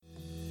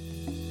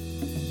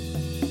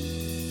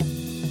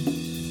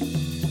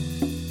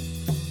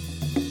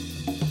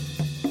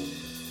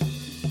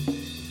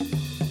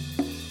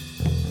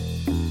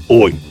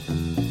Oi,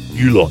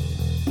 you lot,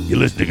 you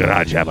listen to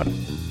Garage Hammer,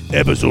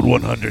 episode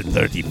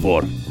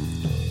 134.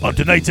 On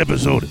tonight's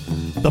episode,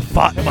 the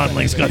fat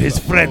manling's got his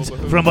friends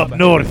from up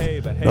north,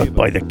 not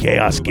by the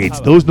Chaos Gates,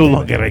 those no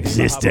longer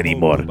exist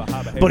anymore,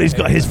 but he's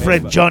got his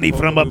friend Johnny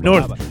from up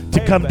north to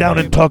come down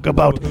and talk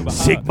about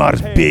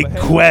Sigmar's big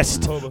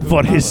quest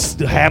for his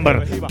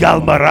hammer,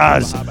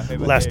 Galmaraz.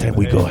 Last time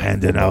we go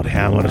handing out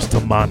hammers to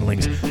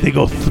manlings, they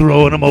go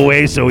throwing them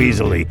away so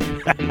easily.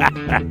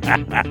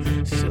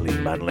 Silly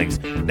manlings.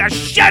 Now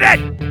shut it!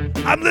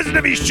 I'm listening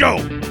to me show!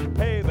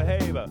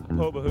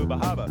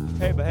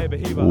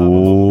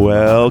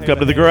 Welcome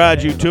to the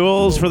Garage, you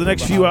tools. For the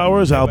next few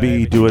hours, I'll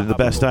be doing the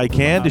best I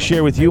can to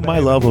share with you my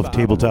love of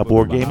tabletop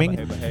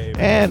wargaming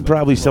and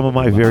probably some of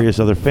my various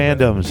other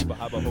fandoms,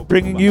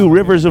 bringing you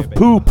rivers of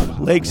poop,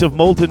 lakes of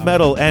molten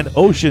metal, and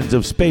oceans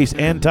of space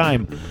and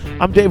time.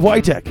 I'm Dave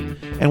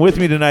Witek, and with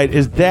me tonight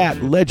is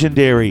that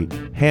legendary,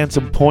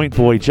 handsome point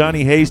boy,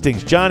 Johnny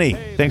Hastings. Johnny,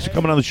 thanks for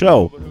coming on the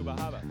show.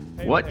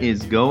 What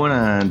is going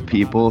on,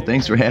 people?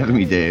 Thanks for having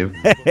me, Dave.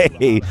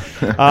 Hey,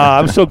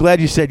 I'm so glad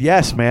you said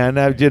yes, man.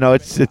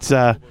 It's.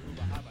 I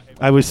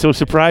was so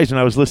surprised when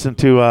I was listening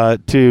to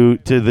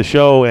the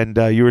show, and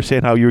you were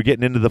saying how you were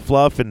getting into the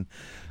fluff and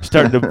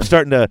starting to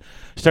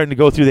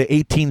go through the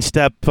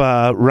 18-step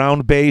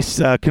round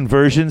base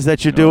conversions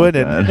that you're doing.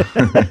 And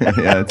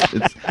yeah,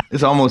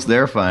 it's almost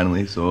there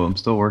finally. So I'm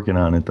still working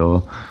on it,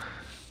 though.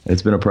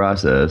 It's been a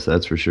process,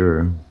 that's for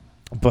sure.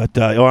 But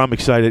I'm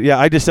excited. Yeah,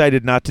 I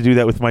decided not to do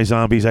that with my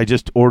zombies. I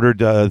just ordered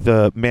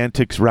the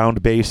Mantix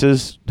round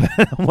bases.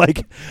 I'm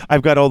like,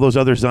 I've got all those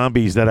other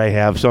zombies that I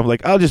have, so I'm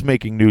like, I'll just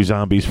making new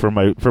zombies for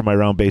my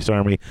round base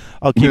army.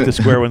 I'll keep the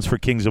square ones for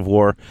Kings of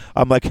War.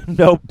 I'm like,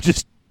 nope,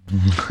 just.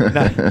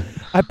 I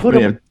put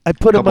them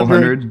under.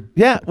 100?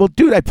 Yeah, well,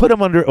 dude, I put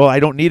them under. Oh, I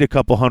don't need a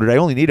couple hundred. I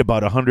only need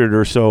about 100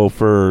 or so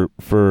for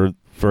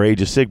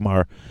Age of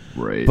Sigmar.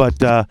 Right.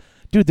 But.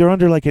 Dude, they're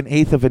under like an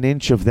eighth of an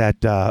inch of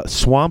that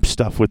swamp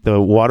stuff with the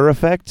water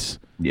effects.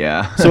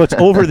 Yeah. So it's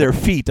over their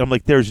feet. I'm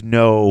like, there's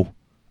no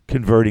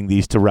converting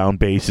these to round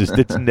bases.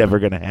 That's never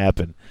going to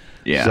happen.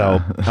 Yeah. So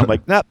I'm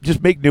like, nah,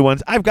 just make new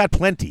ones. I've got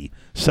plenty.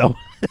 So.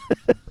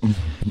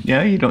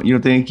 Yeah, you don't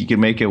think you can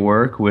make it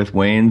work with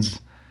Wayne's,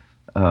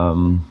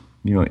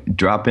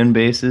 drop-in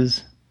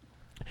bases?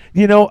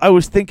 I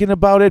was thinking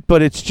about it,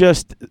 but it's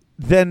just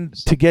then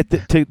to get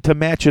to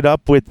match it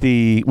up with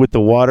the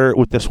water,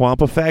 with the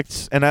swamp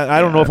effects, and I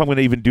don't know if I'm going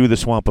to even do the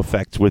swamp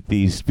effects with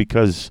these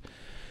because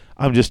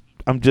I'm just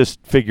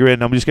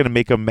figuring I'm just going to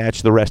make them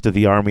match the rest of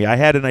the army. I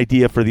had an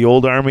idea for the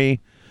old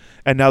army,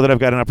 and now that I've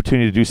got an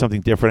opportunity to do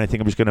something different, I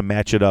think I'm just going to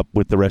match it up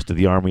with the rest of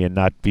the army and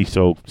not be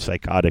so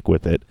psychotic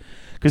with it.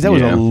 Because that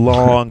was a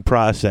long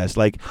process.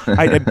 Like,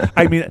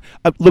 I mean,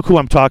 look who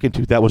I'm talking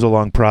to. That was a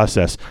long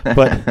process.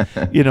 But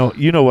you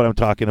know what I'm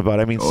talking about.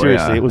 I mean,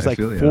 seriously, it was like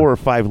 4 or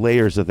 5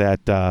 layers of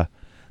that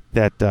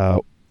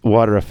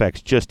water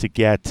effects just to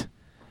get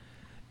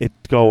it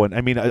going. I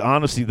mean,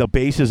 honestly, the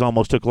bases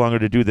almost took longer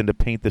to do than to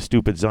paint the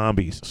stupid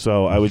zombies.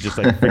 So I was just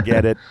like,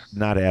 forget it,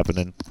 not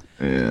happening.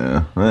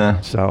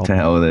 Yeah. So to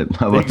hell with it.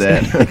 How about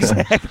that?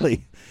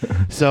 Exactly.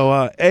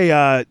 So,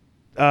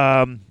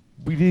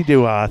 we need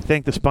to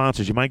thank the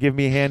sponsors. You mind giving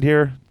me a hand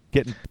here,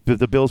 getting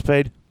the bills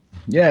paid?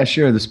 Yeah,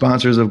 sure. The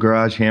sponsors of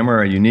Garage Hammer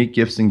are Unique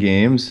Gifts and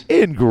Games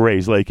in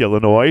Grayslake,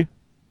 Illinois.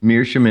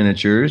 Meerscha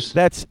Miniatures.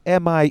 That's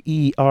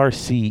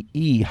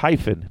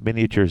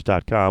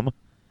MIERCE-miniatures.com.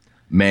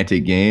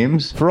 Mantic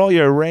Games. For all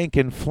your rank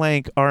and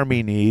flank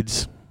army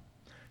needs.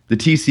 The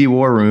TC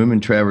War Room in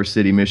Traverse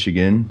City,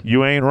 Michigan.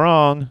 You ain't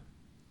wrong.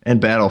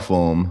 And Battle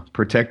Foam,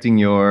 protecting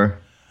your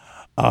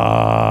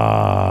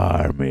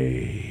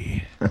army.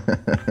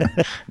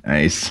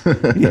 Nice.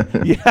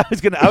 Yeah, I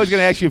was gonna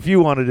ask you if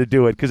you wanted to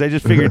do it because I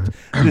just figured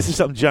this is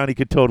something Johnny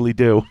could totally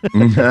do.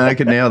 I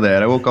could nail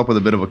that. I woke up with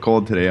a bit of a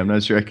cold today. I'm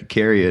not sure I could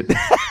carry it.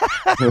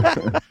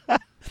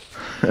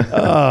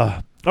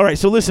 All right,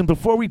 so listen,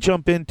 before we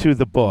jump into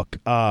the book,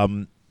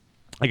 I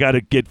got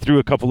to get through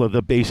a couple of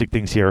the basic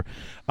things here.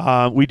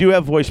 We do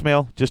have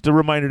voicemail. Just a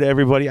reminder to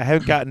everybody, I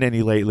haven't gotten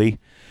any lately.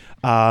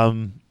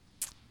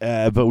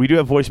 But we do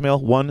have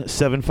voicemail,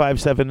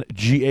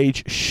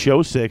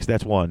 1-757-GH-SHOW-6.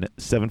 That's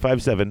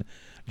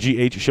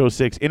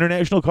 1-757-GH-SHOW-6.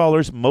 International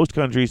callers, most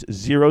countries,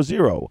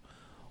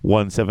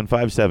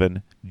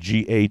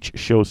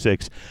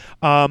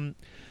 00-1757-GH-SHOW-6.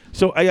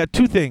 So I got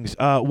 2 things.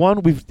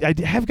 One, I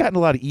have gotten a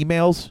lot of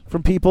emails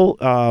from people.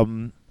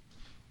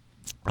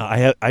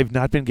 I've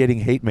not been getting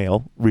hate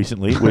mail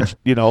recently, which,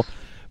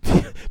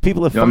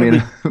 people have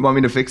finally... Want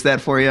me to fix that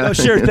for you? Oh,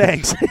 sure,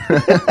 thanks.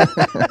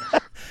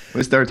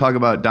 We start talking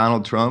about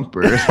Donald Trump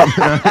or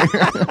something.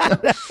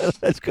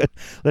 That's good.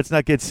 Let's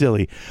not get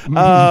silly.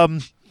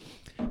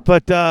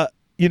 But a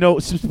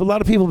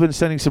lot of people have been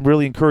sending some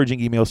really encouraging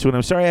emails too, and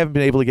I'm sorry I haven't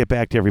been able to get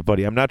back to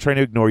everybody. I'm not trying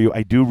to ignore you.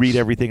 I do read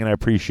everything, and I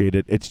appreciate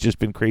it. It's just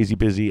been crazy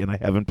busy, and I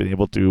haven't been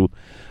able to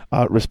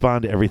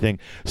respond to everything.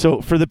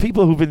 So for the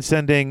people who've been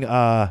sending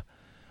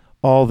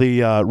all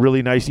the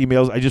really nice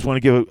emails, I just want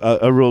to give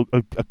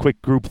a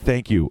quick group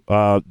thank you.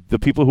 The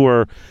people who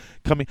are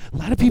coming, a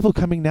lot of people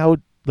coming now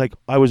like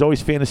I was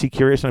always fantasy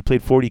curious, and I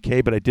played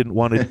 40K, but I didn't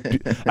want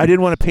to. I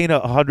didn't want to paint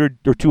 100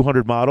 or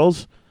 200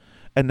 models,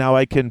 and now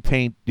I can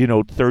paint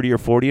 30 or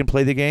 40 and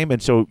play the game.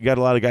 And so you got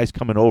a lot of guys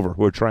coming over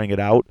who are trying it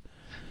out.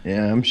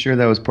 Yeah, I'm sure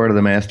that was part of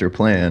the master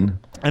plan.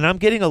 And I'm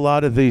getting a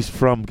lot of these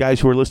from guys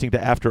who are listening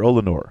to After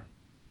Olenor.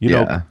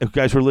 If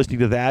guys who are listening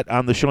to that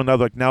on the show now,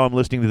 like now I'm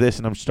listening to this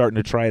and I'm starting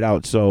to try it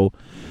out. So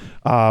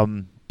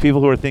people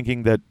who are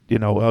thinking that,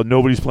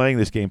 nobody's playing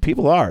this game,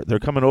 people are. They're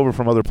coming over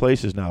from other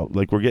places now.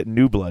 Like we're getting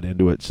new blood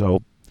into it.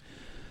 So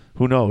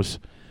who knows?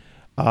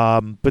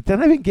 But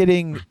then I've been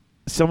getting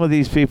some of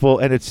these people,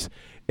 and it's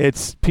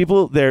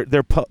people, they're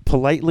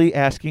politely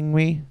asking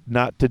me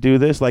not to do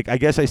this. Like, I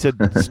guess I said,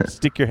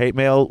 stick your hate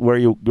mail where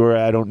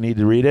I don't need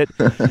to read it.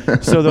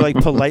 So they're like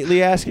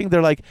politely asking.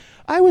 They're like,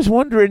 I was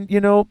wondering,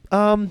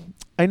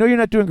 I know you're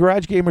not doing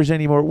Garage Gamers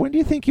anymore. When do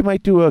you think you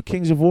might do a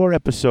Kings of War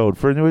episode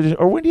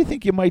or when do you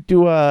think you might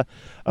do a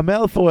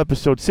Malifaux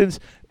episode?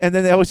 And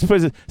then they always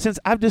say, since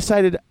I've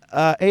decided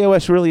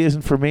AOS really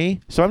isn't for me,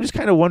 so I'm just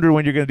kind of wondering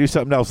when you're going to do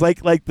something else,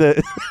 like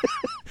the,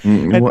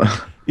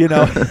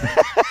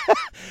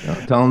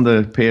 Tell them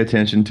to pay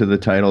attention to the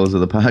titles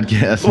of the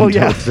podcast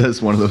until it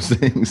says one of those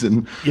things,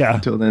 and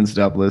until then,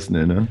 stop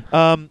listening.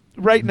 Huh?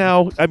 Right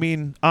now, I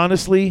mean,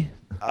 honestly,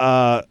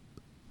 I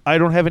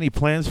don't have any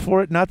plans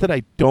for it. Not that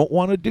I don't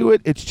want to do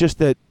it. It's just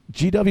that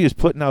GW is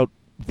putting out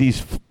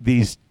these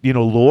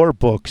lore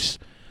books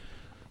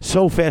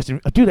so fast.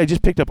 And, dude, I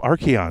just picked up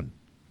Archaon.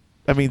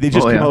 I mean, they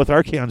just came out with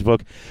Archaon's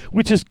book,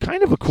 which is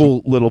kind of a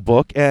cool little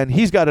book, and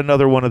he's got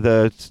another one of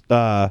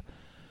the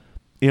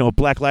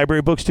Black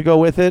Library books to go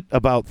with it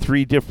about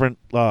 3 different,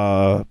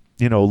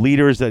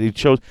 leaders that he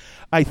chose.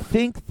 I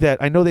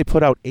know they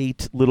put out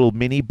 8 little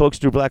mini books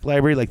through Black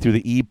Library, like through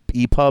the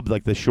EPUB,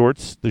 like the short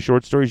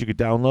stories you could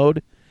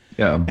download.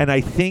 Yeah. And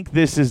I think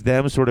this is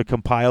them sort of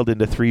compiled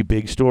into 3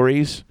 big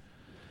stories.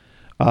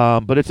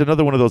 But it's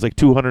another one of those like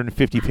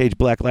 250-page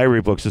Black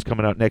Library books that's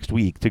coming out next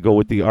week to go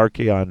with the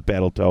Archaon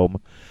Battle Tome.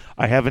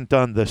 I haven't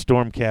done the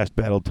Stormcast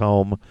Battle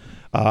Tome.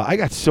 I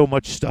got so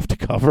much stuff to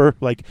cover.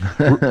 Like,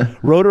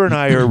 Rotor and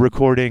I are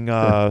recording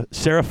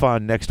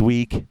Seraphon next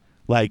week.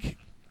 Like,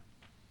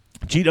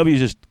 GW is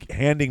just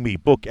handing me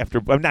book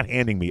after. I'm not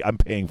handing me. I'm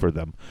paying for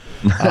them.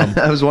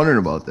 I was wondering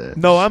about that.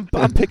 No, I'm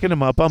picking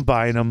them up. I'm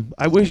buying them.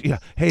 I wish. Yeah.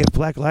 Hey, if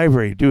Black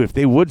Library, dude, if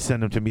they would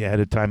send them to me ahead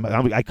of time,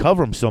 I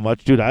cover them so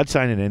much, dude. I'd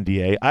sign an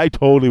NDA. I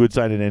totally would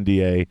sign an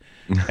NDA,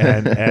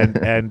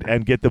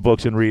 and get the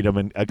books and read them,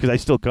 and because I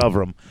still cover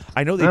them.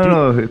 I know they do. I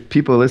don't know. If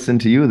people listen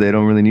to you, they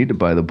don't really need to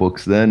buy the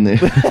books. Then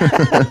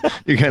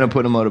you kind of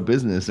put them out of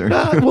business, or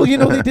well,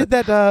 they did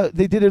that.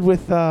 They did it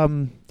with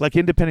like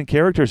independent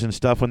characters and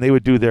stuff when they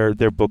would do their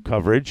book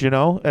coverage, and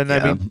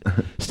I mean,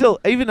 still,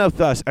 even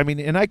with us, I mean,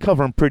 and I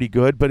cover them pretty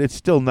good, but it's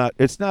still not.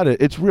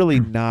 It's really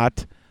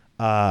not.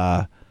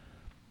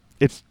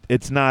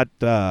 It's not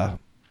a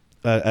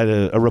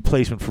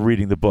replacement for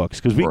reading the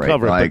books because we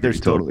cover it, but there's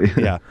still totally.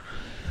 Yeah.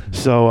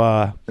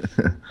 So,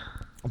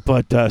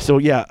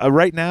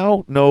 right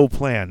now, no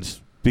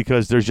plans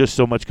because there's just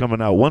so much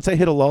coming out. Once I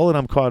hit a lull and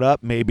I'm caught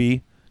up,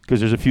 maybe because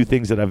there's a few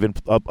things that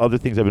other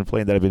things I've been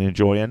playing that I've been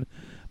enjoying,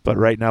 but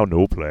right now,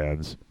 no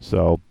plans.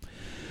 So.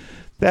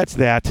 That's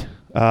that.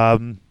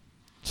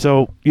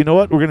 So, you know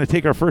what? We're going to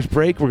take our first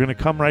break. We're going to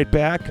come right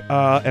back,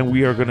 and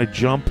we are going to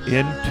jump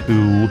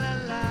into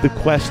the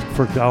quest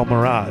for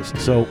Galmaraz.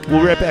 So,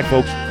 we'll be right back,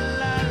 folks.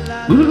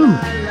 Woo!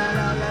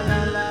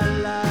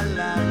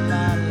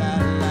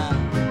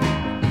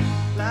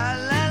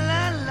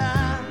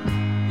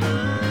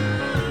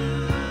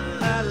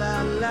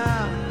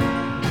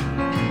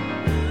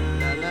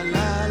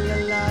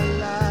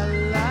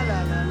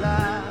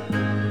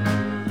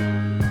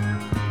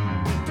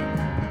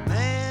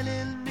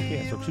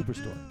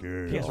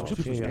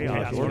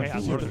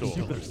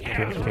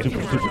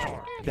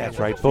 That's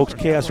right, folks.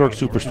 Chaos Orc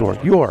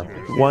Superstore, your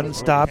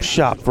one-stop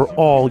shop for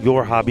all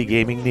your hobby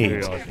gaming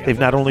needs. They've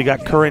not only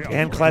got current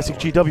and classic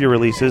GW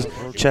releases,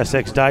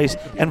 Chessex Dice,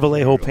 and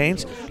Vallejo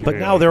paints, but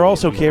now they're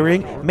also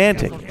carrying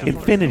Mantic,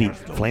 Infinity,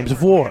 Flames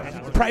of War,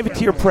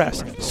 Privateer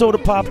Press, Soda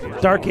Pop,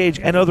 Dark Age,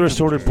 and other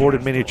assorted board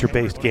and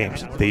miniature-based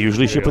games. They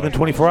usually ship within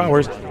 24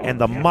 hours,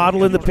 and the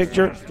model in the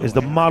picture is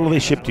the model they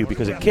ship to you,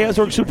 because at Chaos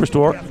Orc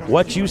Superstore,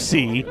 what you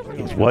see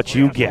is what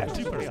you get.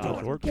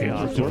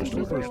 Chaos Orc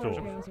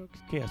Superstore.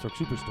 Chaos Orc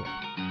Superstore.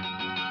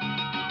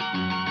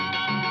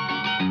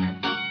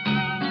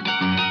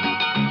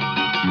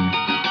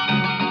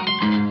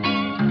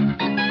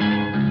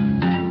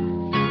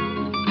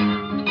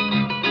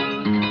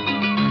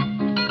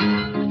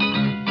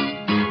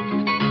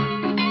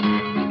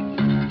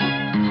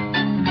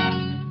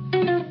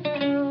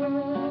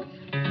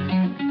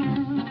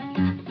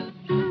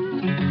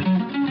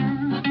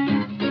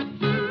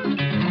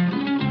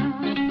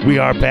 We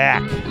are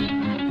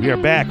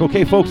back.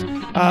 Okay, folks,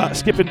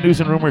 skipping news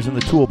and rumors in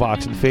the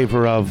toolbox in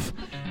favor of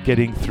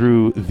getting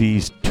through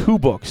these 2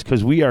 books,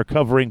 because we are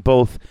covering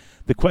both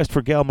the Quest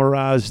for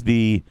Galmaraz,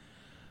 the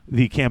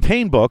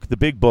campaign book, the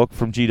big book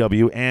from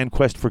GW, and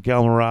Quest for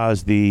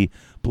Galmaraz, the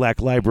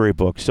Black Library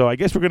book. So I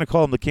guess we're going to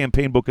call them the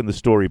campaign book and the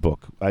story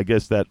book. I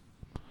guess that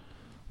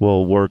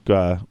will work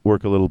a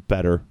little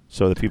better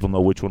so that people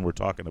know which one we're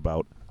talking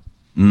about.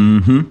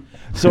 Mm-hmm.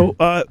 So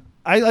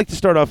I like to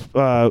start off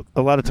a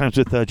lot of times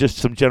with just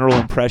some general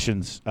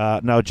impressions.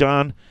 Now,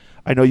 John,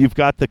 I know you've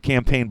got the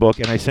campaign book,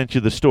 and I sent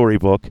you the story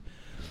book.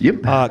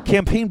 Yep.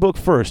 Campaign book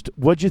first.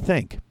 What'd you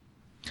think?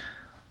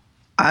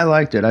 I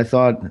liked it. I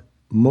thought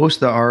most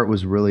of the art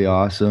was really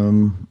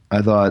awesome.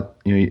 I thought,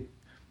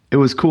 it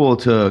was cool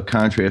to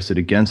contrast it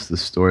against the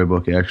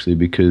storybook, actually,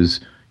 because,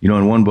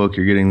 in one book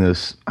you're getting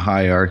this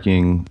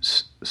high-arcing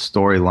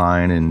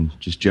storyline and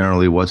just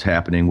generally what's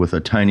happening with a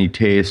tiny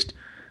taste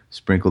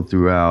sprinkled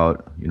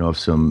throughout, of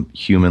some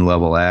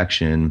human-level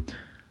action.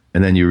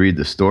 And then you read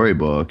the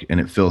storybook, and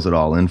it fills it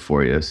all in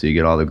for you. So you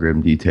get all the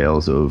grim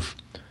details of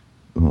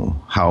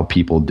how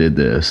people did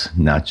this,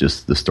 not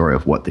just the story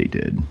of what they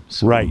did.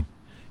 So, right.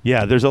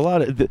 Yeah, there's a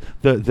lot of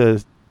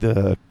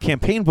the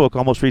campaign book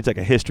almost reads like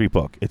a history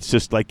book. It's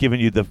just like giving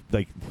you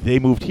they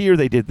moved here,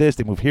 they did this,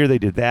 they moved here, they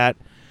did that,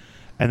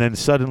 and then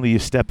suddenly you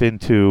step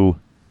into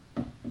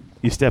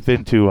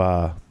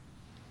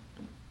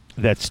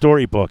that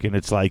storybook, and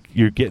it's like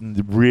you're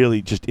getting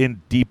really just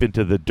deep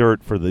into the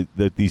dirt for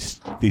these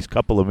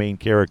couple of main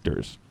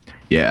characters.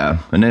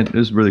 Yeah, and it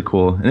was really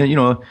cool. And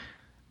then,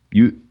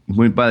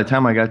 by the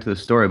time I got to the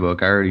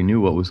storybook, I already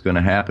knew what was going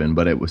to happen,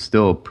 but it was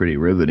still pretty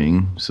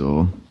riveting.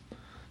 So,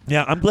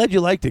 yeah, I'm glad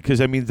you liked it because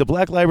the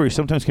Black Library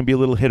sometimes can be a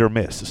little hit or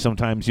miss.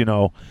 Sometimes,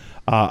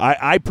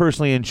 I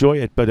personally enjoy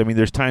it, but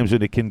there's times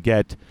when it can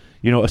get,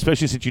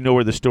 especially since you know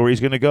where the story's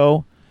going to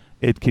go,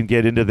 it can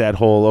get into that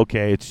whole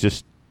it's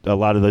just a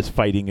lot of this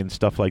fighting and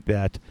stuff like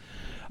that.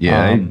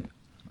 Yeah,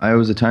 I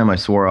was a time I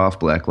swore off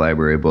Black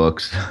Library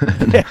books.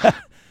 Yeah.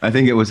 I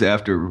think it was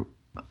after,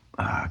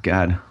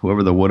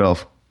 whoever the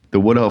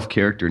Wood Elf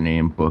character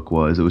name book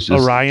was. It was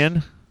just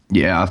Orion.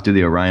 Yeah, after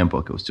the Orion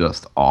book, it was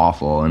just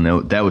awful,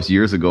 and that was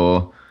years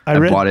ago. I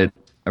bought it.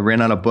 I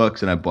ran out of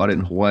books, and I bought it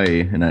in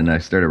Hawaii, and then I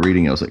started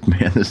reading it. I was like,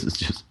 man, this is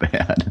just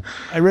bad.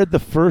 I read the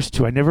first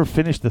two. I never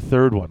finished the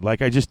third one.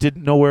 I just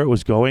didn't know where it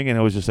was going, and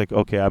I was just like,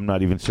 okay, I'm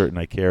not even certain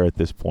I care at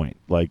this point.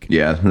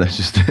 Yeah, that's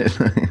just it.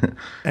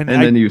 and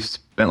then you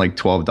spent like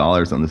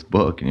 $12 on this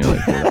book, and you're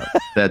like, well,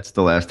 that's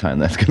the last time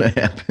that's going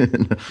to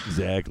happen.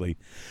 Exactly.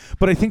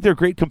 But I think they're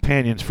great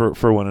companions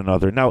for one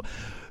another. Now,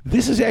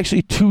 this is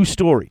actually two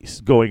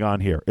stories going on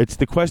here. It's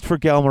the quest for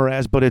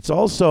Galmaraz, but it's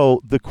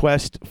also the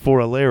quest for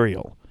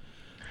Alarielle.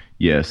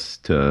 Yes,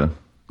 to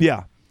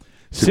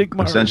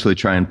Sigmar essentially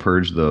try and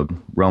purge the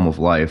realm of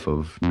life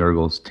of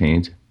Nurgle's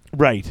taint.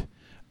 Right.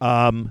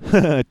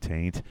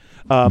 Taint.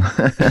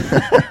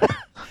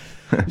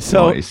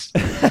 So, nice.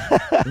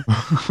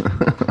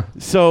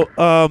 So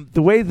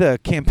the way the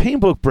campaign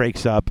book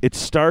breaks up, it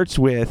starts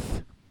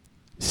with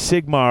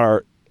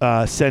Sigmar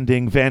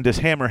sending Vandus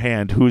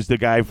Hammerhand, who's the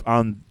guy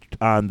on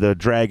the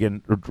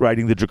dragon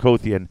riding the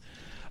Dracothian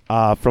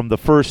from the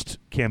first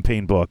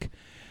campaign book.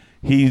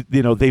 They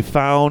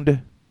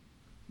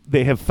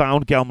have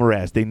found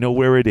Galmaraz. They know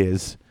where it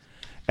is,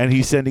 and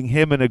he's sending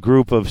him and a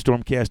group of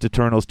Stormcast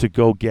Eternals to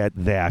go get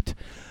that.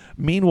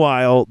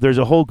 Meanwhile, there's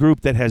a whole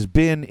group that has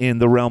been in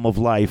the realm of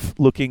life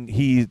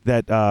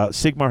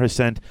Sigmar has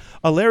sent.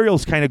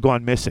 Alarielle's kind of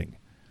gone missing.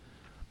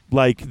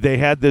 They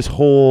had this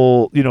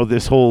whole,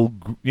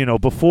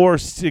 before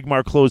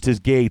Sigmar closed his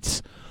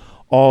gates,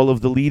 all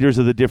of the leaders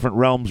of the different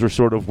realms were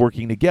sort of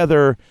working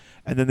together,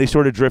 and then they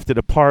sort of drifted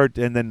apart,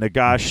 and then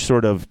Nagash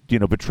sort of,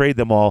 betrayed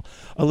them all.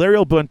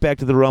 Alarielle went back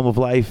to the realm of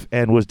life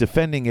and was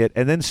defending it,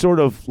 and then sort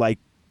of,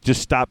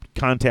 just stopped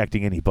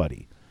contacting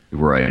anybody.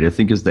 Right. I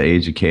think as the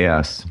Age of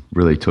Chaos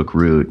really took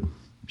root,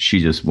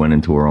 she just went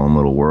into her own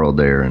little world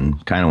there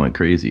and kind of went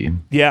crazy.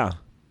 Yeah.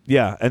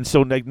 Yeah, and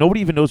so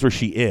nobody even knows where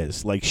she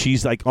is.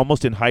 She's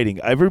almost in hiding.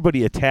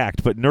 Everybody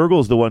attacked, but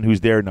Nurgle's the one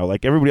who's there now.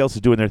 Everybody else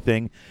is doing their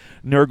thing.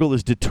 Nurgle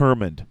is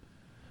determined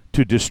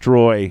to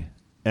destroy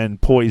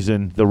and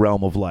poison the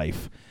realm of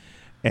life.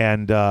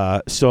 And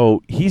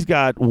so he's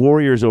got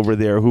warriors over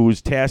there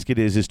whose task it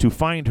is to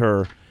find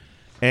her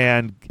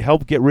and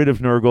help get rid of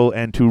Nurgle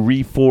and to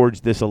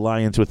reforge this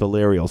alliance with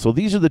Alarielle. So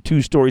these are the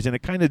two stories, and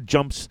it kind of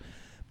jumps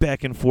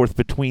back and forth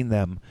between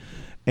them.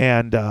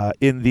 And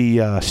in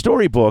the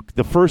storybook,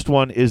 the first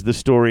one is the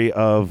story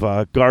of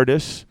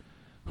Gardas,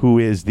 who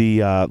is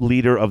the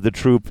leader of the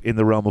troop in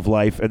the Realm of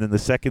Life. And then the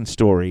second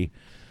story,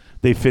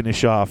 they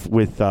finish off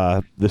with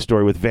the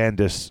story with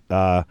Vandus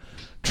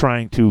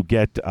trying to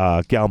get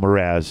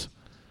Galmaraz,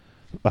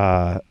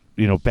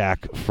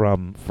 back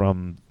from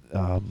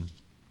the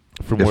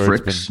where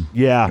Fricks, it's been.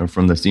 Yeah.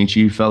 From the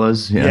Sinchi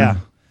fellas. Yeah.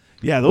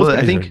 Those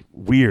guys are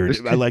weird.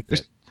 I like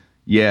that.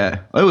 Yeah,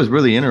 it was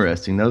really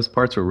interesting. Those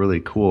parts were really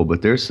cool.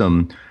 But there's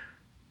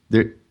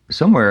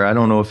somewhere, I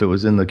don't know if it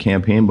was in the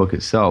campaign book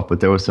itself,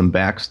 but there was some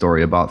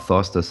backstory about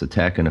Thostas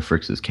attacking the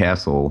Frix's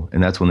castle,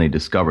 and that's when they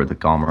discovered that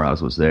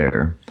Galmaraz was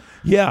there.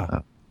 Yeah.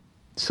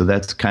 So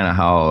that's kind of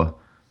how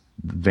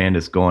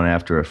Vandus going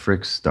after a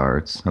Frix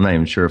starts. I'm not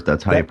even sure if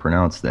that's how you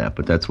pronounce that,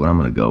 but that's what I'm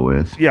going to go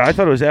with. Yeah, I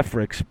thought it was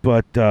Efrix,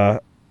 but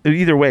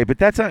Either way, but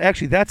that's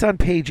on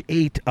page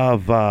 8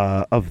 of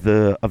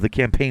the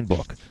campaign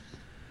book.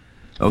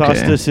 Okay.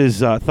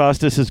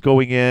 Thostus is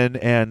going in,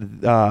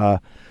 and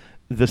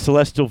the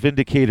Celestial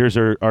Vindicators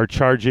are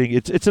charging.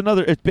 It's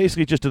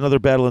basically just another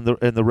battle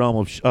in the realm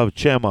of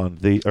Shamon,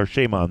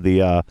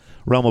 the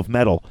realm of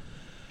metal.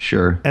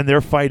 Sure. And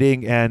they're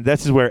fighting, and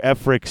this is where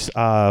Efrix,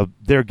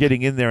 they're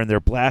getting in there and they're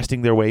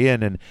blasting their way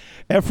in, and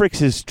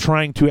Efrix is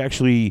trying to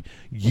actually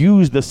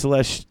use the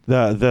Celestial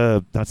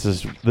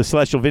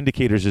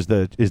Vindicators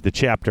is the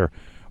chapter,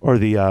 or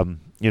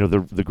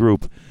the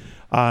group.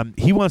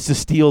 He wants to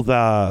steal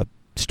the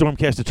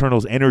Stormcast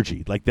Eternal's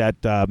energy, like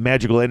that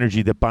magical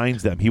energy that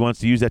binds them. He wants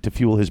to use that to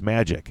fuel his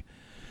magic.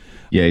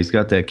 Yeah, he's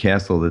got that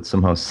castle that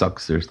somehow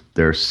sucks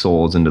their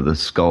souls into the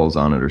skulls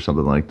on it or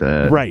something like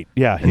that. Right,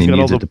 yeah. And he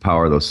needs it to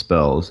power those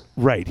spells.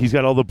 Right, he's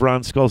got all the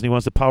bronze skulls and he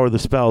wants to power the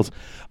spells.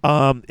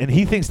 And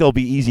he thinks they'll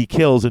be easy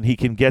kills and he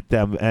can get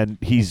them, and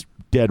he's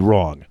dead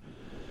wrong.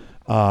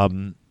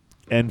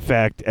 In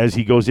fact, as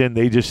he goes in,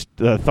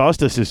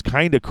 Thostus is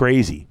kind of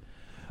crazy.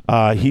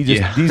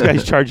 These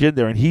guys charge in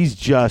there, and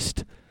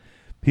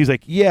he's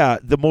like, yeah,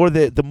 the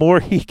more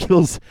he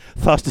kills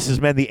Thostus's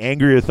men, the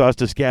angrier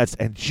Thostus gets,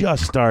 and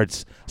just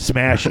starts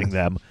smashing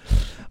them.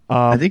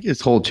 I think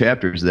his whole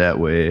chapter is that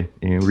way.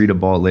 You read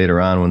about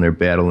later on when they're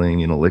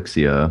battling in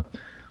Elixia,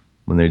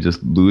 when they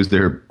just lose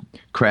their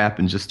crap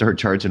and just start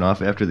charging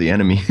off after the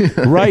enemy.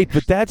 Right,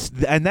 but that's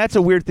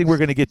a weird thing we're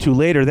going to get to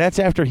later. That's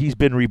after he's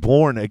been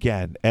reborn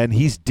again, and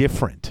he's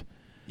different.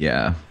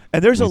 Yeah.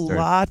 And there's a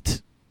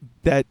lot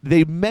that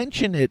they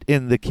mention it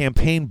in the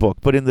campaign book,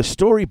 but in the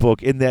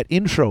storybook, in that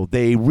intro,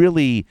 they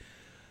really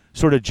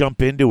sort of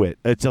jump into it.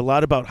 It's a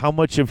lot about how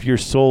much of your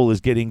soul is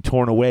getting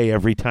torn away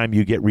every time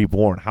you get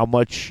reborn. How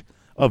much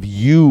of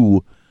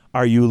you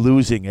are you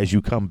losing as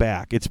you come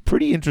back? It's a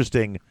pretty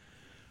interesting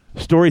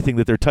story thing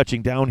that they're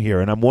touching down here,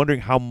 and I'm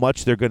wondering how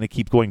much they're going to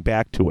keep going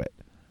back to it.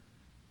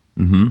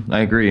 Mm-hmm. I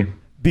agree.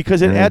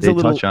 Because it adds a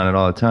little... They touch on it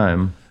all the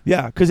time.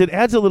 Yeah, because it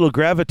adds a little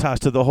gravitas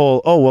to the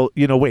whole,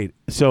 wait,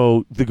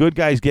 so the good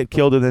guys get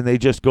killed and then they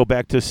just go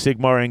back to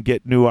Sigmar and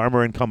get new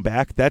armor and come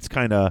back? That's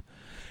kind of,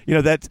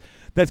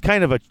 that's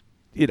kind of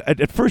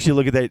at first you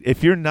look at that,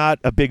 if you're not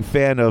a big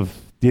fan of,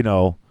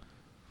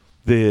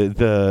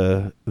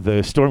 the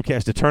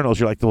Stormcast Eternals,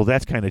 you're like, well,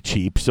 that's kind of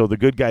cheap. So the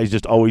good guys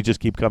always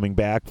keep coming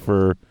back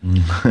for,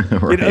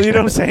 right. you know what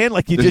I'm saying?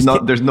 Like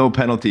there's no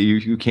penalty.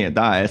 You can't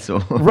die. So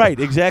right,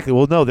 exactly.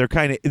 Well, no,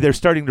 they're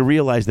starting to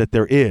realize that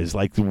there is,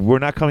 like, we're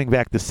not coming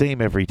back the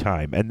same every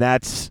time, and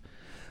that's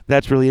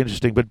really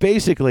interesting. But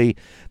basically,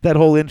 that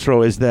whole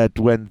intro is that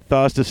when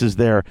Thostus is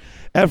there,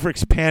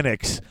 Efrix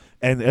panics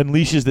and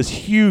unleashes this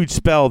huge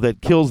spell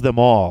that kills them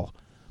all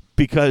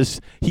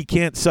because he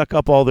can't suck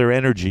up all their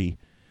energy.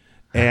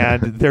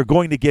 And they're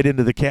going to get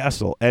into the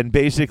castle. And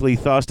basically,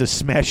 Thostus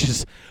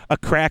smashes a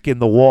crack in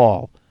the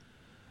wall.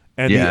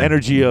 And the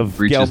energy of...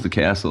 breaches the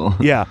castle.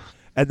 Yeah.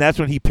 And that's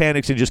when he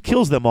panics and just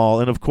kills them all.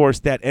 And, of course,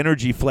 that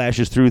energy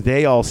flashes through.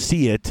 They all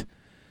see it.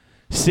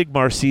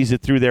 Sigmar sees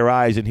it through their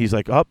eyes. And he's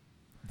like, oh,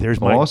 there's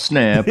my... Oh,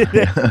 snap.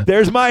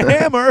 There's my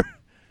hammer.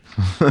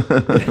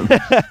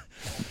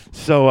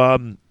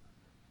 So,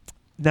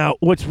 now,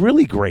 what's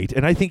really great,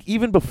 and I think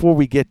even before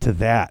we get to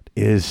that,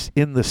 is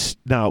in the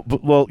now.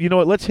 Well, you know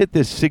what? Let's hit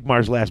this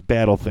Sigmar's last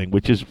battle thing,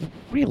 which is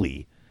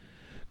really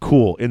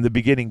cool in the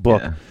beginning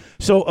book. Yeah.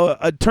 So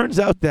it turns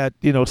out that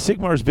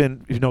Sigmar's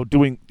been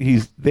doing.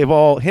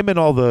 Him and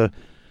all the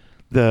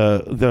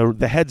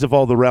heads of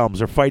all the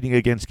realms are fighting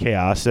against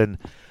chaos, and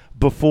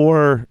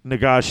before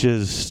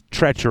Nagash's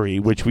treachery,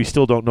 which we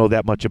still don't know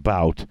that much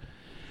about.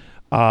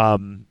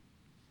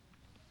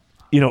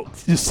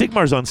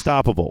 Sigmar's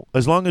unstoppable.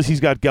 As long as he's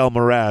got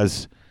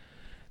Galmaraz,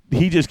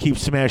 he just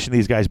keeps smashing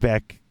these guys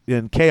back,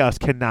 and Chaos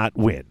cannot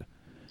win.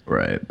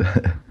 Right.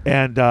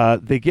 And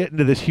they get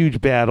into this huge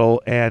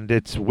battle, and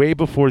it's way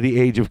before the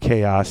Age of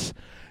Chaos.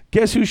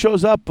 Guess who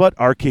shows up but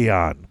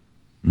Archaon?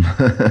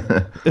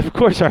 Of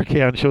course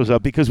Archaon shows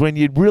up, because when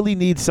you really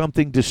need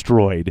something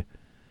destroyed,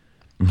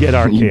 get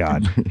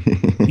Archaon.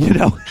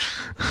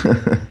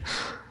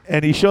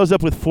 And he shows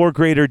up with 4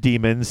 greater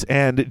demons,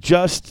 and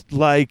just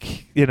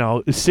like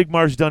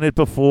Sigmar's done it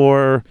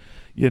before,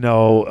 the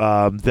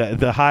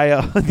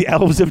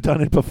elves have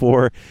done it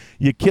before.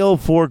 You kill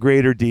 4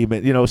 greater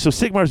demons, So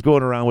Sigmar's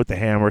going around with the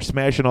hammer,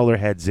 smashing all their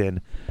heads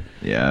in.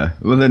 Yeah,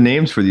 well, the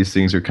names for these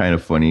things are kind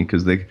of funny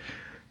because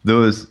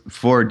those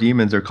 4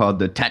 demons are called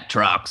the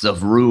Tetrarchs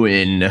of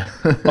Ruin.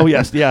 Oh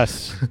yes,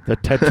 the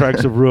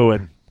Tetrarchs of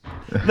Ruin.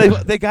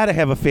 They got to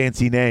have a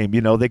fancy name,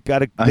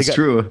 That's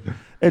true.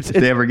 If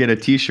they ever get a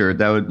T-shirt,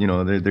 that would,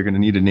 they're going to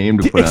need a name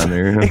to put on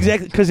there.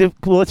 Exactly, because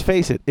let's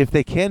face it, if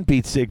they can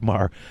beat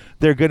Sigmar,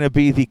 they're going to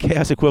be the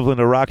chaos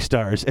equivalent of rock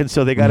stars, and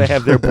so they got to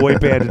have their boy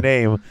band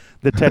name,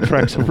 the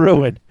Tetrarchs of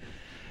Ruin.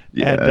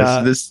 Yeah,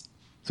 and,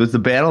 so it's the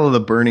Battle of the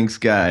Burning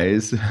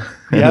Skies, and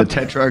the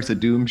Tetrarchs of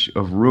Doom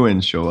of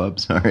Ruin show up.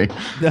 Sorry.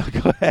 No,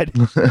 go ahead.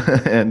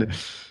 and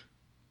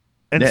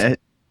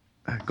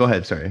go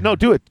ahead. Sorry. No,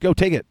 do it. Go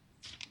take it.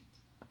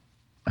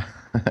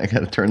 I got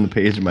to turn the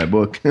page of my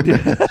book.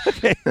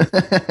 Okay.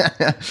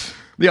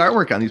 The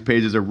artwork on these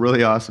pages are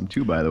really awesome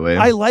too, by the way.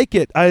 I like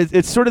it.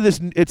 It's sort of this.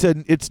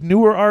 It's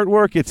newer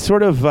artwork. It's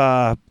sort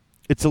of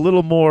it's a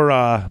little more.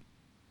 I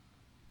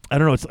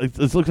don't know. It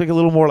looks like a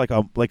little more like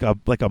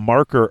a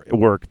marker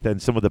work than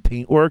some of the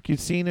paint work you've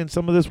seen in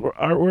some of this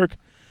artwork.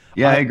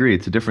 Yeah, I agree.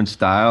 It's a different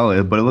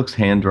style, but it looks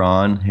hand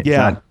drawn. It's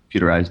not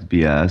computerized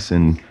BS,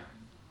 and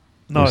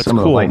no, it's some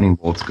cool. of the lightning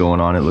bolts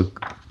going on. It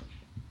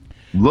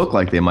look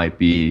like they might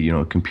be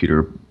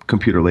computer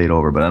laid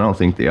over, but I don't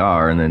think they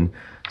are. And then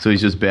so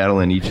he's just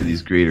battling each of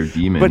these greater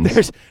demons.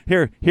 But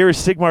here is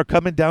Sigmar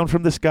coming down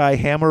from the sky,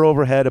 hammer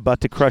overhead, about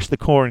to crush the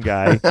Khorne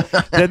guy.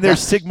 Then there's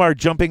Sigmar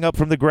jumping up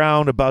from the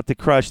ground, about to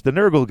crush the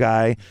Nurgle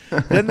guy.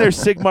 Then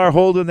there's Sigmar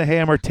holding the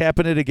hammer,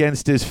 tapping it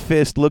against his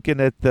fist,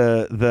 looking at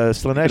the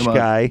Slaanesh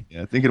guy.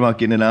 Yeah, thinking about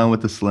getting it on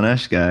with the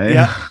Slaanesh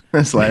guy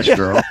slash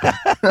girl.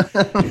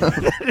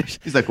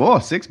 He's like, whoa,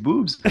 6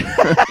 boobs.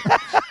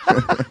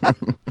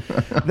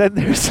 Then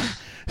there's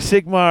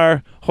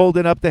Sigmar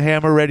holding up the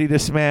hammer, ready to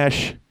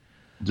smash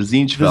the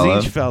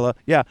Tzeentch fella.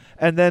 Yeah.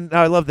 And then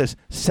I love this.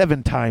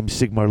 7 times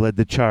Sigmar led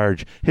the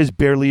charge, his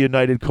barely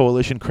united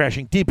coalition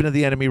crashing deep into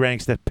the enemy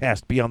ranks that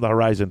passed beyond the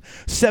horizon.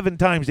 7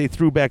 times they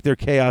threw back their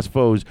chaos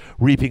foes,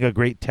 reaping a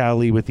great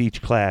tally with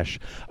each clash.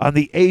 On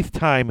the 8th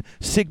time,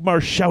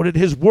 Sigmar shouted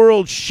his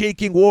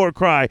world-shaking war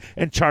cry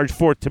and charged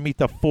forth to meet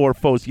the 4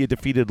 foes he had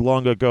defeated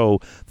long ago,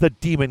 the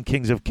demon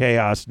kings of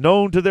chaos,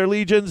 known to their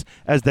legions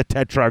as the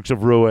Tetrarchs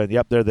of Ruin.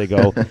 Yep, there they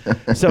go.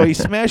 So he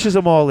smashes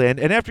them all in,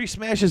 and after he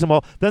smashes them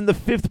all, then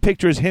the 5th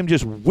picture is him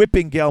just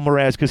whipping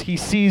Galmaraz because he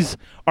sees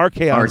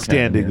Archaon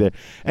standing there,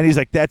 and he's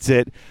like, "That's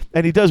it."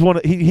 And he does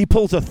he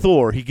pulls a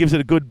Thor. He gives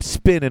it a good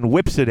spin and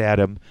whips it at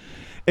him,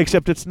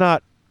 except it's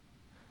not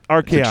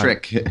Archaon. It's a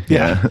trick.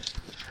 Yeah,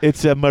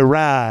 it's a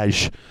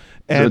mirage.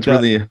 And, so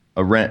it's really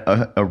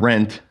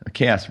a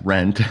chaos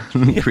rent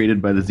created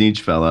by the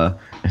Tzeentch fella,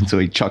 and so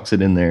he chucks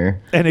it in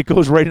there, and it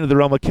goes right into the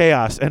realm of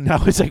chaos. And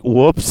now it's like,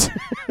 whoops.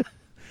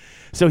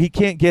 So he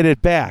can't get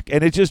it back,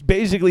 and it just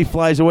basically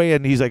flies away.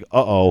 And he's like,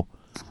 "Uh-oh."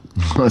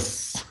 I'm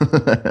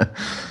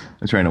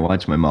trying to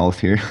watch my mouth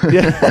here.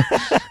 Yeah,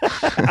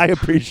 I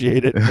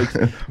appreciate it. Makes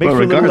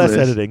for a little less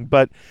editing,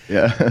 but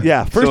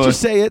yeah. First you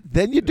say it,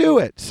 then you do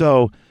it.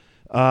 So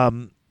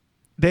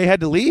they had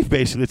to leave.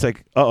 Basically, it's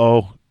like,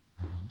 uh-oh.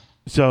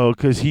 So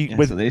because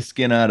so they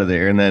skin out of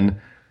there, and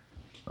then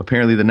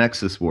apparently the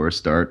Nexus Wars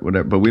start.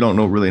 Whatever, but we don't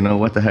really know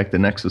what the heck the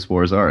Nexus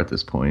Wars are at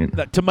this point.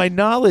 To my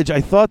knowledge, I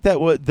thought that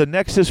what the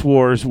Nexus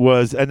Wars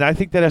was, and I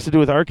think that has to do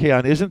with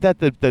Archaon. Isn't that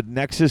the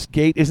Nexus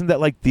Gate? Isn't that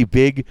like the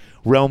big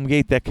realm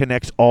gate that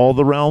connects all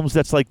the realms?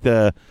 That's like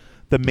the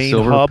main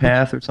Silver hub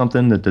Path or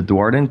something that the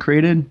Dwarden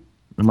created.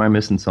 Am I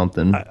missing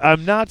something?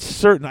 I'm not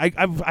certain.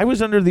 I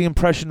was under the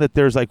impression that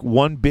there's like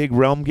one big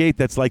realm gate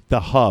that's like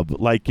the hub,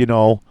 like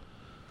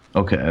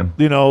Okay.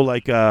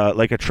 Like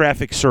a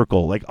traffic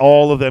circle. Like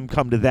all of them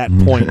come to that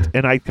point,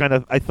 and I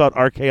thought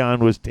Archaon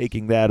was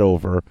taking that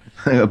over.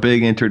 A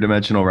big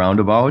interdimensional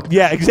roundabout.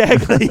 Yeah,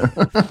 exactly.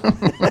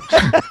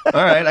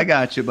 All right, I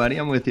got you, buddy.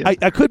 I'm with you.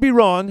 I could be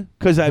wrong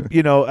because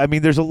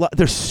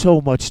there's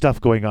so much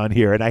stuff going on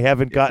here, and I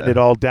haven't gotten it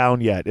all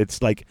down yet.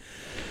 It's like,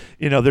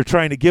 they're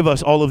trying to give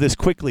us all of this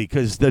quickly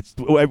because that's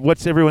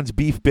what's everyone's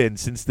beef been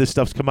since this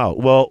stuff's come out.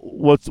 Well,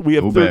 we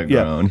have no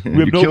background. We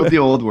have you killed the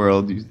old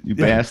world, you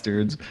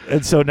bastards.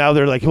 And so now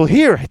they're like, well,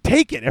 here,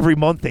 take it. Every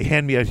month they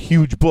hand me a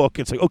huge book.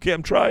 It's like, okay,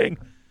 I'm trying.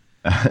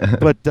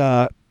 But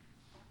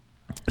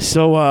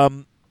so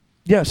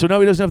now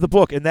he doesn't have the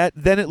book, and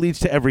then it leads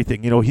to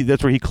everything.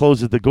 That's where he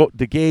closes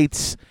the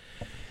gates.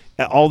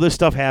 All this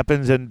stuff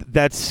happens, and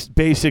that's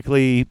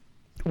basically.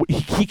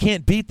 He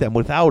can't beat them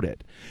without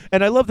it.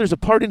 And I love there's a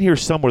part in here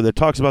somewhere that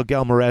talks about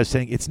Galmaraz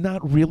saying it's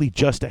not really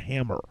just a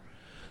hammer.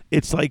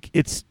 It's like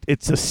it's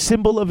a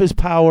symbol of his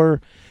power.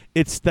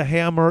 It's the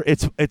hammer.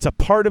 It's a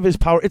part of his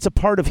power. It's a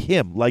part of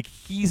him. Like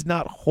he's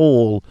not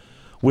whole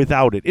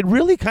without it. It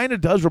really kind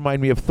of does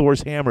remind me of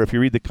Thor's hammer if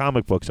you read the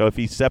comic book. So if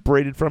he's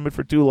separated from it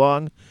for too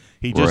long,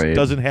 he just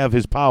doesn't have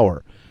his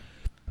power.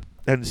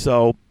 And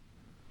so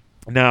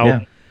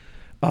now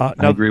I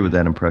agree with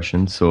that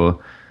impression.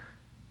 So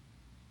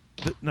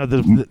now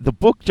the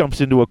book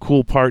jumps into a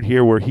cool part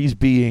here where he's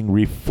being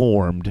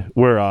reformed,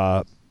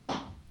 where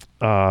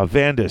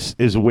Vandus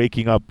is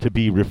waking up to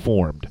be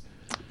reformed.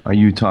 Are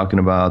you talking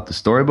about the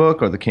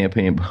storybook or the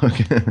campaign book?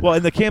 Well,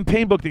 in the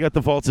campaign book, they got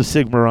the Vaults of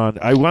Sigmar on.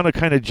 I want to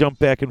kind of jump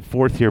back and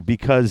forth here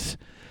because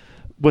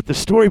what the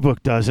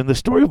storybook does, and the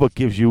storybook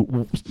gives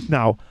you...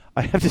 Now,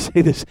 I have to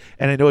say this,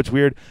 and I know it's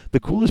weird. The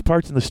coolest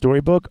parts in the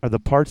storybook are the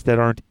parts that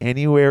aren't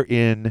anywhere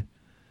in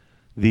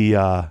the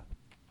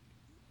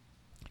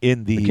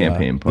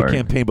campaign part. The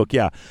campaign book,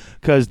 yeah.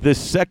 Because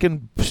this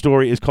second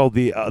story is called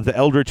the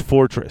Eldritch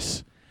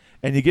Fortress.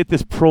 And you get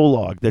this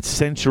prologue that's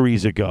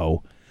centuries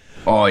ago.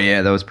 Oh,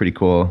 yeah, that was pretty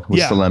cool.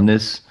 With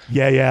Solemnis.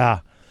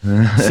 Yeah.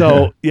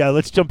 So,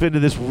 let's jump into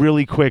this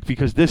really quick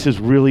because this is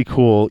really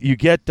cool. You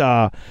get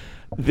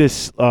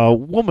this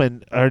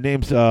woman, her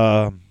name's...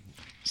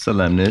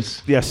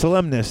 Solemnis. Yeah,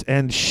 Solemnis.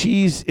 And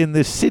she's in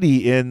this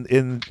city in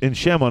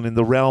Shemon, in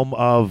the realm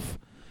of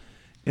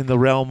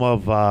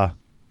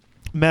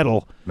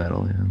metal.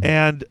 Metal, yeah.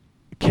 And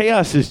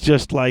Chaos is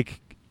just like,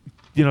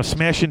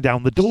 smashing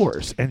down the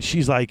doors. And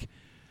she's like,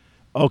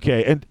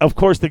 okay. And of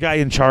course, the guy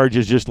in charge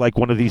is just like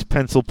one of these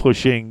pencil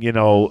pushing,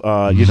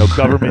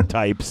 government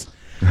types.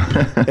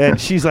 And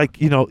she's like,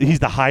 he's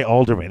the High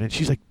Alderman. And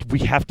she's like,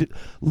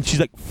 she's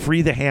like,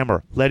 free the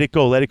hammer. Let it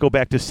go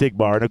back to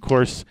Sigmar. And of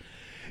course,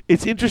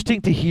 it's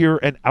interesting to hear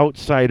an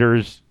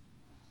outsider's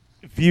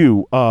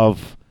view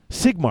of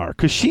Sigmar,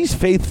 because she's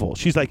faithful.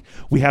 She's like,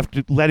 we have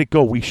to let it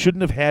go. We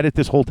shouldn't have had it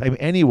this whole time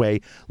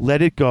anyway.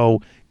 Let it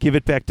go. Give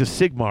it back to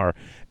Sigmar.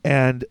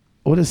 And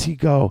what does he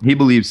go? He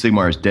believes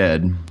Sigmar is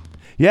dead.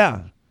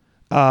 Yeah.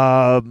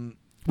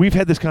 We've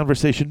had this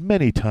conversation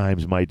many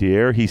times, my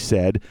dear, he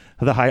said.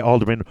 The High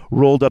Alderman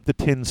rolled up the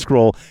tin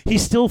scroll.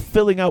 He's still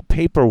filling out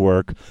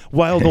paperwork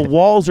while the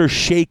walls are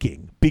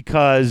shaking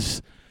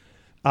because...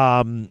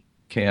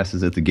 Chaos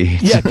is at the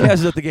gates. Yeah, Chaos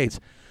is at the gates.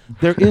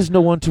 There is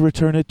no one to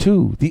return it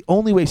to. The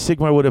only way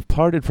Sigmar would have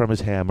parted from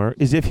his hammer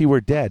is if he were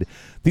dead.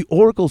 The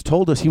oracles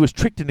told us he was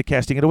tricked into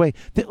casting it away.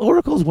 The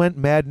oracles went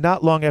mad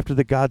not long after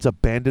the gods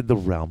abandoned the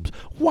realms.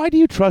 Why do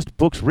you trust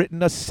books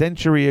written a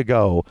century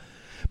ago?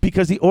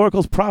 Because the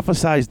oracles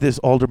prophesied this,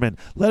 Alderman.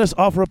 Let us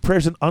offer up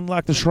prayers and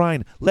unlock the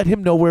shrine. Let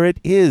him know where it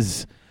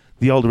is.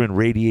 The Alderman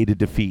radiated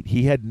defeat.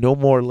 He had no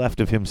more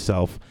left of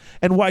himself.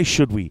 And why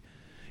should we?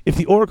 If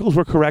the oracles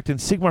were correct and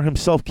Sigmar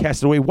himself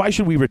cast it away, why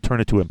should we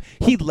return it to him?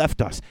 He left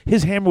us.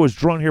 His hammer was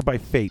drawn here by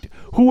fate.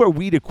 Who are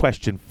we to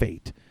question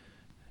fate?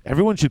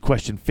 Everyone should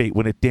question fate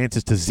when it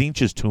dances to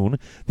Tzeentch's tune.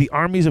 The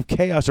armies of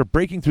chaos are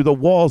breaking through the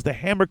walls. The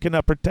hammer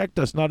cannot protect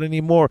us, not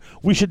anymore.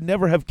 We should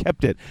never have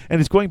kept it. And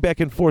it's going back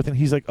and forth, and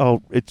he's like,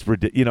 oh, it's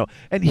ridiculous.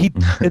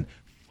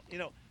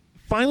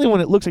 Finally,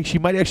 when it looks like she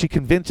might actually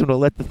convince him to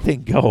let the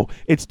thing go,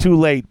 it's too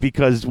late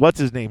because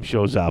what's-his-name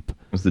shows up.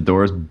 As the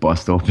doors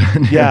bust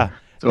open. Yeah.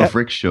 So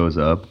Frick shows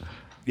up.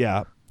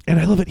 Yeah. And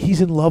I love it.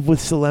 He's in love with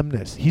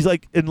Solemnis. He's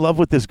like in love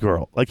with this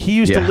girl. Like he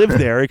used to live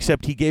there,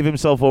 except he gave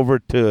himself over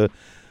to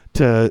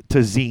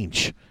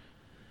Tzeentch.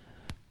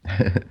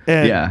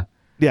 Yeah.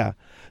 Yeah.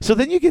 So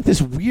then you get this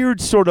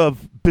weird sort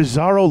of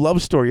bizarro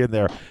love story in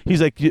there.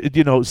 He's like,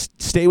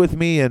 stay with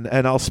me and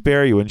I'll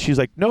spare you. And she's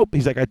like, nope.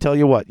 He's like, I tell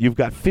you what, you've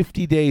got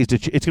 50 days.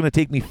 It's going to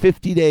take me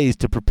 50 days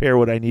to prepare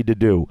what I need to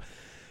do.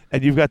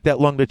 And you've got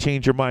that long to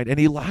change your mind. And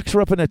he locks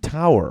her up in a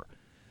tower.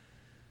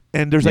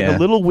 And there's like a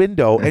little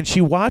window, and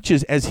she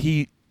watches as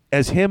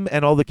him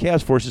and all the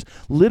chaos forces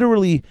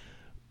literally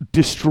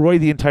destroy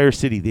the entire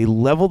city. They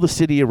level the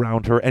city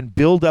around her and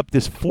build up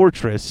this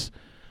fortress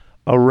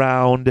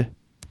around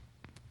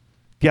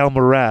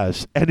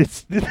Galmaraz. And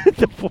it's this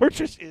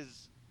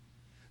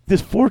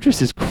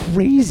fortress is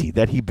crazy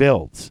that he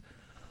builds.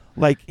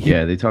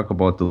 They talk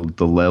about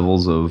the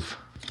levels of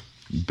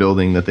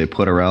building that they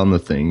put around the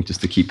thing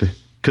just to keep it,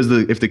 because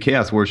if the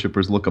chaos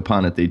worshippers look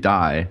upon it, they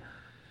die.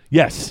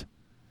 Yes.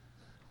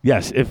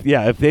 Yes,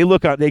 if they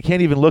look out, they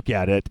can't even look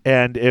at it,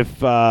 and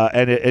if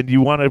and you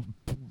want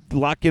to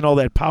lock in all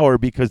that power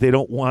because they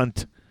don't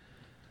want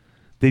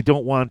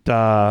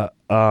Sigmar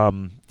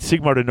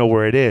to know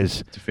where it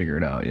is to figure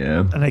it out.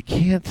 Yeah, and I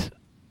can't.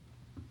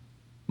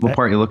 What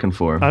part are you looking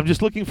for? I'm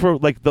just looking for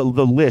like the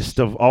list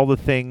of all the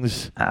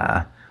things.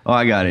 Oh,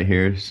 I got it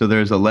here. So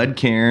there's a lead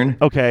cairn.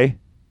 Okay.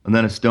 And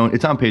then a stone.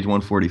 It's on page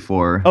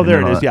 144. Oh,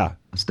 there it is. Yeah.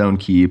 A stone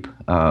keep.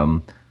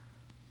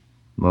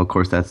 Well, of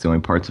course, that's the only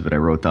parts of it I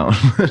wrote down.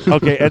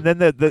 Okay, and then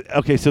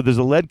so there's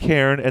a lead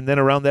cairn, and then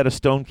around that a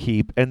stone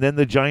keep, and then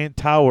the giant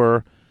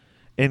tower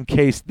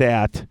encased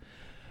that,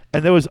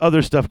 and there was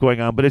other stuff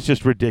going on, but it's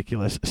just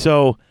ridiculous.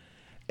 So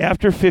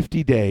after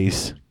 50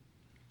 days,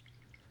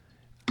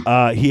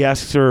 he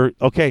asks her,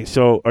 okay,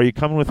 so are you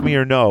coming with me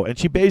or no? And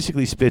she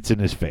basically spits in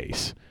his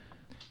face.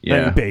 Yeah.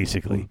 I mean,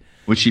 basically.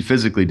 Which she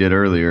physically did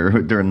earlier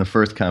during the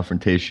first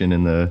confrontation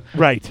in the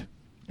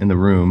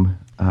room.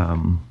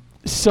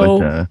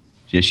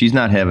 Yeah, she's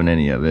not having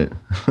any of it.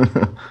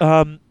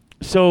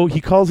 So he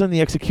calls in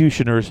the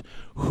executioners,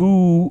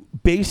 who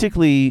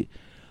basically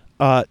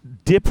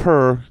dip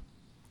her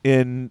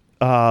in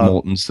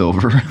molten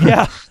silver.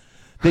 Yeah,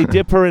 they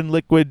dip her in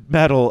liquid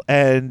metal,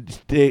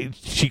 and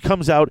she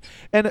comes out.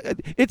 And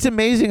it's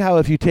amazing how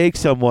if you take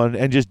someone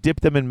and just dip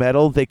them in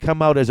metal, they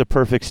come out as a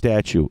perfect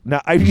statue.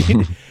 Now, I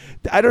mean,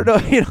 I don't know.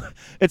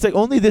 It's like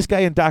only this guy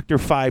and Dr.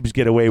 Phibes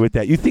get away with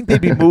that. You think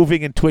they'd be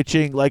moving and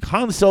twitching. Like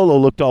Han Solo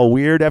looked all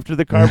weird after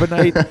the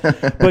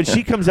carbonite, but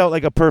she comes out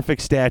like a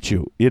perfect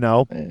statue,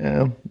 Yeah,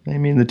 I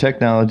mean, the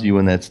technology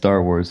when that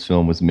Star Wars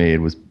film was made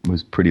was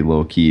pretty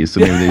low key,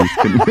 so maybe they just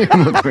couldn't make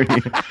them look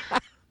pretty.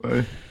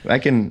 I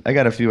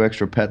got a few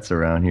extra pets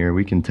around here.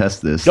 We can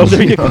test this. Oh,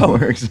 there you go.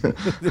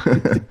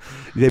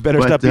 They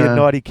better stop being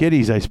naughty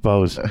kitties, I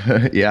suppose.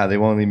 Yeah, they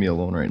won't leave me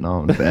alone right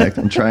now. In fact,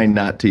 I'm trying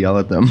not to yell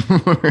at them.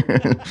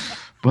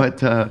 But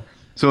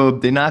so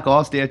they knock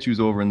all statues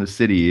over in the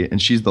city, and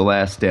she's the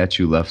last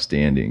statue left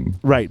standing.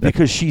 Right,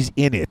 because she's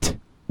in it,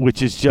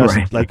 which is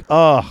just like,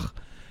 ugh.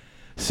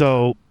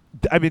 So,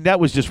 I mean, that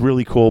was just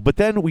really cool. But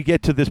then we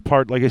get to this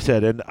part, like I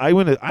said, and I'm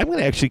gonna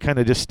actually kind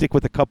of just stick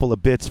with a couple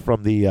of bits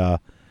from the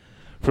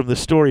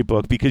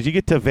storybook, because you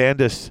get to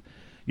Vandus,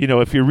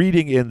 if you're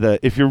reading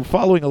if you're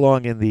following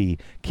along in the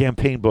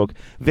campaign book,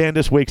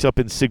 Vandus wakes up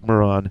in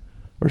Sigmaron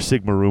or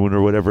Sigmaroon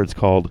or whatever it's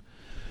called,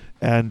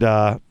 and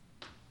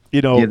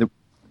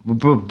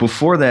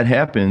before that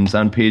happens,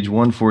 on page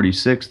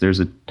 146,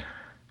 there's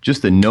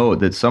just a note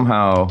that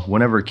somehow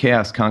whenever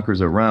chaos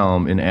conquers a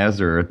realm in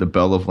Azure, the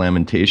bell of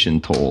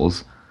lamentation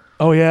tolls.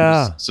 Oh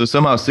yeah. So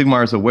somehow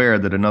Sigmar is aware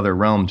that another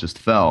realm just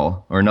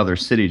fell, or another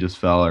city just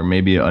fell, or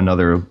maybe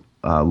another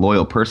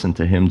loyal person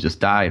to him just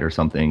died or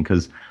something,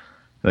 because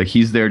like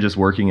he's there just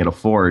working at a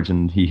forge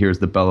and he hears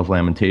the bell of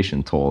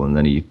lamentation toll, and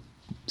then he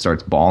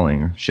starts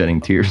bawling or shedding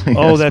tears.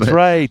 Oh, that's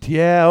right.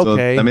 Yeah,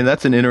 okay. So, I mean,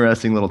 that's an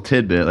interesting little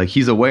tidbit. Like,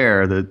 he's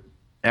aware that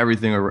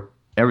everything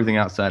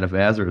outside of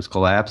Azure is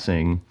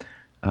collapsing,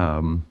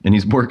 and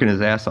he's working his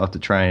ass off to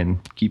try and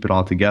keep it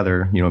all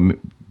together,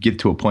 get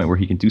to a point where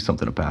he can do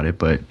something about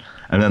it.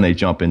 And then they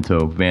jump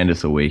into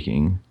Vandus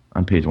awaking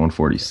on page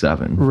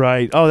 147.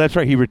 Right. Oh, that's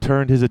right. He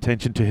returned his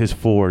attention to his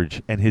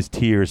forge, and his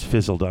tears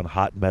fizzled on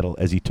hot metal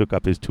as he took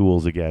up his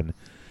tools again.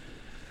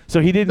 So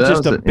he didn't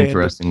just abandon. That was an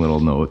interesting little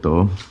note,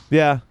 though.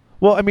 Yeah.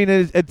 Well, I mean,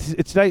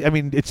 it's nice. I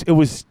mean, it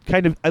was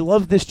kind of. I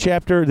love this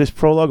chapter, this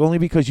prologue, only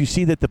because you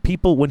see that the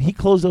people, when he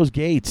closed those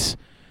gates,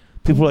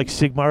 people were like,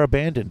 Sigmar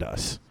abandoned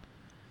us.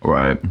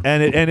 Right.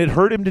 And it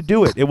hurt him to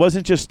do it. It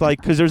wasn't just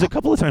like, because there's a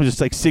couple of times it's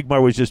like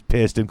Sigmar was just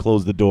pissed and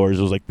closed the doors.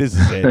 It was like, this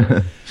is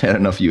it. Had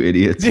enough, you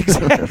idiots.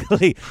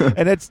 Exactly.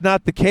 And that's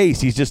not the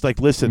case. He's just like,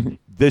 listen,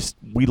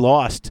 we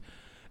lost.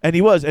 And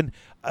he was. And,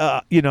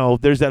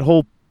 there's that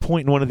whole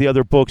point in one of the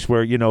other books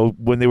where,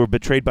 when they were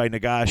betrayed by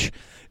Nagash,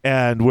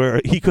 and where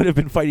he could have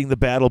been fighting the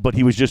battle, but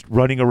he was just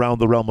running around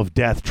the realm of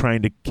death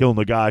trying to kill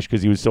Nagash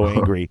because he was so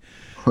angry.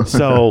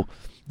 So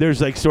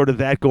there's like sort of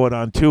that going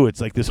on too.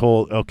 It's like this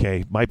whole,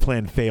 okay, my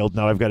plan failed,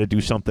 now I've got to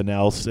do something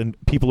else, and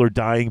people are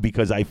dying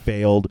because I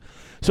failed.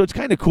 So it's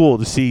kind of cool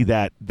to see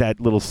that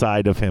little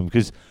side of him,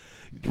 because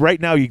right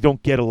now you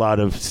don't get a lot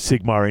of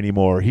Sigmar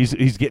anymore. He's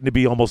getting to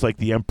be almost like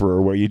the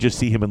Emperor, where you just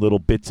see him in little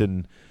bits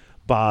and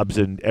bobs,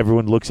 and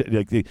everyone looks at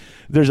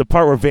there's a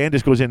part where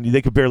Vandus goes in,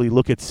 they could barely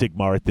look at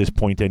Sigmar at this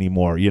point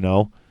anymore,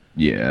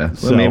 Yeah.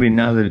 So, well, maybe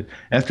now that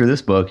after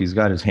this book he's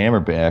got his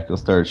hammer back, he'll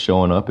start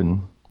showing up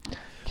and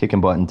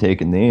kicking butt and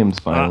taking names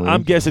finally.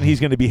 I'm guessing he's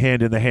going to be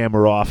handing the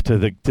hammer off to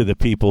the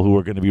people who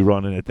are going to be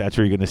running it. That's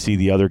where you're going to see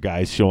the other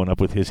guys showing up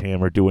with his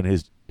hammer, doing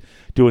his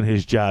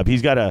job.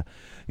 He's got a,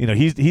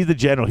 he's the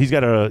general. He's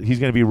going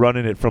to be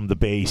running it from the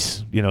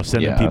base,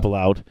 sending people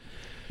out.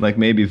 Like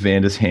maybe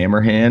Vandus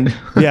Hammerhand.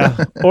 Yeah,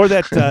 or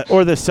the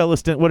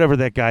Celestin, whatever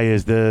that guy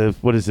is. The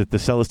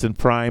Celestin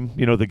Prime.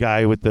 The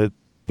guy with the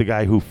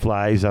guy who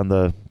flies on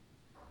the.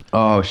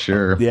 Oh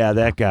sure. Yeah,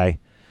 that guy.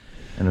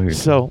 I know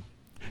So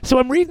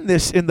I'm reading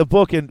this in the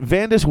book, and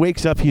Vandus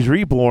wakes up. He's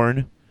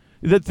reborn.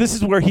 This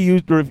is where he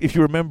used, or if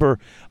you remember,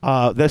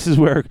 this is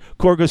where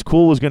Korgus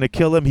Kul was going to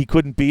kill him. He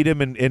couldn't beat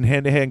him in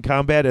hand-to-hand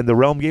combat, and the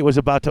Realm Gate was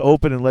about to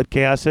open and let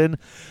chaos in.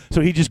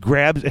 So he just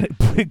grabs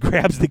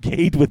the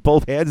gate with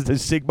both hands and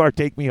says, Sigmar,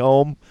 take me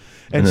home.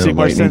 And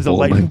Sigmar sends a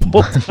lightning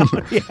bolt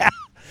down. Yeah.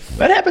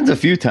 That happens a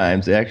few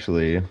times,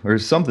 actually. Or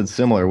something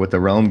similar with the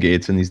Realm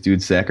Gates and these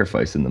dudes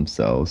sacrificing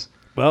themselves.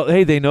 Well,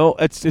 hey, they know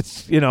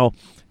it's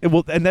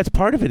well, and that's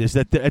part of it, is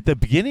that at the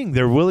beginning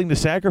they're willing to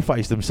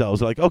sacrifice themselves.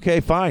 They're like, okay,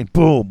 fine,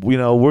 boom,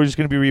 we're just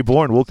going to be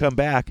reborn. We'll come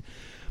back.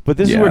 But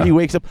this is where he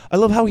wakes up. I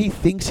love how he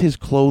thinks his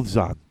clothes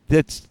on.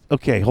 That's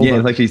okay. Hold on. Yeah,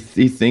 like he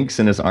thinks,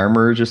 and his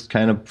armor just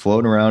kind of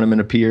floating around him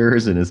and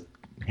appears, and his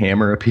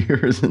hammer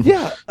appears.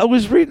 Yeah, I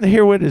was reading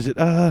here. What is it?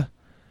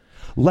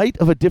 Light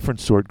of a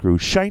different sort grew.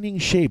 Shining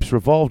shapes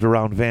revolved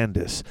around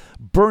Vandus.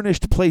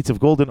 Burnished plates of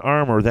golden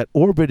armor that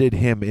orbited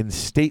him in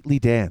stately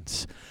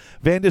dance.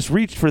 Vandus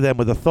reached for them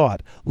with a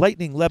thought.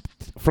 Lightning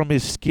leapt from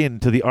his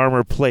skin to the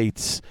armor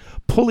plates,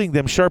 pulling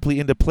them sharply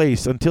into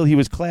place until he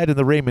was clad in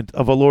the raiment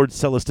of a Lord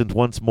Celestant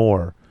once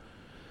more.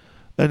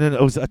 And then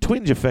a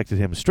twinge affected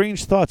him.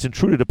 Strange thoughts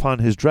intruded upon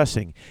his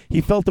dressing. He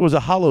felt there was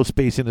a hollow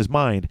space in his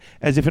mind,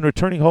 as if in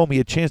returning home he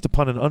had chanced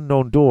upon an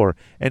unknown door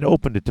and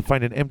opened it to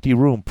find an empty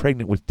room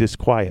pregnant with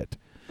disquiet.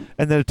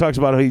 And then it talks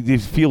about how he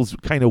feels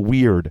kind of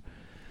weird.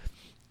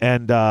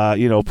 And,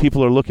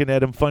 people are looking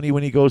at him funny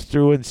when he goes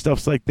through and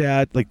stuff like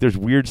that. Like, there's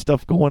weird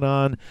stuff going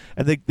on.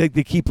 And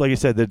they keep, like I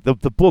said,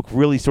 the book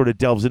really sort of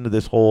delves into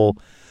this whole,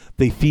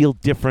 they feel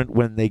different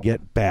when they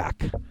get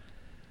back.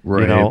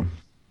 Right.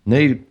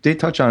 They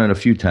touch on it a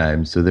few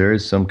times, so there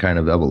is some kind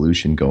of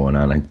evolution going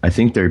on. I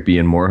think they're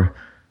being more,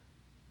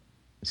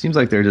 it seems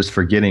like they're just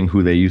forgetting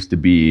who they used to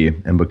be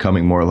and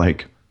becoming more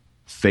like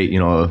fate.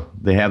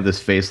 They have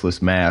this faceless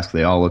mask.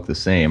 They all look the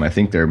same. I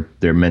think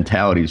their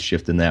mentality is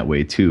shifting that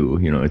way too.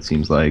 It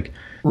seems like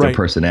their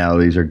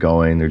personalities are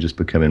going. They're just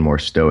becoming more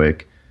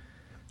stoic.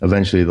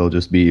 Eventually, they'll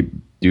just be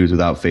dudes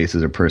without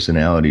faces or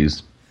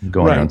personalities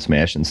going around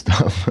smashing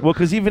stuff. Well,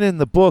 because even in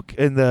the book,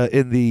 in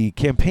the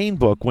campaign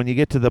book, when you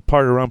get to the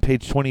part around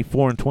page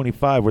 24 and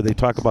 25 where they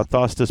talk about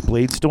Thostus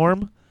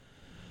Bladestorm,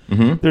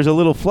 there's a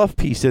little fluff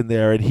piece in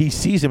there, and he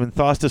sees him, and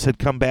Thostus had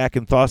come back,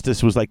 and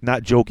Thostus was like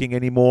not joking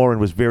anymore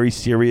and was very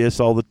serious.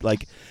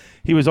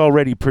 He was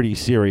already pretty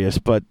serious,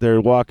 but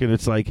they're walking.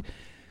 It's like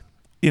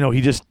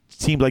he just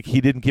seemed like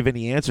he didn't give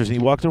any answers. And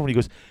he walked over and he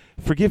goes,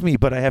 "Forgive me,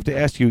 but I have to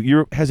ask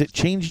you. Has it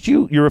changed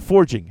you? You're a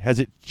forging. Has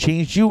it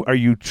changed you?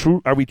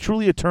 Are we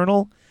truly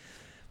eternal?"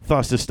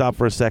 Thostus stopped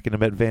for a second and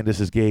met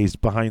Vandas's gaze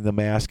behind the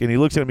mask, and he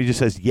looks at him. And he just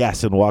says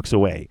yes and walks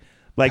away.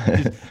 Like,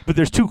 but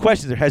there's two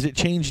questions there: has it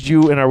changed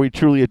you, and are we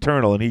truly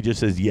eternal? And he just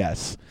says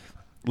yes.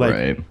 Like,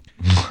 right.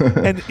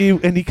 and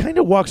he kind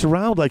of walks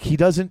around like he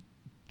doesn't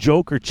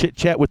joke or chit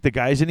chat with the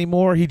guys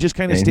anymore. He just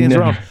kind of stands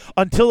around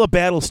until a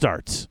battle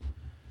starts.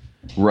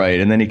 Right,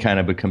 and then he kind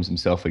of becomes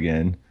himself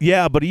again.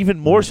 Yeah, but even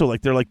more so,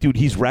 like they're like, dude,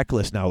 he's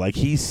reckless now. Like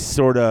he's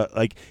sort of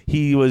like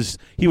he was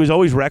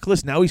always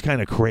reckless. Now he's kind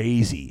of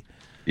crazy.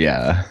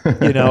 Yeah,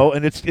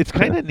 and it's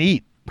kind of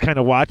neat, kind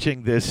of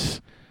watching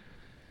this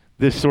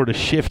sort of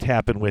shift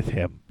happen with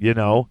him.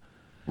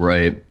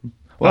 Right.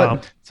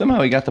 Well,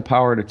 somehow he got the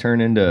power to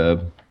turn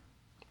into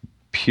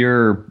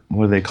pure,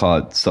 what do they call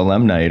it,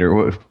 solemnite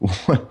or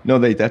what? No,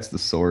 that's the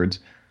swords.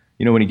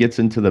 When he gets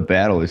into the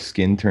battle, his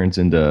skin turns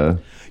into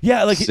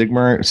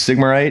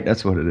Sigmarite.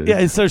 That's what it is. Yeah,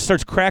 it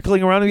starts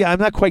crackling around him. Yeah, I'm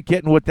not quite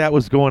getting what that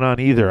was going on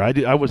either.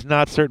 I was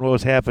not certain what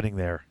was happening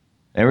there.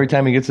 Every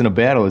time he gets in a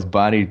battle, his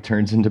body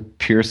turns into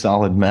pure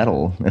solid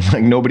metal, and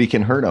like nobody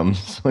can hurt him.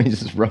 So he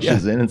just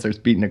rushes in and starts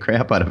beating the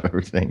crap out of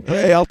everything.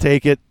 Hey, I'll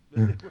take it.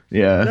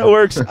 Yeah, that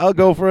works. I'll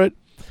go for it.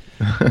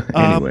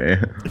 Anyway,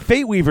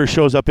 Fate Weaver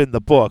shows up in the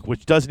book,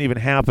 which doesn't even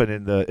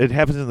happen it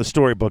happens in the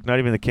storybook, not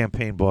even the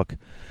campaign book.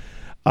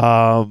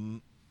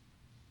 And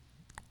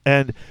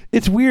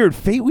it's weird.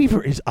 Fate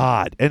Weaver is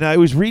odd. And I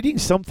was reading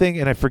something,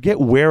 and I forget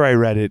where I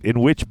read it, in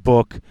which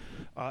book.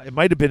 It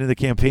might have been in the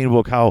campaign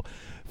book, how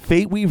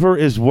Fate Weaver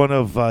is one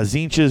of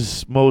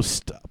Tzeentch's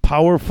most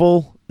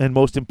powerful and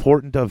most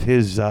important of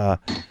his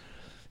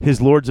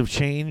Lords of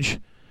Change.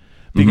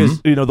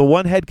 Because, the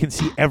one head can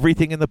see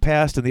everything in the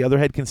past and the other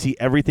head can see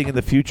everything in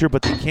the future,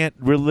 but they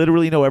can't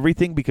literally know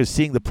everything because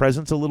seeing the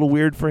present's a little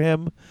weird for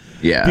him.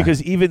 Yeah.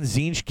 Because even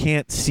Tzeentch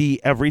can't see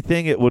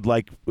everything. It would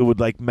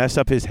mess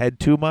up his head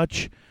too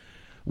much,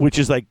 which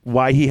is like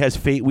why he has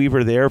Fate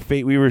Weaver there.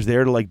 Fate Weaver's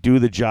there to like do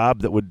the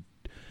job that would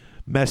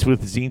mess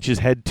with Tzeentch's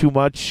head too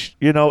much.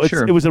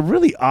 Sure. It was a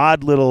really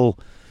odd little.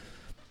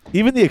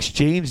 Even the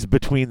exchange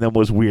between them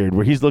was weird,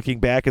 where he's looking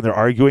back and they're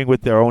arguing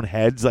with their own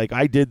heads, like,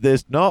 I did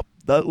this. Nope.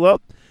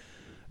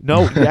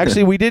 No,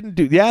 actually, we didn't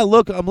do. Yeah,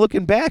 look, I'm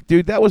looking back,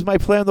 dude. That was my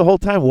plan the whole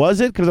time.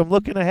 Was it? Because I'm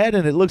looking ahead,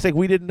 and it looks like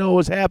we didn't know what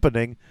was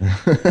happening.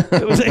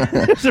 It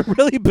was a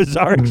really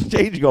bizarre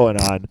exchange going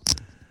on.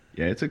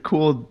 Yeah, it's a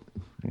cool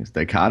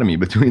dichotomy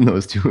between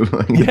those two.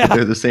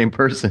 They're the same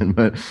person,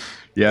 but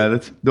yeah,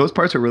 those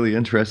parts are really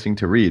interesting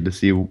to read, to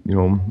see.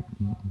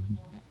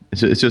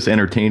 It's just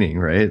entertaining,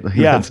 right?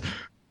 That's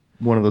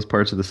one of those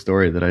parts of the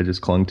story that I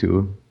just clung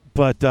to.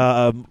 But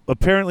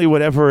apparently,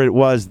 whatever it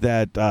was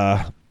that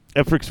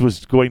Efrix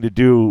was going to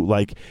do,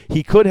 like,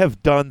 he could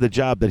have done the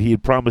job that he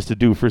had promised to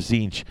do for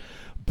Tzeentch,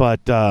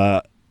 but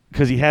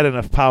because he had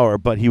enough power,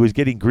 but he was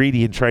getting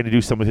greedy and trying to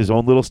do some of his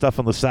own little stuff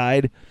on the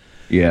side.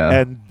 Yeah,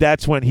 and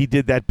that's when he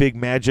did that big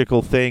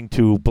magical thing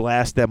to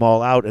blast them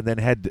all out, and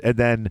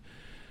then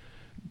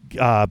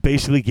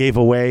basically gave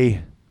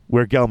away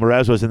where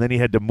Gelmarez was, and then he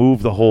had to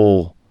move the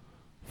whole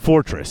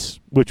fortress,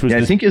 which was.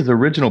 I think his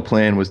original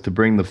plan was to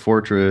bring the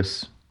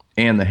fortress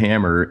and the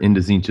hammer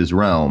into Tzeentch's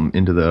realm,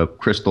 into the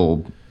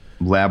crystal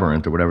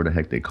labyrinth or whatever the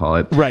heck they call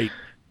it. Right.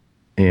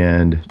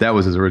 And that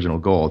was his original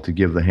goal, to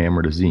give the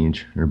hammer to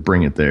Tzeentch or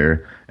bring it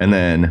there. And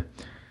then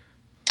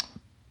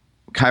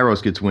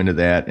Kairos gets wind of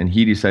that, and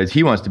he decides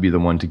he wants to be the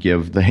one to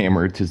give the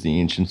hammer to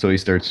Tzeentch, and so he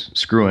starts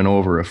screwing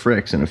over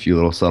Efrix in a few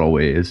little subtle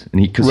ways. And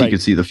he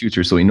could see the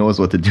future, so he knows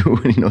what to do,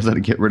 and he knows how to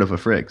get rid of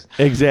Efrix.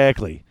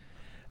 Exactly.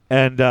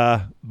 And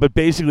but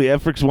basically,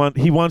 Efrix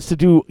wants to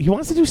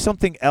do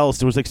something else.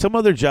 There was like some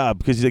other job,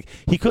 because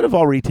he could have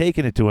already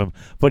taken it to him,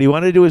 but he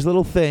wanted to do his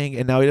little thing,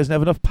 and now he doesn't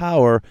have enough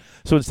power.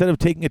 So instead of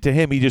taking it to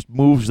him, he just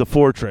moves the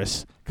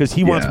fortress because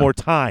he wants more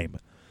time.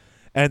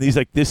 And he's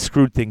like, this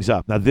screwed things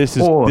up. Now this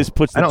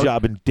puts the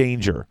job in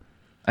danger.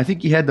 I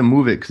think he had to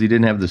move it because he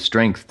didn't have the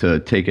strength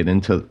to take it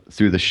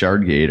through the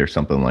Shard Gate or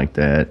something like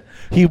that.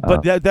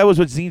 But that was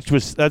what Tzeentch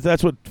was.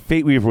 That's what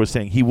Fate Weaver was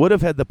saying. He would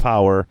have had the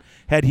power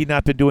had he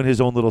not been doing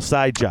his own little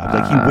side job.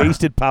 Like he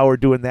wasted power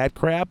doing that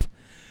crap,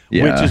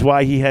 which is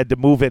why he had to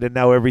move it. And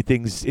now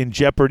everything's in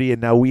jeopardy,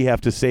 and now we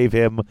have to save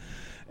him.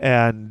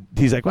 And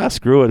he's like, well,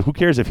 screw it. Who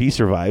cares if he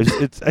survives?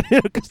 It's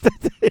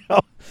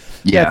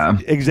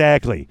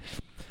exactly.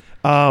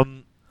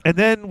 And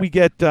then we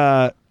get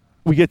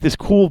this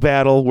cool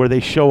battle where they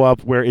show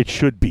up where it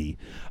should be.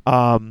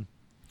 One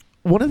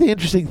of the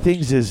interesting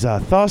things is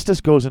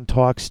Thostus goes and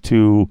talks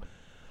to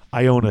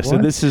Ionis,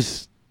 and this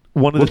is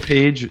one of what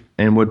page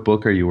and what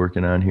book are you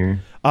working on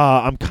here?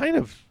 I'm kind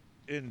of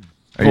in.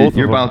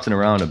 You're bouncing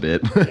around a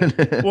bit.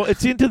 Well,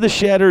 it's Into the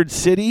Shattered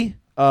City.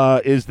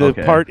 Is the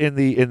part in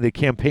the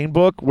campaign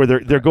book where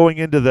they're going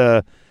into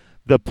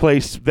the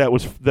place that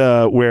was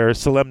where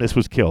Solemnis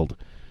was killed.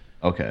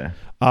 Okay.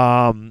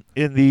 In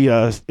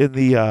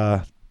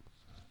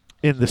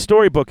the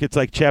storybook, it's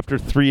like chapter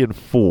 3 and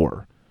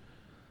 4.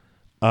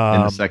 In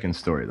the second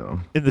story, though.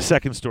 In the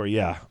second story,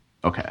 yeah.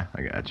 Okay,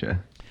 I gotcha.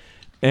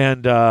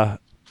 And I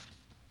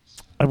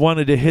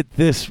wanted to hit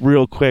this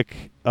real quick.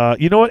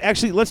 You know what?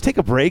 Actually, let's take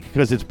a break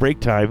because it's break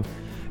time,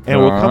 and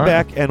we'll come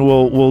back and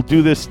we'll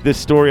do this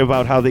story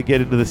about how they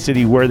get into the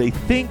city where they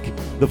think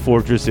the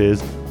fortress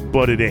is,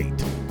 but it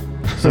ain't.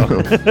 So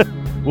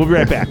we'll be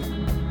right back.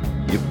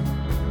 Yep.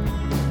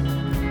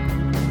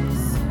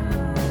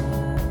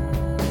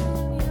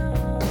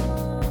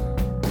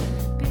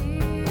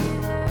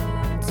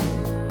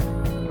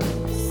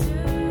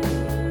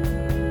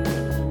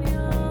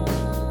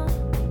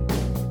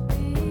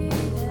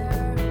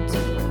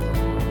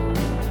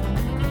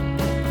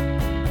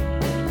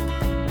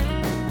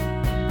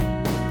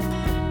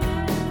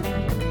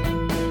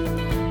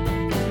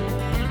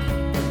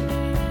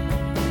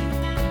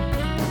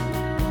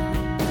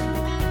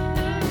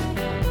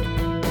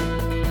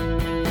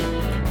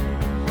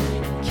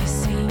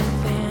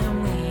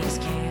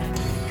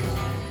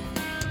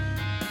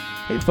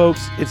 Hey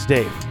folks, it's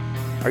Dave.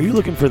 Are you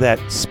looking for that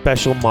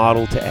special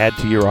model to add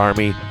to your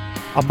army?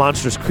 A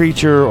monstrous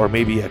creature or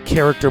maybe a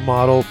character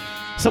model?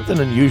 Something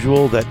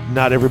unusual that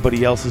not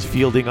everybody else is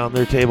fielding on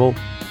their table?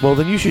 Well,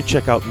 then you should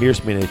check out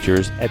Mears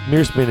Miniatures at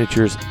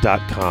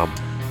mearsminiatures.com.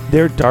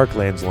 Their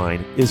Darklands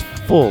line is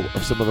full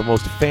of some of the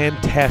most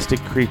fantastic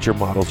creature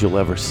models you'll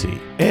ever see.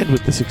 And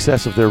with the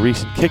success of their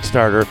recent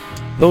Kickstarter,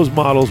 those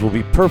models will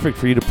be perfect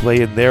for you to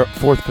play in their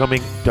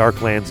forthcoming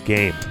Darklands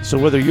game. So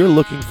whether you're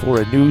looking for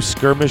a new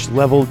skirmish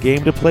level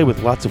game to play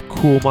with lots of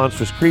cool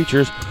monstrous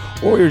creatures,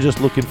 or you're just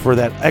looking for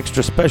that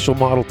extra special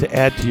model to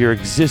add to your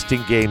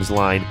existing games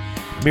line,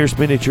 Mears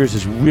Miniatures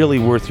is really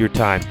worth your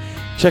time.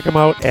 Check them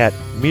out at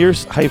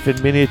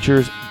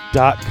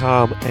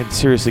mears-miniatures.com, and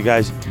seriously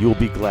guys, you'll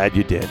be glad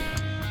you did.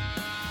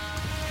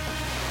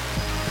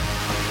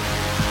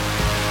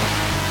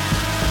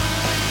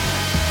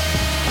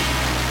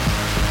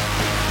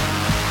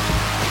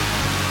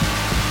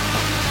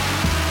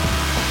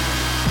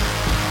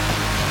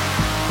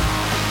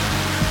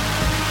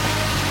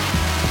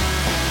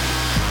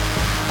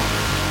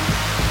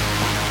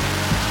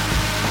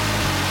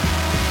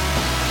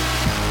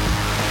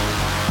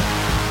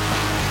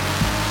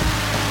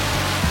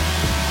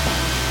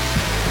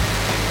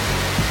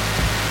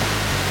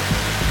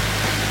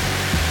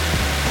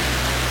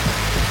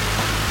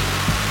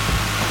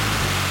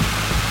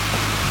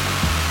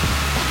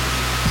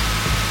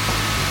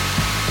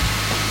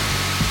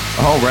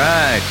 All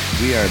right,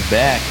 we are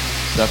back,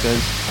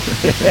 suckers.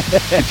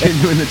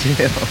 Continuing the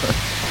tale.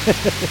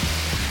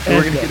 So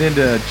we're going to get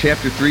into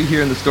Chapter 3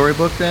 here in the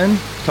storybook then,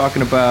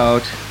 talking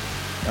about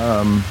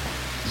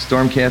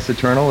Stormcast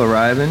Eternal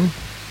arriving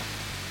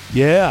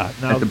Yeah.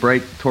 Now at the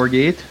Bright Tor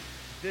Gate.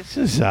 This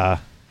is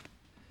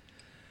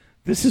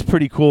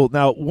pretty cool.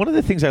 Now, one of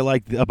the things I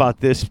like about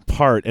this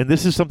part, and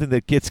this is something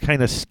that gets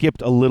kind of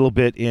skipped a little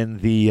bit in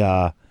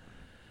the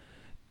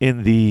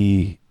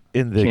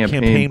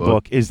campaign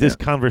book, is this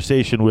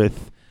conversation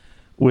with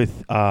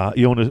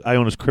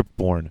Ionis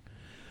Cryptborn.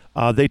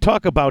 They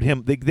talk about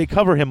him. They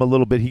cover him a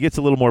little bit. He gets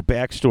a little more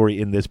backstory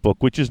in this book,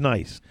 which is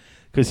nice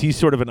because he's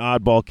sort of an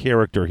oddball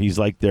character. He's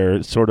like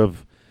their sort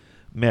of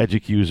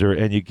magic user,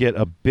 and you get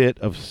a bit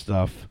of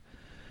stuff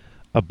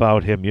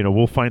about him. You know,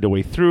 we'll find a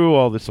way through.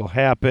 All this will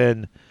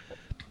happen.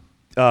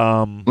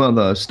 Well,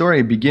 the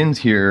story begins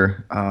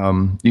here.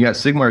 You got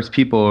Sigmar's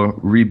people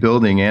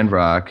rebuilding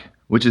Androck,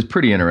 which is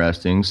pretty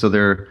interesting. So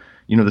they're,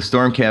 the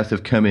Stormcast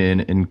have come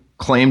in and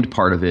claimed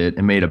part of it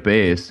and made a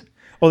base.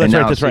 Oh, that's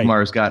and right. That's right.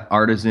 Sigmar's got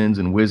artisans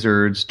and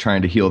wizards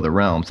trying to heal the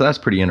realm. So that's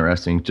pretty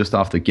interesting just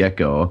off the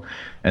get-go.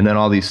 And then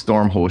all these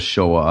Stormhosts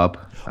show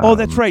up. Oh,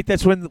 that's right.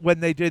 That's when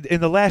they did in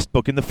the last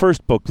book, in the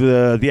first book,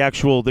 the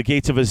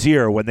Gates of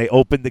Azir, when they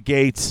opened the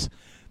gates.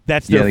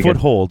 That's their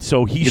foothold.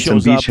 So he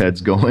shows some up.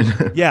 Beachheads going.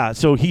 Yeah.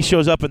 So he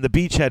shows up, and the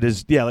beachhead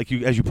is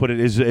as you put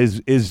it,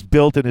 is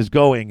built and is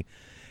going,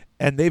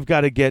 and they've got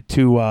to get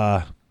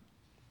to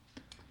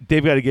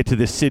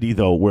this city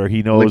though, where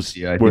he knows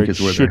where it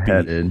should be.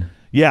 Headed.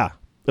 Yeah.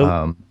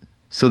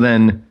 So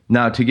then,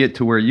 now to get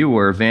to where you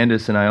were,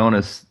 Vandus and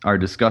Ionis are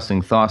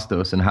discussing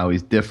Thostos and how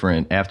he's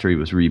different after he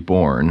was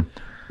reborn.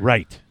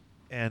 Right.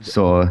 And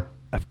so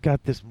I've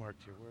got this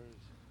marked here. Where is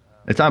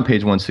it? It's on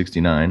page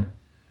 169.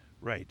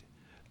 Right.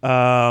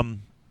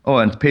 And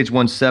page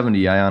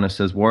 170, Ionis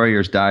says,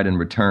 warriors died and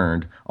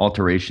returned.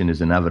 Alteration is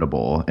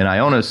inevitable. And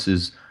Ionis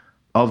is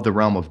of the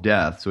realm of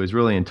death, so he's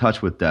really in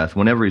touch with death.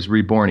 Whenever he's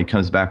reborn, he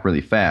comes back really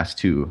fast,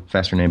 too.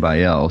 Faster than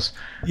anybody else.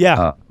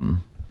 Yeah.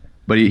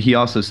 But he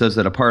also says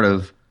that a part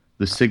of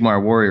the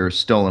Sigmar warrior is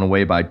stolen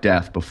away by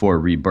death before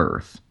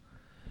rebirth.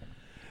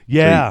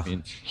 Yeah. So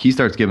he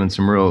starts giving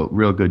some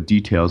real good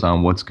details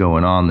on what's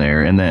going on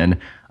there. And then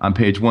on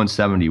page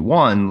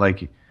 171,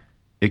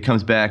 it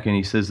comes back and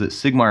he says that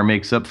Sigmar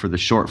makes up for the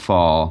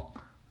shortfall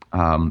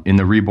in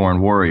the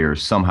reborn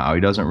warriors somehow.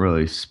 He doesn't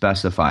really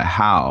specify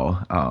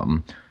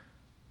how.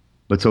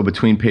 But so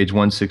between page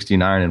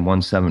 169 and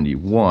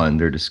 171,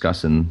 they're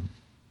discussing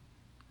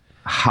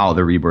how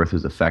the rebirth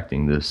is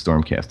affecting the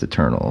Stormcast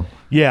Eternal.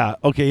 Yeah.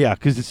 Okay. Yeah.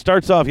 Because it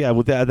starts off,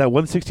 with that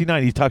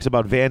 169. He talks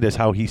about Vandus,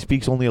 how he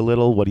speaks only a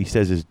little. What he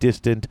says is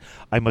distant.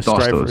 I must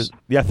strive for.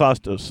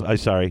 Thostos. I'm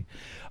sorry.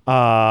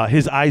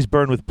 His eyes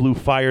burn with blue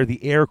fire.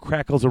 The air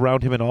crackles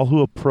around him, and all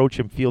who approach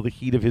him feel the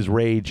heat of his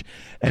rage.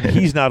 And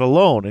he's not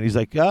alone. And he's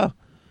like,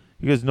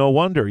 He goes, no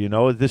wonder,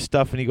 this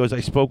stuff. And he goes, I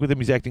spoke with him.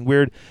 He's acting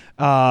weird.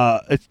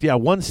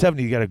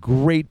 170. You got a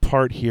great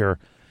part here.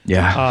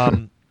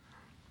 Yeah.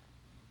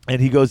 And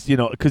he goes,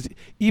 because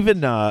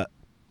even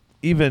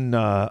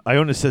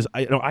Ionis says,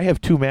 I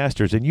have two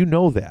masters, and you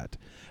know that.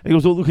 And he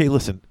goes, well, okay,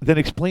 listen, then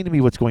explain to me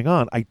what's going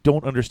on. I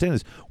don't understand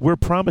this. We're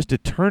promised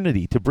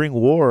eternity to bring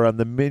war on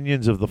the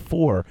minions of the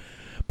Four,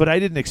 but I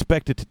didn't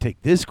expect it to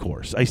take this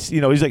course.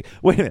 He's like,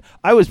 wait a minute,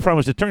 I was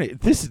promised eternity.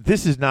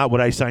 This is not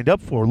what I signed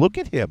up for. Look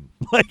at him.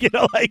 Yeah,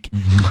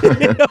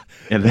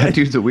 that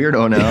dude's a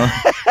weirdo now.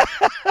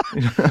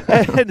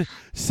 And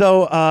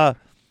so,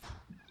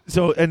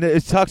 and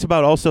it talks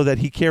about also that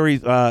he carries,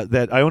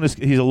 that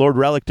Ionis, he's a Lord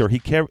Relictor. He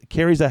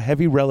carries a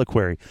heavy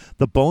reliquary,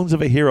 the bones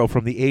of a hero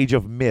from the age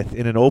of myth,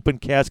 in an open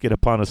casket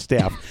upon a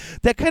staff.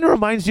 That kind of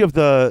reminds you of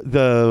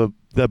the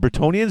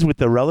Bretonnians with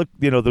the relic,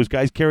 those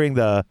guys carrying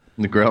the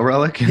Grail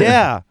relic?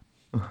 Yeah.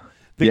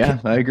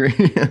 I agree.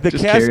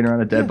 Just carrying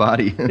around a dead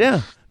body.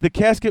 Yeah. The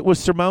casket was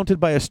surmounted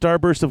by a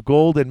starburst of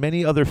gold and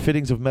many other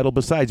fittings of metal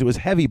besides. It was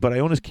heavy, but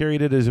Ionis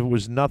carried it as if it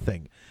was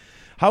nothing.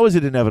 How is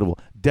it inevitable?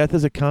 Death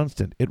is a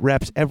constant. It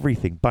wraps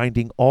everything,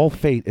 binding all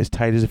fate as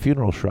tight as a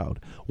funeral shroud.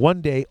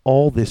 One day,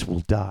 all this will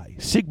die.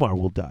 Sigmar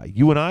will die.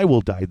 You and I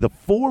will die. The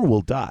Four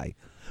will die.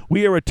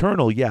 We are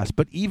eternal, yes,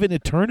 but even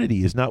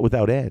eternity is not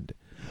without end.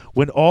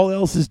 When all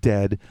else is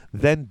dead,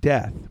 then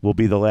death will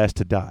be the last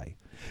to die.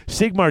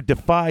 Sigmar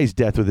defies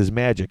death with his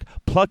magic,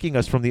 plucking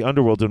us from the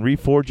underworld and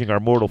reforging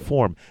our mortal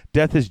form.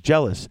 Death is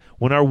jealous.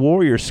 When our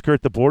warriors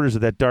skirt the borders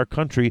of that dark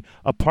country,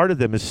 a part of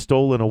them is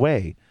stolen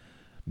away.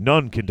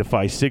 None can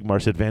defy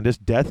Sigmar, said Vandus.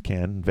 Death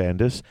can,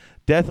 Vandus.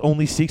 Death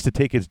only seeks to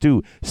take its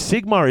due.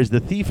 Sigmar is the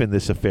thief in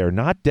this affair,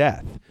 not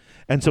death.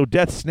 And so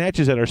death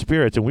snatches at our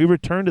spirits, and we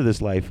return to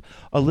this life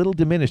a little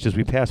diminished as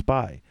we pass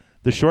by.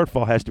 The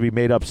shortfall has to be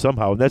made up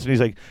somehow. And that's when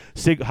he's like,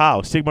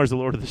 how? Sigmar's the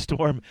Lord of the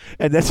Storm.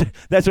 And that's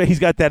why he's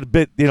got that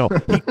bit,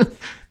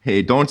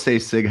 Hey, don't say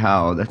Sig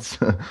How. That's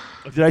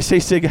Did I say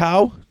Sig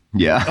How?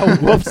 Yeah. Oh,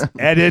 whoops.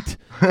 Edit.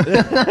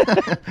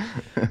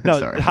 No,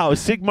 Sorry. how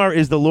Sigmar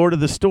is the Lord of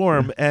the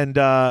Storm, and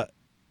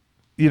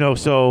he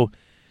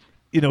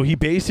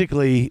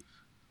basically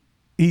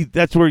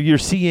that's where you're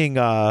seeing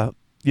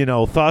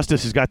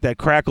Thostos has got that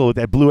crackle with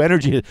that blue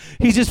energy.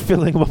 He's just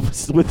filling him up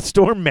with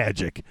storm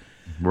magic.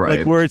 Right.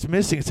 Like where it's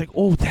missing. It's like,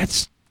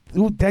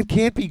 that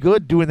can't be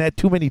good doing that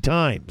too many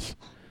times.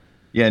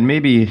 Yeah, and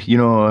maybe,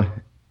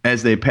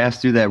 as they pass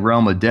through that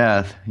realm of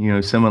death,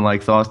 someone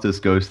like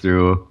Thostos goes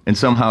through, and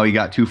somehow he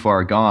got too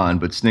far gone,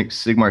 but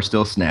Sigmar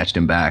still snatched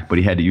him back, but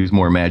he had to use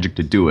more magic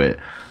to do it.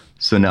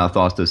 So now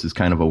Thostos is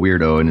kind of a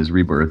weirdo in his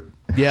rebirth.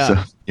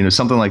 Yeah. So,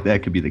 something like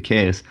that could be the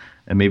case,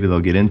 and maybe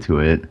they'll get into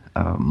it.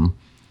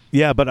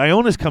 Yeah, but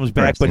Ionis comes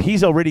back, but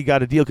he's already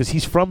got a deal because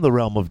he's from the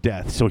realm of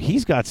death. So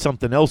he's got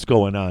something else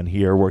going on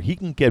here where he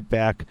can get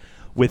back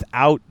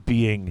without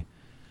being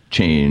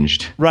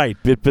changed. Right,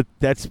 but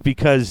that's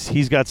because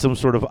he's got some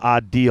sort of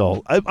odd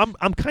deal.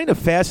 I'm kind of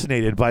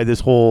fascinated by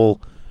this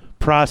whole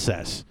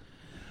process.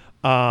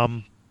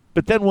 But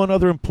then one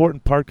other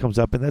important part comes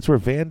up, and that's where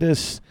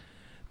Vandus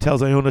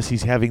tells Ionis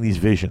he's having these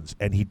visions,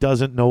 and he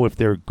doesn't know if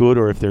they're good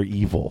or if they're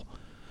evil.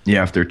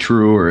 Yeah, if they're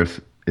true or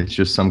if it's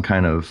just some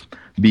kind of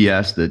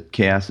BS that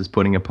Chaos is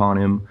putting upon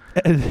him.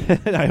 And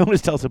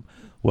Ionis tells him,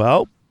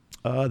 well,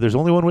 there's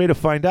only one way to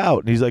find out.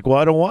 And he's like, well,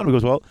 I don't want to. He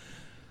goes, well,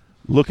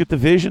 look at the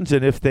visions,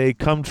 and if they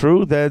come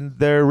true, then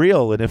they're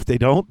real. And if they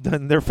don't,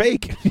 then they're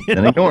fake.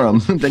 Then ignore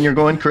them. Then you're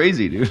going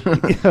crazy, dude.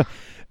 Yeah.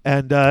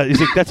 And he's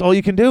like, that's all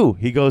you can do.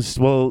 He goes,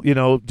 well,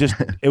 just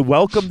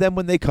welcome them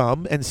when they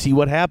come and see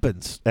what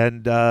happens.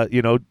 And,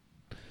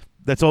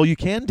 that's all you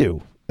can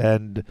do.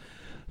 And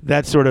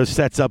that sort of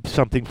sets up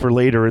something for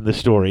later in the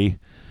story.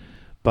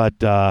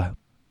 But I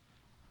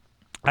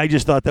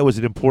just thought that was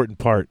an important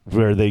part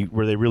where they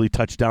really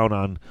touch down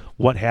on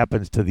what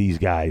happens to these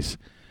guys.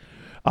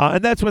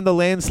 And that's when the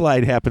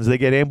landslide happens. They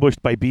get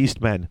ambushed by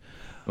beastmen.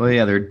 Well,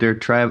 yeah, they're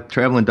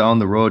traveling down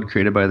the road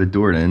created by the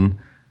Duerden,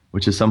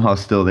 which is somehow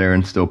still there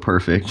and still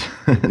perfect.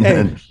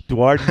 And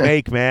Duard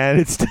make, man.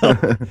 It's still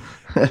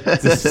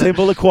it's a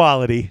symbol of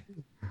quality.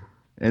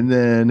 And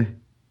then,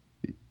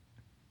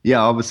 yeah,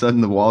 all of a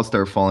sudden the walls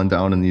start falling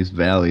down in these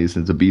valleys,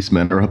 and the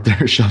beastmen are up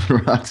there shoving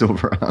rocks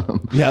over on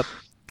them. Yep.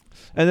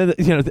 And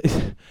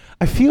then,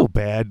 I feel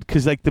bad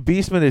because, like, the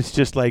beastman is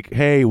just like,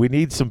 hey, we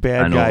need some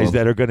bad guys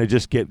that are going to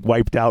just get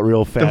wiped out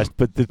real fast.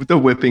 But the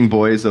whipping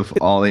boys of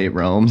all 8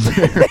 realms.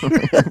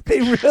 They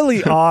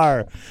really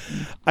are.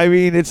 I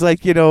mean, it's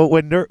like,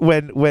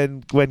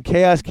 when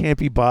Chaos can't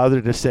be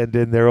bothered to send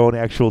in their own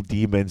actual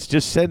demons,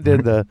 just send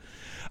in the...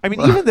 I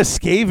mean, even the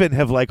Skaven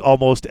have, like,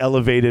 almost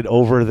elevated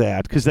over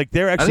that because, like,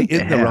 they're actually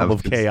in the realm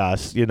of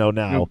Chaos,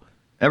 now.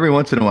 Every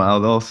once in a while,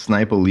 they'll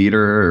snipe a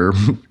leader or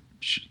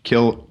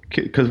kill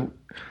because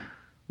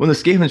when the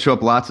Skaven show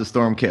up, lots of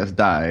Stormcast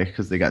die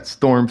because they got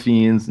Storm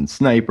Fiends and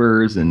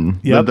snipers, and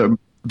Yep.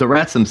 the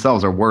rats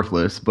themselves are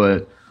worthless,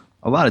 but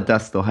a lot of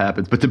death still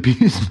happens. But the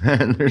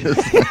Beastmen, they're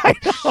just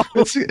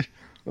it's,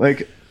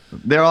 like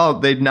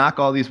they knock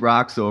all these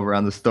rocks over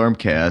on the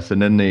Stormcast,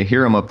 and then they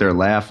hear them up there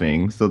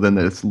laughing. So then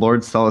it's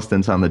Lord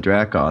Celestin's on the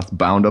Dracoth,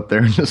 bound up there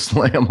and just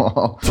slam them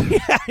all. Yeah,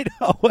 I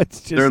know.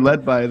 It's just They're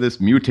led by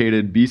this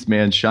mutated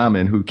Beastman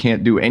shaman who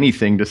can't do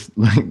anything. Just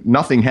like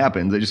nothing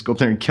happens. They just go up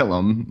there and kill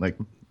him. Like,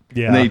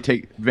 yeah. and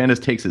then Vandus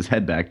takes his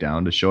head back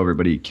down to show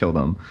everybody he killed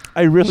him.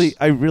 I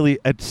really,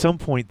 at some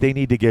point, they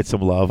need to get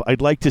some love.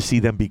 I'd like to see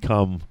them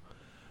become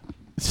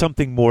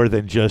something more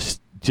than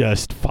just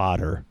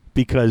fodder,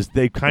 because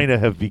they kind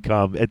of have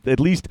become, at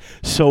least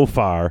so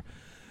far,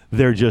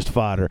 they're just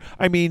fodder.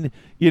 I mean,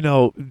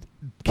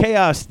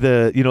 Chaos,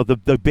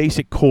 the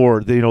basic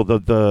core, the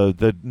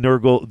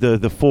Nurgle,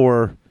 the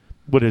four,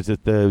 what is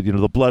it, the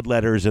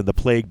Bloodletters and the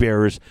Plague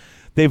Bearers,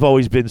 they've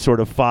always been sort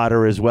of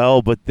fodder as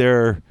well, but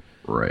they're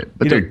right.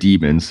 But they're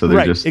demons, so they're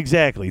right, just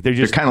exactly. They're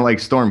kind of like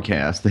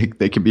Stormcast.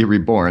 They can be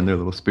reborn. Their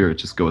little spirit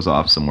just goes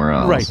off somewhere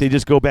else. Right. They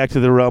just go back to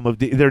the realm of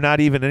they're not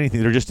even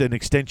anything. They're just an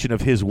extension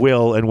of his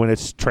will, and when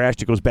it's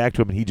trashed, it goes back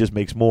to him, and he just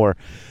makes more.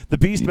 The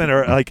Beastmen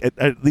are like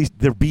at least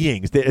they're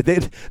beings.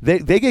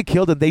 They get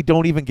killed, and they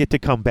don't even get to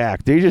come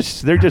back. They're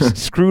just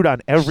screwed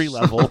on every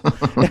level.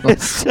 And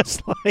it's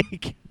just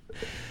like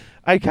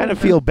I kind of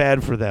feel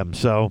bad for them.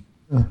 So.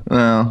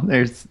 Well,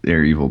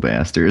 they're evil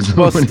bastards.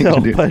 Well,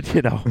 still, but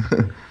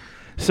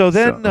So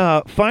then,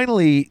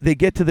 finally, they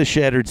get to the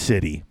Shattered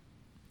City.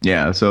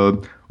 Yeah,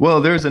 so,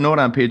 there's a note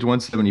on page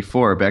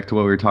 174, back to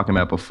what we were talking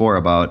about before,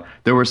 about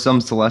there were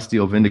some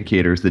Celestial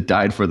Vindicators that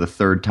died for the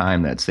third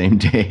time that same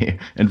day,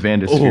 and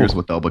Vandus fears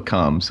what they'll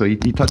become. So he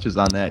touches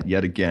on that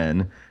yet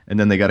again, and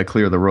then they got to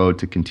clear the road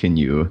to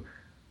continue.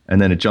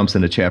 And then it jumps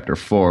into chapter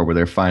 4, where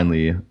they're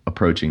finally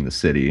approaching the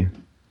city.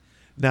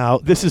 Now,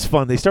 this is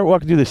fun. They start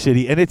walking through the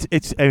city, and it's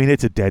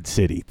a dead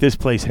city. This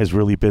place has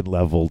really been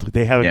leveled.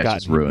 They haven't gotten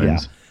just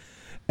ruins. Yeah.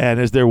 And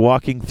as they're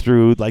walking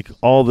through, like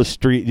all the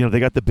street, they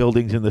got the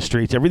buildings in the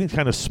streets. Everything's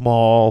kind of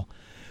small.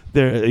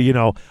 There,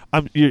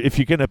 if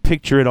you're gonna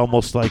picture it,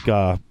 almost like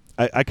I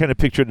kind of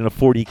picture it in a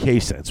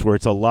 40K sense, where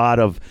it's you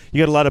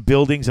got a lot of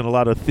buildings and a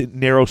lot of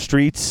narrow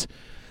streets.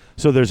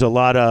 So there's a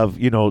lot of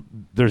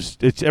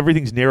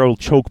everything's narrow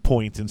choke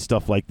points and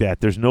stuff like that.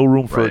 There's no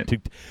room for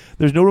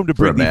there's no room to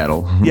bring a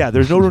battle. Yeah,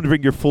 there's no room to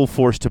bring your full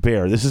force to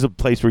bear. This is a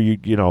place where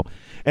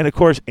and of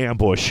course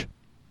ambush.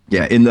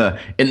 Yeah, in the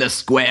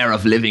square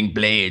of living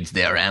blades,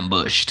 they're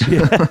ambushed.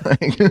 Yeah.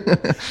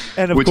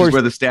 And of which course, is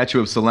where the statue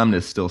of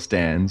Solemnus still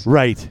stands.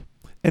 Right.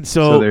 And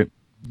so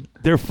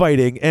they're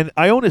fighting, and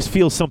Ionis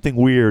feels something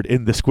weird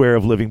in the square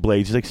of living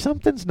blades. He's like,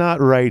 something's not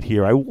right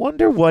here. I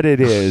wonder what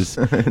it is.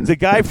 The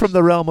guy from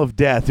the realm of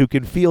death who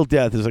can feel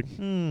death is like,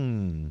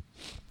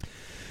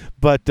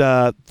 But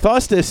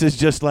Thostis is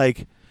just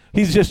like,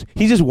 he's just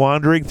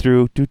wandering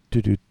through,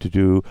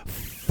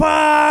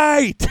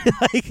 fight!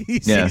 Like he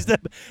sees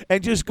them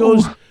and just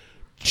goes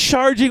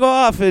charging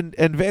off, and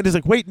Vanda's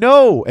like, wait,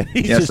 no!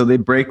 And so they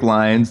break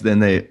lines, then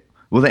the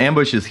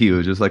ambush is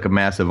huge. It's like a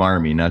massive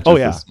army, not just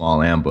a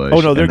small ambush.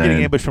 Oh, no, they're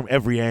getting ambushed from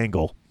every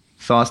angle.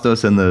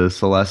 Thostos and the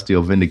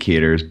Celestial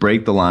Vindicators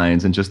break the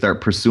lines and just start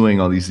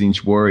pursuing all these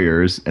Tzeentch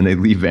warriors, and they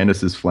leave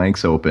Vandus'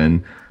 flanks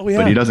open. Oh, yeah.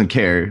 But he doesn't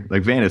care.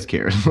 Like, Vandus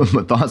cares,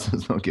 but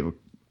Thostos don't give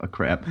a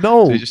crap.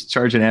 No. So he's just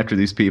charging after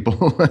these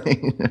people.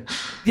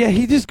 Yeah,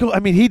 he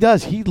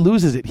does. He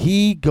loses it.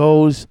 He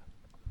goes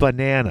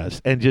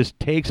bananas and just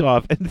takes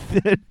off, and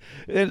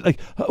then like,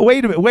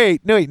 wait a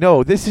minute,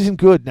 no, this isn't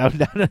good. Now,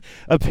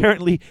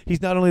 apparently,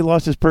 he's not only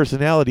lost his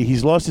personality,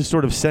 he's lost his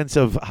sort of sense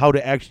of how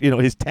to actually,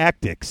 his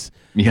tactics.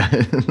 Yeah,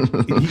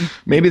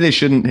 maybe they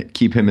shouldn't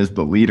keep him as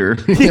the leader.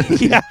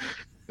 Yeah.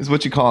 Is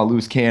what you call a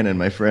loose cannon,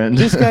 my friend.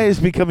 This guy is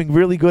becoming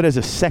really good as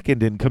a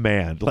second in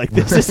command. Like,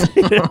 this is,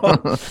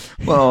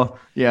 Well,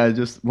 yeah,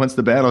 just once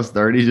the battle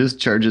starts, he just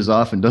charges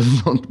off and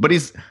doesn't. But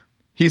he's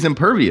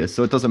impervious,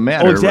 so it doesn't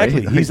matter. Oh,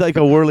 exactly. Right? He's like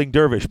a whirling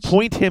dervish.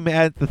 Point him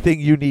at the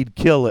thing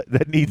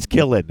that needs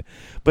killing,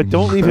 but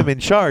don't leave him in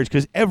charge,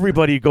 because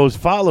everybody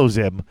follows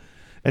him,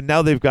 and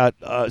now they've got.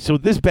 So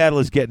this battle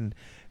is getting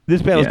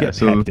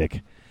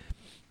hectic.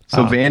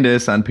 So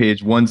Vandus on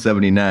page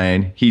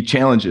 179, he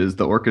challenges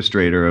the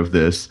orchestrator of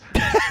this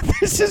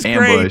this is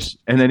ambush, great.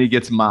 And then he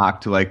gets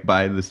mocked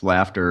by this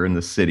laughter in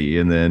the city,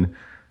 and then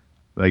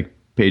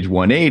page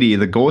 180,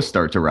 the ghosts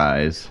start to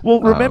rise.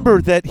 Well,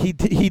 remember that he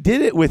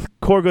did it with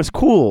Korgus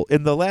Kul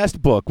in the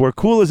last book, where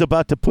Kul is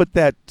about to put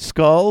that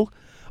skull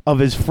of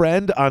his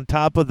friend on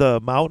top of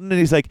the mountain, and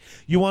he's like,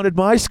 "You wanted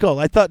my skull?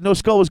 I thought no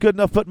skull was good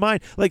enough but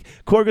mine." Like,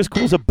 Korgus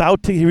Kul's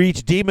about to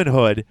reach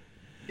demonhood.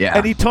 Yeah.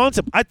 And he taunts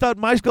him. I thought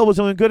my skull was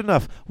only good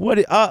enough. What?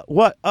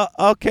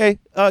 Okay.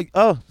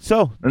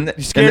 So. And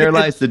there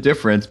lies the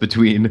difference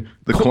between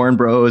the Khorne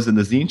Bros and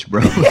the Tzeentch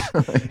Bros.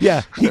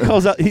 Yeah. He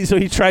calls out. So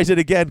he tries it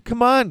again.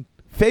 Come on,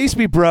 face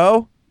me,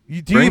 bro.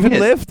 Do you even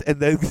lift? And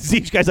the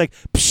Tzeentch guy's like,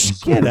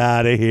 Psh, get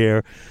out of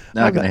here.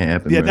 Not gonna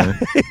happen. Yeah. No,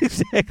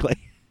 exactly.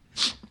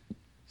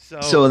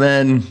 So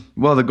then,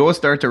 well, the ghosts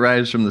start to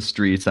rise from the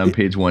streets on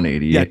page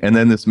 180, yeah. and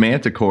then this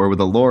manticore with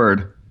the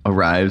Lord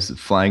arrives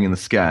flying in the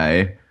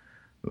sky.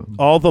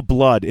 All the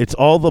blood. It's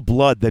all the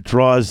blood that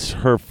draws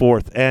her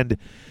forth, and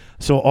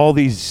so all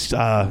these,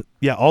 all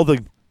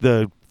the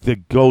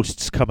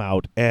ghosts come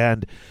out,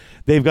 and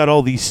they've got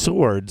all these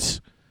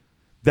swords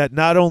that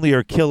not only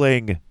are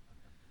killing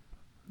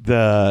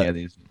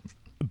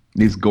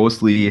these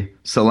ghostly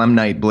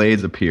Solemnite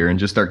blades appear and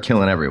just start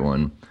killing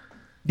everyone.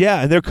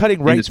 Yeah, and they're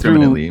cutting right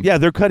through. Yeah,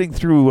 they're cutting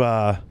through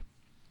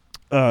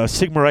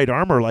Sigmarite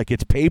armor like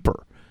it's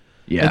paper.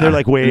 Yeah, and they're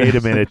like, wait a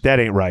minute, that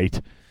ain't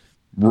right.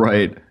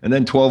 Right, and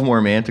then 12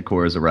 more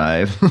manticores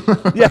arrive.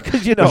 Yeah,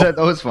 because that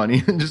was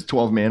funny. Just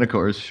 12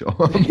 manticores show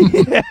up.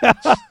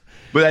 Yeah.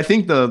 But I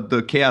think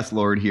the Chaos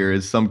Lord here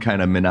is some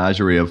kind of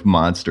menagerie of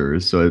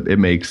monsters, so it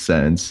makes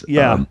sense.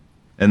 Yeah.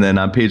 And then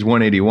on page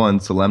 181,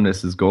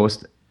 Solemnus's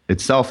ghost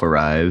itself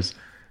arrives.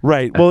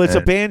 Right. Well, it's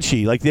a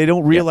banshee. Like, they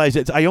don't realize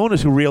it's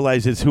Ionis who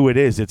realizes who it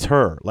is. It's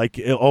her. Like,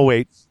 oh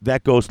wait,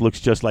 that ghost looks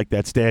just like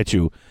that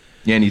statue.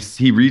 Yeah, and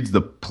he reads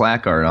the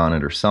placard on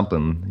it or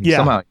something.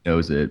 Somehow he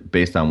knows it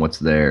based on what's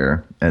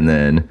there. And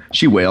then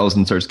she wails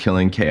and starts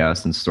killing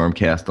Chaos and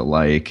Stormcast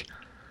alike.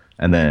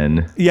 And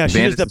then Vandus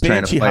she does the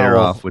banshee fire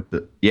howl. off with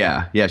the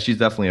she's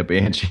definitely a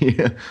banshee.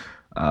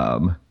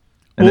 And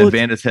then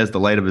Vandus has the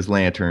light of his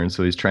lantern,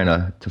 so he's trying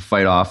to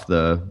fight off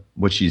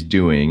what she's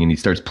doing, and he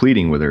starts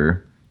pleading with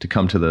her to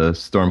come to the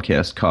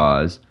Stormcast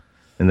cause,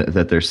 and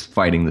that they're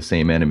fighting the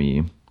same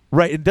enemy.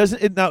 Right.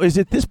 Now, is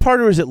it this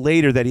part or is it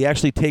later that he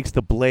actually takes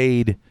the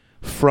blade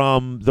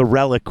from the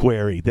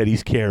reliquary that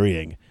he's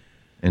carrying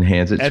and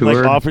hands it to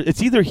her?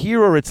 It's either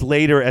here or it's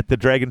later at the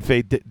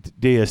Dragonfate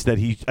dais that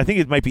I think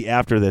it might be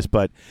after this,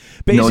 but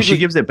basically, no, she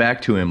gives it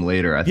back to him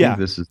later. I think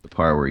this is the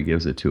part where he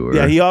gives it to her.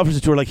 Yeah, he offers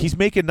it to her. Like, he's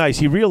making nice.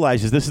 He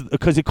realizes this is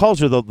because he calls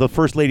her the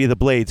First Lady of the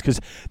Blades,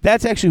 because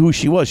that's actually who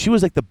she was. She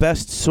was like the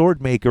best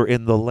sword maker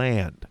in the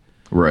land.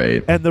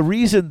 Right. And the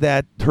reason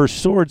that her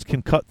swords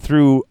can cut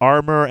through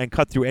armor and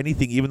cut through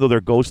anything, even though they're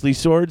ghostly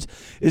swords,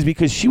 is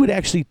because she would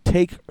actually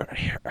take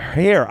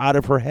hair out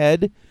of her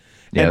head.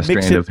 Yeah, a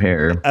strand of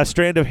hair. A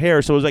strand of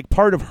hair. So it was like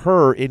part of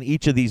her in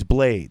each of these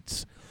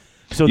blades.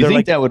 So you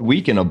think that would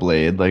weaken a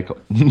blade? Like,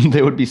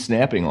 they would be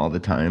snapping all the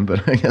time,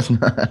 but I guess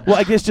not. Well,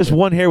 I guess just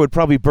one hair would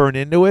probably burn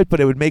into it,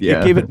 but it would it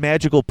give it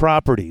magical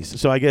properties.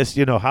 So I guess,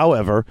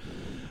 however.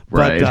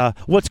 Right. But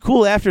what's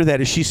cool after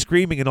that is she's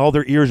screaming and all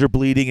their ears are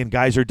bleeding and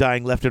guys are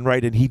dying left and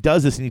right. And he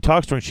does this and he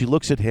talks to her and she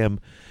looks at him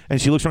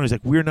and she looks around and he's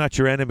like, we're not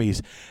your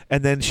enemies.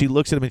 And then she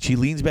looks at him and she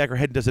leans back her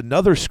head and does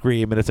another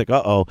scream. And it's like,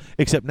 uh-oh,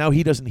 except now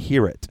he doesn't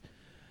hear it.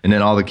 And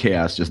then all the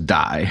chaos just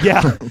die.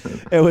 Yeah.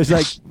 It was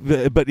like,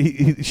 but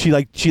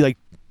she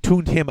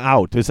tuned him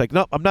out. It's like,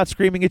 no, I'm not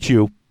screaming at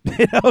you.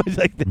 It's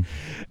like,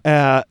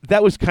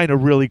 that was kind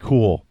of really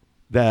cool.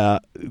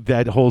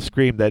 That whole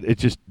scream that it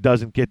just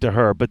doesn't get to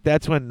her. But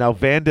that's when now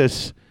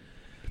Vandus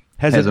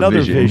has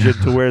another vision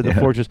to where the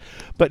fortress.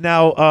 But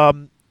now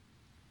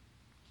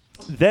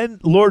then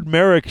Lord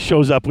Merrick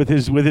shows up with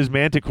his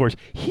manticores.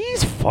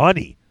 He's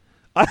funny.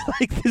 I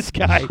like this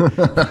guy.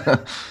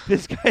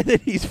 This guy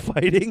that he's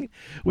fighting.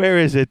 Where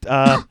is it?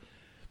 The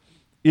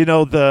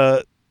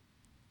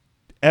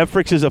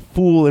Efrix is a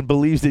fool and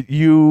believes that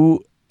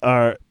you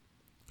are,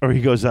 or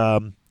he goes, I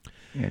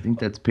think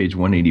that's page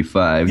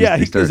 185. Yeah,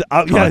 they start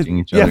taunting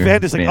each other.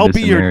 Vandus like, I'll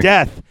be your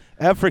death.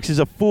 Efrix is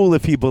a fool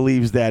if he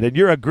believes that, and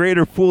you're a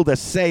greater fool to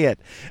say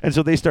it. And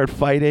so they start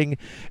fighting,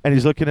 and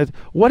he's looking at,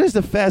 what is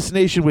the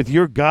fascination with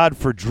your god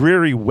for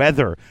dreary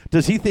weather?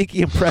 Does he think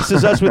he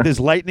impresses us with his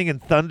lightning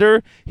and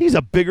thunder? He's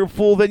a bigger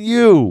fool than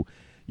you.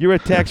 Your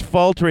attacks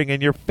faltering,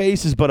 and your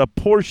face is but a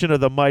portion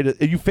of the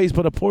might. You face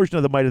but a portion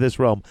of the might of this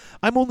realm.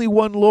 I'm only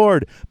one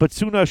lord, but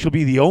soon I shall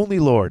be the only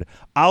lord.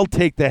 I'll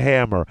take the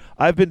hammer.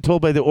 I've been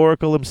told by the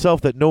oracle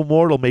himself that no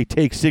mortal may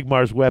take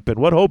Sigmar's weapon.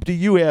 What hope do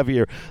you have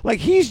here? Like,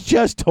 he's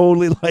just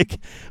totally like,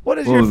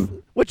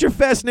 what's your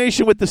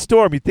fascination with the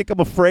storm? You think I'm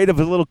afraid of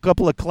a little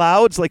couple of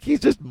clouds? Like, he's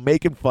just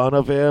making fun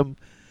of him.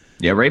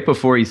 Yeah, right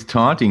before he's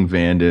taunting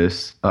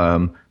Vandus,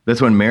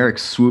 that's when Merrick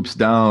swoops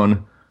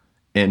down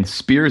and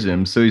spears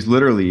him. So he's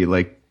literally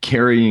like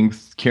carrying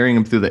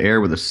him through the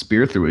air with a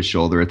spear through his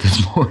shoulder at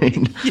this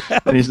point. Yeah.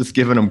 And he's just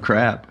giving him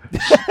crap.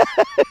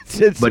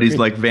 But he's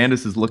like,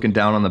 Vandus is looking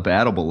down on the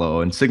battle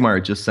below, and Sigmar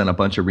had just sent a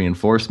bunch of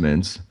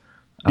reinforcements.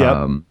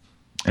 Yep.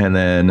 And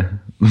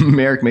then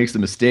Merrick makes the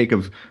mistake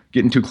of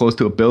getting too close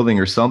to a building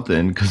or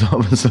something, because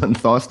all of a sudden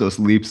Thostos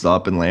leaps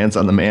up and lands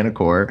on the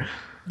Manticore.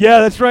 Yeah,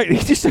 that's right. He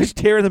just starts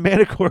tearing the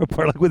Manticore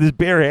apart like with his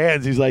bare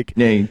hands. He's like,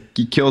 yeah,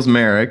 he kills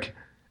Merrick.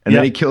 And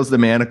then he kills the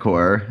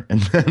Manticore, and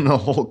then the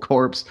whole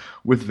corpse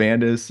with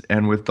Vandus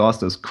and with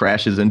Thostos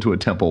crashes into a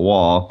temple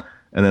wall,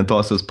 and then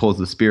Thostos pulls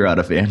the spear out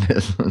of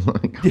Vandus.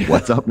 Like,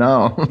 what's up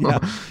now?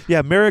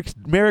 Yeah.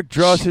 Merrick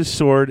draws his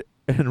sword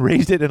and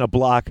raised it in a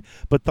block,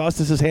 but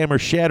Thostos' hammer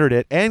shattered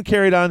it and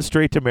carried on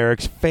straight to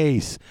Merrick's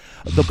face.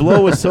 The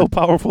blow was so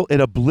powerful, it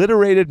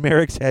obliterated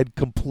Merrick's head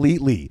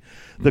completely.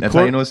 That's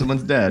how you know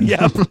someone's dead.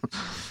 Yep.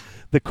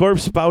 The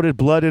corpse spouted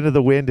blood into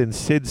the wind and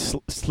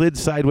slid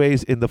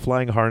sideways in the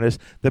flying harness.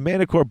 The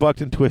Manticore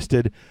bucked and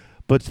twisted,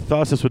 but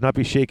Thassus would not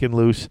be shaken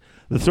loose.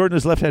 The sword in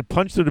his left hand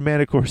punched through the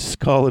Manticore's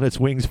skull, and its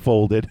wings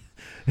folded.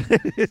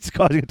 It's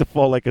causing it to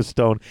fall like a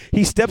stone.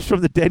 He steps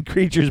from the dead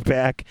creature's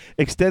back,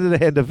 extended a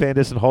hand to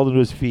Vandus and hauled him to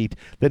his feet,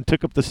 then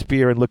took up the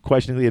spear and looked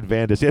questioningly at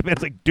Vandus. The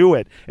man's like, do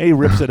it. And he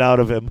rips it out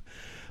of him.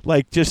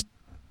 Like, just,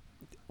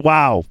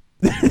 wow.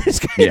 This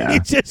guy,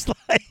 he's just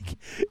like,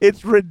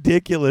 it's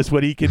ridiculous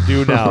what he can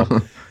do now.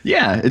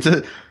 Yeah,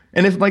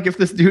 and if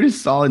this dude is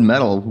solid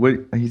metal, what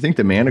you think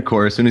the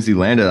Manticore, as soon as he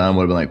landed on,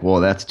 would have been like, whoa,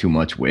 that's too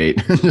much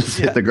weight. Just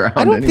hit the ground.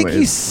 I don't anyways. think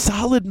he's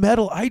solid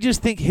metal. I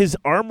just think his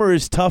armor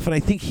is tough, and I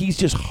think he's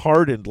just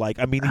hardened. Like,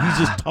 I mean, he's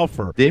just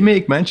tougher. They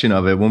make mention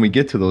of it when we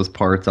get to those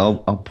parts. I'll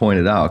point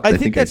it out. I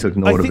think I took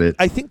note of it.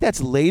 I think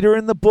that's later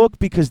in the book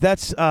because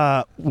that's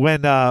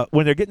when they're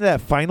getting to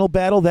that final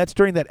battle. That's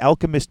during that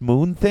Alchemist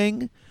Moon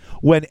thing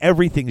when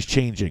everything's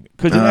changing.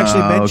 Because it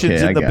actually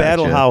mentions in the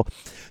battle how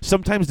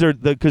sometimes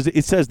because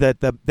it says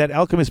that that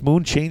Alchemist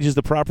Moon changes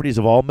the properties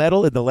of all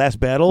metal in the last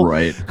battle.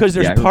 Right. Because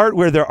there's part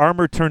where their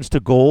armor turns to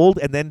gold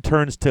and then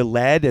turns to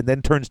lead and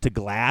then turns to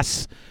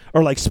glass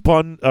or like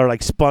spun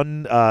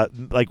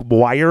like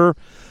wire.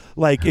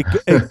 Like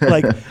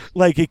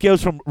like it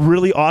goes from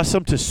really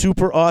awesome to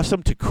super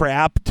awesome to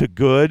crap to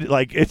good.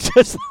 Like it's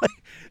just like.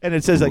 And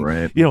it says,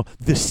 like,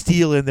 the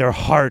steel in their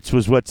hearts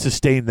was what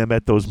sustained them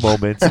at those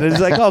moments. And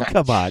it's like, oh,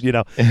 come on,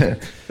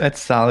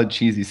 That's solid,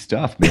 cheesy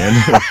stuff,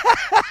 man.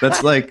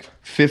 That's like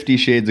 50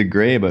 Shades of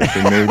Grey, but for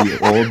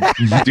nerdy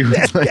old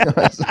dudes like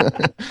us.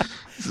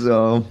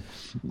 So,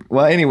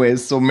 well,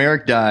 anyways, so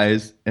Merrick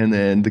dies, and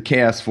then the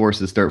Chaos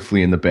Forces start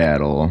fleeing the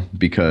battle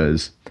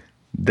because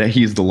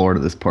he's the lord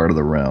of this part of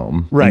the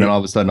realm. Right. And then all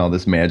of a sudden, all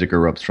this magic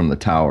erupts from the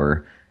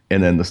tower,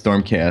 and then the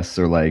Stormcasts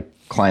are, like,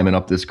 climbing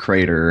up this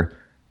crater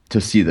to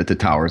see that the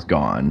tower's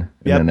gone.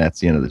 And then that's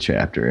the end of the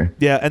chapter.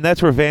 Yeah, and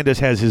that's where Vandus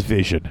has his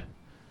vision.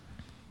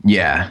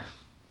 Yeah.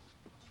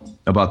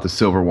 About the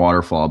silver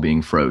waterfall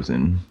being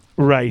frozen.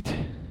 Right.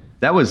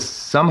 That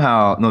was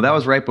that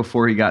was right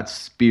before he got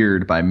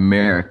speared by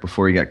Merrick,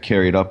 before he got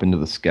carried up into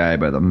the sky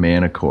by the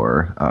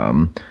Manticore.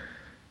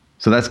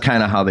 So that's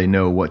kind of how they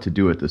know what to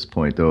do at this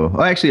point, though.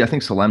 Well, actually, I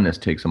think Solemnus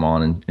takes him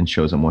on and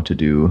shows him what to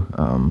do.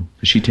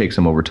 She takes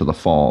him over to the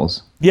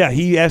falls. Yeah,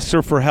 he asks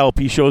her for help.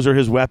 He shows her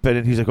his weapon,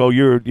 and he's like, "Oh,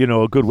 you're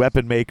a good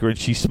weapon maker." And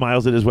she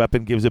smiles at his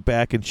weapon, gives it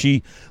back, and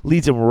she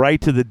leads him right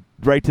to that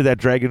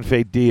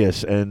Dragonfate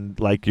Dais, and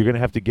like, you're gonna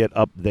have to get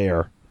up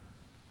there.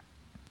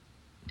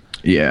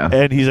 Yeah.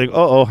 And he's like,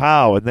 "Oh,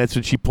 how?" And that's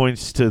when she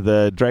points to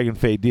the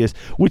Dragonfate Dais,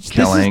 which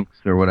Calanx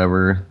or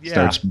whatever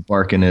starts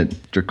barking at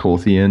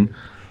Dracothian.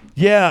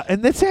 Yeah,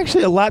 and that's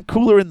actually a lot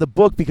cooler in the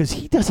book because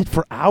he does it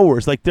for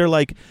hours. Like they're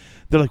like,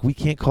 we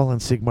can't call on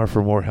Sigmar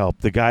for more help.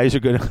 The guys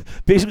are gonna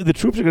basically the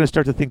troops are gonna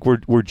start to think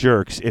we're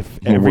jerks if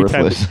every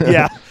worthless. time.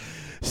 Yeah.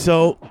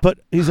 So, but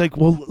he's like,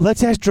 well,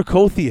 let's ask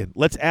Dracothian.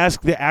 Let's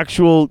ask the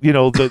actual,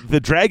 the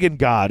dragon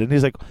god. And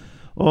he's like,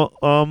 well,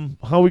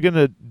 how are we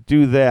gonna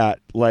do that?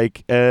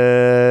 Like,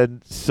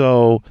 and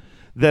so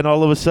then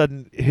all of a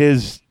sudden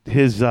his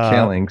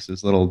Calanx,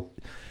 his little.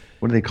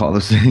 What do they call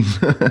those things?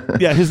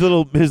 Yeah, his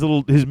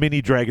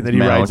mini dragon that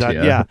he rides on.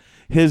 Yeah.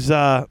 His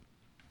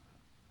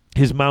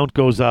mount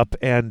goes up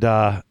and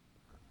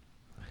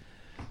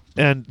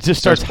just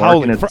starts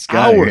howling for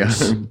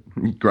hours.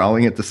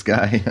 Growling at the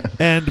sky.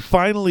 And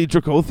finally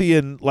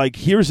Dracothian like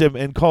hears him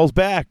and calls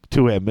back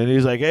to him, and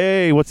he's like,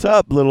 "Hey, what's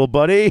up, little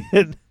buddy?"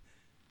 And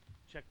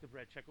check the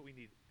bread, check what we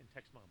need, and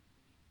text Mom.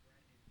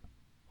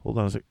 Hold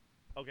on a sec.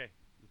 Okay.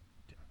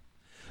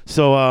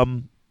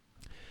 So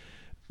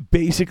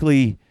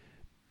basically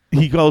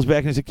he goes back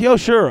and he's like, "Yo,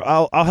 sure,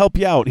 I'll help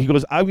you out." He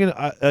goes, "I'm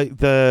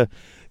gonna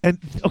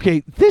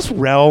this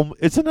realm.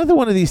 It's another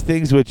one of these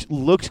things which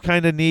looks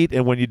kind of neat,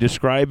 and when you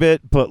describe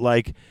it, but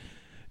like,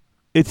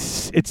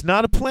 it's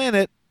not a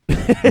planet.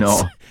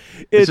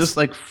 It's just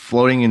like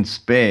floating in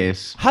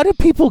space. How do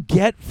people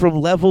get from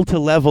level to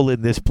level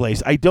in this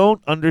place? I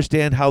don't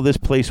understand how this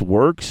place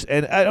works,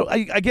 and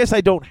I guess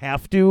I don't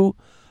have to.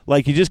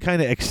 Like, you just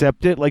kind of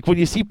accept it. Like, when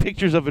you see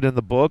pictures of it in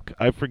the book,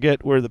 I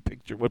forget what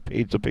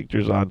page the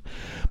picture's on,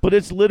 but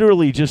it's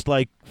literally just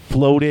like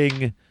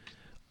floating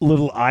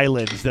little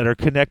islands that are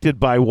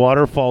connected by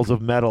waterfalls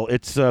of metal.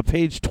 It's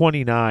page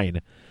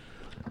 29.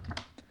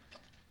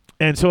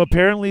 And so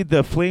apparently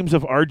the Flames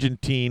of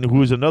Argentine,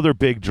 who's another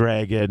big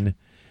dragon,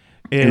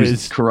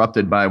 is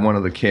corrupted by one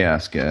of the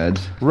Chaos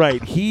Gods.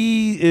 Right.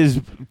 He is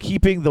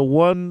keeping the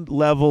one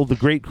level, the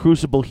Great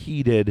Crucible,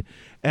 heated,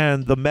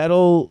 and the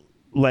metal,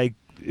 like,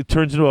 it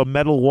turns into a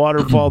metal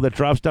waterfall that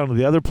drops down to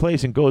the other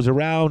place and goes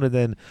around, and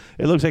then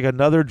it looks like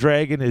another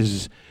dragon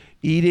is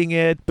eating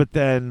it, but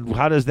then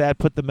how does that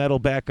put the metal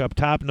back up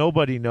top?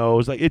 Nobody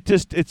knows. Like, it's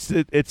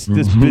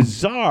this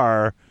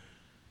bizarre.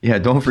 Yeah,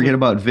 don't forget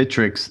about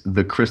Vitrix,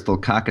 the crystal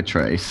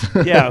cockatrice.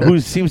 Yeah, who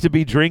seems to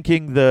be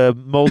drinking the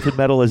molten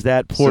metal as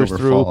that pours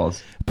Silver through.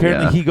 Falls.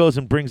 Apparently he goes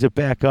and brings it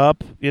back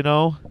up,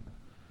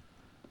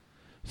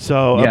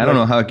 So yeah, I don't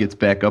know how it gets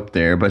back up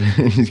there, but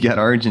he's got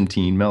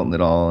Argentine melting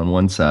it all on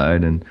one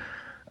side, and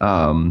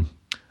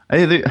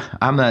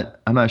I'm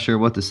not sure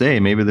what to say.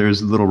 Maybe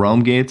there's little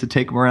roam gates to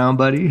take them around,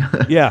 buddy.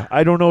 Yeah,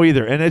 I don't know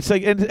either. And it's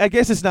like, and I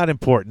guess it's not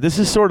important. This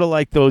is sort of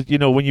like those,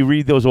 when you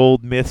read those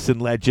old myths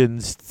and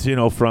legends,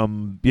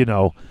 from,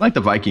 Like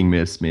the Viking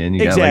myths, man.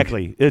 You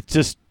exactly. Got it's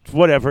just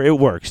whatever. It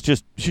works.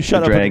 Just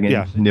shut the up.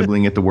 Dragon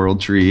nibbling at the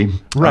world tree.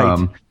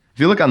 Right. If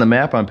you look on the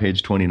map on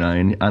page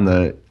 29, on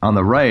the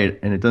right,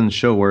 and it doesn't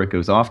show where it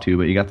goes off to,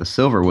 but you got the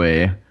Silver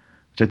Way,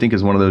 which I think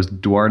is one of those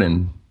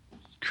Duarden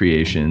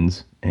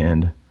creations,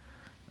 and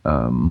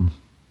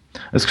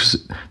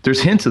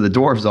there's hints of the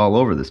dwarves all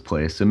over this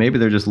place, so maybe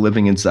they're just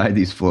living inside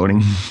these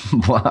floating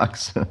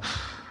blocks.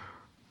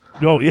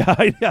 No,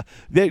 yeah.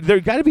 They're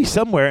got to be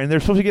somewhere, and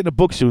they're supposed to get in a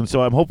book soon,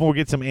 so I'm hoping we'll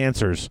get some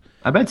answers.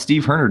 I bet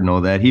Steve Hernard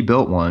know that. He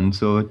built one,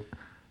 so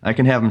I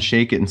can have him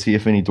shake it and see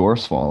if any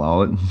dwarfs fall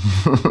out.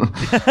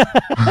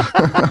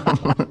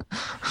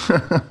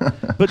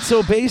 But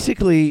so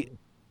basically,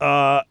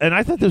 and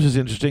I thought this was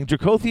interesting,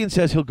 Dracothian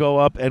says he'll go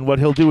up, and what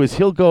he'll do is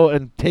he'll go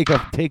and take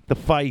the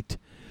fight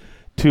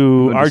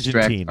to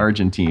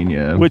Argentine,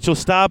 yeah. Which will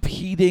stop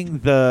heating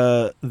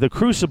the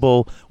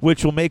crucible,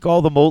 which will make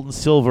all the molten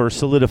silver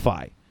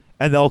solidify.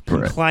 And they'll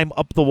climb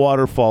up the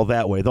waterfall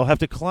that way. They'll have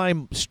to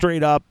climb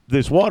straight up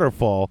this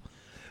waterfall,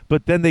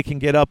 but then they can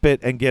get up it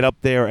and get up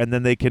there, and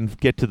then they can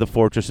get to the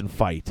fortress and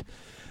fight.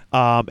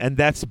 And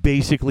that's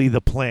basically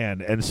the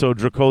plan. And so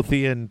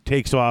Dracothian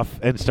takes off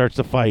and starts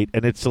to fight,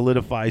 and it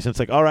solidifies, and it's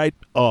like, all right,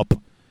 up.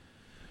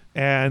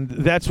 And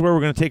that's where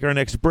we're going to take our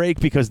next break,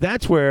 because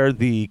that's where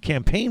the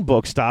campaign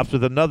book stops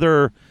with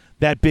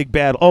that big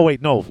battle. Oh, wait,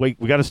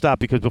 we got to stop,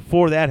 because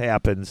before that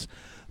happens,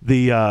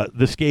 the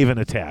Skaven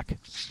attack.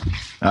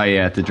 Oh,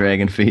 yeah, at the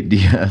Dragon Fate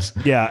DS.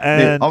 Yeah,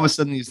 and all of a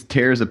sudden these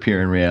tears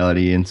appear in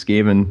reality, and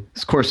Skaven,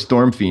 of course,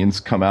 Storm Fiends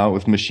come out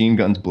with machine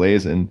guns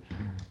blazing.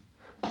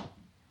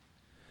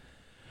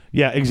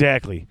 Yeah,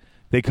 exactly.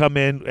 They come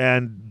in,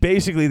 and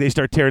basically they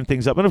start tearing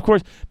things up. And, of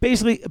course,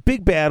 basically, a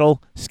big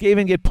battle.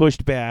 Skaven get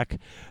pushed back.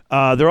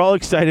 They're all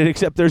excited,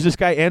 except there's this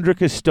guy,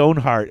 Andricus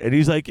Stoneheart, and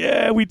he's like,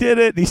 yeah, we did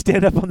it. And he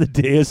stand up on the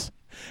dais,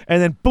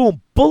 and then,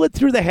 boom, bullet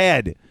through the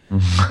head.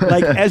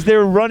 Like, as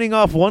they're running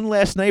off, one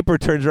last sniper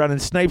turns around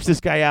and snipes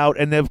this guy out.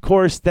 And, of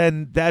course,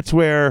 then that's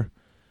where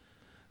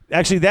 –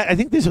 actually, I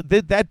think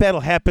that battle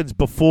happens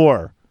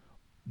before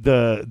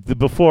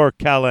before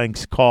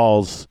Calanx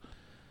calls –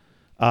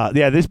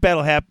 this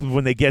battle happens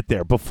when they get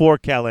there, before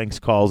Calanx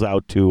calls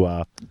out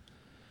to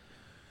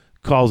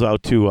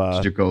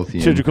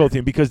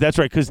Dracothian, because that's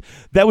right, because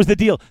that was the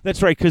deal.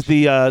 That's right, because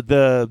the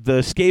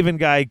Skaven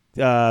guy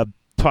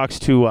talks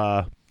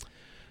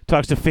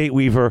to Fate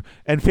Weaver,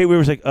 and Fate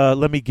Weaver's like,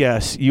 let me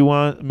guess, you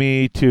want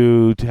me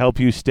to help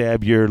you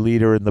stab your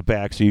leader in the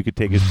back so you could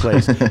take his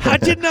place?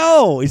 How'd you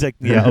know? He's like,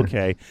 yeah,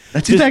 okay.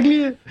 That's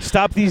exactly it.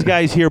 Stop these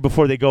guys here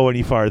before they go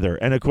any farther.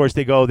 And, of course,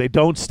 they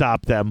don't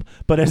stop them,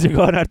 but as they're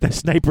going out, the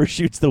sniper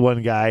shoots the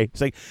one guy.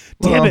 It's like,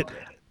 damn it.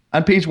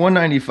 On page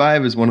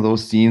 195 is one of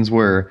those scenes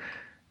where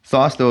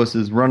Thostos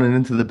is running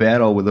into the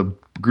battle with a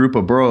group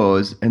of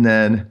bros, and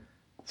then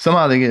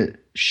somehow they get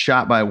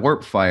shot by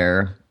warp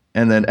fire,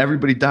 and then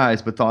everybody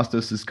dies, but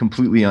Thostos is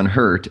completely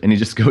unhurt, and he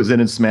just goes in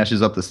and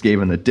smashes up the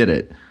Skaven that did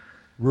it.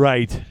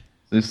 Right.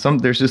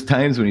 There's just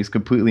times when he's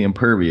completely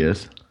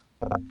impervious.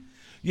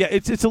 Yeah,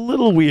 it's a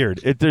little weird.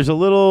 There's a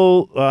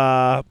little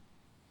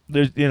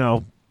you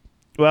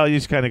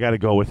just kind of got to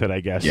go with it,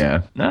 I guess.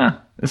 Yeah.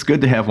 It's good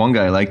to have one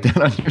guy like that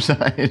on your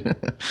side.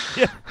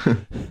 Yeah.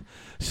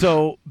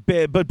 So,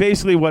 but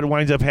basically, what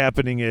winds up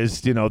happening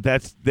is, they're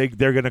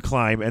going to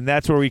climb, and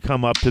that's where we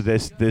come up to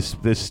this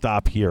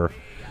stop here.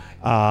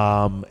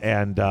 Now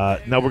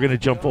we're going to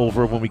jump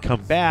over when we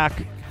come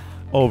back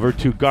over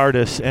to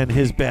Gardas and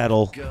his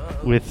battle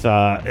with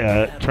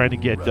trying to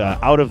get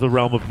out of the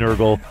realm of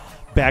Nurgle,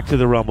 back to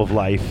the realm of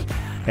life,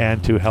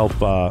 and to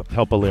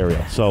help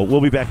Illyria. So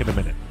we'll be back in a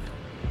minute.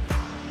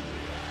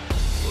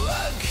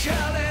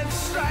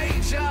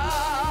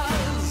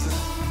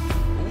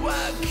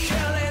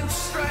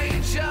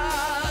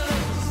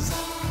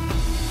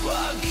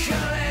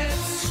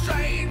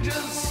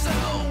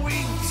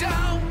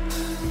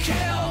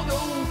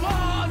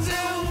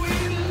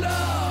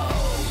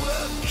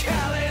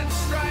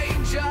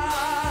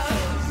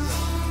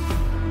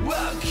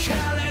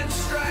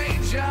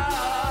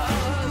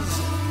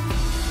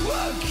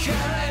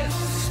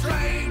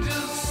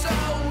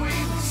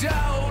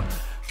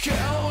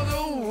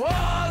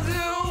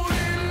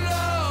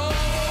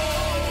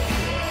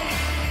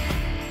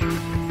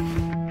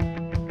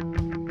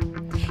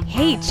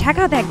 Hey, check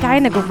out that guy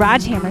in the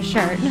Garage Hammer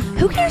shirt.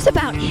 Who cares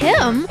about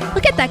him?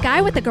 Look at that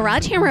guy with the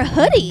Garage Hammer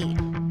hoodie.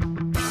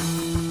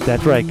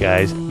 That's right,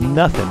 guys.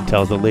 Nothing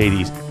tells the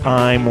ladies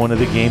I'm one of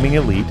the gaming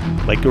elite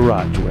like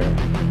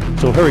GarageWare.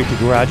 So hurry to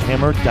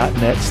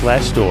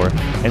garagehammer.net/store,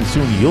 and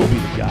soon you'll be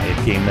the guy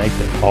at game night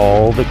that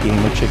all the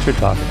gamer chicks are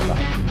talking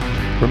about.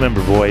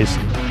 Remember, boys,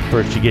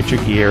 first you get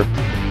your gear,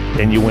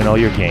 then you win all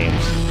your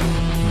games,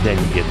 then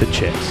you get the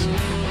chicks.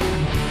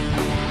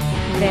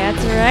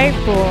 That's right,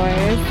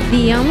 boys.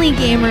 The only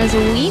gamers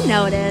we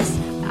notice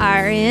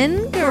are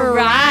in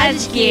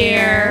garage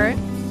gear.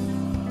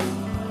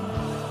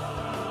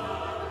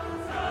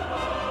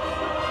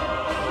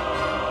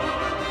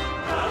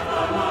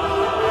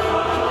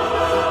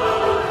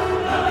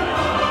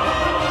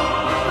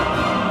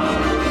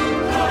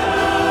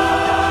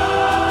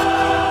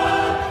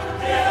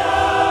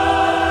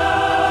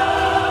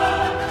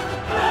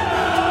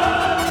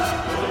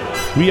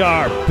 We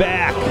are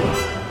back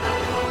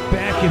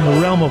in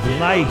the realm of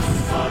life.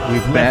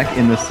 We've Back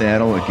in the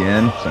saddle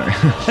again. Sorry.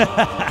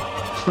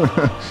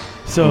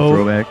 So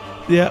throwback.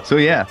 yeah. So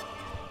yeah,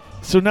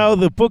 So now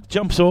the book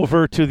jumps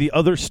over to the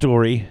other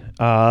story.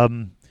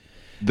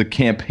 the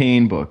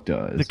campaign book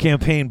does. The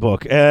campaign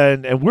book,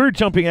 and we're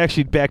jumping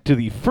actually back to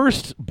the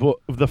first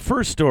book, the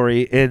first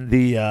story in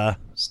the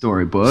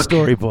Storybook.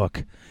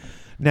 storybook.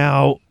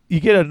 Now you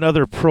get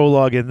another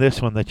prologue in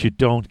this one that you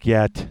don't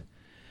get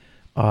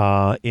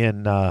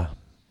in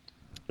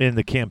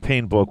the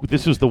campaign book.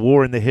 This was the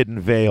War in the Hidden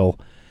Vale,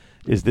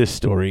 is this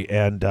story,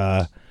 and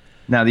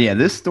Now, yeah,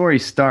 this story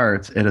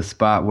starts at a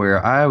spot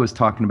where I was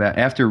talking about,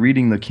 after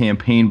reading the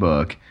campaign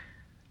book,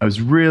 I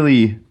was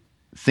really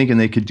thinking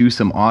they could do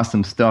some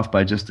awesome stuff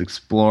by just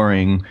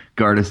exploring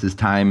Gardas'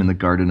 time in the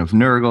Garden of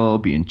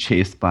Nurgle, being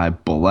chased by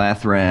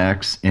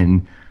Balathrax,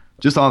 and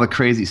just all the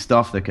crazy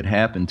stuff that could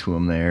happen to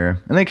him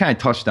there. And they kind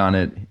of touched on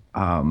it.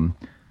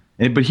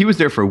 But he was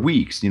there for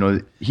weeks. You know,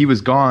 he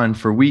was gone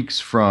for weeks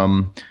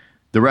from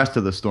the rest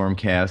of the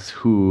Stormcast,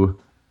 who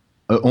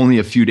only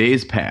a few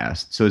days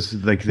passed. So it's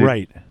like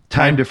right.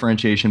 Time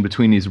differentiation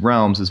between these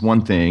realms is one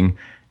thing,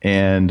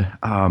 and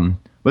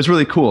what's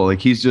really cool,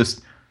 like he's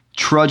just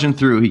trudging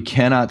through. He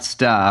cannot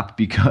stop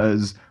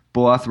because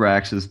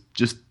Balathrax is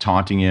just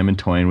taunting him and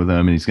toying with him,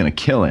 and he's going to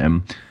kill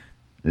him.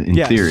 In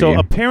theory. So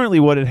apparently,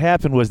 what had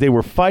happened was they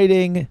were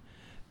fighting,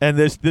 and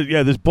this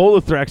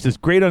Balathrax, this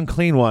great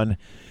unclean one,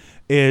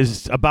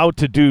 is about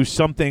to do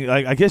something.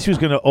 I guess he was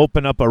going to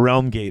open up a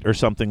realm gate or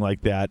something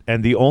like that,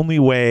 and the only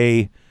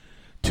way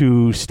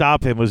to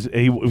stop him was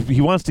he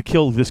wants to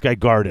kill this guy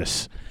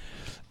Gardas.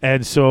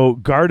 And so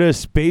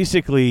Gardas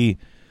basically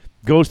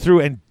goes through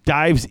and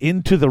dives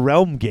into the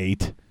realm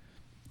gate.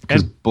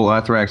 Because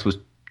Balathrax was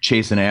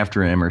chasing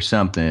after him or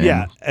something.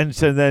 Yeah, and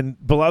so then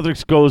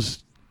Balathrax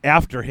goes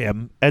after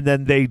him, and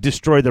then they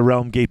destroy the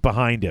realm gate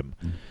behind him.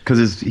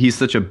 Because he's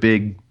such a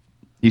big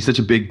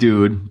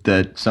dude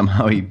that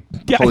somehow he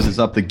closes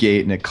up the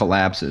gate and it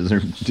collapses or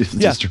just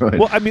destroyed.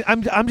 Well, I mean,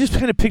 I'm just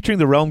kind of picturing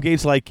the realm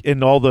gates like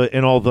in all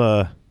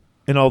the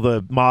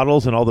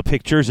models and all the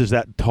pictures is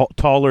that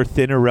taller,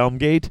 thinner realm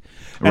gate,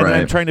 and then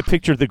I'm trying to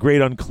picture the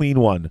great unclean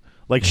one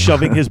like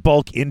shoving his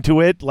bulk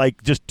into it,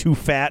 like just too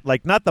fat,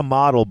 like not the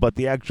model but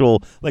the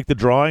actual, like the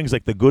drawings,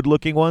 like the good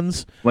looking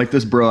ones, like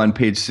this bro on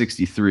page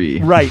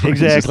 63. Right, exactly.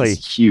 It's just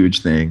this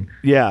huge thing.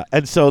 Yeah,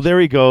 and so there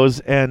he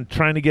goes and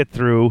trying to get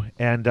through,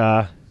 and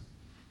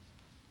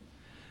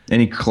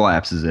he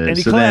collapses it. And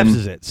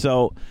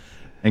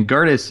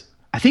Gardas,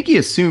 I think he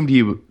assumed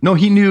he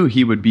knew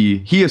he would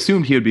be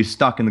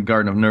stuck in the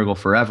Garden of Nurgle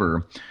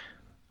forever.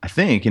 I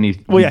think, and he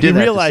did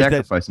that to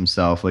sacrifice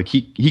himself. Like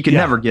he could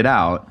never get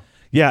out.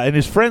 Yeah, and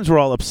his friends were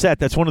all upset.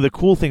 That's one of the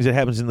cool things that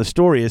happens in the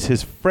story is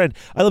his friend.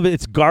 I love it.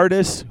 It's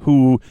Gardas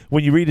who,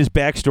 when you read his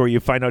backstory, you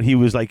find out he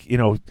was like,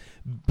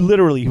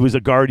 literally he was a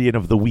guardian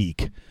of the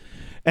weak.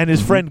 And his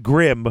friend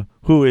Grim,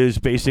 who is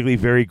basically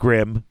very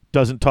grim,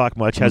 doesn't talk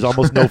much, has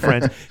almost no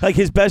friends. Like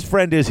his best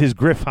friend is his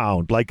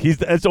Griffhound. Like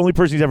that's the only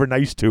person he's ever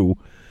nice to.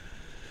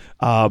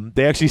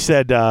 They actually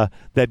said that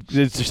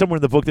there's somewhere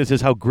in the book that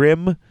says how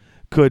Grim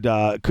could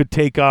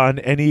take on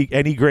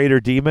any greater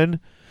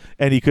demon.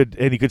 And he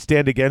could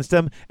stand against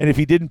them. And if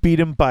he didn't beat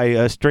him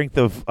by strength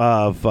of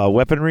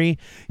weaponry,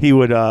 he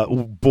would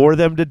bore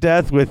them to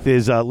death with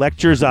his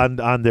lectures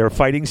on their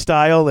fighting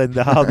style and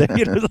how they,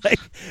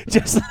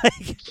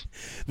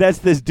 that's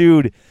this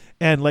dude.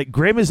 And like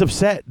Grim is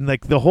upset, and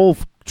like the whole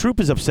troop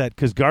is upset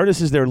because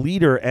Gardas is their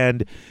leader.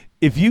 And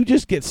if you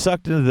just get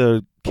sucked into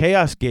the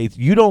Chaos Gates,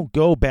 you don't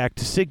go back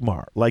to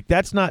Sigmar. Like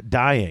that's not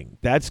dying.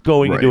 That's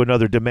going into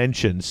another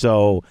dimension.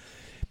 So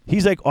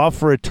he's like off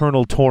for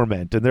eternal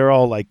torment, and they're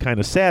all like kind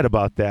of sad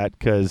about that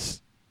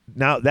because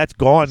now that's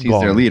gone. He's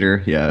their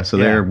leader, yeah. So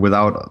they're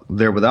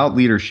without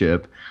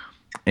leadership,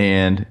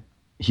 and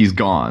he's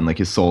gone. Like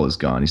his soul is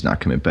gone. He's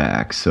not coming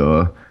back.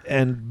 So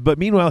but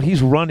meanwhile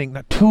he's running.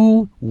 Now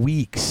 2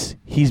 weeks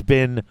he's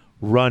been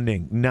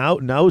running. Now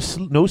no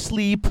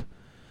sleep.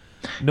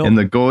 No. And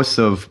the ghosts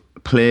of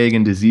plague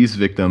and disease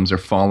victims are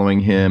following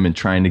him and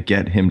trying to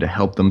get him to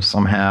help them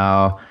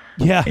somehow.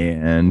 Yeah,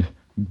 and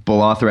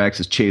Balathrax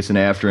is chasing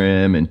after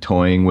him and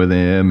toying with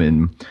him,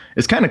 and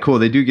it's kind of cool.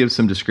 They do give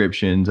some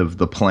descriptions of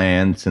the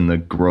plants and the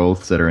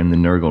growths that are in the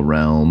Nurgle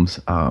realms.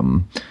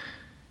 And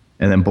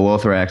then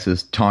Balathrax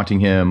is taunting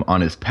him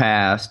on his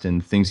past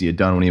and things he had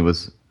done when he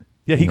was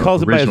he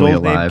calls him by his old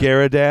alive. name,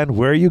 Garadan.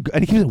 Where are you?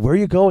 And he keeps saying, "Where are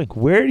you going?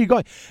 Where are you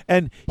going?"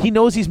 And he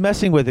knows he's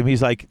messing with him.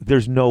 He's like,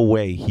 "There's no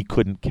way he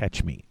couldn't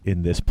catch me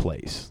in this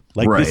place.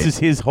 Like this is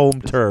his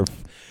home turf."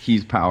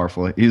 He's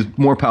powerful. He's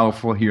more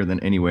powerful here than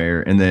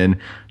anywhere. And then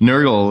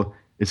Nurgle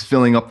is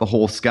filling up the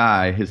whole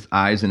sky. His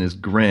eyes and his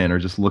grin are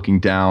just looking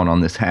down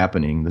on this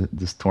happening,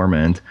 this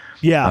torment.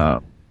 Yeah.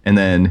 And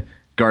then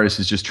Gardas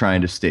is just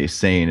trying to stay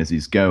sane as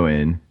he's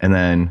going. And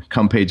then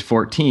come page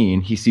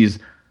 14, he sees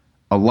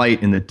a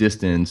light in the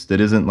distance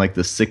that isn't like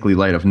the sickly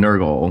light of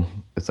Nurgle.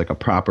 It's like a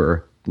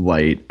proper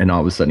light. And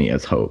all of a sudden he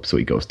has hope. So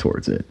he goes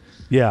towards it.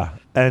 Yeah.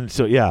 And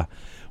so, yeah.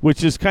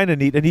 which is kind of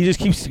neat. And he just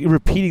keeps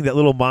repeating that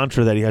little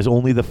mantra that he has: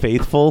 "Only the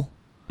faithful."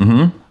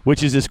 Mm-hmm.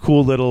 Which is this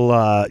cool little,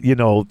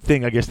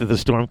 thing, I guess, that the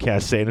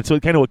Stormcast saying. And so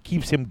it kind of what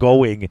keeps him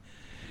going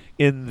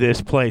in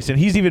this place. And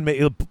he's even,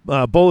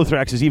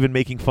 Bolothrax is even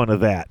making fun of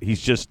that. He's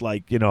just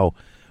like,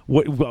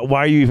 why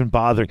are you even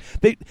bothering?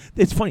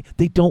 It's funny.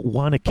 They don't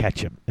want to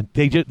catch him. And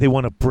they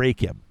want to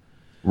break him.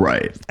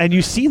 Right. And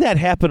you see that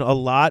happen a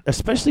lot,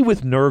 especially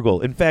with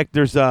Nurgle. In fact,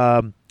 there's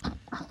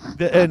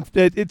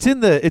it's in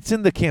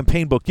the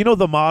campaign book. You know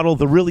the model,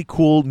 the really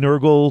cool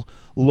Nurgle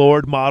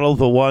Lord model,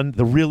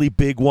 the really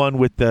big one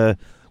with the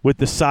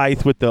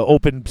scythe, with the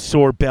open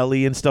sore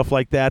belly and stuff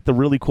like that. The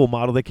really cool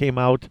model that came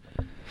out.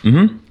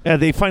 Mm-hmm.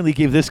 And they finally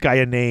gave this guy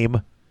a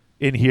name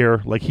in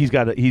here. Like he's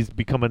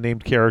become a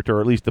named character,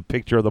 or at least the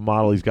picture of the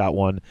model. He's got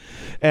one,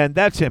 and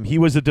that's him. He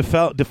was a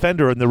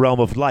defender in the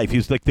realm of life. He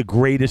was like the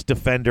greatest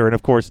defender, and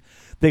of course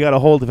they got a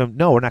hold of him.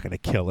 No, we're not going to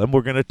kill him.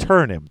 We're going to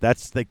turn him.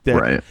 That's like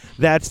right.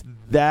 That's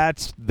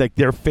like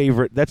their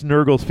favorite. That's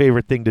Nurgle's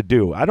favorite thing to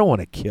do. I don't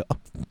want to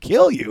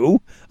kill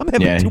you. I'm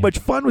having too much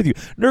fun with you.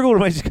 Nurgle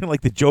reminds me kind of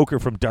like the Joker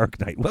from Dark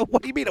Knight. Well,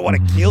 what do you mean I want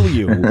to kill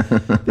you?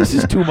 This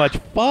is too much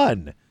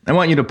fun. I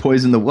want you to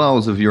poison the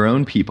wells of your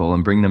own people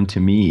and bring them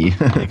to me.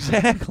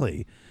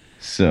 Exactly.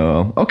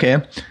 So, okay.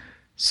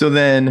 So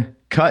then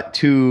cut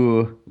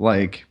to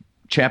like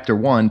chapter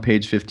 1,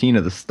 page 15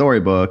 of the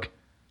storybook.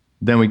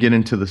 Then we get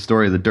into the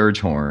story of the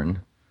Dirgehorn.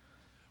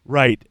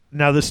 Right.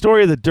 Now, the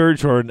story of the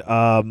Dirgehorn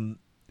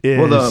is...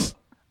 Well,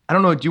 I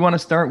don't know. Do you want to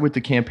start with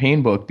the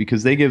campaign book?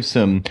 Because they give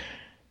some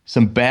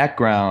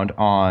background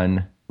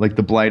on like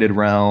the Blighted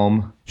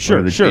Realm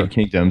or the Jade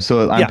Kingdom.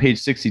 So on page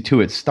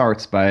 62, it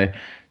starts by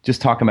just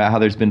talking about how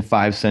there's been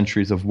 5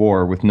 centuries of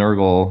war with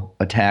Nurgle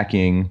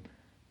attacking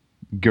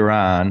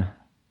Guran,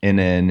 and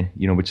then,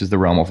 which is the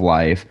realm of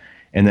life.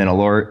 And then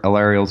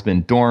Alariel's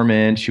been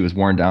dormant. She was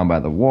worn down by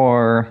the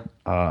war.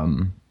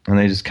 And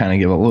they just kind of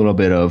give a little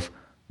bit of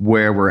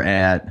where we're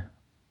at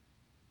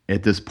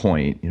this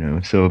point,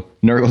 So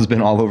Nurgle's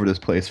been all over this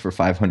place for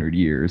 500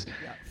 years.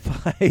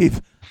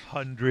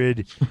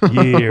 500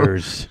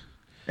 years.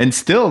 And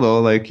still, though,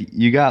 like,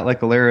 you got,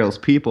 like, Alariel's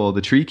people,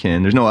 the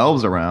Treekin. There's no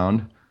elves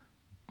around.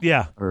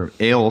 Yeah. Or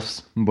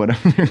elves,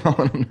 whatever they're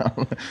calling them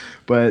now.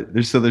 But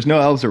there's no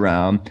elves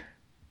around.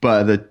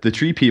 But the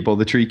tree people,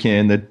 the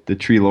Treekin, the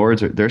tree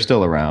lords, they're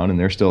still around, and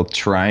they're still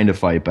trying to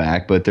fight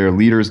back. But their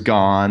leader's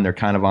gone. They're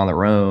kind of on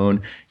their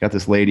own. Got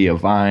this Lady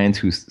of Vines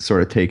who's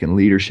sort of taken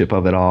leadership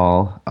of it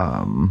all.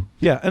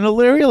 Yeah, and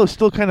Alariel is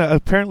still kind of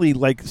apparently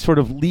like sort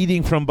of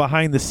leading from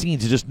behind the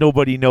scenes. Just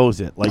nobody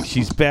knows it. Like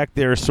she's back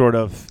there sort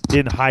of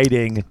in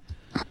hiding,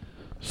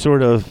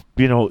 sort of,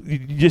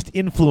 just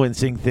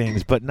influencing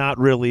things, but not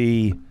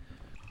really.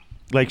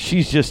 Like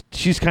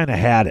she's kind of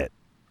had it.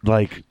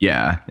 Like,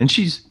 yeah, and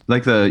she's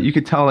like you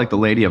could tell like the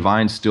Lady of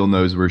Vines still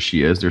knows where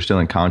she is. They're still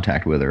in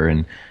contact with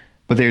her,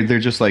 but they're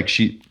just like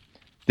they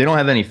don't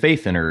have any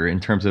faith in her in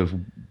terms of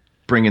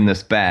bringing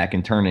this back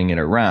and turning it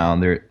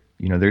around.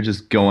 They're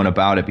just going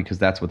about it because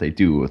that's what they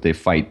do. They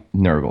fight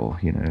Nurgle,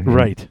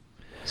 Right.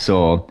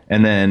 So,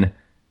 and then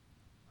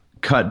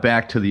cut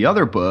back to the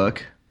other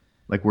book,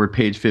 like where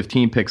page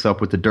 15 picks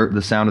up with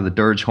the sound of the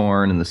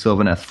Dirgehorn and the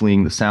Sylvaneth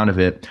fleeing the sound of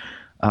it.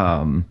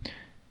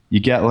 You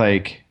get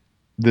like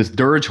this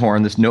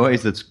Dirgehorn, this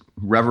noise that's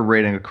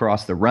reverberating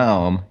across the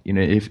realm.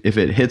 If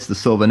it hits the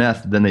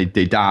Sylvaneth, then they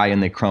die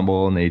and they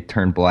crumble and they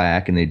turn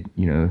black and they,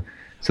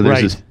 so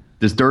there's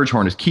this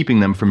Dirgehorn is keeping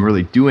them from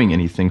really doing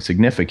anything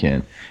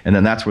significant. And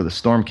then that's where the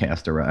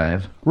Stormcast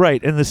arrive.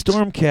 Right. And the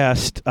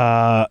Stormcast,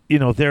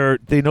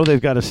 they know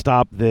they've got to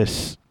stop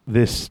this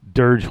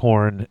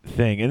Dirgehorn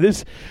thing.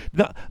 And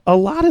a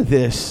lot of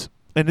this,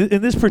 and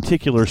in this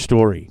particular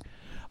story,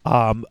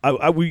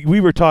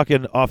 we were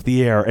talking off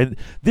the air, and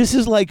this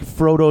is like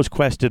Frodo's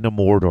quest into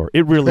Mordor.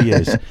 It really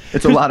is.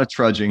 It's a lot of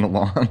trudging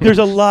along. There's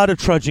a lot of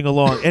trudging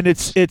along, and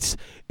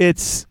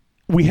it's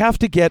we have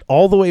to get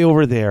all the way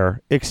over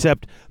there,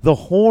 except the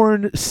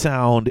horn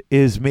sound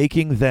is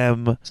making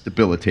them... It's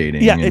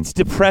debilitating. Yeah, it's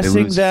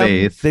depressing them.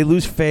 Faith. They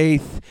lose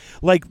faith.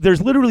 Like,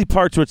 there's literally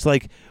parts where it's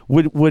like,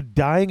 would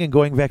dying and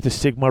going back to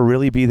Sigmar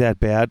really be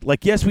that bad?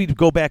 Like, yes, we'd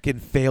go back in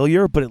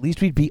failure, but at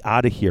least we'd be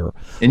out of here.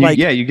 And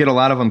you get a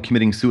lot of them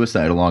committing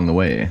suicide along the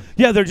way.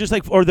 Yeah, they're just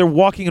like, or they're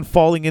walking and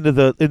falling into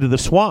the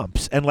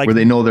swamps. And like, where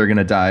they know they're going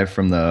to die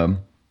from the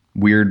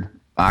weird...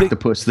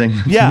 octopus thing.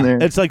 Yeah, there.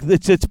 It's like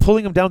it's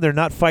pulling them down. They're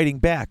not fighting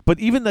back. But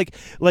even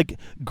like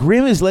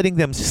Grimm is letting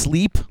them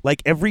sleep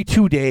like every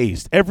 2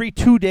 days. Every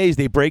 2 days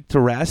they break to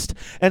rest,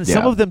 and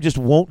some of them just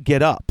won't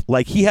get up.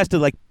 Like he has to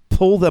like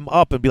pull them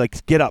up and be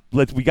like, "Get up,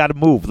 we got to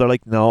move." They're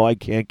like, "No, I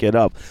can't get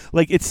up."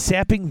 Like it's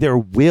sapping their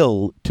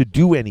will to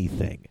do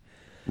anything.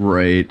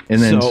 Right,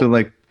 and then so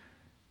like.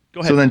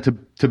 Go ahead. So then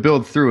to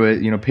build through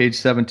it, page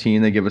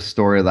 17, they give a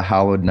story of the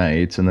Hallowed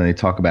Knights, and then they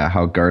talk about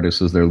how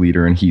Gardas was their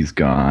leader and he's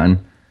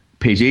gone.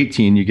 Page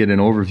 18, you get an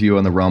overview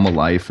on the realm of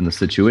life and the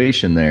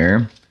situation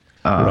there.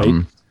 Right.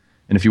 And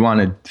if you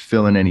want to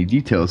fill in any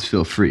details,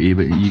 feel free.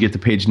 But you get to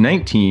page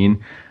 19,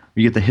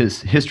 you get the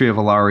history of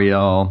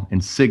Alariel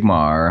and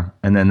Sigmar,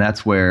 and then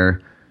that's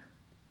where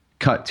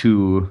cut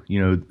to,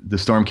 the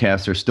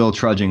Stormcast are still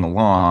trudging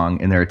along,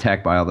 and they're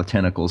attacked by all the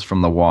tentacles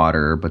from the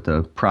water, but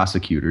the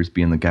prosecutors,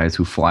 being the guys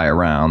who fly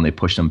around, they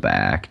push them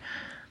back.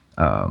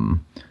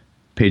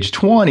 Page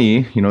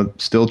 20,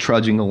 still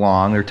trudging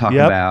along. They're talking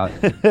about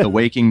the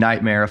waking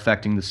nightmare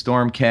affecting the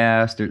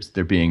Stormcast.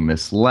 They're being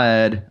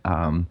misled.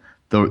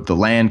 The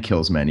land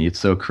kills many. It's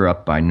so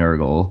corrupt by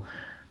Nurgle.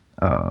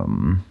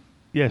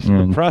 Yes,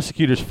 the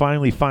prosecutors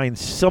finally find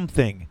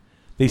something.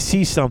 They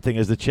see something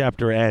as the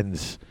chapter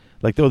ends.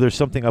 Like, oh, there's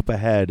something up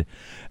ahead.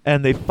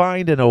 And they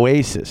find an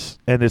oasis.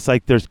 And it's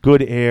like there's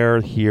good air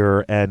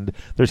here, and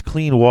there's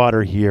clean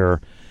water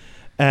here.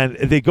 And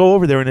they go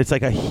over there, and it's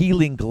like a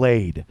healing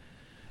glade.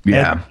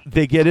 Yeah. And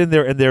they get in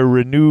there, and they're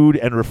renewed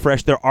and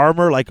refreshed. Their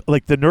armor, like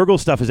the Nurgle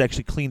stuff is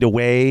actually cleaned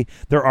away.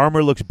 Their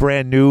armor looks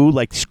brand new.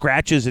 Like,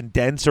 scratches and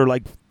dents are,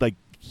 like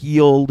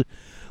healed.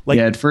 Like,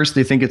 at first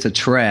they think it's a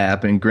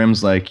trap, and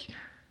Grimm's like,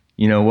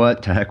 you know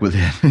what? To heck with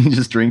it. He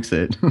just drinks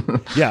it.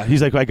 Yeah,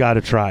 he's like, I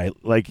gotta try.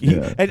 Like,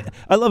 and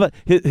I love it.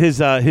 His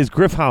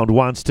Griffhound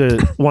wants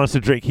to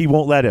drink. He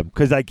won't let him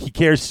because like he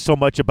cares so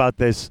much about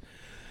this.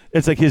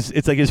 It's like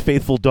his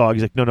faithful dog.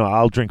 He's like, no,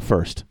 I'll drink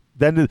first.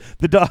 Then the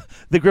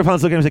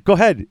Griffhound's looking at him. He's like, go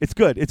ahead. It's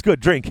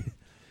good. Drink.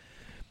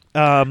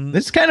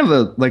 It's kind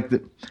of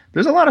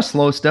there's a lot of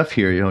slow stuff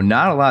here.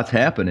 Not a lot's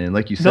happening.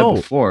 Like you said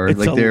before,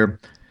 like they're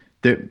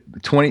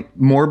 20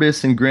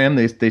 Morbus and Grimm,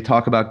 they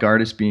talk about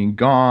Gardas being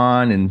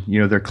gone, and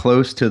they're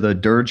close to the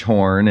Dirge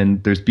Horn,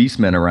 and there's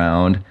beastmen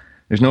around.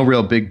 There's no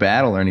real big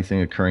battle or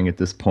anything occurring at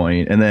this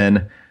point. And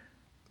then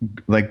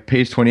like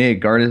page 28,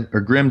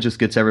 Grimm just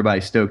gets everybody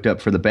stoked up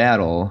for the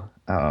battle.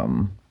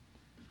 And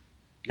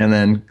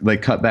then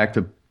like cut back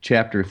to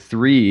chapter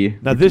 3.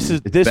 Now this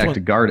back one,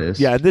 to Gardas.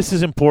 Yeah, this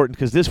is important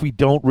because this we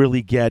don't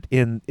really get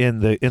in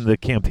the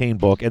campaign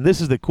book, and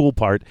this is the cool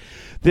part.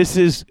 This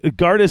is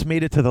Gardas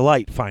made it to the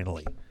light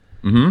finally,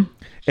 and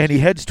he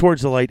heads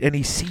towards the light, and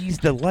he sees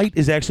the light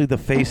is actually the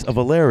face of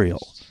Alariel.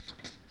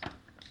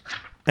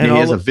 And he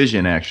has a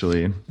vision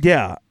actually.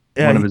 Yeah,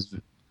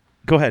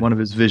 go ahead. One of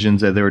his visions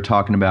that they were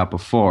talking about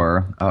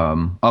before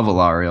of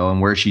Alariel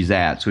and where she's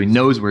at, so he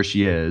knows where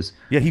she is.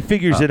 Yeah, he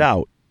figures it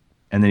out.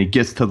 And then he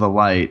gets to the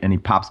light, and he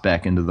pops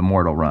back into the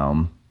mortal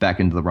realm, back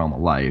into the realm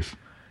of life.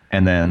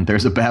 And then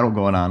there's a battle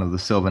going on of the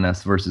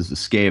Sylvaneth versus the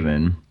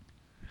Skaven.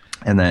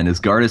 And then as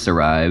Gardas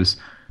arrives,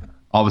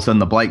 all of a sudden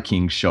the Blight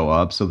Kings show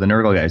up, so the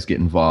Nurgle guys get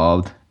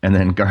involved. And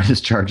then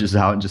Gardas charges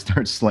out and just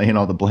starts slaying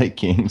all the Blight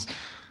Kings.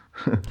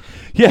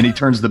 Yeah. And he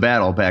turns the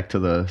battle back to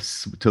the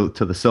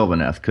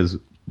Sylvaneth because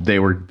they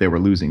were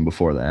losing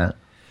before that.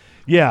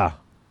 Yeah.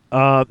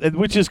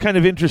 Which is kind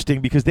of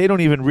interesting because they don't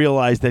even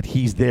realize that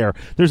he's there.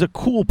 There's a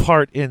cool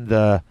part in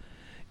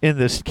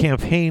this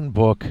campaign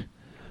book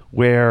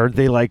where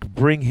they like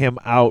bring him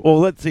out. Well,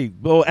 let's see.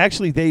 Well,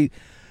 actually, they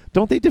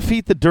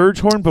defeat the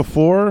Dirge Horn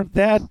before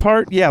that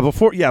part. Yeah,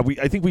 before. Yeah,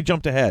 I think we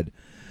jumped ahead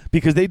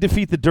because they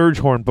defeat the Dirge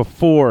Horn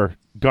before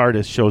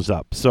Gardas shows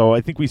up. So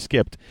I think we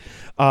skipped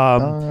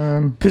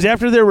because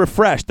after they're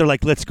refreshed, they're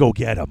like, let's go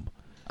get him.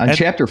 On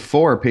chapter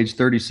 4, page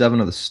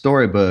 37 of the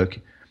storybook,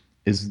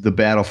 is the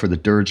battle for the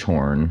Dirge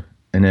Horn.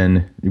 And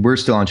then we're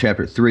still on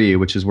chapter 3,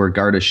 which is where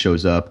Gardas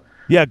shows up.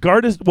 Yeah,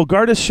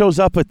 Gardas shows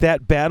up at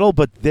that battle,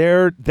 but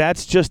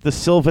that's just the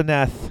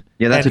Sylvaneth.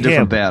 Yeah, that's a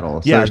different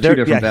battle. So there's two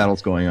different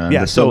battles going on.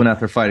 Yeah, the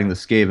Sylvaneth are fighting the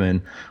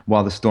Skaven,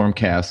 while the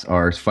Stormcasts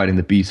are fighting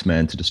the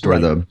Beastmen to destroy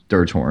the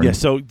Dirge Horn. Yeah,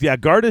 so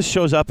Gardas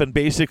shows up, and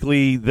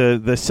basically the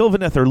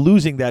Sylvaneth are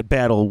losing that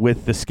battle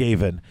with the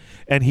Skaven.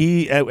 And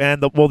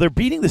they're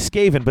beating the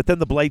Skaven, but then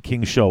the Blight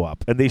Kings show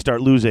up, and they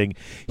start losing.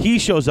 He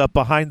shows up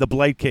behind the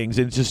Blight Kings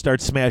and just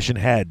starts smashing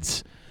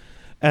heads.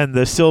 And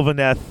the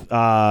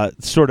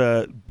Sylvaneth sort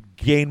of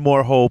gain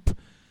more hope,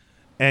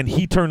 and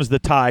he turns the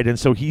tide, and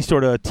so he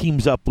sort of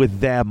teams up with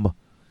them.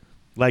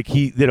 Like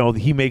he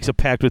makes a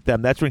pact with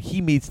them. That's when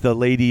he meets the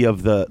Lady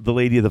of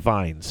the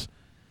Vines.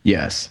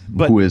 Yes,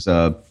 who is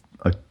a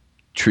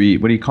tree.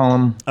 What do you call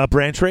him? A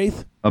branch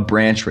wraith. A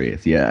branch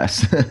wraith.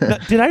 Yes. Now,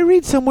 did I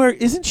read somewhere?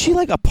 Isn't she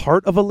like a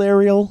part of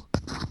Alariel?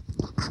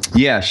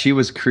 Yeah, she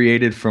was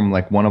created from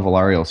like one of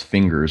Alariel's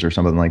fingers or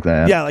something like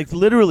that. Yeah, like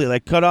literally,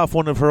 like cut off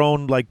one of her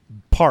own like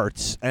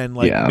parts and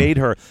like made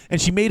her, and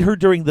she made her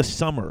during the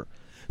summer.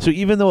 So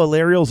even though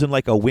Alariel's in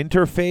like a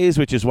winter phase,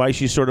 which is why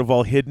she's sort of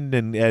all hidden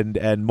and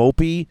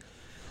mopey,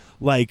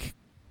 like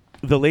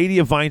the Lady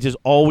of Vines is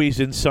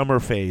always in summer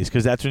phase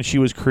because that's when she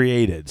was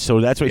created.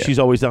 So that's why she's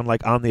always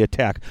on the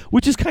attack,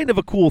 which is kind of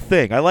a cool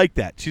thing. I like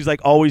that. She's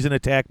like always in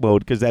attack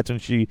mode because that's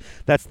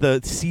the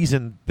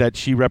season that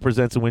she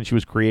represents and when she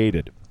was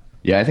created.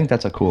 Yeah, I think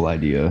that's a cool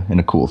idea and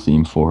a cool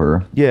theme for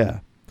her. Yeah.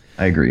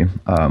 I agree.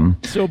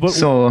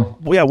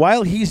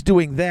 While he's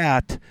doing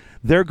that,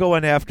 they're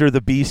going after the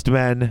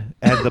Beastmen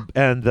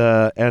and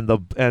the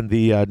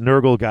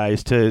Nurgle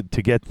guys to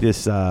get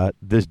this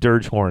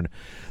Dirge Horn.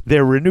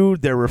 They're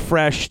renewed, they're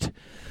refreshed,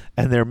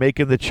 and they're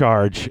making the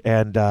charge.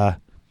 And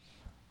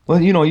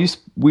we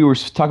were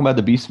talking about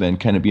the Beastmen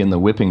kind of being the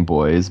whipping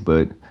boys,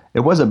 but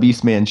it was a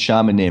Beastman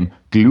shaman named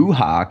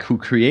Gluhawk who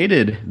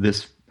created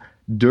this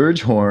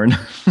Dirge Horn.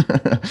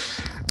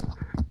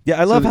 Yeah,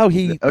 I love how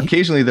he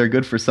occasionally they're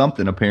good for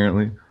something.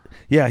 Apparently.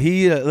 Yeah,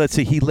 let's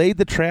see. He laid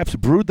the traps,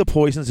 brewed the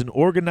poisons, and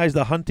organized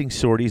the hunting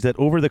sorties that,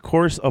 over the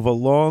course of a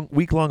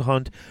week-long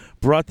hunt,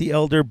 brought the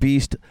elder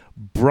beast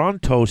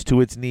Brontos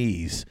to its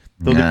knees.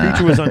 Though the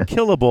creature was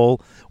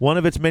unkillable, one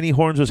of its many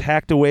horns was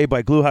hacked away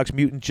by Gluhawk's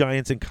mutant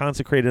giants and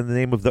consecrated in the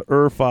name of the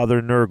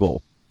Father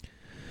Nurgle.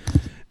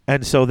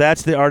 And so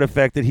that's the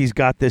artifact that he's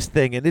got this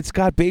thing. And it's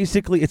got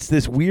it's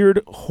this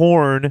weird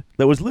horn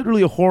that was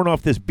literally a horn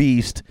off this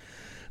beast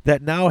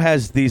that now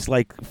has these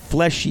like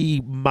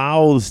fleshy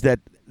mouths that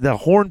the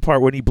horn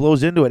part, when he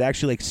blows into it,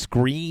 actually like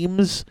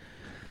screams.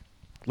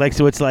 Like,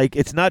 so it's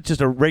not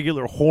just a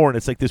regular horn.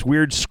 It's like this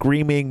weird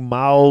screaming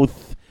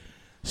mouth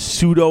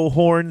pseudo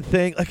horn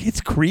thing. Like,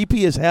 it's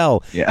creepy as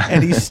hell. Yeah.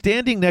 And he's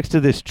standing next to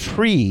this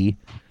tree.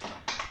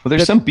 Well,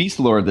 there's some beast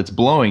lord that's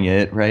blowing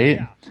it, right?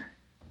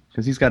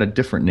 Because he's got a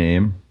different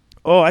name.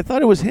 Oh, I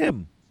thought it was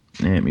him.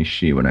 Let me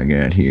see what I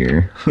got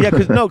here. Yeah,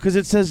 because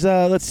it says,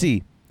 let's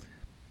see.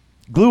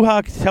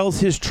 Gluhawk tells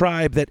his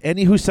tribe that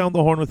any who sound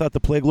the horn without the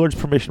Plague Lord's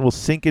permission will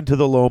sink into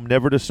the loam,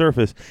 never to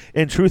surface.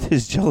 In truth,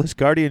 his jealous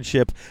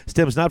guardianship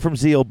stems not from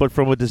zeal, but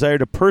from a desire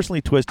to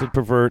personally twist and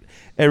pervert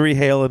every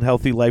hale and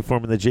healthy life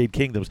form in the Jade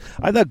Kingdoms.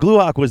 I thought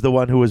Gluhawk was the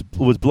one who was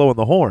blowing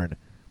the horn.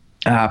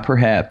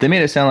 Perhaps. They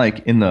made it sound like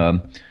in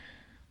the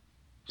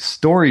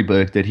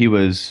storybook that he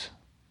was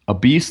a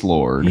beast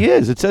lord. He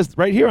is. It says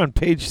right here on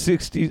page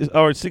 60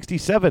 or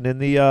 67 in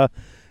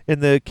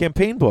the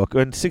campaign book.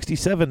 On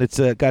 67, it's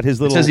got his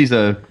little... It says he's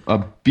a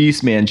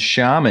beastman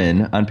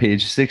shaman on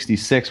page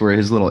 66 where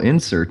his little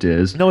insert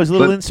is. No, his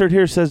little insert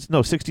here says,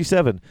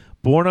 67.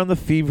 Born on the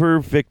fever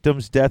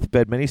victim's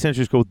deathbed many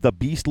centuries ago, the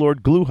Beast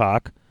Lord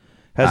Gluhawk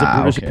has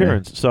a British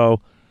appearance.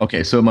 So...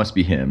 Okay, so it must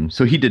be him.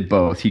 So he did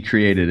both. He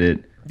created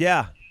it.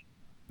 Yeah.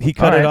 He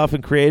cut it off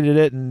and created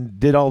it and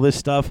did all this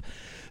stuff.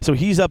 So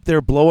he's up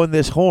there blowing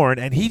this horn,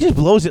 and he just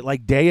blows it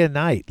like day and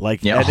night,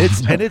 and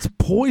it's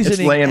poisoning.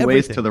 It's laying everything.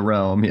 waste to the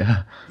realm,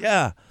 yeah.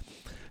 Yeah.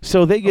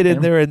 So they get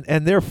in there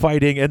and they're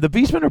fighting, and the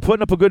Beastmen are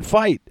putting up a good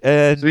fight.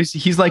 And so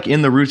he's like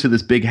in the roots of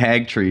this big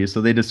hag tree.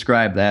 So they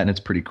describe that, and it's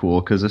pretty cool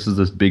because this is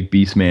this big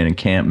Beastman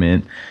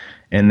encampment,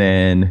 and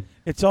then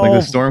it's all like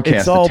the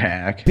Stormcast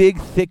attack.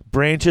 Big, thick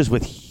branches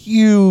with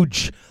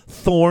huge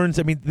thorns.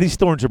 I mean, these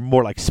thorns are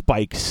more like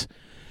spikes.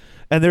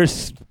 And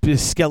there's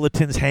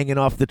skeletons hanging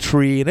off the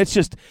tree, and it's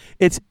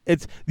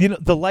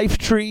the life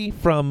tree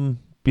from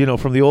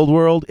the old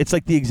world. It's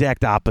like the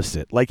exact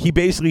opposite. Like, he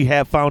basically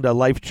found a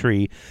life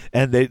tree,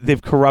 and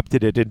they've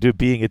corrupted it into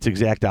being its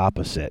exact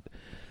opposite.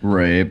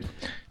 Right.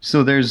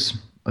 So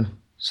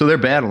they're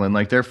battling,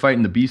 like they're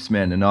fighting the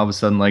Beastmen, and all of a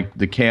sudden, like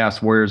the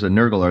Chaos Warriors of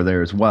Nurgle are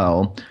there as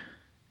well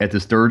at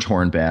this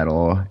Dirgehorn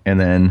battle, and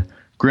then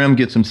Grim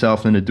gets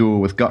himself in a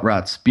duel with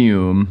Gutrot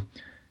Spume.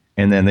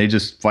 And then they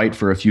just fight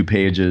for a few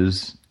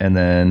pages. And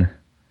then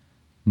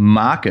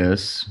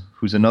Marcus,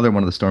 who's another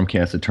one of the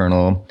Stormcast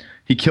Eternal,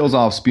 he kills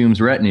all of Spume's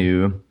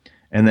retinue.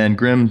 And then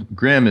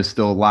Grim is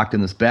still locked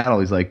in this battle.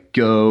 He's like,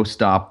 go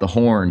stop the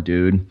horn,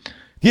 dude.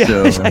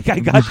 Yeah, so,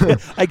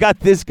 I got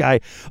this guy.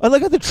 I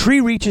like how the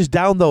tree reaches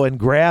down, though, and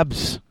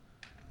grabs him.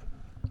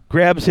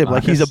 Marcus?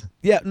 Like he's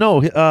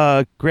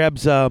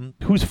grabs,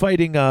 who's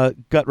fighting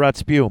Gutrot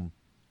Spume?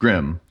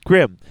 Grim.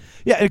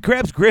 Yeah, and it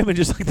grabs Grim, and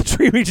just like the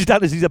tree reaches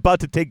down as he's about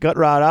to take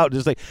Gutrot out,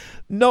 just like,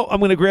 no, I'm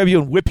going to grab you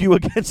and whip you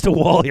against a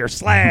wall here.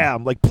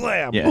 Slam! Like,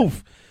 blam! Yeah.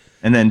 Oof!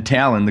 And then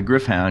Talon, the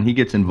Griffhound, he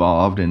gets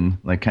involved and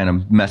like kind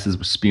of messes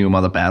with Spume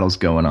while the battle's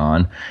going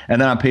on.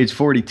 And then on page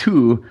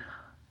 42,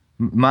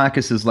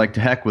 Marcus is like, to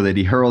heck with it.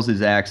 He hurls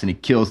his axe and he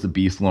kills the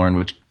Beast Lord,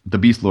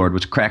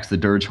 which cracks the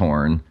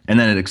Dirgehorn, and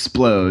then it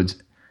explodes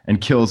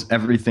and kills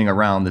everything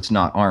around that's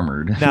not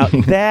armored. Now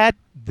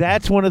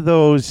that's one of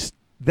those.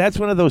 That's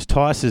one of those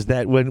tosses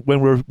that when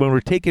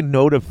we're taking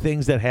note of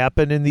things that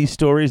happen in these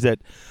stories that,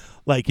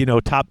 like,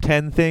 top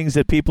 10 things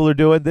that people are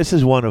doing, this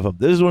is one of them.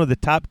 This is one of the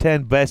top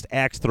 10 best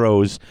axe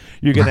throws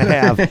you're going to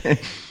have.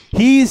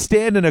 He's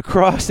standing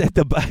across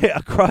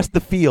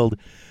the field,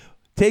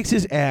 takes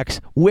his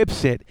axe,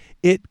 whips it.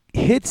 It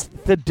hits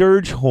the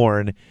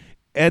Dirgehorn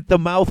at the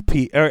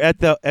mouthpiece, or at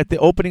the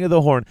opening of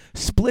the horn,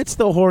 splits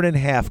the horn in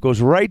half,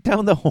 goes right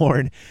down the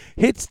horn,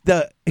 hits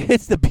the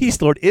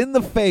Beast Lord in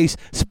the face,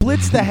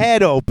 splits the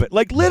head open,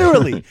 like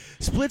literally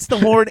splits the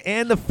horn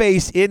and the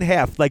face in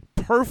half, like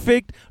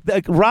perfect.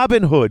 Like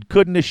Robin Hood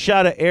couldn't have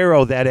shot an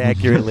arrow that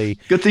accurately.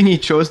 Good thing he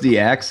chose the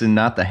axe and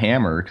not the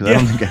hammer, because I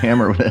don't think a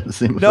hammer would have the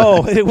same effect.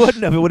 No, it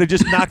wouldn't have. It would have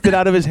just knocked it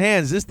out of his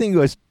hands. This thing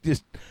was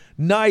just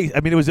nice.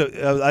 I mean, it was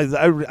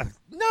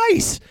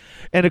nice.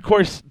 And of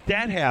course,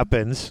 that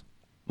happens.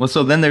 Well,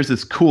 so then there's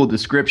this cool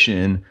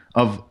description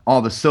of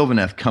all the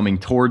Sylvaneth coming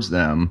towards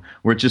them,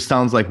 where it just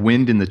sounds like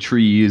wind in the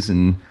trees.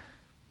 And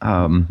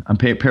on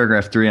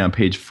paragraph 3 on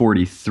page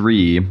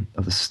 43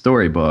 of the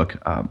storybook,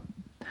 and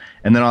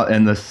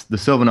then the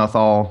Sylvaneth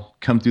all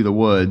come through the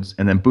woods,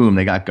 and then boom,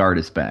 they got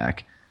Gardas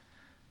back.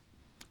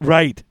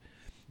 Right.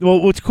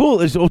 Well, what's cool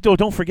is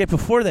don't forget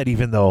before that,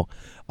 even though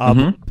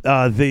once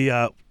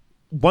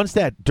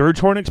that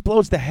Dirgehorn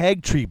explodes, the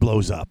hag tree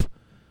blows up.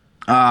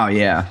 Oh,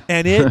 yeah.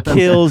 And it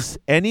kills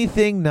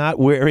anything not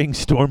wearing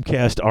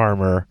Stormcast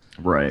armor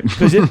Right.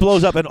 because it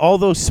blows up, and all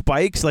those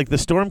spikes, like the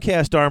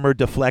Stormcast armor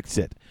deflects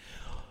it.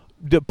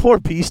 The poor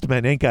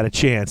Beastmen ain't got a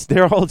chance.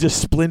 They're all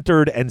just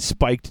splintered and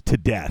spiked to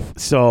death.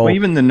 So Well,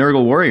 even the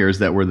Nurgle warriors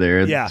that were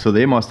there, Yeah. so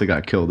they must have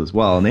got killed as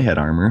well, and they had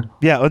armor.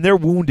 yeah, and they're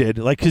wounded,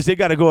 like because they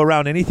got to go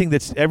around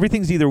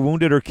everything's either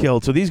wounded or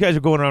killed. So these guys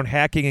are going around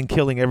hacking and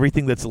killing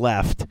everything that's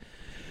left,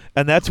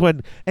 and that's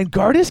when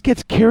Gardas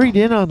gets carried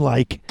in on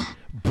like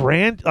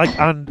on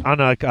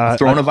a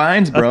Throne of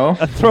Vines, bro.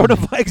 a throne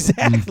of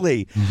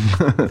exactly.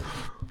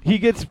 He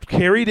gets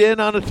carried in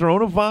on a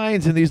throne of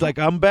vines, and he's like,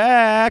 "I'm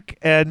back,"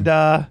 and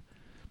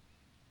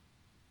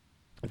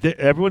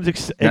everyone's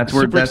That's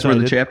where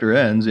the chapter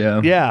ends.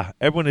 Yeah. Yeah,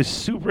 everyone is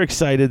super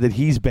excited that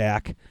he's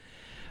back.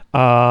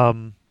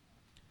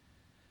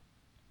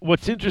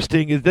 What's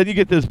interesting is then you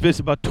get this bit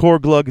about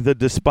Torglug the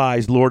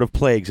Despised, Lord of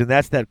Plagues, and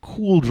that's that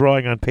cool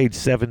drawing on page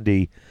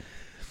 70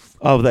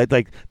 of that.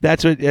 Like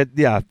that's what,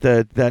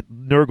 that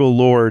Nurgle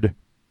Lord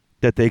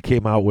that they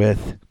came out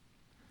with.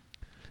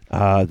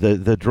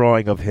 The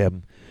drawing of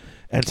him.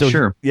 And so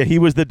Sure. he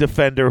was the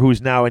defender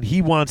who's now, and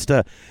he wants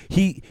to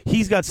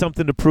he's got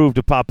something to prove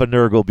to Papa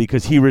Nurgle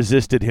because he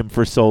resisted him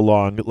for so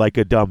long like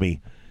a dummy.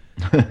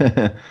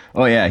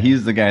 Oh yeah,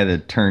 he's the guy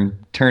that turned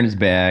his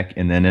back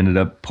and then ended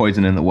up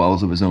poisoning the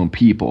wells of his own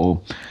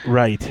people.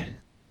 Right.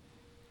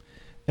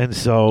 And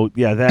so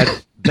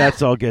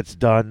that's all gets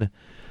done.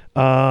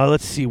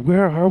 Let's see,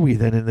 where are we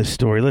then in this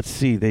story? Let's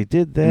see, they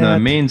did that. In the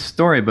main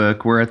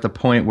storybook, we're at the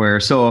point where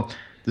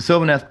the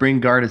Sylvaneth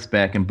bring Gardas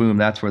back, and boom,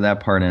 that's where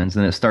that part ends.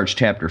 And it starts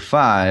chapter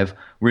 5,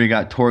 where you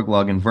got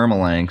Torglug and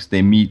Vermalanx.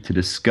 They meet to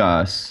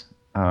discuss.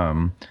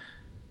 And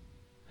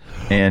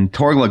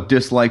Torglug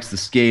dislikes the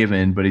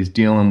Skaven, but he's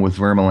dealing with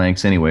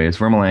Vermalanx anyways.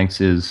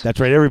 Vermalanx is that's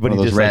right. Everybody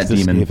one of those dislikes rat the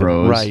demon Skaven.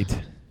 bros.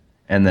 Right.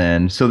 And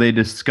then, so they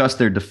discuss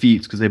their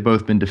defeats because they've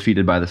both been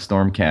defeated by the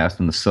Stormcast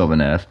and the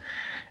Sylvaneth.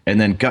 And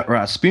then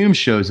Gutrot Spume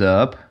shows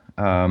up.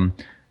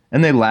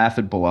 And they laugh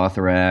at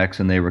Belothorax,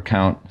 and they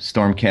recount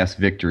Stormcast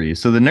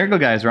victories. So the Nurgle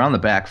guys are on the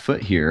back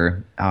foot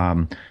here.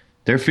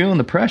 They're feeling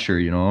the pressure,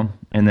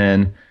 And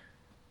then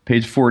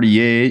page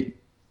 48,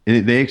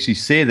 they actually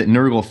say that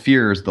Nurgle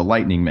fears the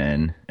Lightning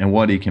Men and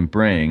what he can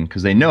bring,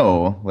 because they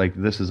know, like,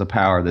 this is a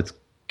power that's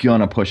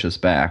going to push us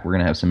back. We're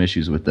going to have some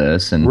issues with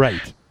this. And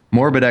Right.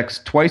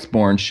 Morbidex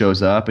Twiceborn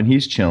shows up, and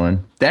he's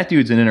chilling. That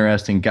dude's an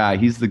interesting guy.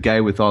 He's the guy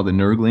with all the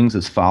Nurglings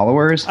as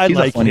followers. I He's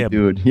like a funny him.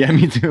 dude. Yeah,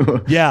 me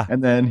too. Yeah.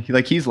 And then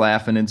he's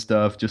laughing and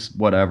stuff, just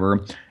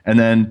whatever. And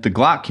then the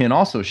Glotkin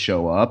also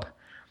show up.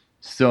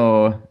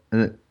 So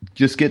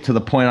just get to the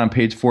point on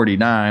page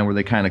 49 where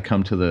they kind of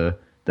come to the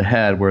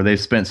head, where they've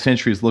spent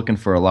centuries looking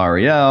for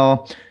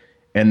Alarielle,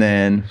 and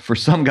then for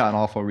some god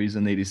awful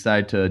reason they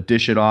decide to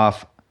dish it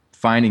off,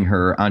 finding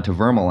her onto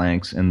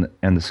Vermalanx and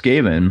the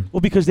Skaven.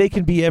 Well, because they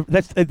can be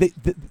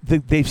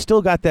they've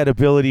still got that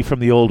ability from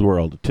the old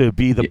world to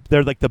be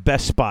they're like the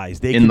best spies.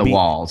 They In can the be,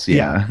 walls,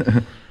 yeah.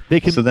 They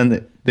can. So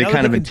then they now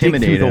kind that of can dig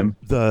intimidate through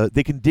him.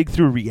 They can dig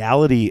through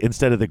reality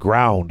instead of the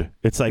ground.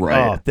 It's like,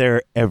 Right. oh,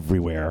 they're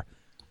everywhere.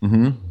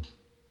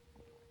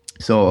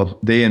 So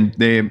they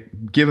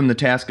give him the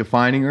task of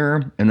finding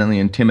her, and then they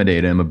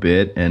intimidate him a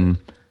bit, and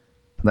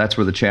that's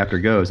where the chapter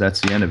goes.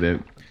 That's the end of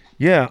it.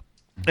 Yeah.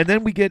 And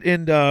then we get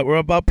in, we're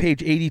about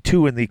page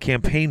 82 in the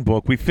campaign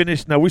book. We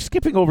finished, now we're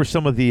skipping over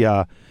some of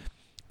the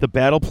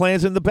battle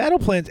plans, and the battle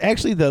plans,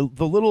 actually the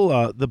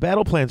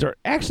battle plans are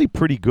actually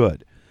pretty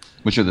good.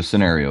 Which are the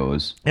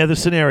scenarios? Yeah, the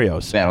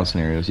scenarios. Battle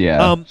scenarios,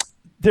 yeah.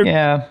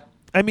 They're,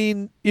 I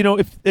mean, they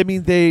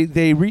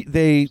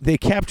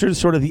captured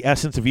sort of the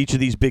essence of each of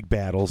these big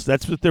battles.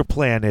 That's what their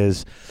plan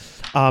is.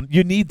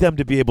 You need them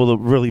to be able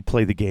to really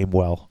play the game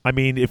well. I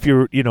mean, if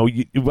you're,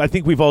 I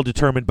think we've all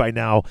determined by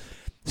now,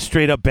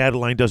 straight up battle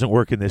line doesn't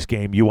work in this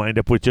game. You wind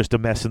up with just a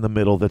mess in the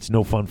middle that's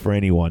no fun for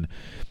anyone.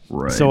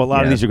 Right. So a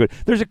lot of these are good.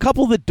 There's a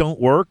couple that don't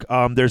work.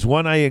 There's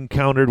one I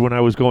encountered when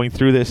I was going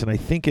through this, and I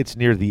think it's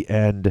near the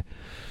end.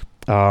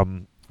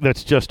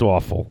 That's just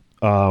awful.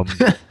 Have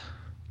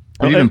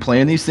you been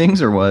playing these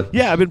things or what?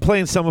 Yeah, I've been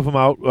playing some of them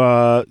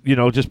out.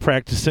 Just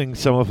practicing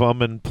some of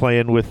them and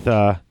playing with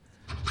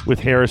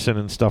Harrison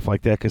and stuff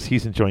like that because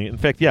he's enjoying it. In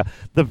fact, yeah,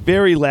 the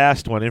very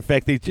last one. In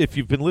fact, if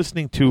you've been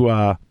listening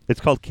to, it's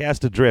called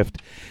Cast Adrift.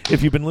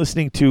 If you've been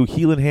listening to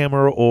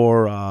Heelanhammer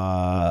or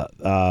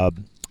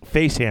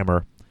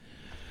Facehammer,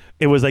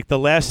 it was like the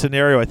last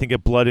scenario, I think,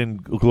 at Blood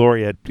and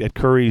Glory at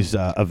Curry's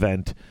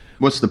event.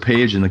 What's the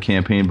page in the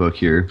campaign book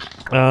here?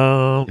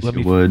 Let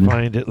me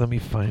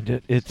find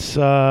it. It's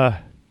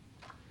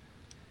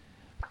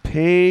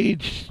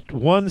page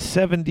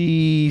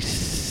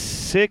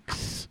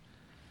 176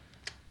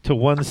 to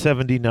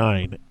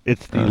 179.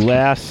 It's the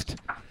last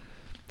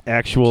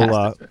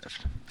actual.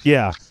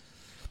 Yeah.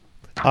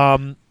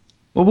 Well,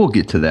 we'll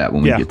get to that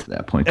when we get to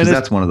that point, because And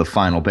that's one of the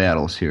final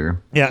battles here.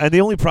 Yeah, and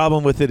the only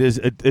problem with it is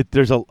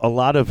there's a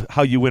lot of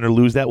how you win or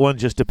lose that one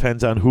just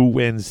depends on who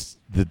wins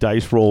the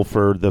dice roll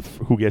for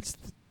who gets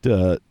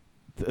at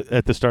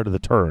the start of the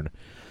turn.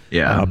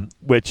 Yeah.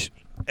 Which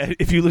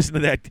if you listen to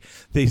that,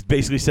 they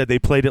basically said they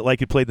played it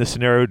like it played in the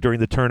scenario during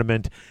the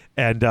tournament,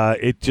 and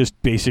it just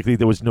basically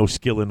there was no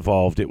skill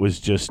involved. It was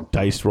just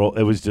dice roll.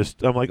 It was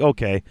just I'm like,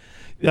 okay,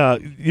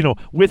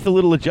 with a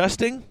little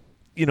adjusting,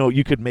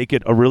 you could make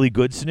it a really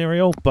good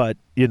scenario. But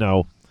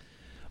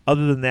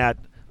other than that,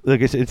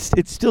 like I said,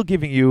 it's still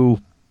giving you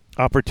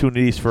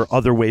opportunities for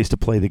other ways to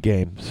play the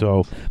game.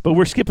 So, but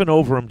we're skipping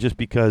over them just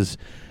because.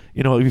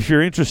 If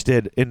you're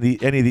interested in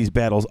any of these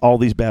battles, all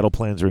these battle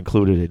plans are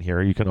included in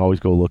here. You can always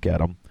go look at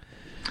them.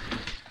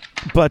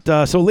 But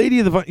so Lady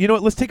of the Vines,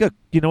 let's take a.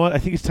 I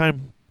think it's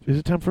time. Is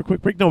it time for a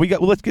quick break? No,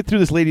 let's get through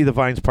this Lady of the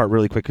Vines part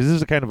really quick because this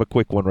is kind of a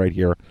quick one right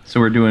here. So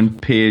we're doing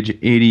page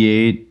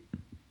 88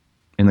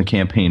 in the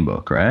campaign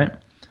book, right?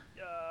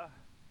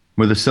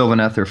 Where the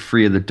Sylvaneth are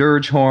free of the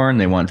Dirge Horn,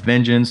 they want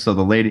vengeance. So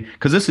the lady,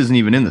 because this isn't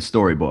even in the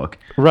storybook,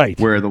 right?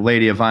 Where the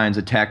Lady of Vines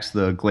attacks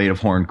the Glade of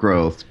Horn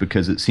Growth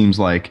because it seems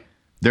like.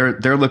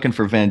 They're looking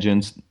for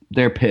vengeance.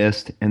 They're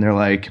pissed, and they're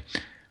like,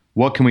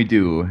 "What can we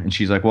do?" And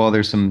she's like, "Well,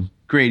 there's some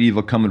great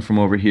evil coming from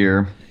over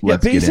here.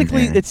 Let's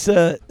basically, get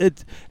in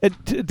there."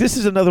 this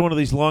is another one of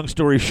these long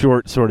story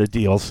short sort of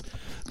deals.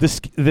 The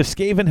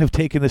Skaven have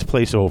taken this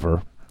place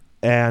over,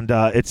 and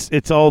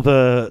it's all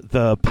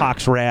the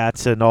pox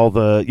rats and all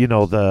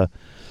the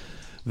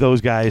those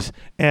guys,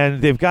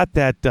 and they've got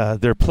that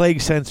their plague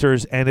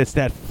sensors, and it's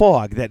that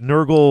fog, that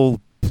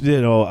Nurgle,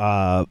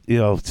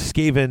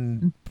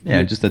 Skaven.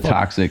 Yeah, just the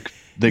toxic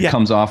that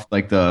comes off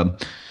like the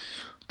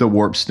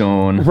warp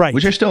stone, right?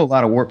 Which there's still a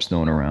lot of warp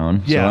stone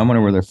around. Yeah, so I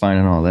wonder where they're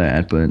finding all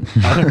that, but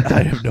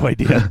I have no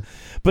idea.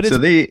 But so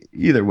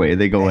either way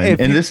they go in,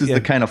 and this is the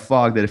kind of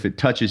fog that if it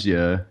touches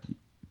you,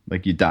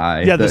 like you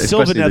die. Yeah, the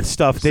Sylvaneth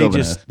stuff. The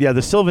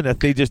Sylvaneth.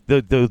 They just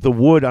the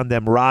wood on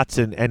them rots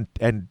and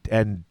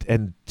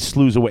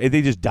slews away.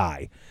 They just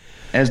die.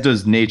 As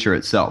does nature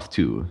itself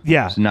too.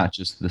 Yeah, it's not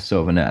just the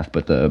Sylvaneth,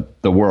 but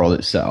the world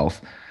itself.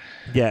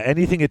 Yeah,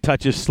 anything it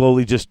touches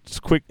slowly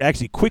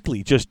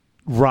quickly just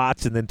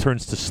rots and then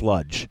turns to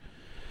sludge.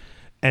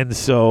 And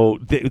so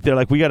they're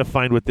like, we got to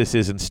find what this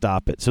is and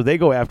stop it. So they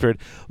go after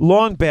it.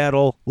 Long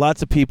battle.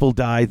 Lots of people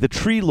die. The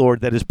tree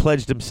lord that has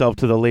pledged himself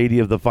to the Lady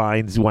of the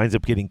Vines winds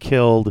up getting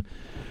killed.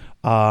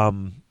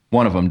 One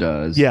of them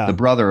does. Yeah. The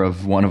brother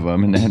of one of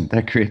them. And then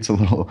that creates a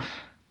little...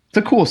 It's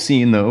a cool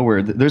scene, though,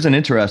 where there's an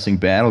interesting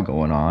battle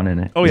going on.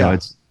 And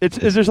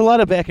there's a lot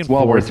of back and forth.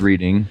 Well worth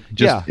reading.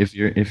 If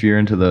you're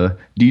into the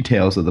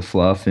details of the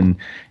fluff. And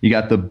you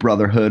got the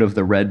Brotherhood of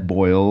the Red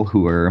Boil,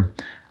 who are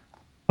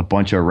a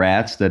bunch of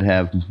rats that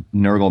have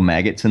Nurgle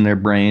maggots in their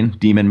brain,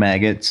 demon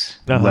maggots,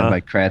 led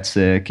by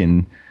Kratsik.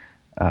 And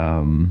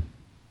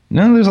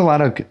there's a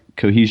lot of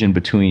cohesion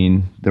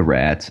between the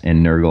rats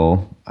and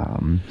Nurgle.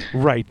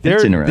 Right, they're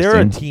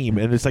a team,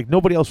 and it's like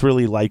nobody else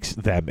really likes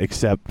them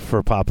except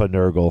for Papa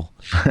Nurgle.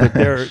 But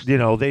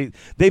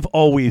they've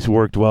always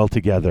worked well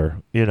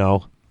together.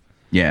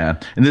 Yeah,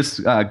 and this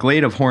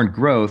Glade of Horn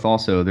Growth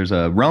also, there's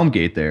a realm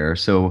gate there,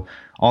 so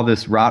all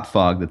this rot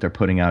fog that they're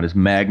putting out is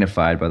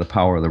magnified by the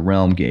power of the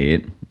realm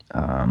gate.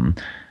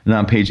 And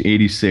on page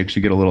 86,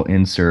 you get a little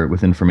insert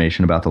with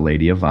information about the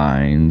Lady of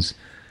Vines.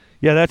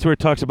 Yeah, that's where it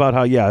talks about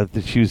how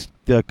she was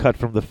cut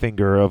from the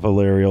finger of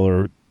Alariel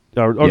or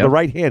the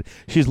right hand.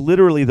 She's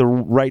literally the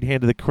right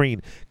hand of the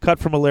queen, cut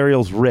from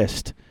Alariel's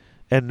wrist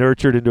and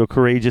nurtured into a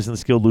courageous and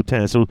skilled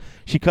lieutenant. So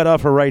she cut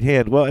off her right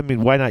hand. Well, I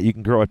mean, why not? You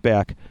can grow it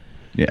back.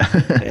 Yeah.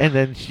 And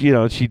then,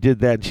 she did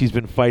that, and she's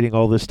been fighting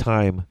all this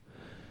time.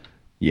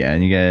 Yeah,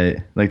 and you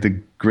got, like, the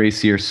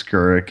Grayseer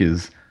Skirk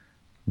is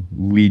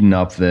leading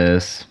up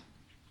this.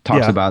 They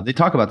talk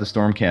about the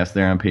Stormcast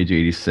there on page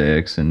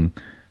 86, and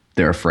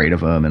they're afraid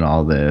of him and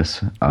all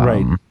this.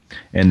 Right.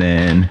 And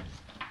then...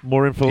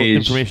 More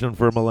information on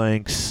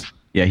Vermalanx.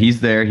 Yeah,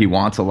 he's there. He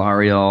wants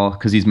Alariel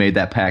because he's made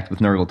that pact with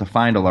Nurgle to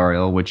find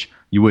Alariel, which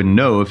you wouldn't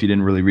know if you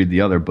didn't really read the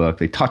other book.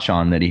 They touch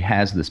on that he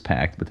has this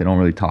pact, but they don't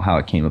really tell how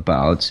it came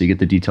about. So you get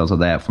the details of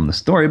that from the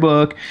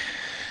storybook.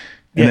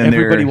 And then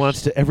everybody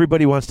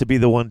wants to be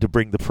the one to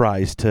bring the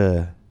prize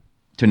to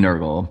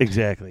Nurgle.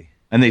 Exactly.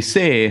 And they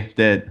say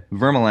that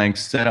Vermalanx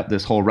set up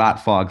this whole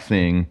rot fog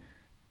thing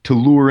to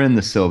lure in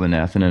the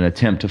Sylvaneth in an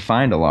attempt to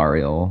find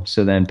Alariel.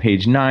 So then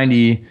page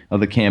 90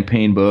 of the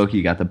campaign book,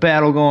 you got the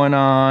battle going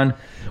on.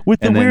 With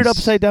the weird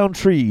upside-down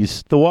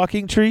trees. The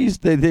walking trees,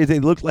 they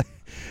look like...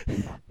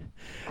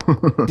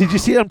 Did you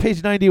see it on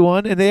page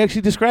 91? And they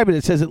actually describe it.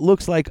 It says it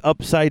looks like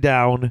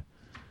upside-down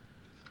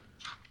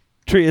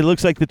tree. It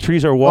looks like the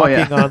trees are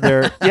walking on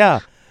their... Yeah.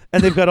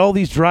 And they've got all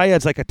these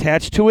dryads like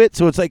attached to it.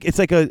 So it's like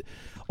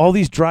all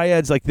these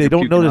dryads, like they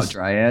don't notice.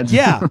 Dryads.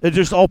 Yeah, they're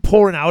just all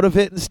pouring out of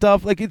it and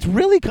stuff. Like it's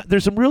really,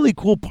 there's some really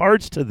cool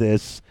parts to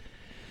this.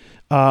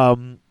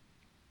 And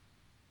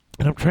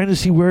I'm trying to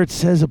see where it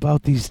says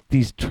about these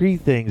tree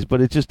things,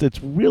 but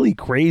it's really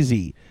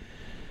crazy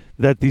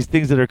that these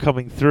things that are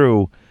coming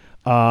through.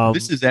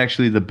 This is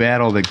actually the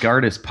battle that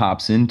Gardas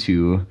pops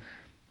into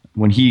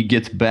when he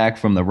gets back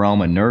from the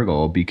realm of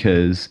Nurgle,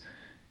 because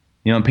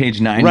on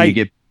page 90 you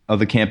get of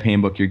the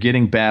campaign book, you're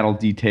getting battle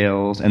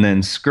details, and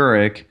then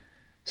Skirk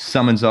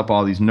summons up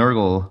all these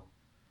Nurgle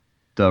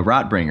the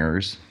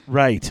Rotbringers.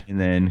 Right. And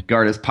then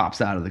Gardas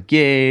pops out of the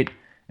gate,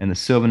 and the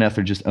Sylvaneth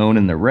are just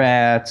owning the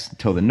rats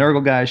until the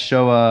Nurgle guys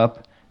show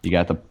up. You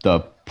got the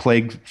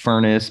plague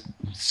furnace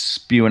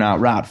spewing out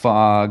rot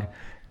fog,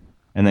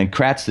 and then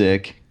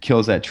Kratzik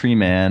kills that tree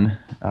man,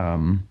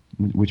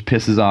 which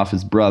pisses off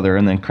his brother,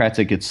 and then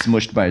Kratzik gets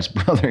smushed by his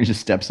brother. He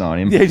just steps on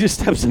him. Yeah, he just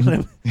steps on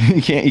him.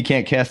 He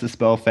can't cast the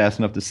spell fast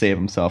enough to save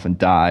himself and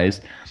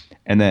dies.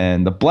 And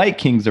then the Blight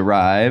Kings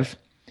arrive,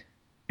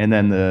 and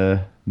then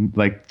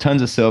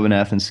tons of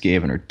Sylvaneth and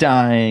Skaven are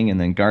dying, and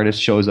then Gardas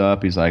shows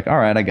up. He's like, all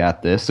right, I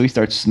got this. So he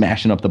starts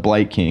smashing up the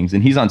Blight Kings,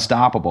 and he's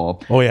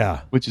unstoppable. Oh,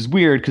 yeah. Which is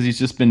weird because he's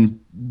just been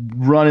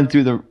running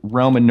through the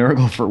realm of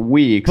Nurgle for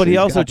weeks. But he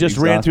also just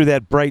ran through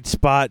that bright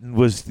spot and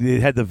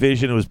had the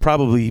vision. It was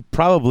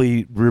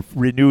probably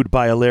renewed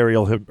by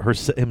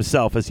Alariel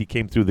himself as he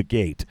came through the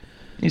gate.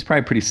 He's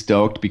probably pretty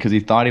stoked because he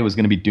thought he was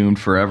going to be doomed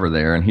forever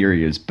there, and here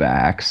he is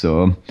back.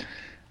 So,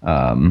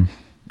 and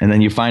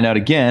then you find out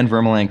again,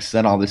 Vermalank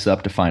set all this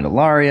up to find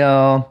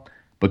Alariel,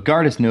 but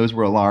Gardas knows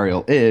where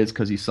Alariel is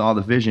because he saw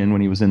the vision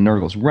when he was in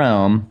Nurgle's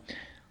realm.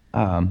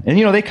 And,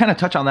 they kind of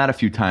touch on that a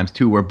few times,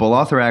 too, where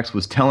Bolothorax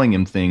was telling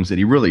him things that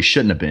he really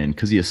shouldn't have been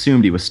because he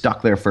assumed he was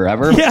stuck there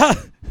forever. Yeah.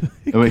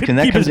 And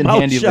that comes in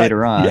handy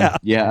later on.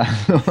 Yeah.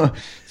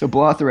 So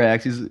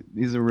Bolothorax,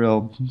 he's a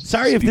real...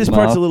 Sorry if this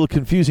part's a little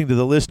confusing to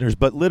the listeners,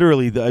 but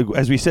literally,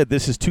 as we said,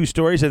 this is two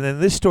stories, and then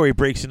this story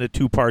breaks into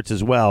two parts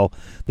as well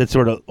that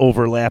sort of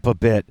overlap a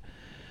bit.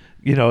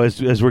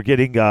 As we're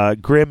getting...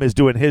 Grimm is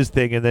doing his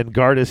thing, and then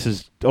Gardas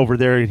is over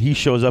there, and he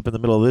shows up in the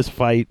middle of this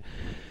fight.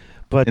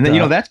 But, and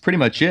then that's pretty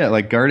much it.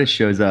 Like Gardas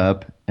shows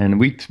up, and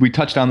we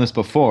touched on this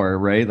before,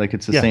 right? Like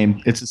it's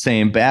the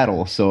same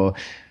battle. So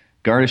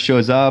Gardas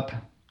shows up,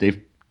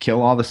 they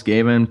kill all the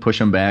Skaven, push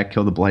them back,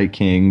 kill the Blight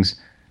Kings,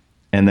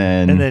 and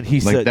then he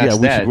said,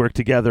 we should work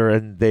together,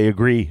 and they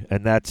agree,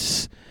 and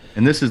that's.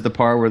 And this is the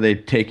part where they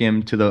take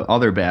him to the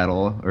other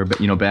battle, or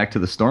back to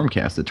the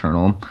Stormcast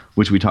Eternal,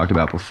 which we talked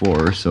about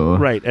before. So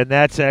right, and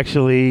that's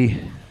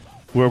actually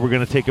where we're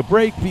going to take a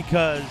break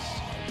because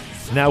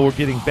now we're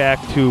getting back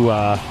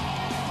to.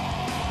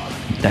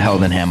 The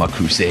Heldenhammer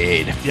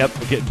Crusade. Yep,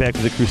 we're getting back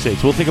to the Crusade.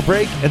 So we'll take a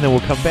break, and then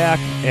we'll come back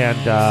and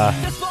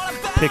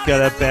pick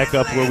that back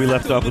up where we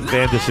left off with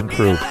Vandus and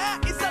crew.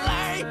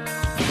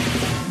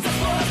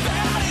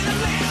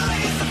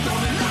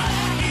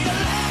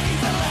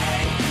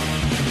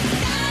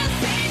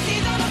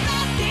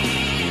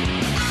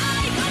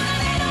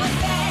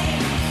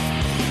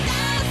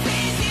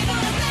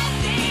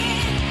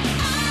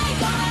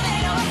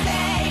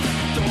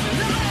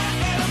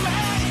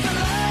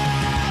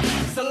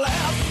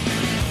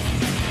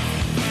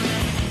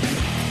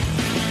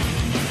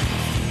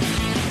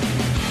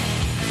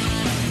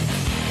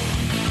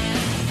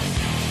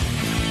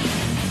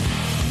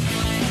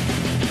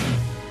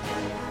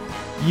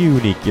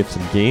 Unique Gifts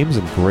and Games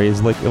in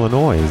Grays Lake,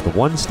 Illinois is the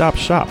one-stop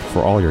shop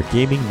for all your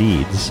gaming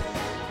needs.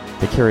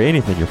 They carry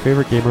anything your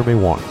favorite gamer may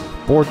want.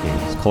 Board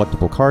games,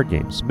 collectible card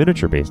games,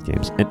 miniature-based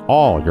games, and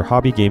all your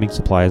hobby gaming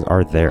supplies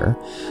are there,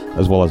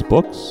 as well as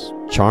books,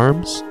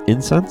 charms,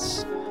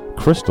 incense,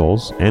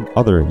 crystals, and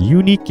other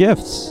unique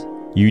gifts.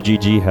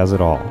 UGG has it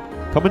all.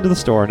 Come into the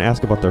store and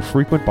ask about their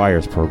frequent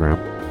buyers program,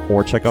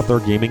 or check out their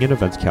gaming and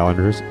events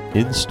calendars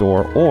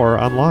in-store or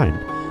online.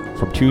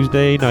 From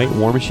Tuesday night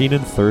War Machine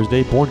and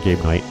Thursday Board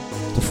Game Night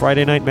to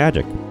Friday Night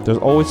Magic, there's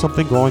always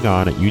something going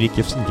on at Unique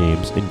Gifts and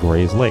Games in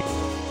Grays Lake.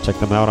 Check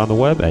them out on the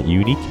web at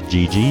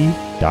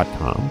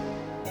uniquegg.com.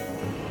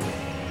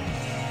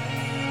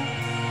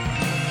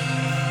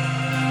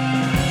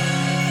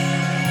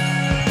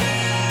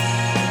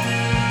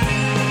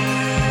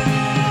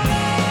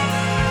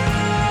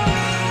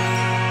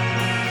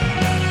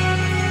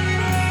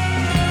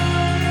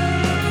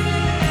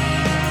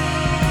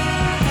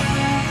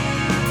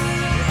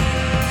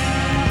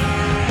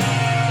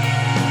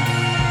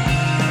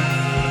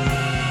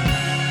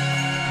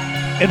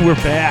 And we're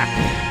back.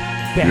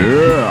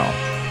 Yeah.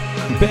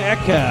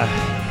 Back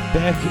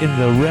in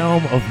the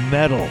realm of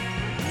metal.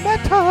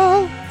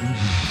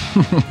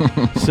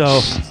 So.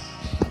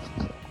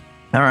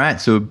 All right.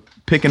 So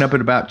picking up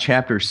at about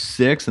chapter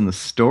 6 in the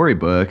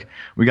storybook,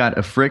 we got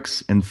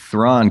Afrix and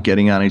Thrawn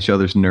getting on each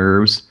other's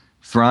nerves.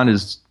 Thrawn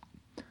is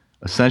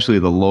essentially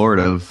the lord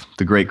of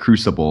the Great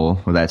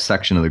Crucible, or that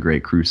section of the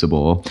Great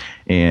Crucible.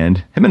 And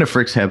him and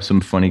Afrix have some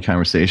funny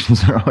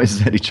conversations. They're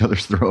always at each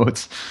other's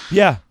throats.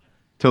 Yeah.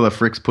 Till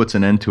Afrix puts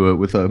an end to it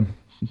with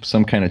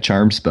some kind of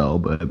charm spell,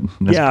 but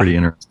that's pretty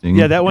interesting.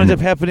 Yeah, that winds up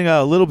happening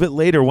a little bit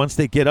later once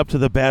they get up to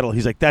the battle.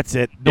 He's like, that's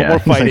it. No more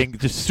fighting.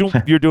 Just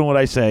you're doing what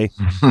I say.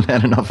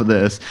 Had enough of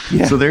this.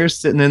 Yeah. So they're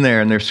sitting in there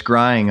and they're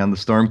scrying on the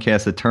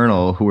Stormcast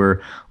Eternal, who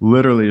are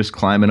literally just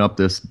climbing up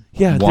this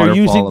waterfall they're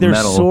using their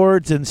metal.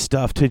 Swords and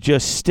stuff to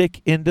just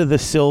stick into the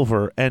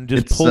silver and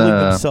just pulling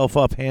themselves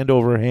up hand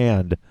over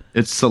hand.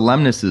 It's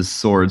Solemnis's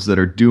swords that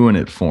are doing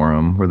it for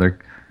them, where they're...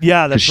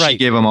 Yeah, that's right. She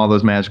gave them all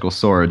those magical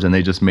swords, and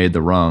they just made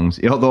the rungs.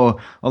 Although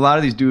a lot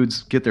of these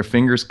dudes get their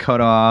fingers cut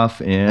off,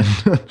 and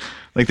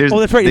like there's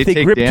that's right. They if they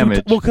take grip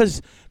damage.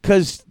 because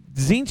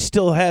Zinch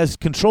still has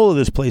control of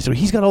this place, so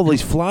he's got all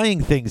these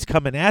flying things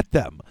coming at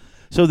them.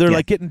 So they're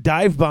like getting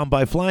dive bombed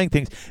by flying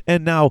things,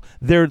 and now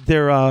they're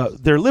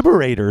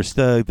liberators,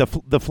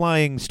 the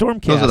flying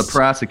Stormcasts. Those are the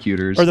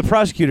prosecutors. Or the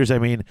prosecutors, I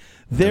mean.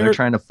 They're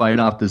trying to fight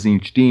off the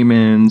Zinch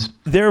demons.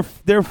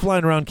 They're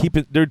flying around,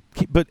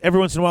 but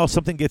every once in a while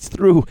something gets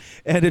through,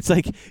 and it's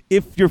like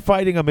if you're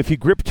fighting them, if you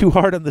grip too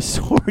hard on the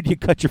sword, you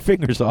cut your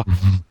fingers off.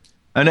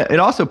 And it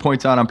also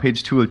points out on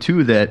page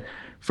 202 that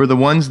for the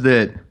ones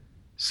that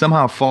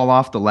somehow fall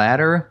off the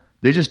ladder,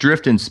 they just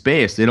drift in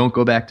space. They don't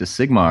go back to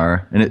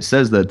Sigmar, and it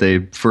says that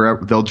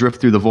they'll drift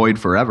through the void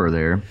forever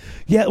there.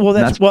 Yeah, well,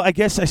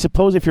 I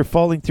suppose if you're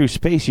falling through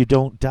space, you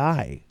don't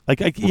die.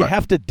 You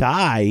have to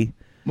die.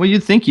 Well,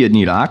 you'd think you'd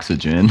need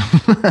oxygen.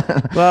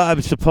 Well, I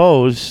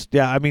suppose.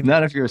 Yeah, I mean,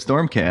 not if you're a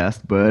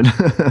Stormcast, but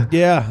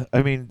yeah,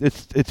 I mean,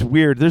 it's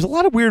weird. There's a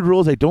lot of weird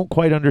rules I don't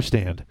quite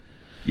understand.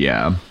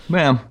 Yeah,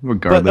 well,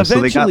 regardless.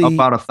 So they got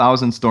about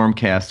 1,000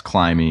 Stormcasts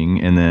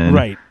climbing, and then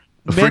right.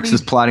 Fricks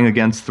is plotting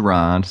against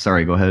Thrawn.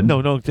 Sorry, go ahead.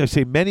 No, I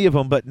say many of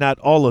them, but not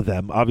all of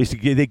them.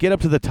 Obviously, they get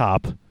up to the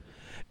top,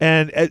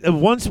 and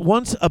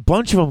once a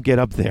bunch of them get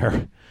up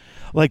there,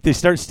 like they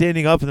start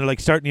standing up, and they're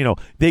like starting.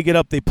 They get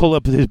up, they pull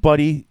up his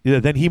buddy.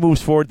 Then he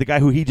moves forward. The guy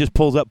who he just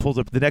pulls up.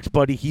 The next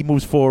buddy, he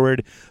moves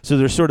forward. So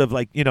they're sort of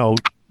like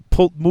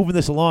moving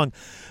this along,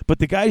 but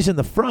the guys in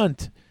the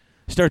front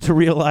start to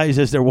realize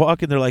as they're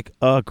walking, they're like,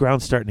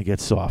 ground's starting to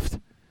get soft.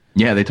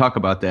 Yeah, they talk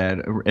about that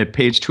at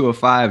page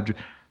 205.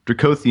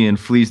 Dracothian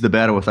flees the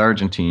battle with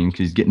Argentine because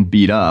he's getting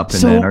beat up,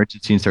 and then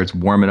Argentine starts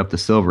warming up the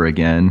silver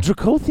again.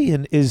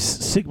 Dracothian is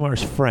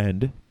Sigmar's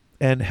friend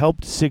and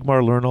helped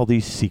Sigmar learn all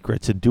these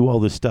secrets and do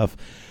all this stuff.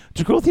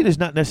 Dracothian is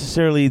not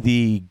necessarily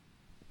the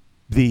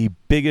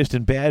biggest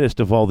and baddest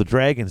of all the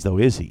dragons, though,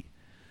 is he?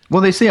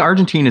 Well, they say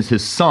Argentine is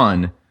his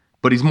son,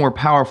 but he's more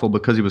powerful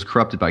because he was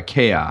corrupted by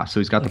chaos, so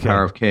he's got the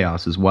power of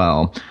chaos as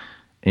well.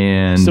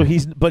 And so he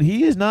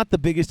is not the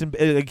biggest.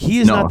 He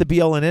is not the be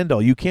all and end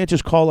all. You can't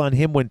just call on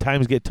him when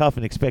times get tough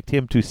and expect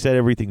him to set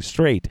everything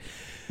straight.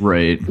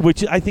 Right.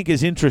 Which I think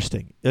is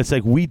interesting. It's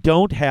like we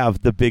don't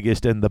have the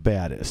biggest and the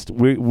baddest.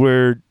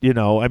 We're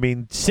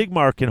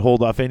Sigmar can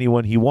hold off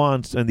anyone he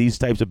wants in these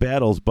types of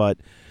battles, but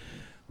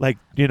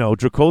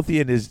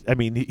Dracothian is. I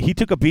mean, he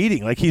took a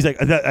beating. Like he's like,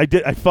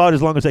 I fought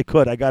as long as I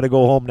could. I got to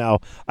go home now.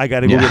 I got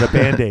to go get a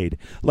Band-Aid.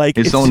 Like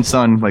his own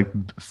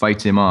son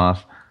fights him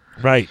off.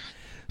 Right.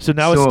 So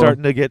now it's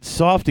starting to get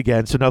soft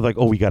again. So now they're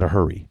like, we got to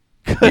hurry.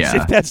 Because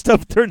if that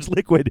stuff turns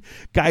liquid,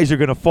 guys are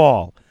going to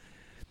fall.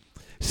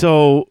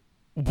 So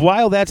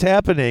while that's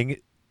happening,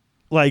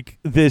 like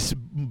this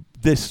group,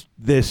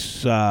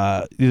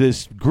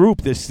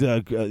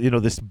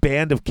 this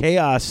band of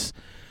chaos,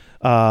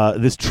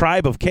 this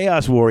tribe of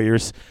chaos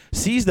warriors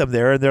sees them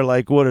there, and they're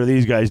like, what are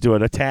these guys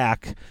doing?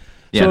 Attack.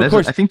 Yeah, so of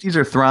course, I think these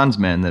are Thrawn's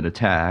men that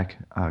attack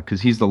because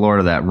he's the lord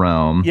of that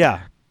realm.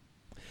 Yeah.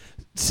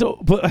 So,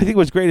 but I think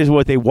what's great is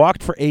they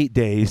walked for 8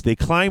 days, they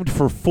climbed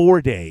for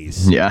 4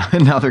 days. Yeah,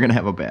 and now they're going to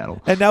have a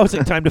battle. And now it's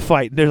like time to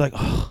fight. And they're like,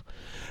 oh.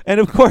 And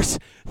of course,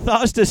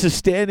 Thostus is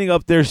standing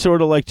up there,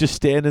 sort of like just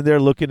standing there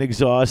looking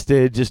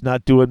exhausted, just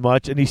not doing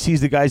much. And he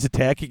sees the guys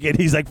attacking and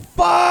he's like,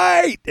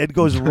 fight! And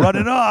goes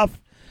running off.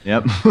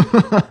 Yep.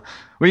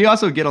 Well, you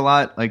also get a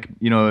lot,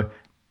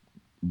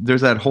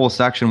 there's that whole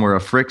section where a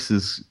Fricks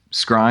is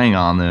scrying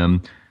on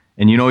them.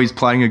 And he's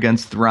plotting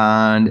against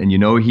Thrawn, and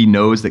he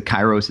knows that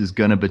Kairos is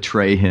going to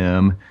betray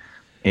him.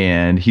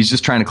 And he's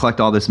just trying to collect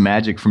all this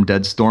magic from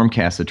dead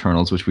Stormcast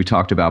Eternals, which we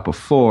talked about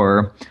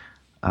before.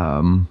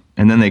 And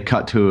then they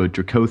cut to a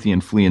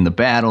Dracothian fleeing the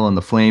battle, and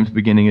the flames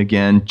beginning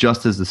again,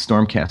 just as the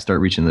Stormcast start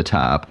reaching the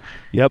top.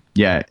 Yep.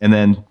 Yeah, and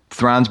then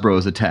Thrawn's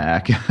bros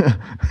attack.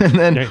 And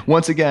then,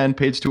 once again,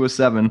 page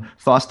 207,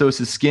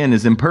 Thostos' skin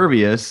is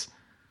impervious.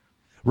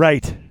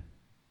 Right.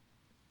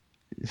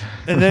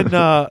 And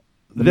then...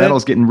 The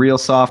metal's getting real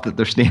soft that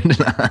they're standing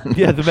on.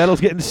 Yeah, the metal's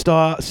getting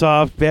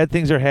soft. Bad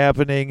things are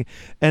happening.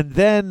 And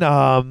then...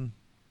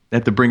 they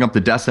have to bring up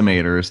the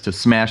decimators to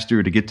smash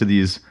through to get to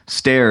these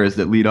stairs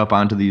that lead up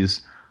onto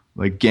these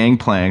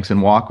gangplanks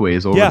and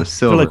walkways over the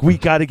silver. They're like, we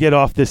got to get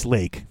off this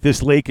lake.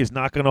 This lake is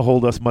not going to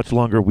hold us much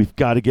longer. We've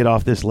got to get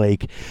off this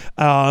lake.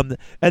 And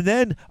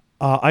then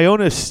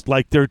Ionis,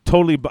 they're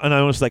totally... And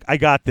Ionis like, I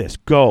got this.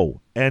 Go.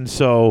 And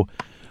so,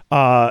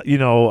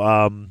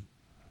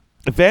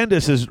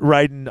 Vandus is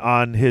riding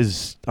on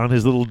his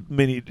little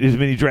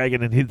mini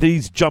dragon, and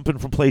he's jumping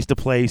from place to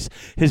place.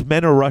 His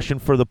men are rushing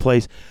for the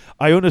place.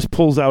 Ionis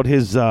pulls out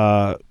his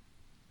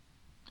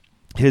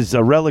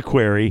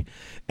reliquary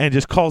and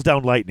just calls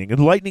down lightning,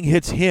 and lightning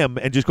hits him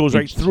and just goes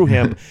right through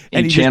him.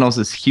 And he channels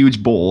this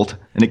huge bolt,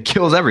 and it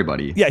kills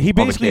everybody. Yeah, he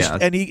basically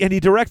and he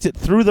directs it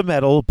through the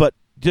metal, but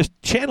just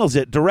channels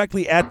it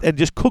directly at and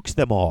just cooks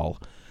them all.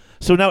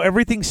 So now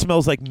everything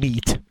smells like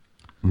meat.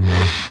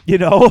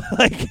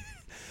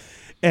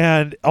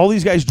 And all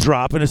these guys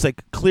drop, and it's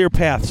like clear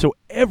path. So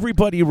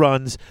everybody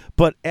runs,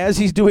 but as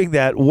he's doing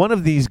that, one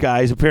of these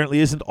guys apparently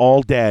isn't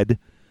all dead.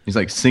 He's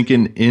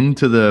sinking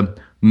into the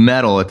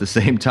metal at the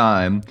same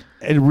time.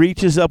 And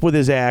reaches up with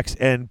his axe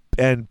and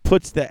and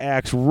puts the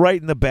axe right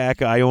in the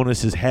back of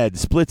Ionis's head,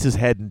 splits his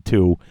head in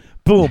two.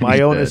 Boom,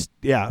 Ionis,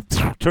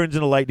 turns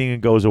into lightning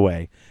and goes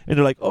away. And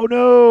they're like, oh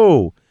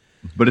no.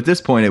 But at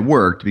this point, it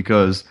worked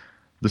because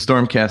the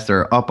Stormcast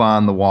are up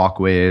on the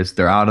walkways,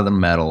 they're out of the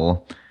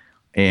metal,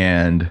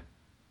 and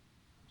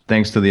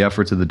thanks to the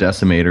efforts of the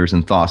Decimators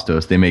and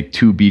Thostos, they make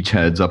 2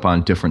 beachheads up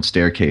on different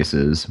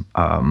staircases.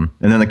 And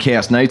then the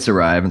Chaos Knights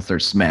arrive and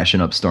start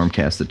smashing up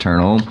Stormcast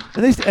Eternal.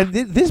 And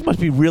this must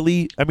be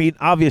really, I mean,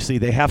 obviously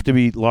they have to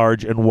be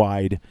large and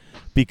wide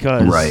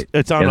because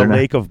it's on a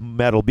lake of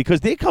metal, because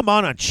they come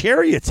on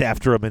chariots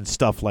after them and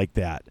stuff like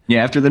that.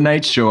 Yeah, after the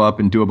Knights show up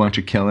and do a bunch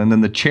of killing,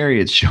 then the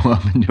chariots show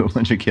up and do a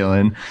bunch of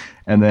killing,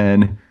 and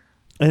then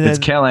it's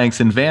Calanx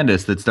and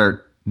Vandus that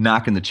start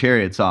knocking the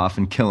chariots off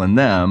and killing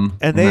them.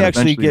 And they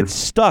actually get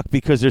stuck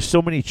because there's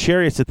so many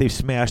chariots that they've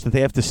smashed that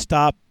they have to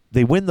stop.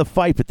 They win the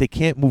fight, but they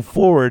can't move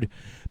forward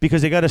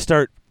because they got to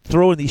start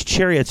throwing these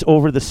chariots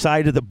over the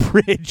side of the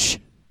bridge.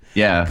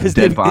 Yeah,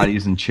 dead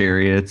bodies and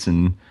chariots.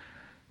 And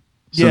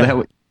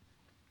so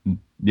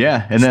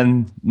and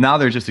then now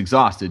they're just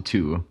exhausted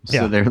too.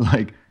 So they're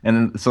like,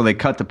 and then, so they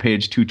cut to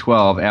page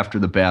 212 after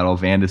the battle.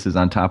 Vandus is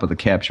on top of the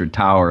captured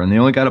tower, and they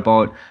only got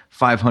about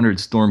 500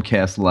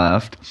 Stormcast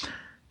left.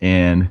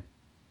 And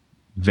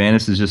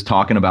Vandus is just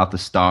talking about the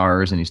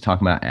stars, and he's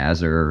talking about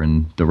Azur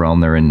and the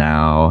realm they're in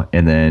now.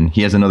 And then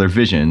he has another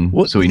vision,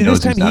 so he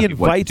knows exactly what to do. This time he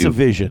invites a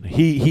vision.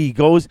 He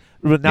goes,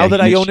 now that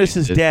Ionis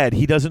is dead,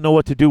 he doesn't know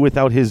what to do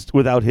without his,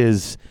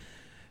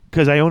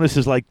 because Ionis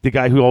is like the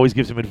guy who always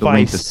gives him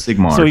advice.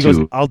 Sigmar, so he goes,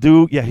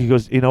 he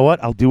goes, you know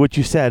what? I'll do what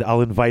you said.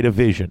 I'll invite a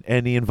vision.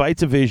 And he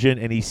invites a vision,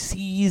 and he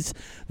sees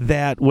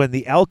that when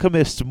the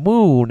alchemist's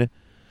moon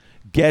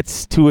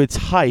gets to its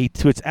height,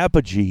 to its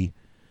apogee,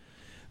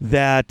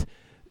 that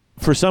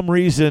for some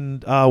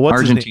reason,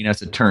 Argentine has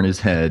to turn his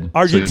head.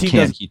 Argentine so he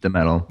can't heat the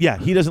metal. Yeah,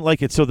 he doesn't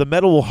like it. So the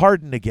metal will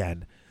harden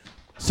again.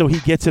 So he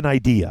gets an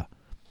idea.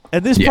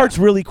 And this part's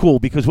really cool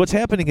because what's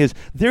happening is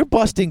they're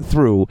busting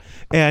through,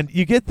 and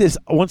you get this,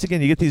 once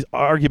again, you get these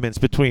arguments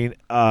between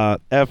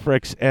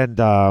Efrex and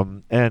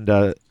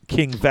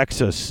King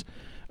Vexus.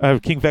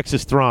 King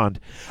Vexus Thrawn.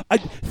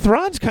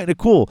 Thrawn's kind of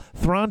cool.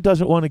 Thrawn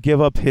doesn't want to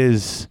give up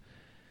his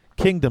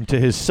kingdom to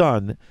his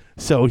son,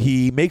 so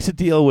he makes a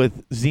deal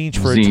with Tzeentch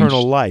for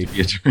eternal life,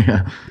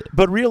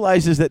 but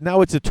realizes that now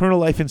it's eternal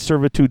life in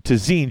servitude to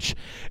Tzeentch,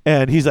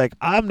 and he's like,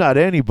 I'm not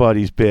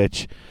anybody's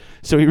bitch.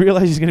 So he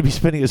realizes he's going to be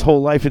spending his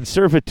whole life in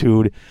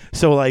servitude,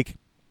 so like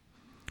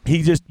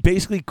he just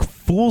basically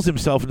fools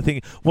himself into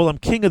thinking, well, I'm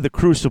king of the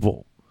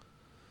Crucible.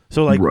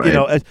 So like, you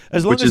know,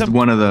 as long which as is I'm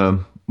one of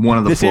the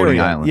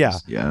floating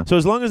islands. Yeah. So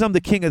as long as I'm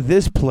the king of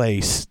this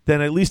place, then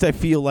at least I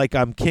feel like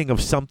I'm king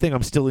of something.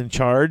 I'm still in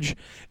charge.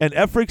 And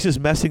Efrix is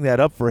messing that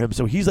up for him,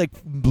 so he's like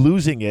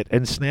losing it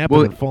and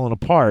snapping and falling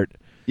apart.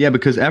 Yeah,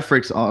 because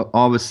Efrix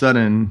all of a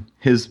sudden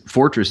his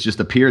fortress just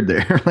appeared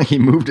there, like he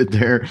moved it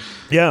there.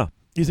 Yeah,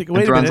 he's like,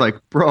 wait and Thrawn's a minute.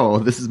 like, bro,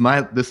 this is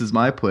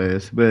my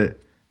place. But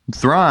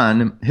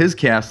Thrawn, his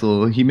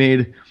castle, he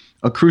made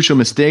a crucial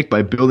mistake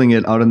by building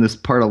it out in this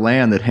part of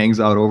land that hangs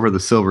out over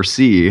the Silver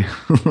Sea.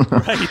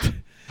 Right.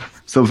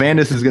 So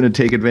Vandus is going to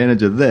take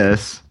advantage of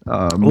this.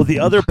 Well, the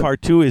other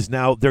part, too, is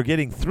now they're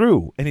getting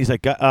through. And he's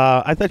like,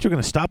 I thought you were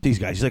going to stop these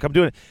guys. He's like, I'm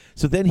doing it.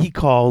 So then he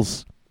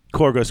calls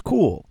Korgus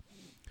Cool.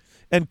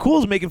 And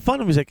Cool's making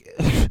fun of him. He's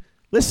like,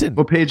 listen.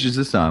 What page is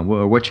this on?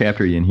 What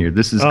chapter are you in here?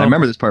 This is. I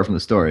remember this part from the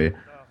story.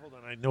 Hold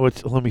on. I know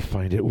it's. Let me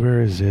find it.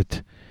 Where is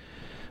it?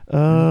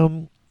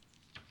 Because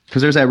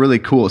there's that really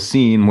cool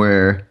scene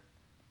where.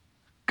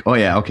 Oh,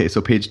 yeah. Okay.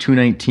 So page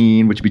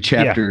 219, which would be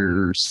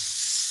chapter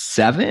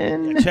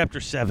 7?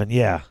 Chapter 7,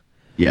 yeah.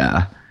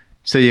 Yeah.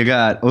 So you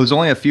got, there's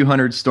only a few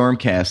hundred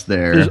Stormcast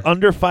there. There's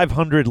under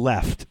 500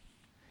 left.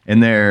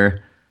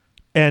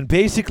 And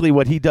basically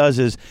what he does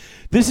is,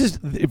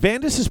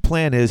 Vandus's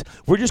plan is,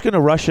 we're just going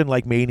to rush in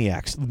like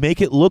maniacs.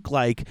 Make it look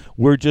like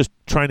we're just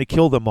trying to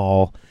kill them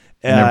all.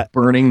 And they're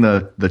burning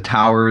the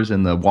towers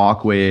and the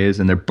walkways,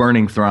 and they're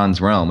burning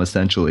Thrawn's realm,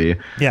 essentially.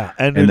 Yeah,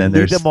 and then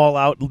lead them all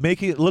out,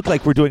 making it look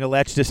like we're doing a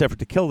last-ditch effort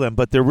to kill them,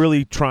 but they're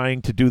really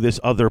trying to do this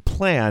other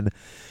plan.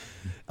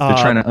 They're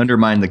trying to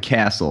undermine the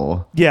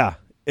castle. Yeah,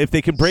 if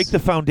they can break the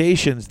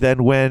foundations, then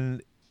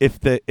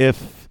if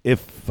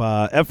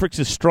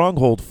Efrix's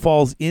stronghold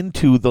falls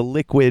into the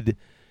liquid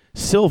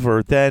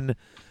silver, then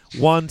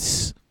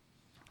once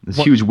this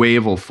huge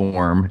wave will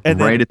form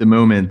right at the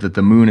moment that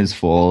the moon is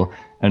full.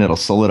 And it'll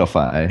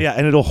solidify. Yeah,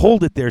 and it'll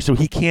hold it there so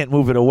he can't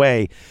move it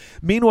away.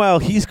 Meanwhile,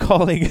 he's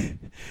calling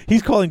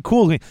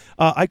Cool.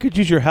 I could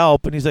use your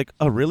help. And he's like,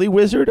 oh, really,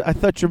 wizard? I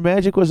thought your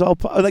magic was all...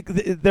 Like,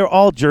 they're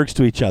all jerks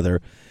to each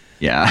other.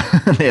 Yeah,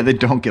 they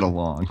don't get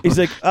along. He's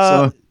like,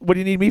 what do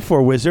you need me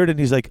for, wizard? And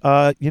he's like,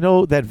 you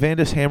know that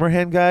Vandus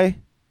Hammerhand guy?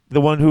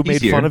 The one who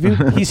made fun of you?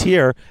 He's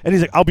here. And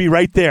he's like, I'll be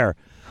right there.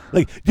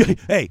 Like,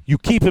 hey, you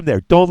keep him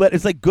there. Don't let...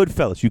 It's like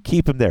Goodfellas. You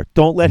keep him there.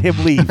 Don't let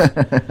him leave.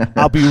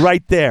 I'll be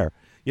right there.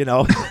 You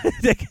know,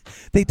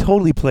 they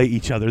totally play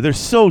each other. They're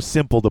so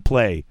simple to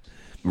play.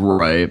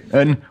 Right.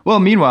 And, well,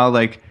 meanwhile,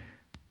 like,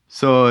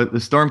 so the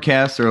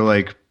Stormcasts are,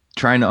 like,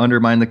 trying to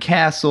undermine the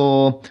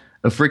castle.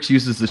 Fricks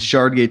uses the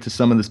shard gate to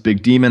summon this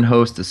big demon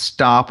host to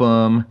stop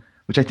him,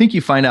 which I think you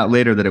find out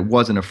later that it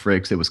wasn't a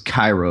Fricks, it was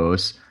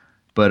Kairos,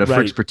 but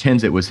Fricks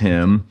pretends it was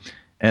him.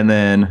 And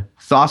then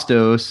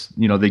Thostos,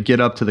 they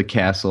get up to the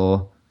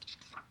castle.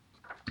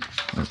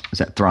 Is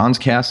that Thrawn's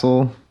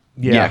castle?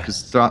 Yeah,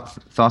 because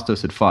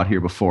Thostos had fought here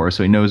before,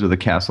 so he knows where the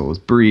castle was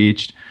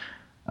breached.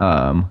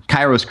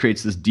 Kairos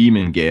creates this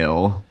demon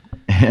gale,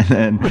 and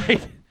then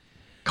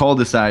Cole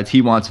decides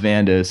he wants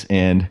Vandus,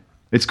 and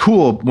it's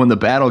cool when the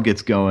battle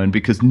gets going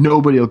because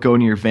nobody will go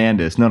near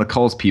Vandus, none of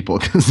Cull's people,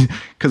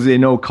 because they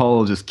know Cull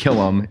will just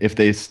kill him if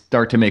they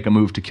start to make a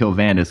move to kill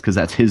Vandus because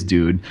that's his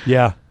dude.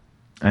 Yeah.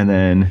 And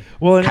then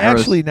and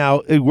actually now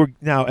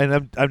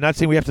and I'm not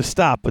saying we have to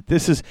stop, but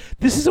this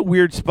is a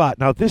weird spot.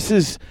 Now this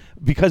is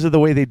because of the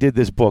way they did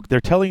this book. They're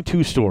telling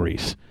two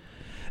stories,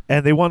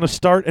 and they want to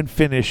start and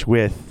finish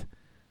with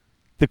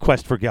the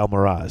quest for Gal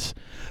Maraz.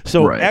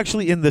 So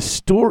actually in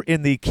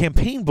the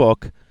campaign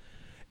book,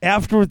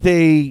 after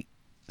they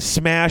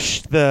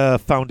smash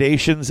the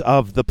foundations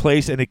of the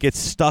place and it gets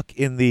stuck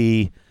in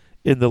the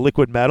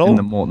liquid metal, in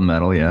the molten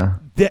metal,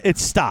 it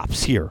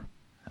stops here.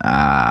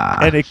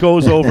 And it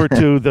goes over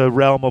to the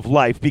realm of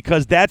life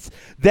because that's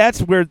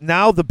where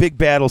now the big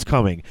battle's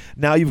coming.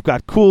 Now you've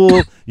got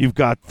Cool, you've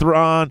got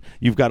Thrawn,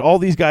 you've got all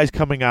these guys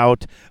coming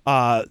out.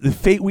 The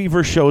Fate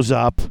Weaver shows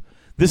up.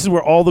 This is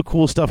where all the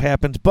cool stuff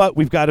happens, but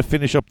we've got to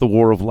finish up the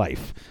War of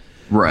Life.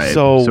 Right.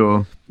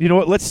 So you know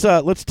what?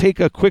 Let's take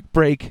a quick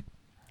break.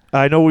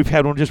 I know we've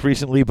had one just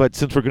recently, but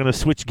since we're going to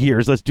switch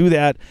gears, let's do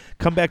that.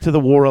 Come back to the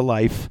War of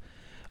Life.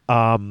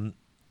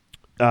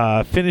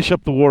 Finish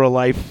up the War of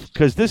Life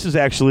because this is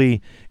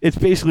it's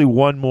basically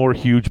one more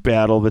huge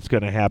battle that's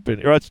going to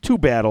happen. Or it's two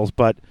battles,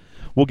 but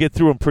we'll get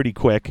through them pretty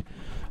quick,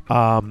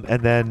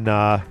 and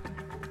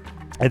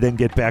then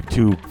get back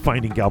to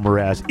finding Gal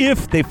Maraz.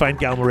 If they find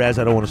Gal Maraz,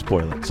 I don't want to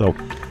spoil it. So,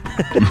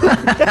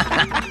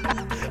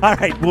 all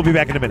right, we'll be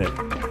back in a minute.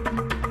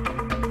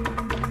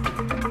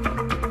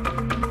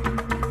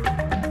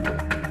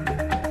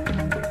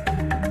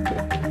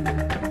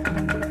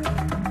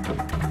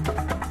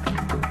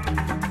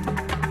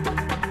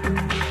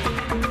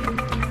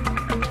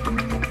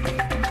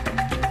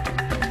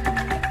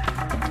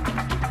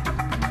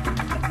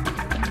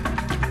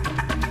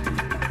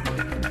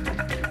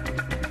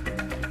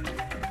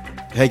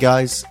 Hey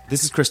guys,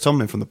 this is Chris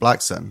Tomlin from the Black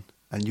Sun,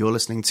 and you're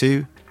listening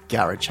to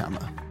Garage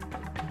Hammer.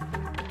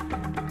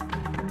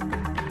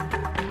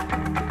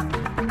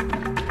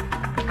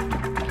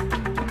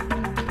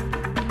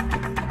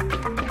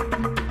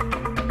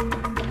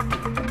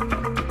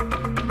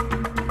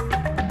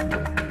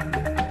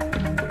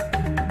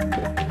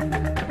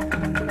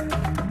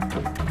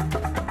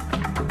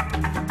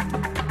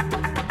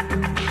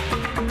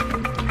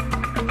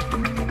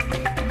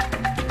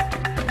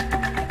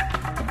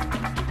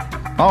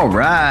 All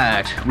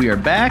right, we are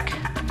back,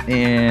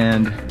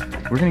 and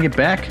we're going to get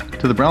back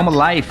to the realm of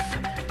life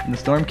in the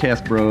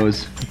Stormcast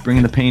Bros,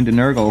 bringing the pain to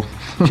Nurgle.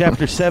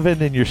 Chapter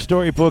 7 in your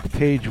storybook,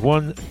 page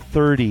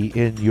 130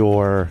 in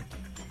your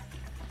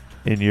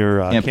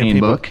campaign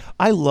book.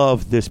 I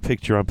love this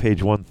picture on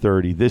page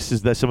 130. This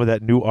is some of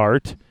that new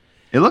art.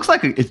 It looks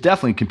like it's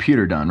definitely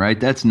computer done, right?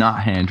 That's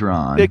not hand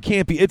drawn. It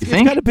can't be. It's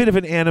got a bit of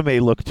an anime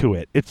look to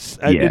it.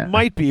 It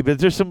might be, but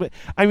there's some.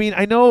 I mean,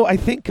 I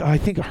think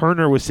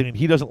Herner was saying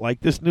he doesn't like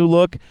this new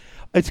look.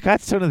 It's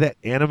got sort of that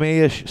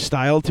anime-ish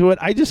style to it.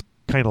 I just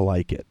kind of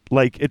like it.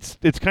 Like it's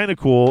kind of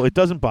cool. It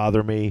doesn't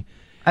bother me.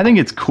 I think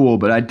it's cool,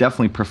 but I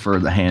definitely prefer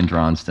the hand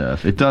drawn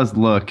stuff. It does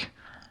look.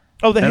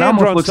 Oh, the hand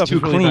drawn looks stuff too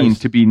is really clean nice.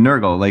 to be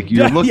Nurgle. Like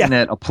you're looking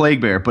at a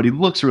plague bear, but he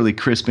looks really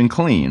crisp and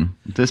clean.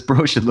 This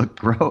bro should look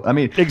gross. I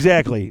mean,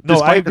 exactly. No,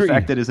 despite I agree. the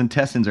fact that his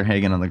intestines are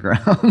hanging on the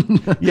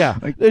ground. Yeah,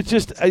 it's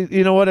just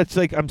you know what? It's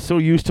like I'm so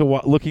used to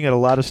looking at a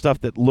lot of stuff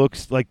that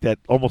looks like that,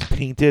 almost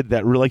painted.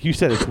 That like you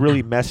said, it's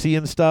really messy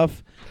and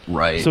stuff.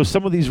 Right. So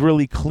some of these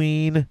really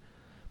clean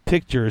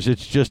pictures,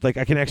 it's just like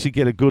I can actually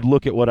get a good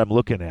look at what I'm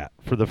looking at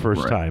for the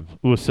first time.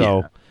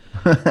 So,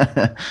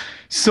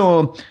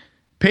 so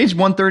page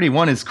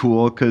 131 is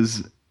cool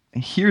because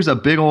here's a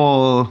big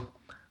old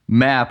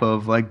map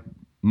of like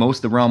most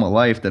of the realm of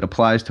life that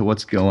applies to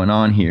what's going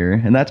on here,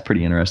 and that's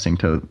pretty interesting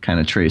to kind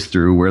of trace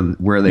through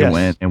where they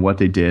went and what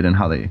they did and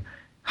how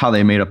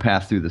they made a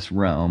path through this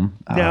realm.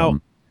 Now,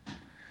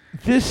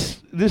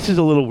 this is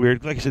a little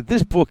weird. Like I said,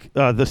 this book,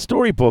 the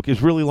storybook,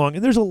 is really long,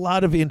 and there's a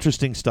lot of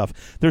interesting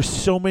stuff. There's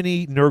so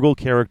many Nurgle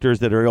characters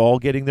that are all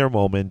getting their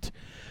moment,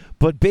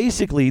 but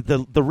basically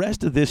the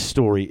rest of this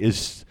story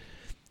is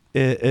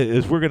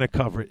we're going to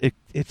cover it.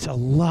 It's a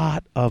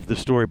lot of the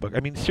storybook. I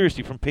mean,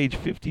 seriously, from page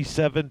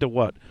 57 to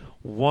what,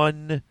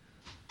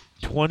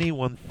 120,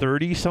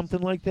 130,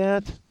 something like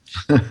that?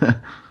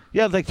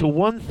 Yeah, like to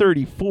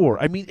 134.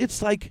 I mean,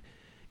 it's like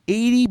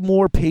 80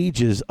 more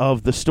pages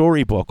of the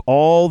storybook,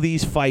 all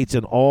these fights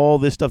and all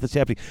this stuff that's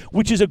happening,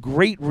 which is a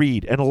great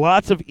read and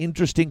lots of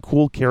interesting,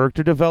 cool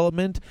character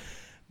development.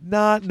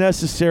 Not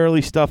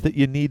necessarily stuff that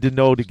you need to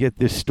know to get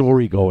this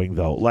story going,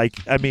 though. Like,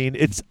 I mean,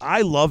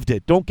 I loved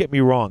it. Don't get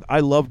me wrong.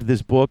 I loved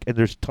this book, and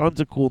there's tons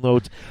of cool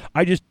notes.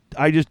 I just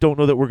don't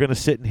know that we're going to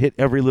sit and hit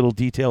every little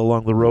detail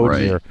along the road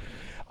Right. here.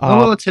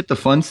 Well, let's hit the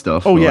fun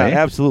stuff. Oh, yeah, right?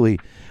 absolutely.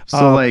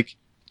 So, like,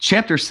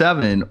 Chapter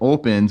 7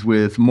 opens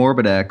with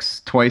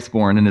Morbidex,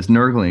 Twiceborn, and his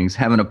Nurglings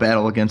having a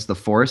battle against the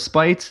Forest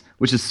Spites,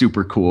 which is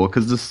super cool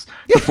because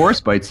the Forest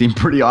Spites seem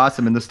pretty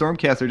awesome, and the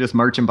Stormcast are just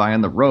marching by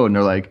on the road, and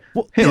they're like,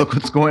 hey, look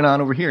what's going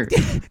on over here.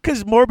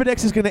 Because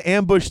Morbidex is going to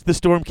ambush the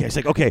Stormcast.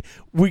 Like, okay,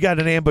 we got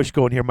an ambush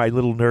going here, my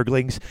little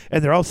Nurglings,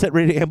 and they're all set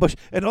ready to ambush,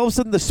 and all of a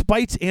sudden the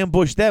Spites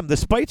ambush them. The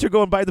Spites are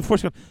going by the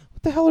Forest going,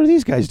 what the hell are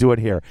these guys doing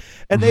here?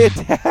 And they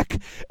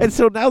attack, and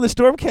so now the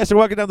Stormcast are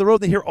walking down the road,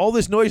 and they hear all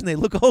this noise, and they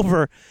look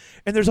over,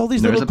 and there's all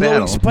these There's little a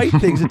glowing battle. Spite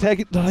things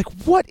attacking. They're like,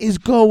 what is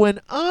going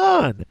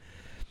on?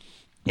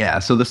 Yeah,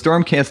 so the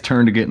Stormcast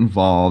turn to get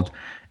involved,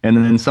 and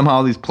then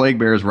somehow these Plague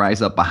Bears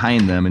rise up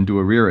behind them and do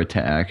a rear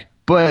attack.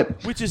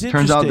 But Which is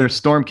turns out interesting. they're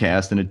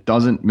Stormcast, and it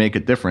doesn't make a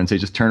difference. They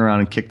just turn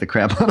around and kick the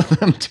crap out of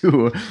them,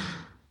 too.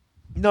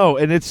 No,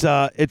 and it's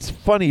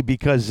funny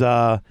because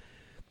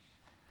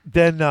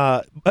then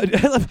I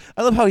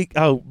love how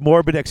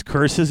Morbidex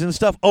curses and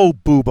stuff. Oh,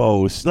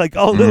 boobos! Like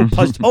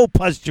little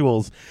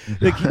pustules,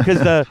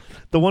 because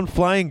the one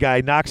flying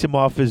guy knocks him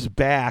off his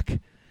back,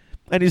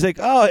 and he's like,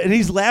 oh, and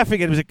he's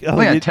laughing, and he's like, Oh,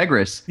 yeah,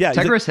 Tegris. Yeah, he's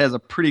like- Tegris has a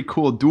pretty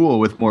cool duel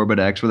with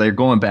Morbidex where they're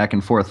going back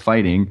and forth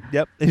fighting.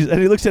 Yep, and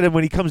he looks at him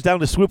when he comes down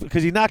to swoop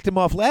because he knocked him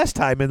off last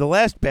time in the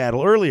last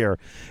battle earlier,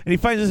 and he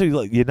finds this. He's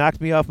like, "You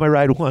knocked me off my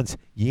ride once.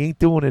 You ain't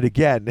doing it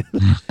again."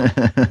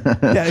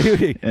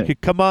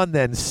 Come on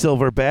then,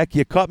 Silverback.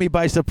 You caught me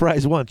by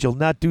surprise once. You'll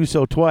not do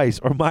so twice,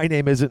 or my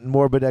name isn't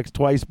Morbidex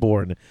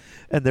Twiceborn.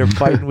 And they're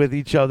fighting with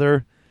each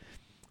other.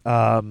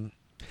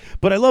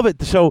 But I love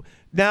it. So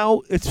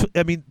now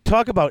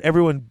talk about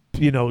everyone,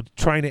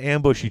 trying to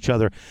ambush each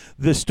other.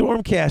 The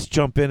Stormcast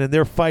jump in and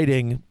they're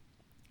fighting.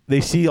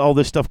 They see all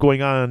this stuff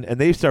going on and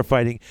they start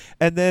fighting.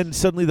 And then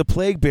suddenly the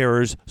Plague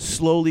Bearers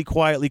slowly,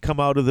 quietly come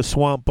out of the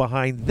swamp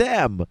behind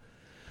them.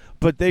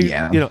 But they,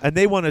 and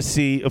they want to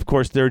see, of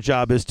course, their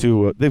job is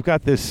to, they've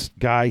got this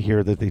guy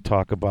here that they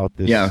talk about.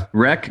 This. Yeah,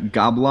 Rek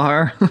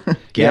Gablar.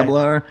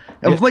 Gablar.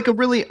 Yeah. Like a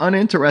really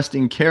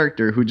uninteresting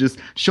character who just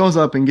shows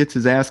up and gets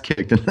his ass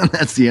kicked, and then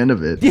that's the end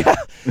of it. Yeah,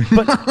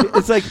 but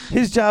it's like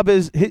his job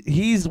is,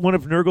 he's one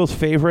of Nurgle's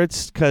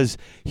favorites because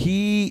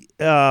he,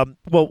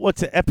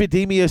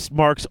 Epidemius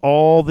marks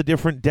all the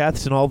different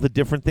deaths and all the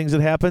different things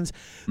that happens.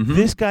 Mm-hmm.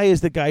 This guy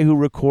is the guy who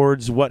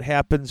records what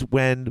happens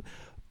when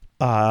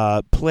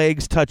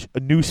plagues touch a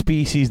new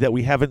species that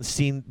we haven't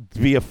seen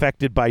be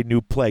affected by new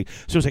plague.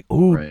 So it's like,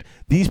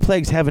 these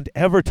plagues haven't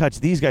ever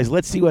touched these guys.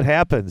 Let's see what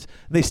happens.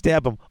 And they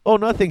stab him. Oh,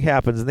 nothing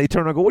happens. And they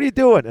turn around and go, what are you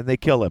doing? And they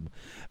kill him.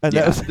 And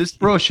this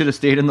bro should have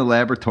stayed in the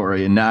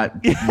laboratory and not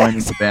went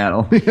into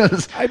battle.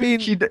 Because I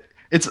mean,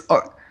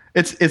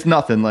 it's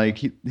nothing. Like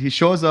he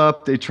shows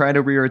up, they try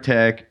to rear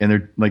attack,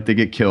 and they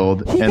get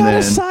killed. He got a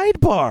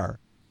sidebar.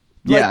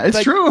 Yeah,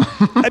 it's true.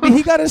 I mean,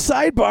 he got a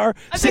sidebar.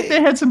 I think they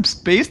had some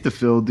space to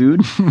fill, dude.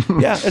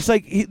 Yeah, it's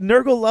like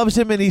Nurgle loves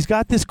him, and he's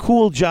got this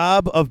cool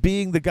job of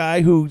being the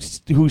guy who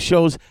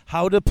shows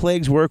how do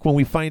plagues work when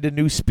we find a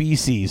new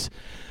species.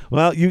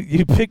 Well,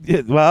 you picked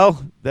it.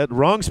 Well, that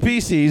wrong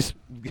species.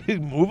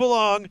 Move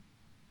along.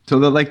 So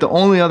the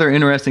only other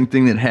interesting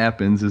thing that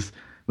happens is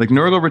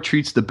Nurgle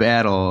retreats to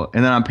battle,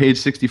 and then on page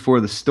 64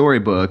 of the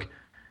storybook,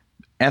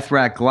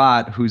 Ethrak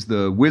Glot, who's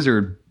the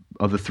wizard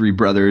of the three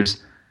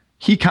brothers,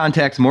 he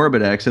contacts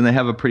Morbidex, and they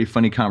have a pretty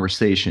funny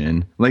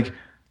conversation. They're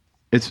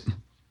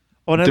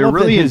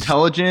really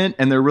intelligent,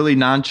 and they're really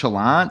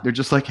nonchalant. They're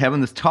just having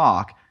this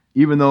talk,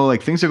 even though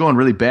things are going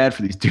really bad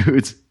for these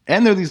dudes,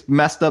 and they're these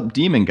messed up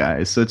demon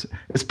guys. So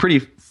it's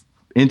pretty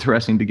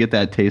interesting to get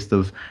that taste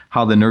of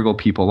how the Nurgle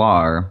people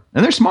are,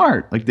 and they're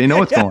smart. They know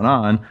what's going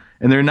on,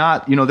 and they're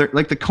not. They're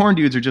the Khorne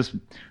dudes are just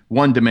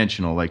one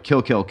dimensional.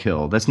 Kill, kill,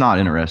 kill. That's not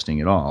interesting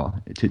at all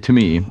to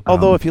me.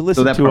 Although if you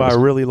listen to our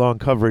really long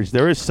coverage,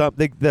 there is some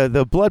the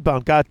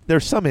Bloodbound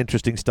there's some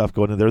interesting stuff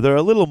going in there. They're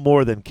a little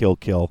more than kill,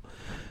 kill.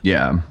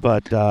 Yeah,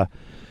 but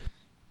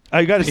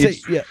I got to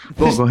say,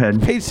 go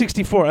ahead. Page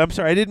 64. I'm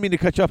sorry, I didn't mean to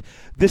cut you off.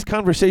 This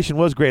conversation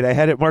was great. I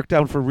had it marked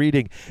down for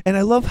reading, and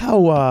I love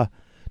how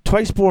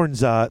Twiceborn's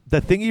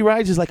the thing he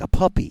rides is like a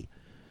puppy.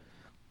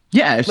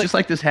 Yeah, it's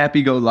just this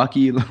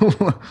happy-go-lucky.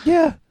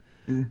 Yeah.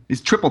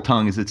 His Triple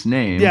Tongue is its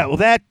name. Yeah, well,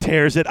 that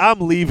tears it. I'm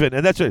leaving.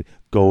 And that's it.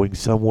 Going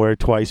somewhere,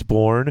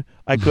 Twiceborn.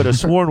 I could have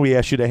sworn we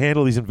asked you to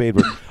handle these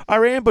invaders.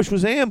 Our ambush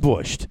was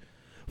ambushed.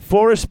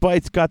 Forest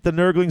Spites got the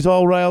Nurglings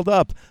all riled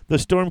up. The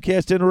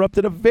Stormcast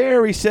interrupted a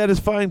very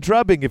satisfying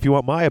drubbing, if you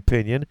want my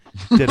opinion.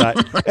 Did I?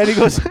 And he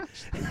goes,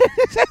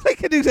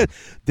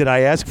 did I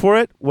ask for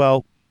it?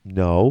 Well,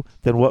 no.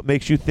 Then what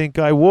makes you think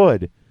I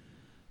would?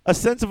 a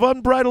sense of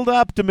unbridled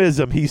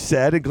optimism, he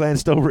said, and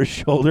glanced over his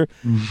shoulder.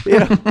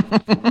 Yeah.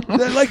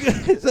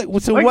 It's like,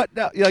 so what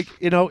now? Like,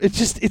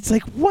 it's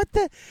like, what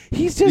the?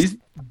 He's just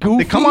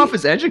goofy. They come off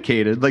as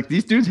educated. Like,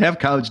 these dudes have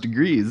college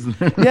degrees.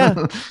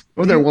 Yeah.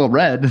 Or they're well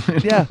read.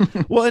 Yeah.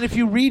 Well, and if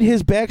you read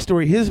his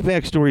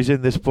backstory's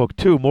in this book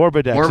too.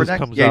 Morbidex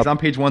comes up. He's on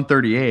page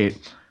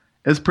 138.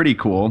 It's pretty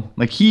cool.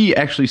 Like, he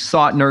actually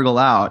sought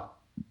Nurgle out.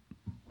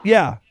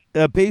 Yeah.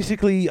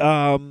 Basically,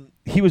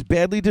 he was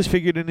badly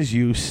disfigured in his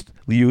youth.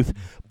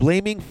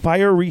 Blaming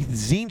Fire-Wreath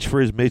Tzeentch for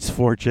his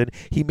misfortune,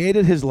 he made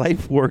it his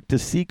life work to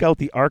seek out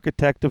the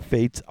Architect of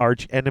Fate's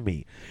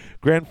arch-enemy,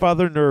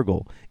 Grandfather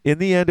Nurgle. In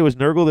the end, it was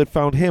Nurgle that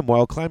found him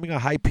while climbing a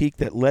high peak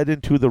that led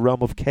into the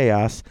realm of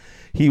chaos.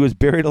 He was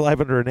buried alive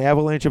under an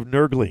avalanche of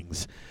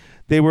Nurglings.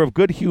 They were of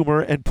good humor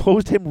and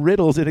posed him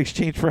riddles in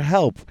exchange for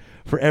help.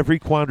 For every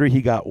quandary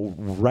he got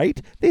right,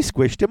 they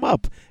squished him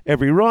up.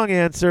 Every wrong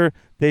answer,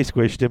 they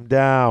squished him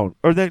down.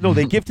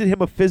 They gifted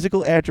him a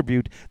physical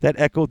attribute that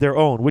echoed their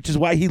own, which is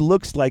why he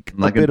looks like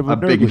a bit of a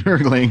big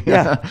Nurgling.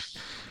 Yeah.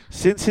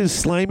 Since his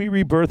slimy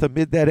rebirth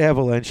amid that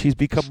avalanche, he's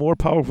become more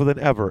powerful than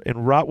ever. In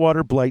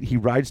Rotwater Blight, he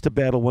rides to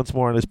battle once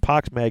more on his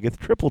Poxmagath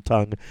Triple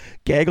Tongue,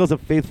 gaggles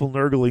of faithful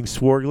Nurgling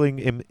swirling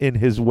in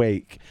his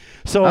wake.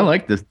 So I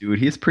like this dude.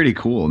 He's pretty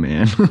cool,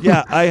 man.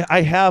 Yeah,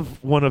 I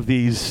have one of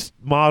these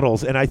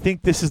models, and I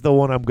think this is the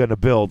one I'm going to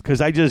build because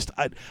I don't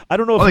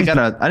know if I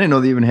didn't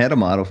know they even had a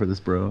model for this,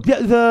 bro. Yeah,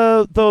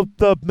 the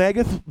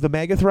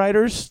Magath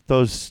riders,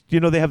 those,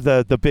 they have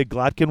the big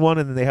Glotkin one,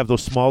 and then they have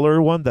those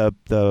smaller one, the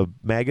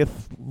Magath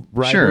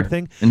rider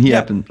thing.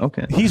 And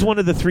okay. He's one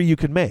of the three you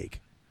can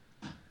make.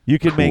 You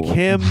can make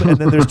him, and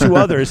then there's two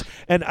others.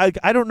 And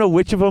I don't know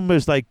which of them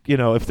is like,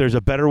 if there's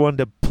a better one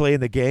to play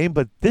in the game,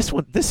 but this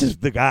is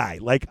the guy.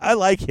 Like, I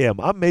like him.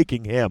 I'm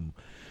making him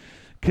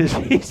because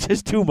he's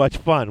just too much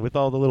fun with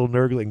all the little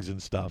Nurglings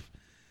and stuff.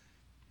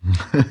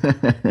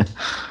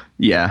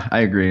 Yeah,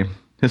 I agree.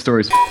 His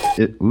story's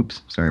His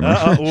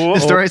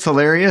story's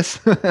hilarious.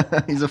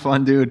 He's a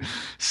fun dude.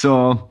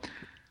 So,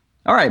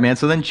 all right, man.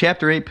 So then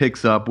chapter 8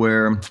 picks up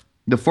where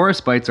the Forest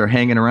Spites are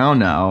hanging around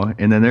now,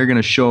 and then they're going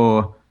to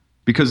show,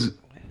 because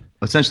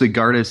essentially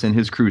Gardas and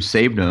his crew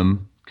saved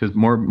him because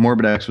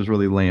Morbidex was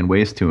really laying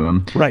waste to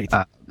him. Right.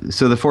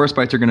 So the Forest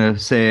Spites are going to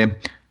say,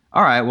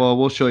 all right, well,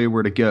 we'll show you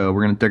where to go.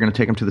 They're going to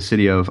take him to the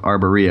city of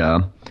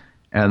Arborea,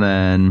 and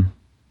then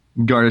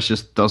Gardas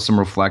just does some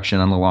reflection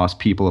on the lost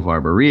people of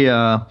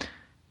Arborea.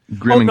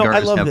 Grim and Gardas I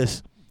love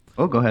this.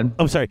 Oh, go ahead.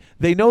 I'm sorry.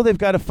 They know they've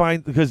got to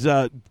find, because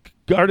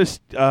Gardas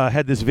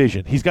had this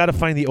vision. He's got to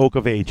find the Oak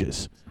of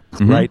Ages,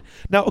 right?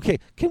 Now, okay,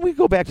 can we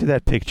go back to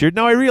that picture?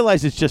 Now, I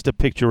realize it's just a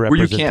picture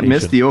representation. Where you can't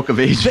miss the Oak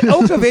of Ages. The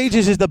Oak of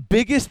Ages is the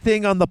biggest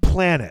thing on the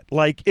planet.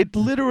 Like, it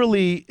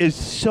literally is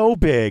so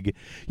big,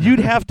 you'd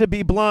have to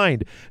be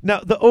blind.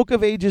 Now, the Oak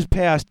of Ages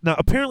passed. Now,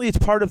 apparently it's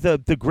part of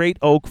the great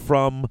oak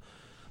from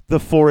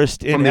the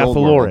forest in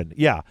Athaloran.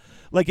 Yeah.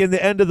 Like in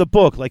the end of the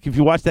book, like if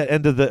you watch that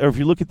or if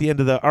you look at the end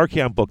of the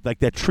Archaon book, like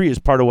that tree is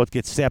part of what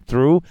gets sapped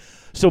through.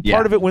 So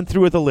part of it went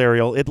through with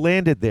Alarielle. It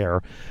landed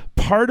there.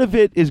 Part of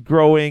it is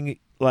growing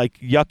like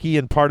yucky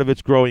and part of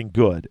it's growing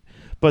good.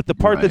 But the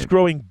part that's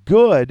growing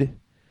good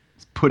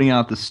is putting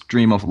out the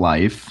stream of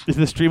life. Is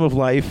the stream of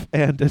life.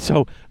 And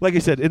so, like I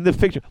said, in the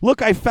picture,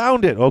 look, I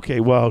found it.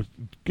 Okay, well,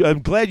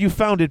 I'm glad you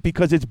found it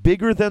because it's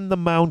bigger than the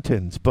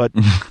mountains. But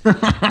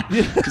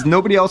because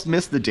nobody else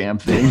missed the damn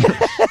thing.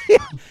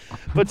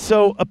 But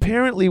so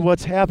apparently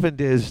what's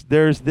happened is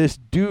there's this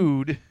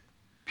dude.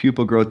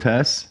 Pupa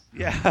Grotesque.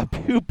 Yeah,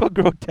 Pupa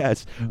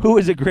Grotesque, who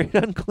is a great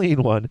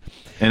unclean one.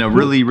 And a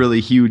really,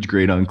 really huge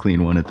great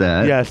unclean one at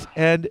that. Yes,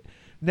 and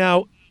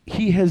now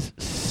he has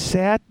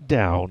sat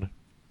down.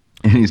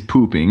 And he's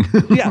pooping.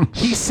 Yeah,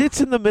 he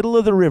sits in the middle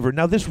of the river.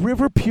 Now, this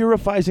river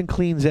purifies and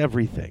cleans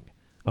everything,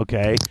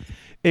 okay?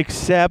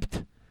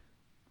 Except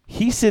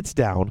he sits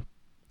down.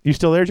 You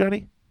still there,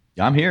 Johnny?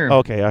 I'm here.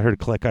 Okay, I heard a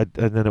click, and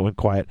then it went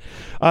quiet.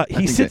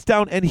 He sits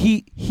down, and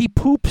he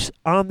poops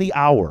on the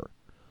hour.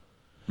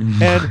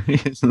 And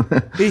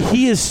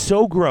he is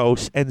so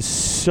gross and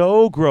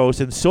so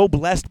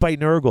blessed by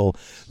Nurgle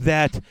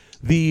that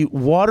the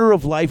water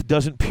of life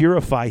doesn't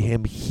purify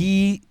him.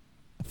 He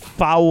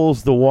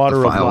fouls the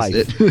water of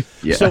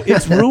life. Yeah. So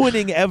it's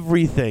ruining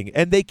everything.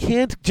 And they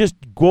can't just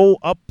go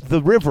up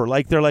the river.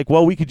 Like they're like,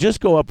 well, we could just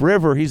go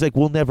upriver. He's like,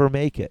 we'll never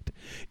make it.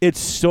 It's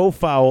so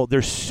foul.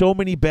 There's so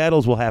many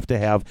battles we'll have to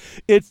have.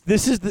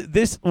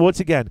 Once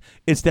again,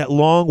 it's that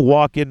long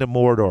walk into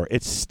Mordor.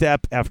 It's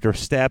step after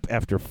step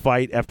after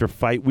fight after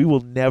fight. We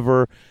will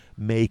never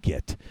make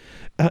it.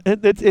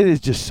 And it is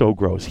just so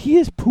gross. He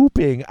is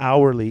pooping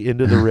hourly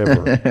into the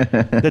river.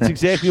 That's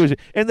exactly what it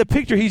is. And the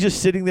picture, he's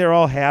just sitting there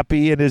all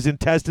happy, and his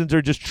intestines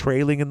are just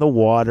trailing in the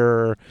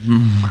water.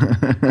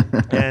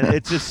 And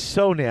it's just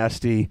so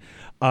nasty.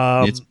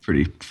 It's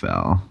pretty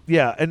foul.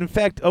 Yeah, and in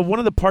fact, one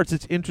of the parts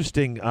that's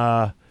interesting is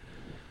that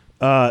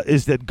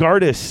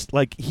Gardas,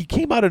 like, he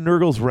came out of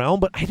Nurgle's realm,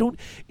 but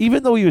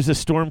even though he was a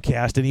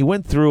Stormcast and he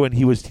went through and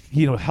he was,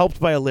 helped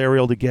by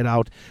Alarielle to get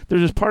out,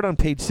 there's this part on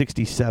page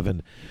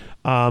 67.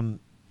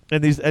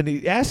 And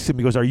he asks him,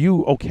 he goes, "Are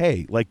you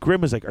okay?" Like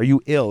Grim is like, "Are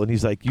you ill?" And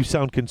he's like, "You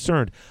sound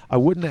concerned." "I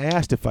wouldn't have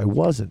asked if I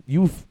wasn't.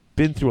 You've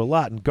been through a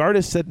lot." And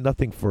Gardas said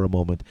nothing for a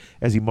moment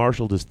as he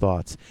marshaled his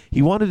thoughts.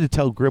 He wanted to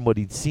tell Grim what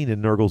he'd seen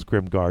in Nurgle's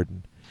grim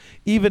garden.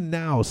 Even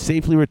now,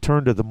 safely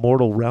returned to the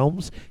mortal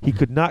realms, he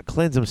could not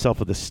cleanse himself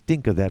of the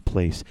stink of that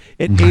place.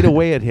 It ate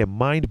away at him,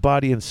 mind,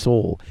 body, and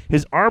soul.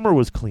 His armor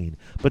was clean,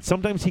 but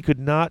sometimes he could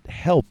not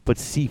help but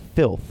see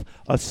filth,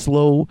 a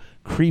slow,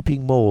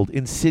 creeping mold,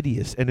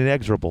 insidious and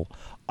inexorable.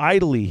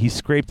 Idly, he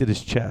scraped at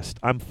his chest.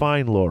 "I'm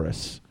fine,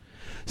 Loris."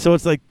 So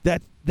it's like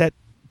that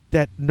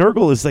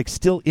Nurgle is like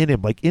still in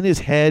him, like in his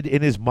head,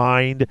 in his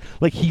mind.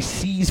 Like he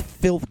sees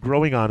filth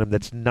growing on him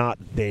that's not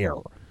there.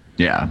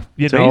 Yeah.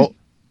 You so know?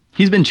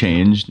 He's been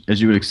changed,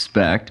 as you would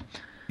expect.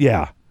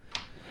 Yeah.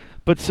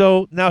 But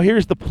so now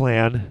here's the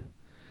plan.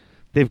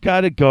 They've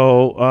got to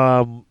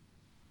go.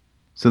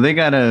 So they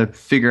got to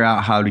figure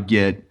out how to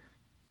get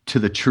to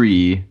the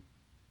tree.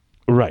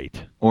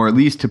 Right. Or at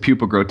least to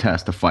Pupil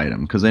Grotesque to fight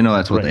him, because they know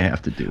that's what Right. they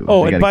have to do.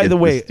 Oh, They and gotta by get the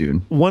way, this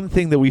dude. one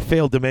thing that we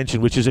failed to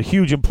mention, which is a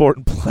huge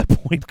important plot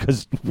point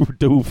because we're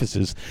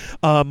doofuses.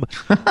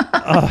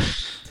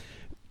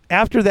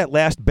 After that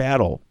last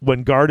battle,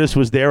 when Gardas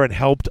was there and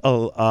helped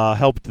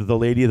the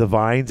Lady of the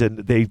Vines, and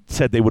they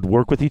said they would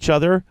work with each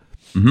other,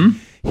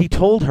 he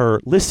told her,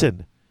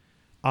 "Listen,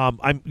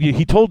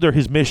 he told her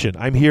his mission.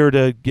 I'm here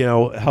to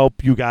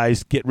help you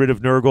guys get rid of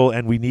Nurgle,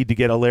 and we need to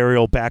get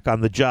Alarielle back on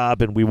the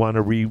job, and we want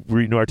to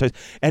renew our ties.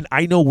 And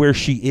I know where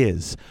she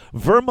is."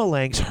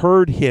 Vermalanx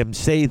heard him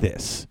say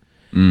this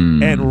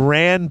and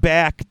ran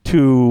back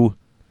to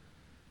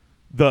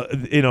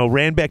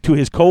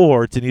his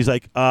cohorts, and he's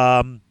like,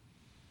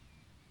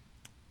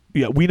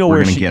 "Yeah, we know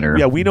where she. Get her.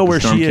 Yeah, we know where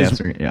she is.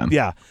 Stormcaster,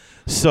 Yeah."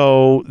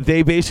 So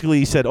they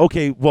basically said,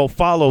 "Okay, well,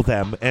 follow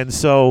them." And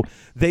so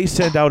they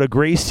send out a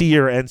Grey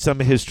Seer and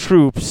some of his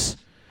troops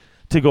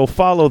to go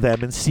follow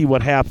them and see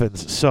what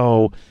happens.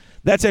 So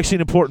that's actually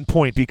an important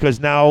point,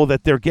 because now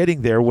that they're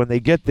getting there, when they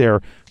get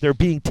there, they're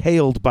being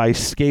tailed by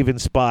Skaven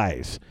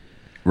spies.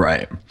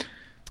 Right.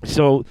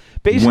 So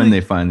basically, When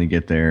they finally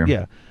get there.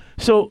 yeah.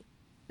 So,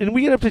 and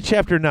we get up to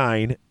chapter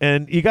 9,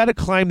 and you got to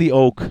climb the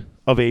Oak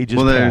of Ages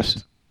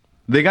Past.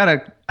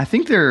 I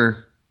think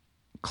they're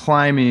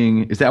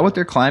climbing. Is that what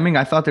they're climbing?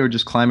 I thought they were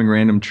just climbing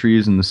random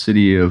trees in the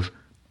city of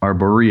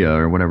Arborea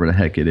or whatever the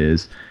heck it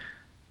is.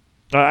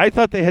 I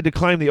thought they had to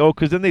climb the oak,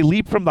 because then they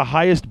leap from the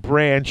highest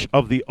branch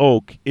of the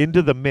oak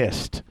into the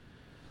mist.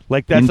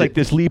 Like that's like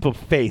this leap of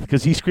faith,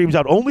 because he screams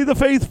out, "Only the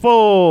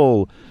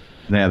faithful!"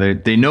 Yeah,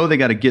 they know they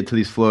got to get to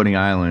these floating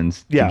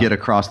islands to Yeah. get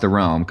across the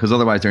realm, because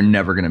otherwise they're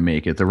never going to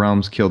make it. The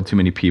realm's killed too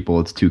many people.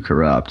 It's too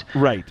corrupt.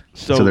 Right.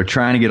 So they're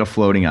trying to get a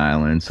floating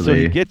island. So he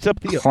they gets up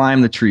the climb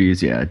the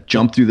trees,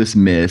 jump through this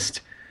mist.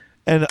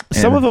 and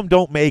some of them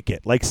don't make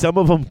it. Like some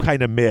of them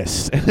kind of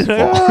miss.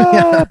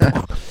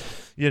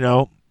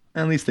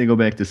 At least they go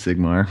back to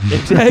Sigmar.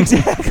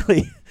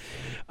 Exactly.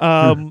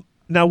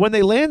 Now, when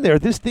they land there,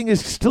 this thing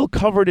is still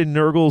covered in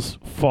Nurgle's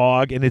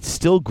fog, and it's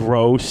still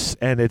gross,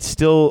 and it's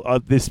still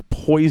this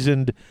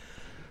poisoned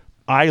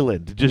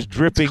island, just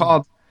dripping. It's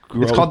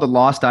called the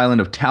Lost Island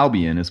of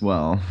Talbion as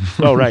well.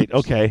 Oh, right.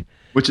 Okay.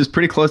 Which is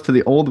pretty close to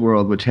the old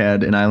world, which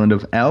had an island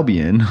of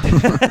Albion.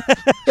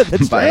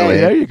 That's By the way.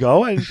 there you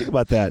go. I didn't think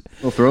about that.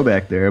 Little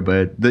throwback there,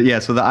 but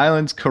so the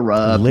island's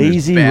corrupt.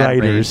 Lazy there's bad rain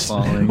writers.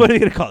 falling. What are you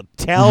going to call it?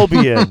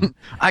 Talbion.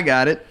 I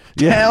got it.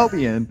 Yeah.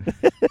 Talbion.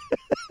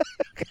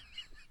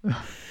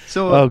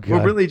 So Oh, God.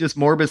 we're really just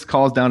Morbus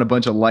calls down a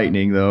bunch of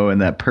lightning, though,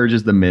 and that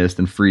purges the mist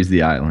and frees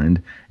the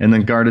island. And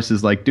then Gardas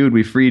is like, "Dude,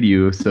 we freed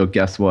you, so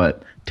guess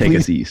what? Take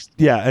us east."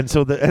 Yeah, and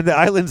so the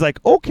island's like,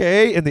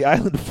 "Okay," and the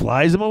island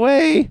flies them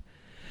away.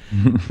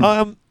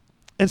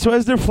 And so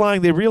as they're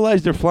flying, they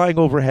realize they're flying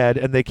overhead,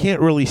 and they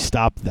can't really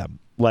stop them.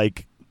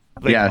 Like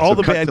all so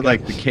the cut bad to guys.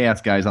 like the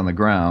chaos guys on the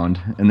ground,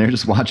 and they're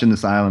just watching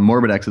this island.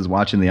 Morbidex is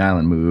watching the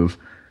island move,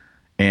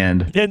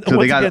 and so once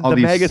they got again, all the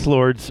these. Magath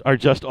Lords are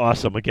just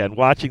awesome. Again,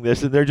 watching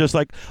this, and they're just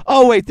like,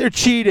 "Oh wait, they're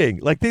cheating!"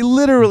 Like they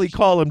literally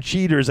call them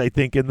cheaters. I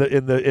think in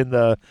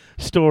the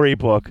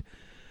storybook.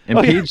 And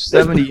Oh, yeah. page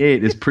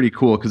 78 is pretty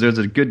cool because there's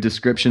a good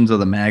descriptions of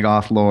the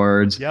Magoth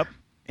Lords. Yep.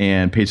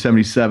 And page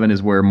 77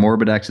 is where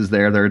Morbidex is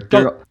there.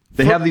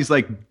 They have these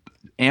like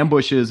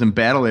ambushes and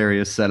battle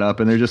areas set up,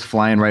 and they're just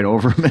flying right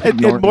over them. And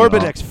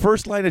Morbidex,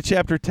 first line of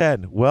chapter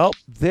 10. Well,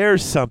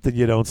 there's something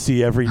you don't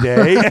see every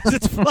day as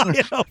it's flying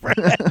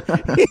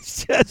overhead.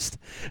 He's just...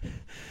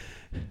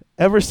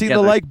 Ever seen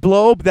the like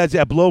Blobe? That's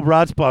Blobe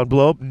Rodspawn.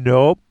 Blobe?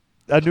 Nope.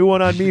 A new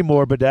one on me,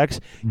 Morbidex.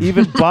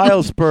 Even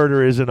Bile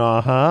Spurter is an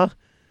And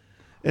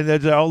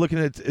they're all looking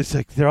at it's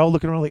like they're all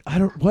looking around like,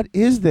 what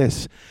is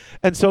this?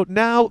 And so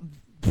now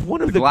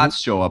one of the Glots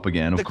show up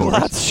again, of course. The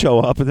Glots show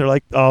up, and they're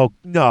like, "Oh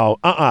no,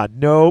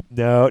 nope,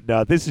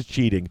 no, this is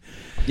cheating."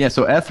 Yeah,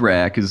 so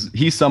Ethrak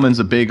he summons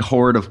a big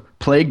horde of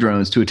plague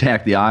drones to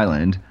attack the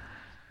island.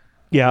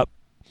 Yeah,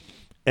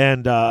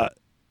 and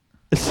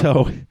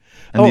so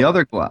the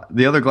other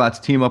Glots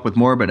team up with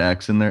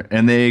Morbidex,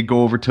 and they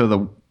go over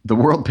to the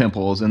World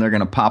Pimples, and they're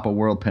gonna pop a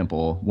World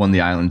Pimple when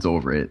the island's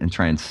over it and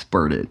try and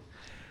spurt it.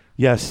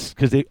 Yes,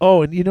 because they.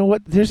 Oh, and you know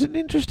what? There's an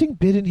interesting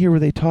bit in here where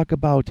they talk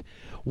about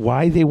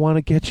why they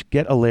want to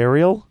get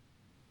Alariel.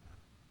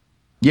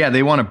 Yeah,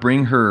 they want to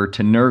bring her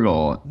to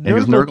Nurgle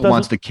because Nurgle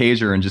wants to cage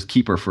her and just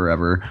keep her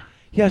forever.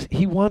 Yes,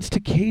 he wants to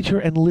cage her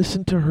and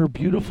listen to her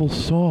beautiful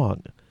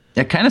song.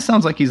 It kind of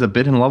sounds like he's a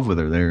bit in love with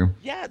her there.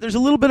 Yeah, there's a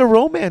little bit of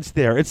romance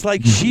there. It's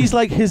like she's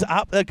like his.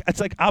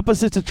 It's like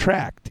opposites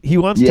attract. He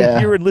wants to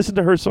hear and listen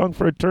to her song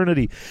for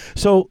eternity.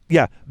 So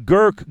yeah,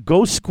 Gurk,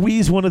 go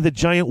squeeze one of the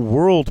giant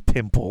world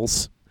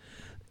pimples.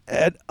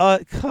 And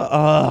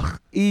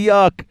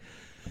yuck.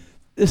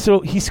 So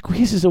he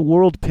squeezes a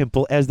world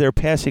pimple as they're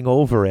passing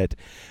over it,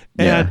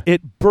 and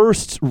it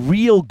bursts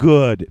real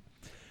good,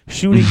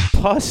 shooting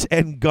pus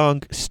and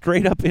gunk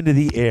straight up into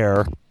the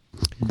air,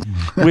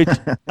 which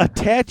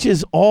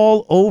attaches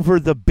all over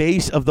the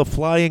base of the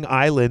flying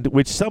island,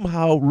 which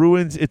somehow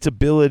ruins its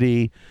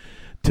ability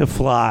to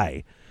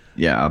fly.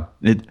 Yeah,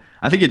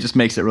 I think it just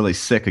makes it really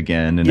sick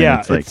again, and then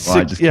it's like,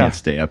 I just can't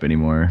stay up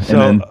anymore.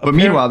 So, but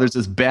meanwhile, there's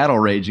this battle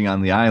raging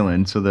on the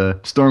island, so the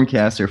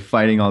Stormcast are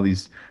fighting all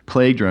these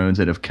plague drones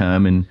that have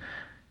come, and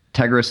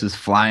Tegris is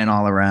flying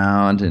all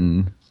around,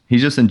 and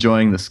he's just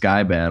enjoying the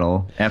sky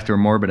battle after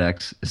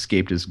Morbidex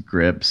escaped his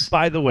grips.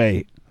 By the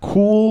way,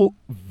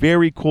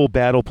 very cool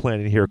battle plan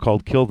in here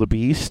called Kill the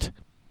Beast.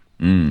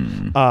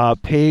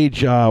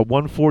 Page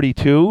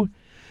 142.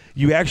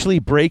 You actually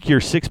break your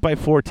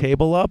 6x4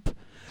 table up.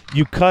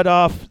 You cut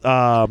off,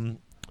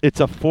 it's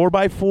a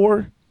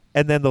 4x4,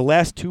 and then the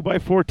last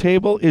 2x4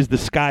 table is the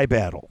sky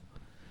battle.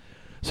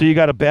 So you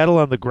got a battle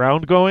on the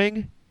ground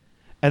going,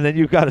 and then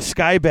you've got a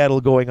sky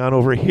battle going on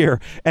over here,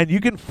 and you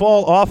can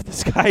fall off the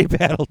sky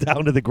battle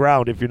down to the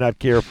ground if you're not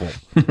careful.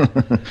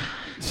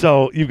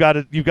 So you've got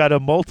a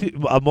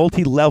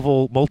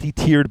multi-level,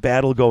 multi-tiered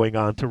battle going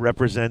on to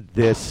represent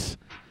this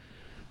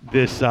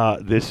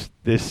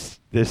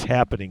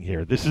happening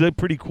here. This is a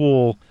pretty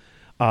cool.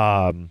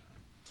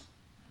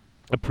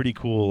 A pretty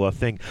cool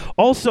thing.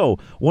 Also,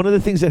 one of the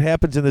things that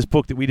happens in this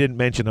book that we didn't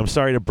mention, I'm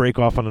sorry to break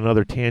off on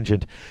another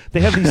tangent, they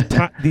have these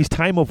these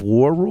time of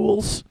war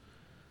rules.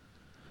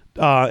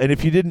 And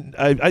if you didn't,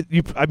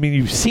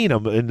 you've seen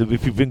them, and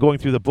if you've been going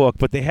through the book,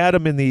 but they had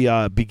them in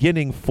the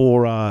beginning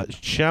for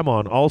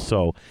Shamon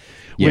also,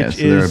 which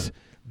is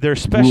their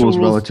special rules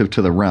relative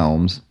to the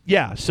realms.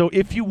 Yeah, so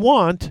if you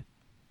want.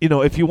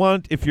 If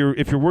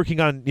you're working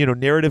on,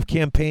 narrative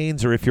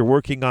campaigns, or if you're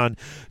working on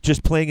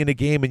just playing in a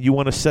game and you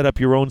want to set up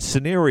your own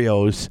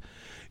scenarios,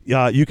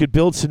 you could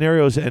build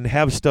scenarios and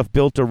have stuff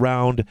built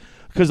around.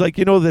 Because,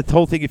 the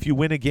whole thing, if you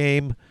win a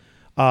game,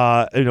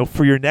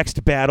 for your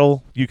next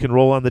battle, you can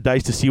roll on the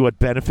dice to see what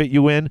benefit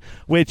you win,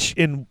 which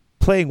in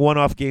playing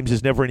one-off games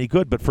is never any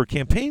good. But for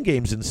campaign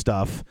games and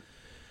stuff,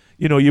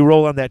 you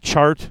roll on that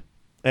chart.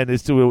 And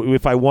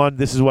if I won,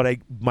 this is what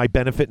my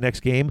benefit next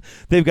game.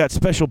 They've got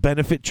special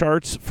benefit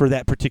charts for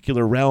that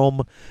particular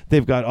realm.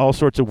 They've got all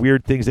sorts of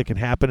weird things that can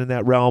happen in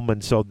that realm,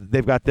 and so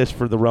they've got this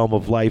for the realm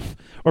of life,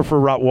 or for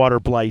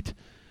water blight,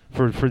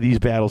 for these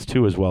battles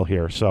too as well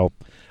here. So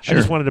I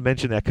just wanted to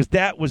mention that because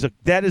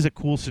that is a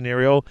cool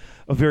scenario,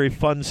 a very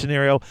fun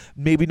scenario.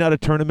 Maybe not a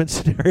tournament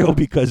scenario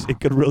because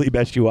it could really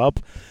mess you up.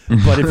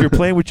 But if you're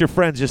playing with your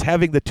friends, just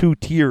having the two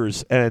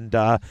tiers and.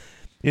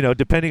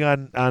 Depending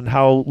on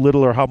how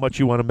little or how much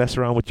you want to mess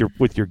around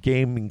with your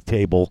gaming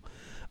table,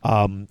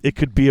 it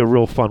could be a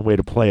real fun way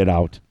to play it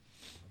out.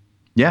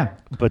 Yeah.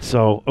 But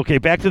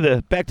back to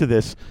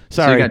this.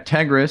 Sorry. So you got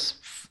Tegris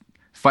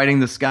fighting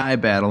the sky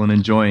battle and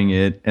enjoying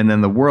it, and then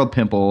the world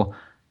pimple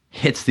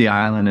hits the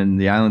island, and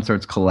the island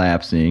starts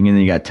collapsing, and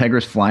then you got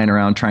Tegris flying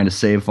around trying to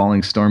save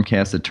falling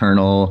Stormcast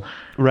Eternal.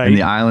 Right. And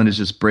the island is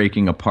just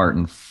breaking apart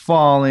and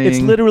falling. It's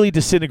literally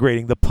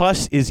disintegrating. The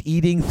pus is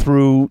eating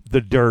through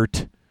the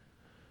dirt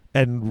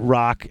and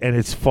rock, and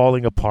it's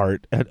falling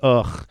apart, and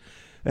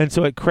and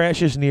so it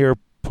crashes near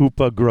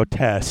Pupa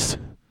Grotesque.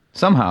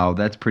 Somehow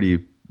that's pretty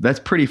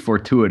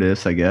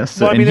fortuitous, I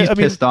guess. Well, he's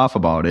pissed off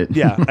about it.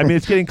 Yeah,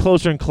 it's getting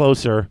closer and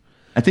closer.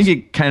 I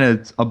think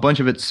a bunch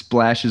of it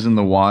splashes in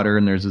the water,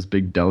 and there's this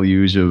big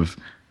deluge of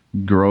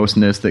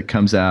grossness that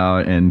comes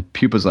out, and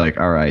Pupa's like,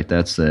 all right,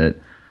 that's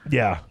it.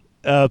 Yeah.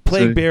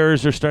 Plague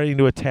bearers are starting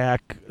to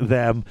attack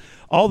them.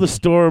 All the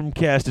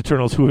Stormcast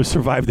Eternals who have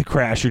survived the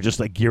crash are just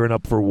gearing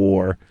up for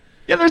war.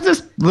 Yeah, there's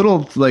this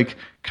little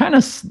kind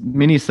of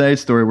mini side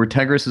story where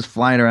Tegris is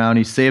flying around.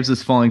 He saves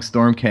this falling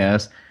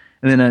Stormcast,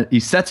 and then he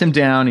sets him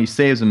down. He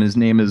saves him. His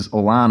name is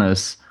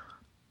Olanus,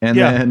 and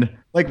then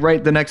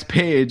right the next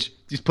page,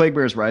 these plague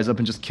bears rise up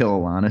and just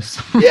kill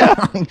Olanus.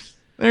 Yeah,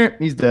 there,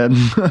 he's dead.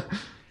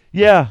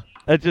 Yeah.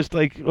 It's just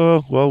we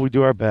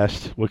do our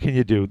best. What can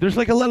you do? There's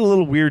a lot of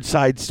little weird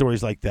side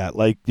stories like that.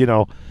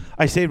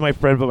 I saved my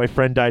friend, but my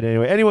friend died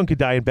anyway. Anyone could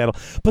die in battle.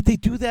 But they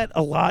do that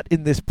a lot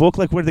in this book,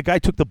 where the guy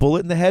took the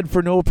bullet in the head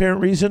for no apparent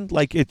reason.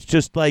 It's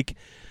just I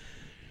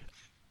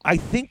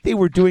think they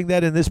were doing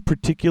that in this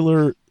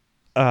particular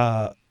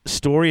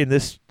story in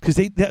this, because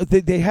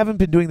they haven't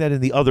been doing that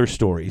in the other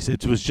stories.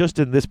 It was just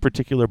in this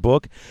particular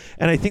book,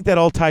 and I think that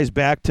all ties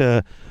back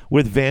to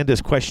with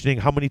Vanda's questioning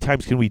how many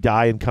times can we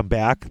die and come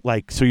back.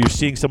 Like, so you're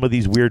seeing some of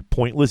these weird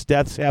pointless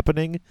deaths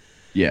happening.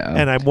 Yeah.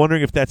 And I'm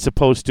wondering if that's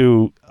supposed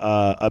to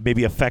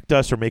maybe affect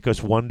us or make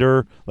us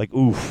wonder, like,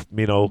 oof,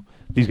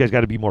 these guys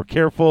got to be more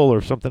careful,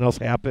 or something else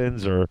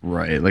happens, or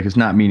right. Like, it's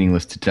not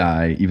meaningless to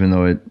die, even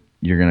though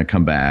you're going to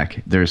come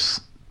back.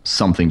 There's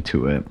something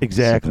to it.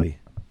 Exactly.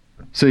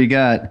 So you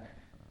got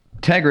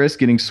Tegris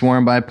getting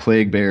swarmed by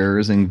plague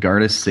bearers and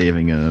Gardas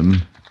saving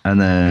him. And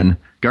then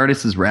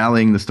Gardas is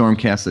rallying the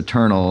Stormcast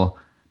Eternal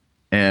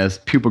as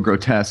Pupil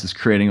Grotesque is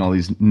creating all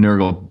these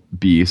Nurgle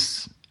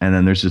beasts. And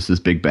then there's just this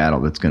big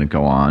battle that's going to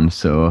go on.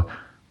 So,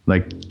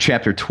 like,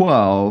 chapter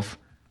 12,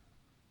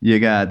 you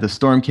got the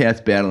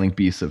Stormcast battling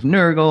beasts of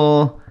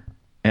Nurgle.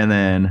 And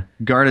then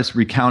Gardas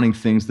recounting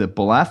things that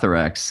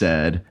Belathorax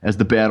said as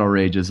the battle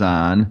rages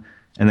on.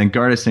 And then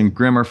Gardas and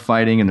Grimm are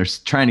fighting, and they're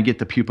trying to get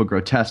the Pupil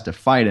Grotesque to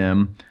fight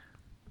him.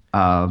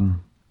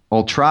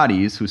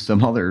 Ultrades, who's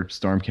some other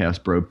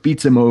Stormcast bro,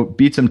 beats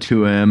him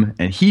to him,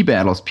 and he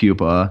battles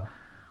Pupa.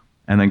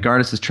 And then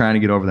Gardas is trying to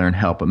get over there and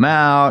help him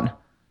out.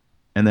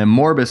 And then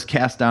Morbus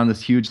casts down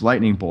this huge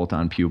lightning bolt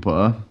on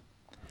Pupa.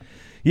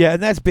 Yeah,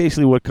 and that's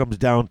basically what comes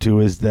down to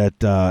is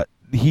that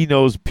he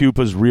knows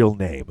Pupa's real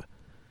name.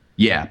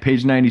 Yeah,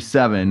 page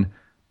 97,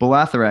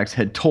 Belathorax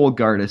had told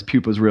Gardas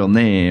Pupa's real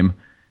name,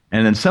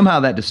 and then somehow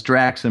that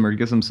distracts him or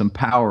gives him some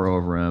power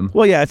over him.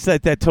 Well, yeah, it's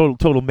that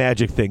total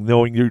magic thing.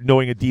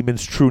 Knowing a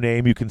demon's true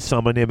name, you can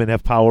summon him and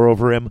have power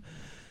over him.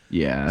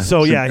 Yeah.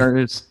 So yeah,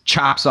 Gardas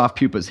chops off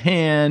Pupa's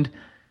hand,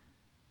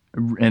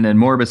 and then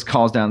Morbus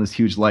calls down this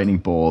huge lightning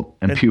bolt,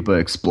 and Pupa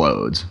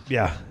explodes.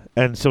 Yeah,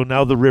 and so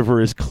now the river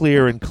is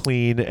clear and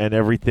clean, and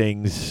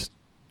everything's,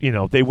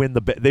 they win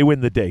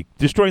the day,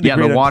 destroying the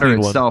great the water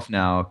unclean itself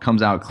now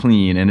comes out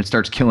clean, and it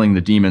starts killing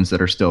the demons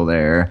that are still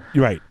there.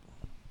 Right.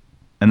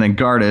 And then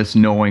Gardas,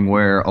 knowing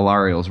where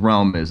Alariel's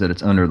realm is, that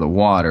it's under the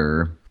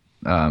water,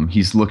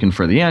 he's looking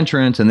for the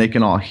entrance, and they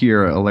can all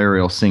hear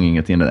Alariel singing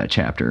at the end of that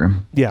chapter.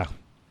 Yeah.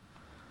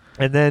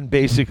 And then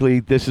basically,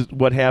 this is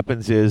what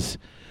happens is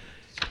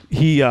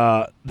the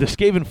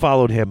Skaven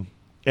followed him,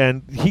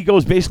 and he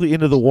goes basically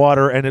into the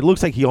water, and it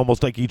looks like he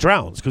almost like he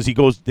drowns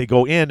because they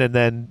go in, and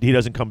then he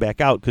doesn't come back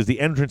out because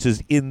the entrance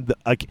is in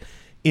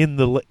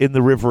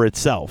the river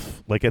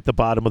itself, like at the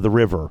bottom of the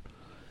river.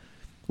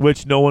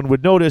 Which no one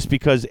would notice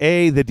because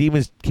the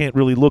demons can't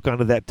really look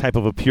onto that type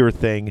of a pure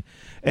thing,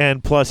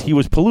 and plus he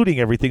was polluting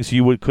everything, so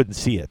you couldn't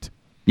see it.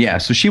 Yeah,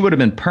 so she would have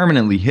been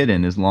permanently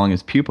hidden as long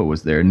as Pupa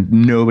was there.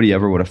 Nobody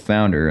ever would have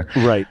found her.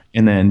 Right.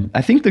 And then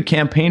I think the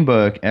campaign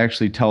book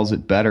actually tells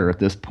it better at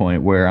this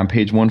point, where on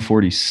page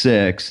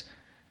 146,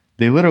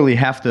 they literally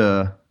have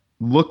to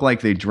look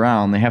like they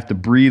drown. They have to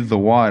breathe the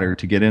water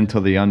to get into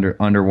the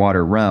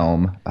underwater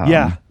realm.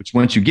 Which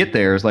once you get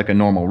there is like a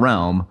normal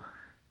realm.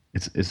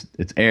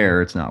 It's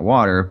air, it's not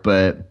water,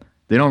 but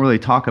they don't really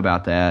talk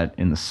about that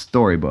in the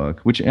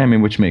storybook, which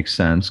makes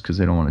sense because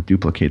they don't want to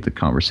duplicate the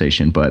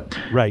conversation. But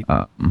right,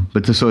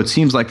 so it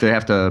seems like they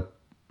have to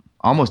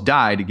almost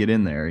die to get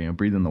in there,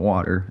 breathe in the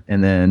water,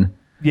 and then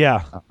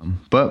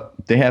but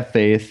they have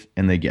faith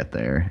and they get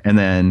there, and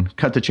then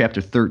cut to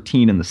chapter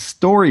 13 in the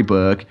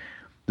storybook.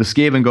 The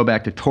Skaven go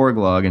back to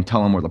Torglug and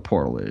tell him where the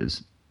portal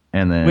is.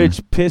 And then, which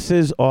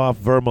pisses off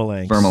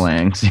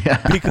Vermalanx.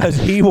 Yeah. Because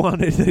he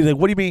wanted to, like,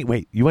 what do you mean?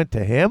 Wait, you went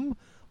to him?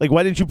 Like,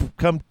 why didn't you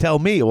come tell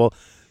me? Well,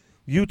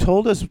 you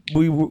told us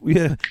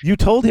you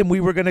told him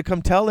we were going to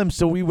come tell him,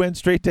 so we went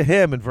straight to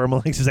him. And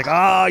Vermalanx is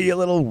like, you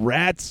little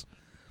rats.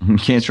 You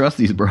can't trust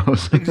these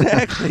bros.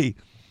 Exactly.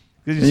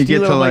 Because you're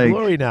stealing my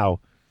glory now.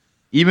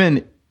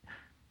 Even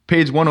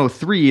page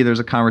 103, there's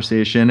a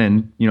conversation,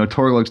 and,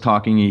 Torglug's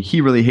talking.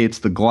 He really hates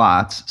the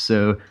Glots,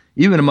 so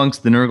even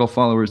amongst the Nurgle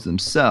followers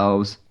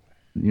themselves,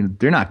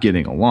 they're not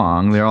getting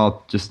along. They're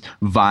all just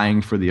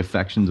vying for the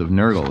affections of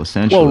Nurgle,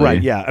 essentially. Well,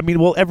 right, yeah.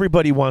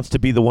 Everybody wants to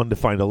be the one to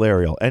find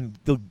Alariel. And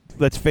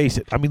let's face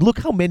it. Look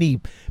how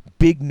many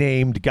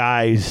big-named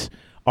guys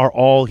are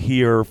all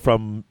here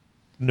from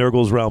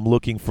Nurgle's realm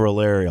looking for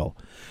Alariel.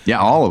 Yeah,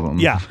 all of them.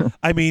 Yeah.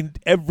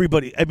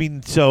 Everybody.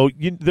 So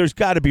there's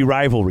got to be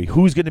rivalry.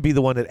 Who's going to be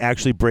the one that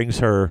actually brings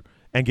her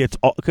and gets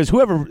all? Because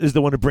whoever is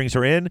the one who brings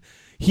her in,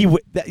 you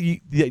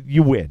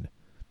win.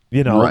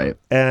 Right.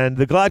 And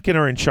the Glotkin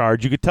are in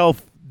charge. You could tell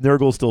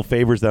Nurgle still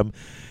favors them.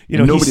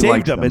 Nobody he saved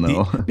liked them at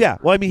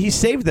though. he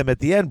saved them at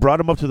the end, brought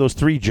them up to those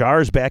 3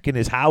 jars back in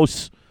his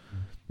house.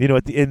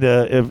 At the end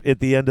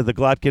of the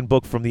Glotkin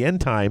book from the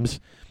end times.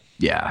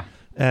 Yeah.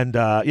 And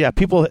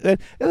people.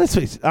 Let's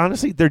face it,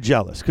 honestly, they're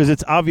jealous because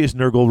it's obvious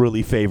Nurgle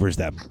really favors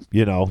them.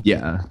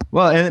 Yeah.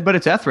 Well, but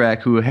it's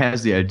Ethrak who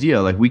has the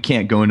idea, like, we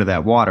can't go into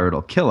that water;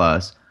 it'll kill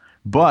us.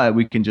 But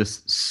we can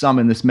just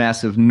summon this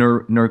massive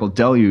Nurgle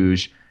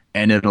deluge,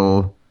 and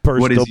it'll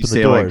burst what does open he say?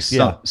 the doors.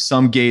 Like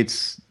some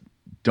gates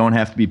don't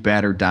have to be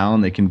battered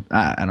down. They can.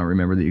 I don't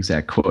remember the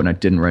exact quote, and I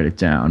didn't write it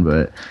down,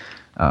 but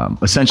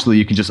essentially,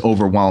 you can just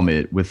overwhelm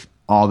it with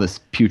all this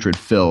putrid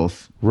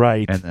filth.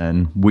 Right. And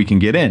then we can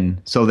get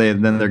in. So they're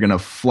going to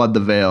flood the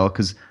Vale,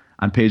 because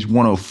on page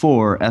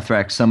 104,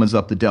 Ethrax summons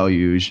up the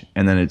deluge,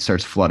 and then it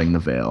starts flooding the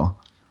Vale.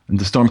 And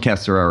the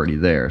Stormcasts are already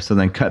there. So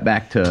then cut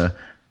back to...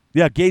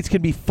 Yeah, gates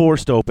can be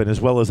forced open as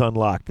well as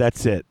unlocked.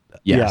 That's it.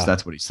 Yes,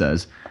 that's what he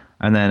says.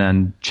 And then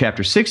on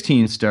chapter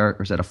 16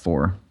 or is that a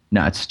 4?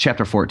 No, it's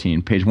chapter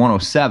 14, page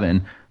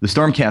 107. The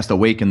Stormcast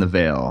awaken the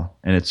Vale,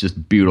 and it's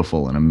just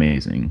beautiful and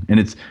amazing.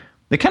 And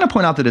they kind of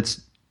point out that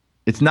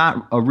it's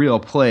not a real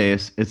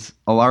place. It's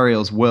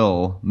Alarielle's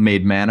will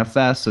made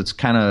manifest. So it's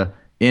kind of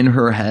in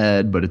her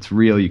head, but it's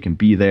real. You can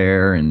be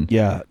there. And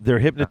yeah, they're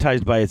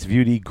hypnotized by its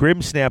beauty.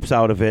 Grim snaps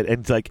out of it,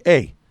 and it's like,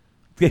 hey,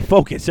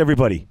 focus,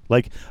 everybody.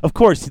 Like, of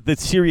course, the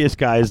serious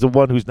guy is the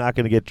one who's not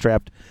going to get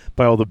trapped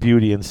by all the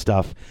beauty and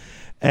stuff.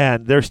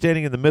 And they're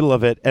standing in the middle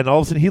of it, and all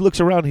of a sudden he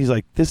looks around, and he's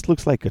like, this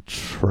looks like a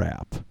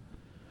trap.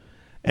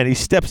 And he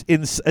steps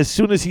in. As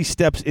soon as he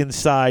steps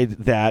inside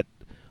that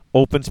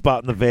open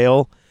spot in the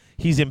Vale,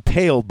 he's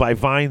impaled by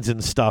vines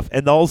and stuff.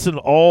 And all of a sudden,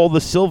 all the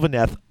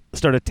Sylvaneth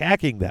start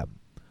attacking them.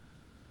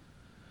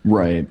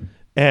 Right.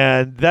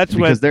 And that's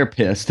because they're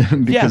pissed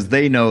because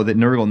they know that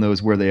Nurgle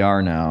knows where they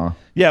are now.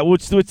 Yeah,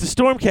 which the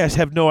Stormcast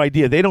have no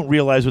idea. They don't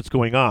realize what's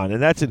going on,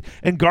 and that's it.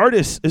 And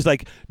Gardas is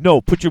like,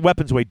 "No, put your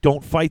weapons away.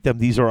 Don't fight them.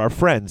 These are our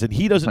friends." And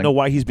he doesn't know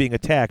why he's being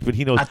attacked, but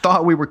he knows. I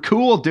thought we were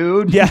cool,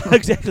 dude. Yeah,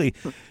 exactly.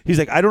 He's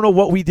like, "I don't know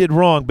what we did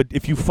wrong, but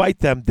if you fight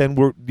them, then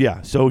we're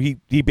yeah." So he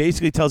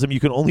basically tells him, "You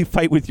can only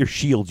fight with your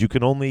shields. You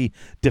can only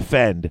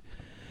defend."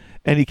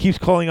 And he keeps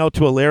calling out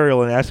to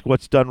Alarielle and asks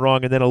what's done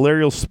wrong, and then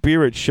Alarielle's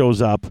spirit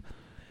shows up.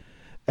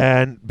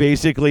 And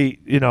basically,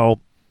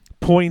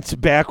 points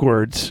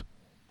backwards,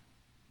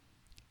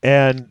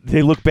 and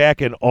they look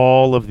back, and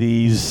all of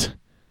these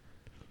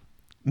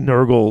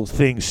Nurgle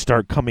things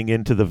start coming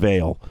into the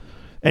Vale.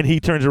 And he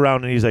turns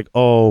around, and he's like,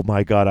 oh,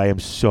 my God, I am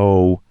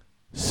so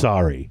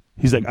sorry.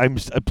 He's like,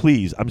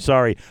 please, I'm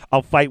sorry.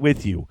 I'll fight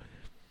with you.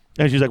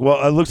 And she's like,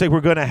 well, it looks like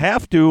we're going to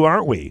have to,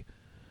 aren't we?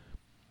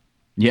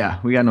 Yeah,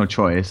 we got no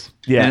choice.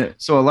 Yeah. And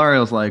so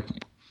Alarielle's like,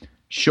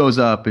 shows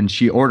up, and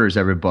she orders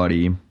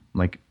everybody,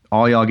 like,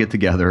 all y'all get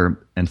together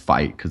and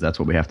fight, because that's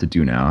what we have to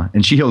do now.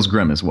 And she heals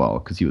Grim as well,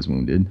 because he was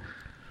wounded.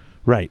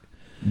 Right.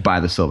 By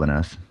the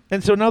Sylvaneth.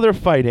 And so now they're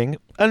fighting.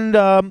 And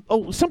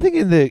something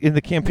in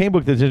the campaign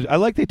book I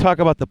like they talk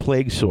about the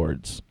plague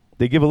swords.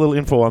 They give a little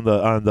info on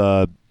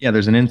the Yeah,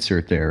 there's an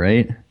insert there,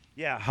 right?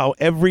 Yeah, how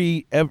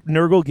every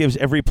Nurgle gives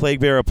every plague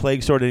bearer a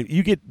plague sword, and if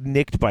you get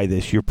nicked by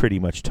this, you're pretty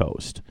much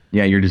toast.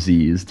 Yeah, you're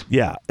diseased.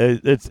 Yeah,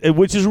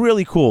 which is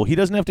really cool. He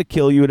doesn't have to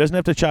kill you. It doesn't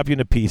have to chop you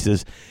into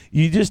pieces.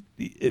 You just,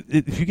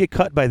 if you get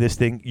cut by this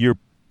thing, you're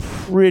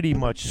pretty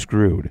much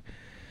screwed.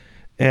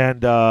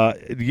 And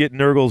you get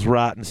Nurgle's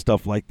rot and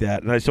stuff like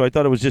that. And so I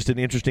thought it was just an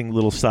interesting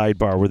little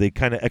sidebar where they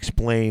kind of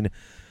explain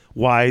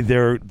why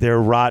they're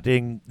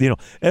rotting.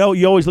 And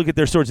you always look at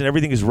their swords and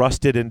everything is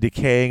rusted and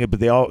decaying, but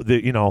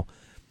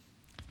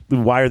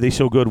why are they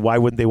so good? Why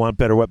wouldn't they want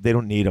better weapons? They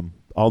don't need them.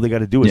 All they got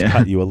to do is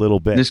cut you a little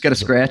bit. They just got to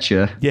scratch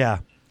you. Yeah.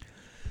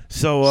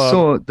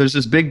 So there's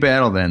this big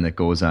battle then that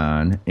goes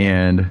on,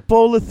 and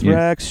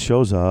Bolithrax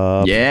shows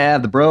up. Yeah,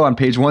 the bro on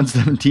page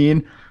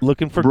 117.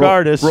 Looking for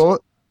Gardas.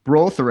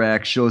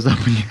 Brotherax shows up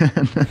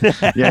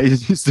again. Yeah,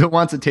 he still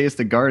wants a taste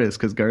of Gardas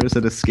because Gardas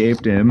had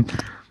escaped him.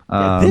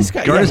 This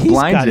guy, Gardas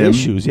blinds got him.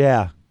 Issues,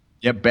 yeah.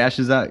 Yep,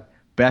 bashes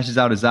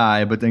out his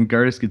eye, but then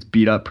Gardas gets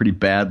beat up pretty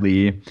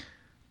badly.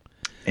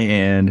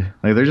 And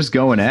they're just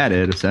going at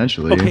it,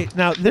 essentially. Okay,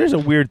 now there's a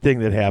weird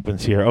thing that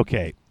happens here.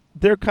 Okay,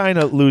 they're kind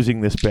of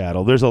losing this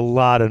battle. There's a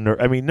lot of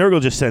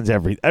Nurgle just sends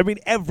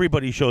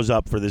everybody shows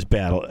up for this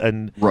battle.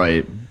 And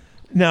right.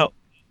 Now,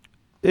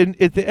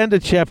 at the end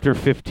of chapter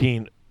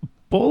 15,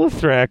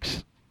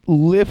 Bolithrax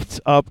lifts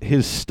up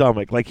his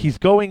stomach. Like he's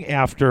going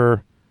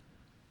after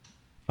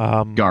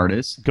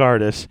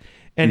Gardas.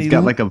 And he's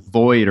got like a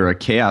void or a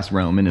chaos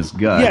realm in his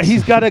gut. Yeah,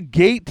 he's got a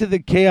gate to the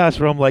chaos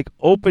realm, like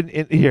open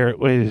in here.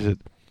 Wait, is it?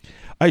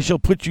 I shall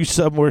put you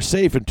somewhere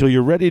safe until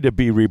you're ready to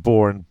be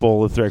reborn,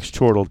 Bolithrax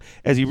chortled,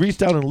 as he reached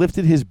down and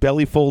lifted his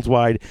belly folds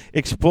wide,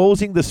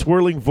 exposing the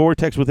swirling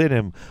vortex within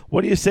him.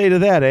 What do you say to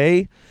that,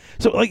 eh?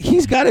 So,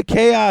 he's got a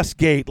chaos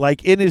gate,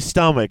 in his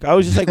stomach. I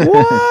was just like,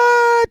 what?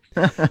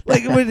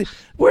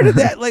 Where did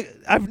that,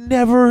 I've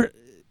never...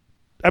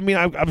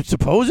 I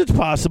suppose it's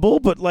possible,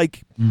 but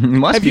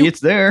must be.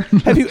 It's there.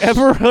 Have you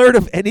ever heard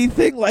of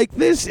anything like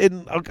this?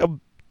 I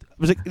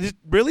was like,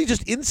 really,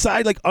 just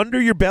inside,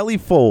 under your belly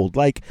fold,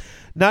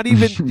 not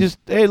even just.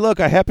 Hey,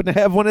 look, I happen to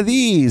have one of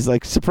these.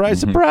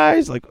 Surprise,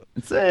 surprise.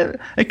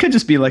 It could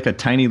just be a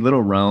tiny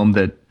little realm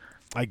that.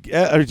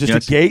 Or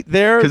just a gate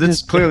there, because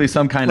it's clearly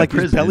some kind of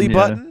prison. His belly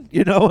button,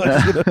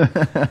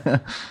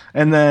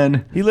 And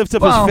then he lifts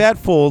up his fat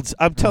folds.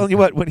 I'm telling you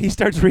what, when he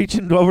starts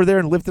reaching over there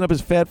and lifting up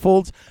his fat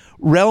folds,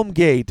 Realm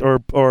Gate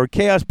or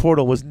Chaos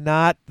Portal was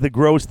not the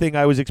gross thing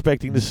I was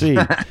expecting to see.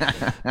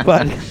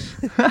 But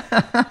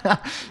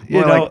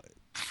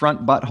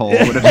front butthole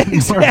would have been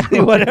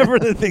exactly whatever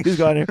the thing is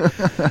going here.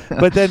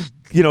 But then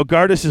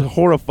Gardas is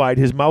horrified.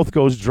 His mouth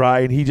goes dry,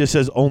 and he just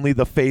says, "Only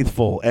the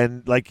faithful."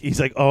 And he's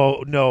like,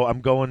 "Oh no,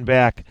 I'm going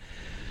back."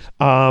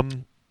 Now,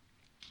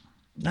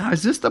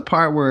 is this the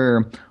part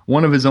where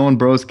one of his own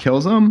bros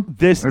kills him?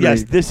 This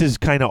is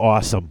kind of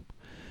awesome.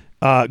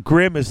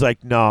 Grim is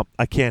like, "No,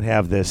 I can't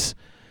have this."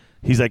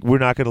 He's like, we're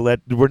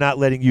not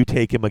letting you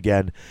take him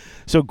again.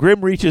 So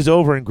Grim reaches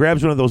over and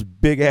grabs one of those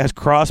big ass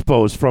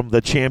crossbows from the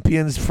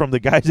champions, from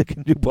the guys that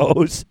can do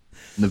bows.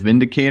 The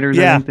Vindicators,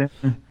 yeah, I think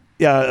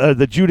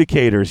the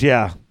Judicators,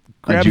 yeah.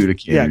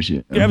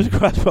 Adjudicators, Grabs a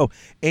crossbow,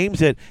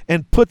 aims it,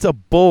 and puts a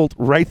bolt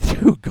right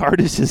through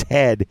Gardas's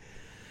head.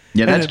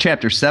 Yeah, that's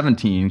chapter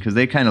 17 because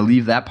they kind of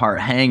leave that part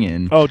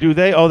hanging. Oh, do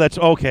they? Oh, that's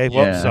okay.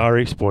 Well, Yeah.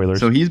 sorry, spoilers.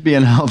 So he's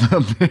being held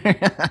up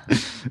there.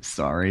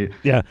 Sorry.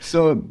 Yeah.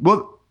 So,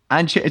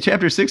 on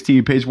chapter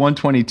 16, page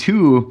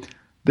 122,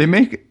 they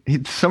make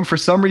for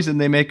some reason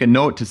they make a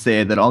note to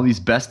say that all these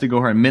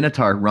Bestigor and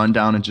Minotaur run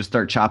down and just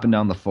start chopping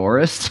down the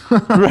forest.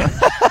 That's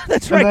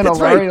right. And then That's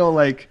Alariel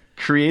right.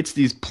 creates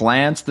these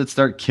plants that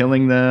start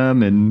killing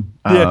them, and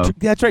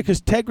that's right.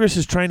 Because Tegris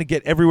is trying to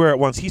get everywhere at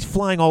once. He's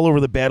flying all over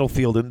the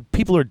battlefield, and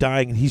people are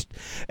dying.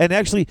 And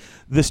actually,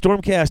 the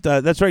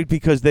Stormcast. That's right,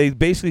 because they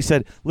basically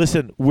said,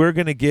 "Listen, we're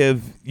going to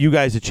give you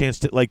guys a chance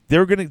to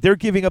they're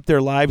giving up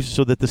their lives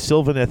so that the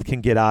Sylvaneth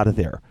can get out of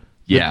there."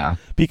 Yeah,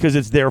 because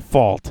it's their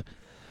fault.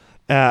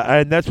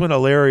 And that's when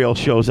Alariel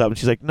shows up, and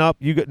she's like, "Nope,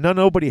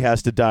 nobody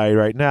has to die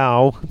right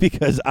now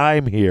because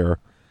I'm here."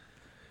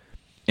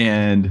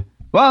 And.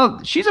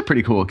 Well, she's a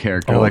pretty cool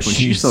character. Oh, when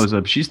she shows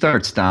up, she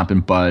starts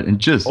stomping butt and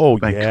just cool,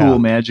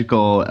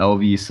 magical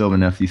LV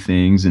Sylvaneth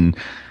things.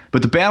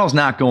 But the battle's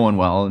not going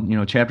well.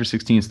 Chapter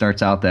 16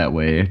 starts out that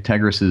way.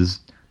 Tegris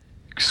is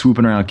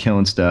swooping around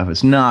killing stuff.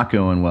 It's not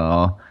going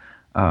well.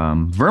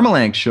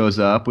 Vermalank shows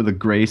up with a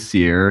Grey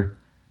Seer.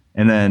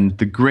 And then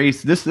the Grey...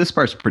 This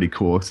part's pretty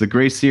cool. It's the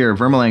Grey Seer.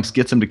 Vermalank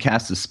gets him to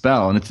cast a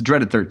spell, and it's the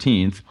Dreaded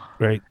 13th.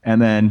 Right. And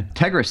then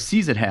Tegris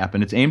sees it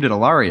happen. It's aimed at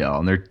Alariel,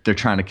 and they're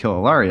trying to kill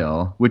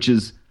Alariel, which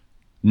is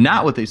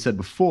not what they said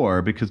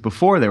before, because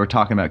before they were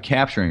talking about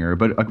capturing her.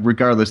 But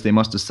regardless, they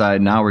must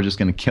decide now we're just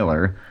going to kill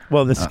her.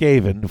 Well, the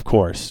Skaven, of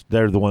course.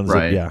 They're the ones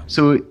right. that, yeah.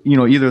 So,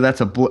 either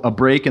that's a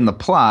break in the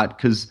plot,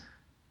 because,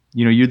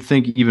 you'd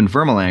think even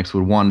Vermalanx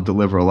would want to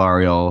deliver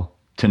Alariel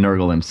to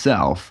Nurgle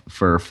himself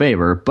for a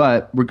favor.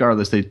 But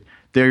regardless,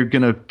 they're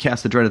going to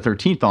cast the Dreaded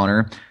 13th on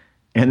her.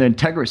 And then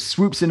Tegris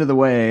swoops into the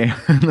way.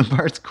 And the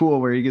part's cool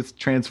where he gets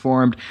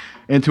transformed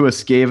into a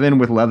Skaven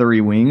with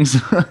leathery wings.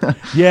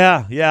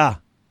 Yeah.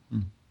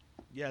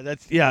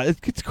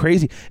 It's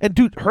crazy. And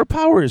dude, her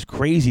power is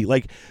crazy.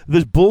 Like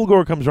this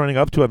Bulgor comes running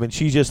up to him, and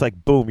she's just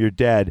like, "Boom, you're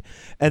dead."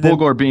 And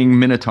Bulgor being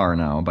Minotaur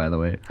now, by the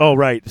way. Oh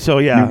right, so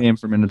yeah, new name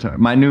for Minotaur.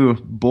 My new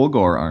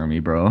Bulgor army,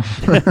 bro.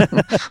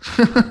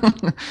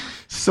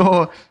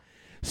 So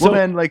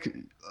then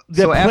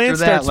the so plant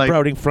starts that,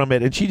 sprouting from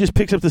it, and she just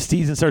picks up the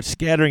seeds and starts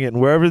scattering it.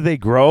 And wherever they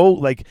grow,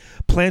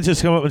 plants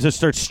just come up and just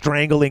start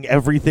strangling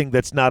everything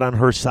that's not on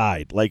her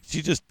side.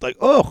 She just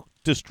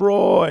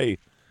destroy.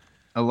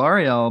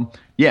 Alariel,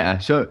 yeah.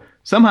 So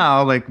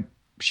somehow,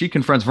 she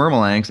confronts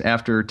Vermalanx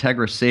after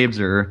Tegris saves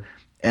her,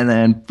 and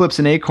then flips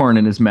an acorn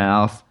in his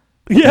mouth.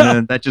 Yeah, and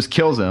then that just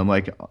kills him.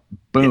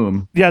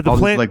 Boom. Yeah, the all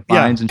plant, these,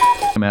 vines and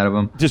come out of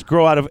him. Just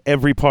grow out of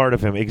every part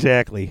of him.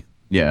 Exactly.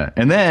 Yeah,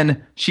 and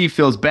then she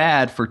feels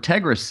bad for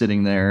Tegris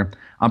sitting there.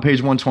 On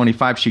page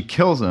 125, she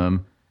kills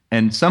him,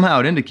 and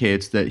somehow it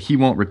indicates that he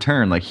won't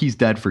return. He's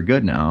dead for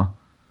good now.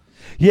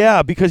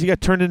 Yeah, because he got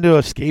turned into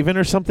a Skaven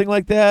or something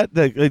like that.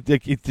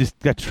 It just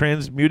got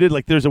transmuted.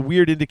 There's a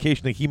weird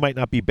indication that he might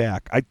not be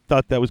back. I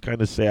thought that was kind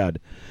of sad.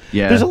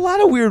 Yeah. There's a lot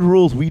of weird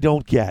rules we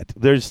don't get.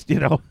 There's,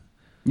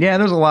 Yeah,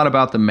 there's a lot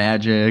about the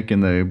magic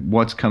and the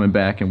what's coming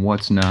back and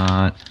what's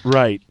not.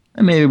 Right.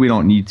 And maybe we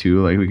don't need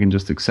to. We can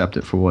just accept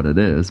it for what it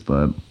is.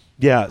 But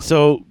yeah,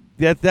 so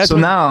that's so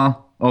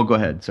now. Oh, go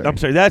ahead. Sorry. I'm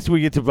sorry. That's when we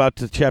get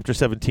to chapter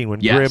 17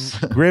 when yes.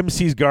 Grim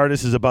sees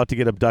Gardas is about to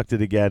get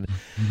abducted again,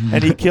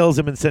 and he kills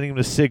him and sending him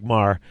to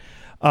Sigmar.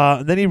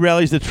 And then he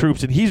rallies the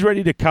troops, and he's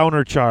ready to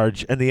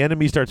countercharge, and the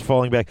enemy starts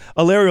falling back.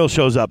 Alariel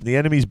shows up, and the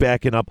enemy's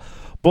backing up.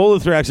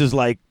 Bolithrax is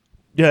like,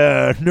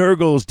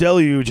 Nurgle's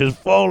deluge has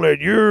fallen.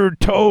 You're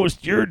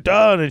toast. You're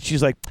done. And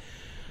she's like,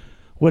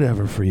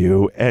 whatever for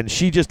you. And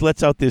she just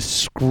lets out this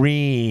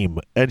scream,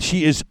 and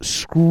she is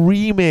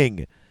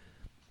screaming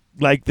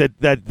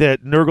that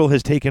Nurgle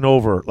has taken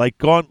over,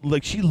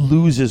 she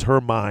loses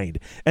her mind,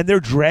 and they're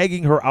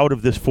dragging her out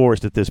of this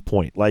forest at this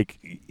point.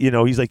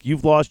 He's like,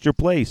 you've lost your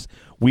place.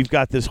 We've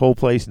got this whole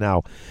place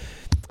now,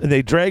 and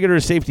they drag her to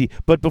safety.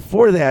 But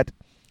before that,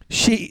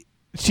 she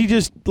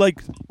just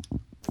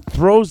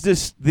throws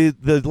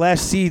the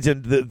last seeds,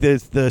 and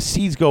the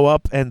seeds go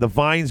up, and the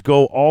vines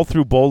go all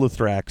through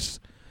Bolithrax,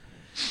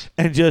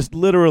 and just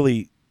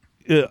literally,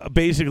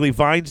 basically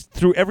vines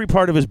through every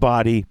part of his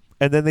body.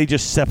 And then they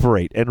just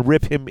separate and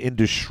rip him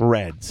into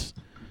shreds.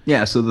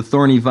 Yeah, so the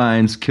thorny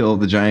vines kill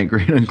the giant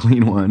great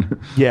unclean one.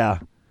 Yeah.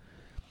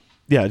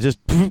 Yeah, just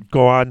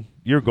go on.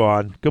 You're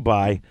gone.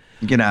 Goodbye.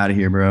 Get out of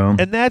here, bro.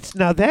 And that's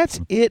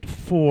it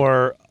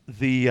for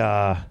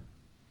the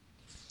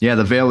Yeah,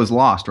 the veil is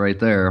lost right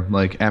there.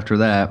 Like after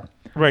that,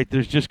 Right,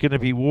 there's just going to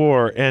be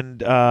war,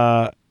 and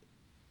well,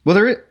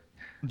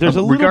 there's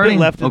a little bit regarding-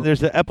 left, and there's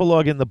the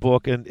epilogue in the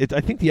book, and I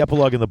think the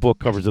epilogue in the book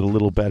covers it a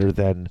little better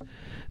than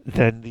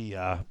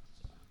the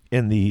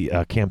in the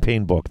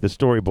campaign book, the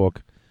story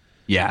book.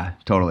 yeah,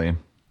 totally.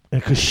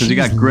 Because Because you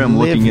got Grim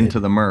looking into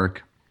the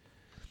murk.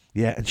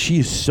 Yeah, and she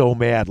is so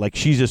mad. Like,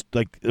 she's just,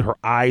 like, her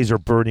eyes are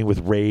burning with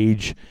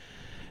rage.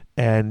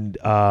 And,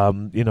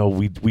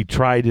 we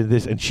tried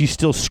this, and she's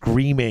still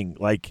screaming,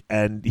 like,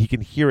 and he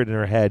can hear it in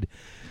her head.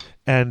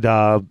 And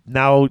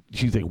now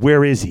she's like,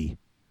 where is he?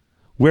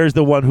 Where's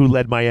the one who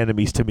led my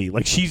enemies to me?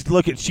 Like, she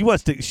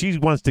wants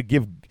to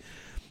give,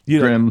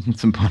 Grim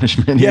some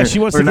punishment. Yeah, here. she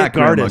wants or to not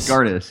get Grim, Gardas.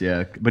 Gardas,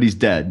 yeah, but he's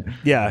dead.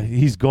 Yeah,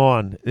 he's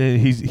gone.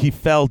 He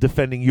fell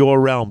defending your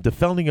realm.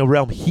 Defending a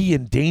realm he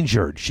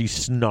endangered, she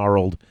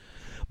snarled.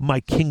 My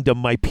kingdom,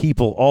 my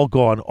people, all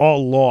gone,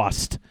 all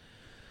lost.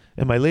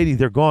 And my lady,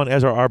 they're gone,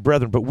 as are our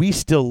brethren, but we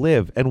still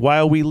live. And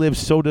while we live,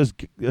 so does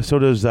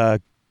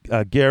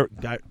how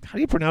do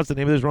you pronounce the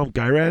name of this realm?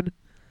 Gyran?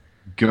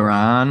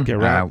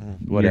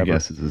 Garan. Whatever. Your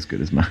guess is as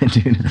good as mine,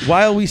 dude.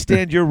 While we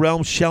stand, your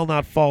realm shall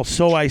not fall.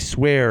 So I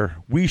swear,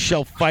 we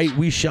shall fight,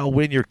 we shall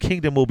win. Your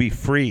kingdom will be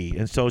free.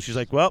 And so she's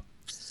like, well,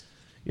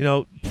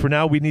 for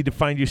now we need to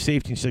find you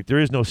safety. And she's like, there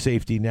is no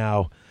safety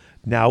now.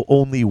 Now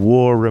only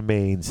war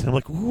remains. And I'm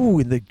like, ooh,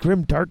 in the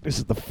grim darkness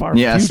of the far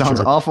Yeah, future. sounds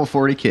awful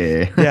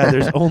 40K. Yeah,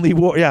 there's only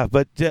war. Yeah,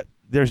 but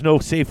there's no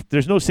safe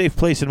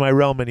place in my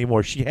realm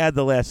anymore. She had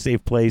the last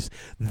safe place.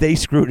 They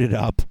screwed it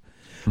up.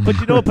 But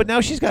but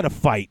now she's got to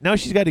fight. Now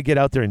she's got to get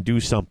out there and do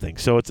something.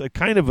 So it's a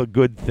kind of a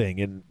good thing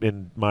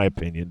in my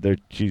opinion.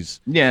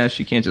 Yeah,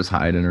 she can't just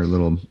hide in her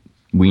little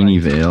weenie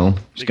veil.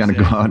 She's got to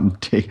go out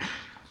and take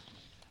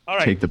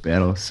the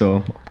battle. So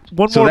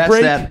One more that's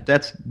break.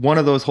 That's one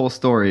of those whole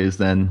stories.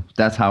 Then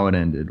that's how it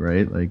ended,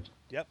 right? Like,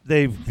 yep,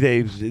 they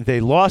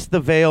lost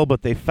the veil,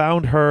 but they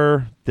found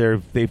her.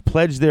 They've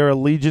pledged their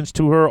allegiance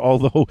to her,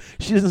 although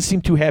she doesn't seem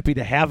too happy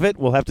to have it.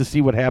 We'll have to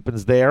see what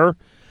happens there.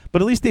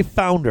 But at least they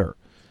found her.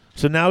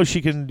 So now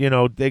she can,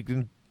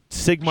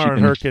 Sigmar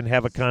and her can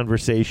have a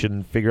conversation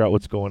and figure out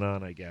what's going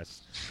on, I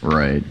guess.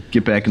 right.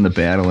 Get back in the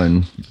battle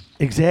and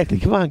Exactly.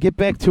 Come on, get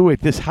back to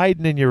it. This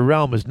hiding in your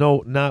realm is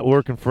not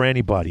working for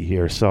anybody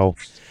here. So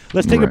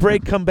let's take a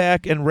break, come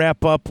back, and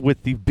wrap up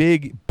with the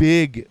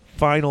big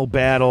final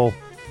battle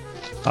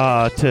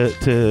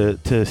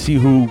to see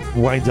who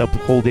winds up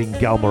holding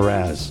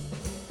Galmaraz.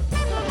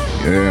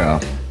 yeah.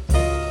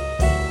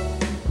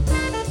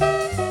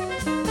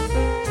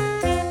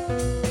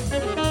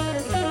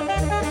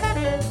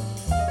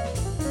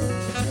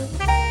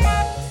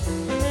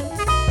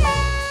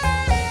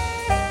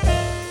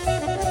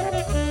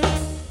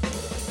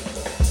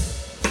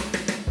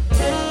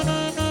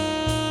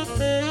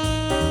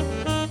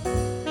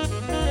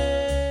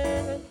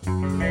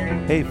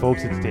 Hey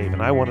folks, it's Dave,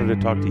 and I wanted to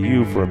talk to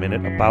you for a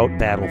minute about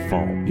Battle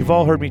Foam. You've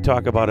all heard me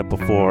talk about it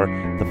before.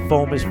 The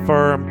foam is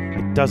firm,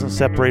 it doesn't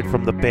separate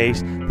from the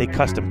base. They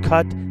custom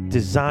cut,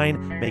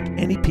 design, make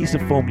any piece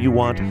of foam you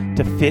want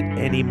to fit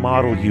any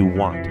model you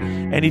want.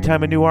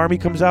 Anytime a new army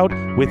comes out,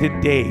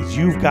 within days,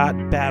 you've got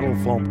Battle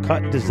Foam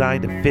cut and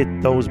designed to fit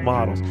those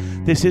models.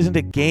 This isn't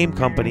a game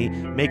company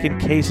making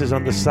cases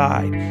on the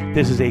side.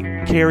 This is a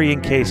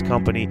carrying case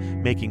company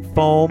making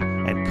foam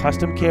and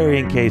custom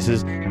carrying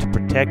cases to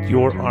protect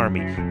your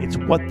army. It's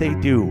what they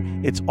do.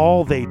 It's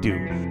all they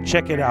do.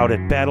 Check it out at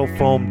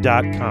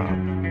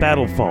battlefoam.com.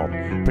 Battle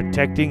Foam,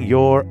 protecting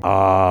your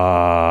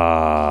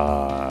army.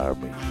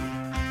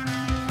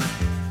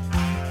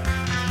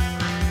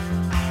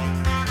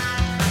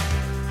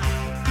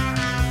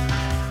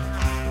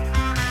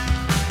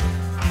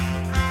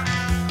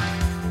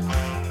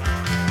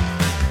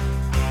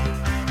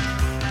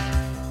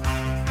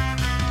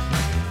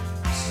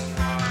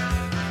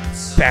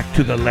 Back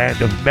to the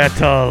land of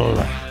metal.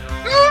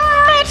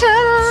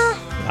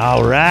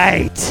 All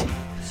right.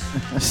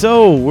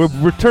 So we're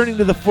returning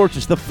to the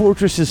fortress. The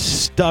fortress is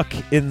stuck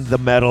in the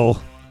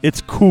metal.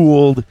 It's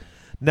cooled.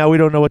 Now we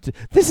don't know what to...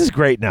 This is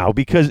great now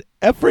because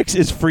Efrix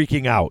is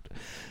freaking out.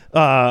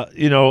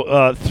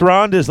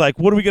 Thrond is like,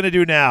 what are we going to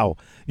do now?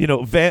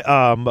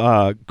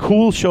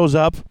 Cool shows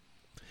up.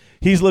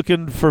 He's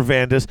looking for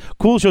Vandus.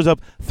 Cool shows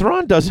up.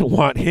 Thrawn doesn't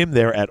want him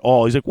there at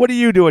all. He's like, what are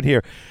you doing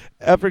here?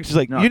 Efrix is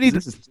like, No, you need...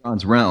 this is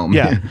Thrawn's realm.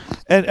 Yeah.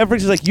 And Efrix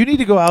is like, you need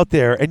to go out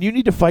there and you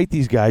need to fight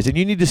these guys and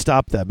you need to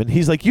stop them. And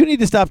he's like, you need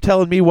to stop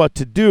telling me what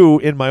to do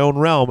in my own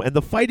realm. And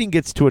the fighting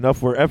gets to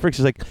enough where Efrix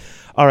is like,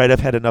 all right, I've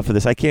had enough of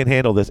this. I can't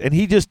handle this. And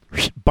he just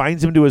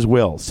binds him to his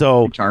will.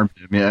 So Charmed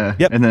him, yeah.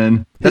 Yep. And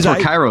then that's His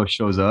where Kairos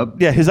shows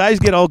up. yeah, his eyes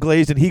get all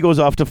glazed and he goes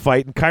off to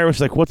fight. And Kairos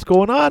is like, what's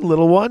going on,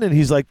 little one? And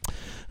he's like,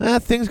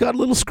 things got a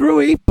little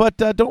screwy, but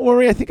don't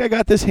worry. I think I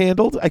got this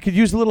handled. I could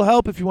use a little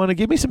help if you want to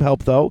give me some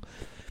help, though.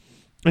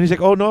 And he's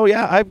like, oh, no,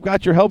 yeah, I've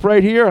got your help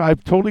right here.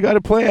 I've totally got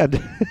it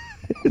planned.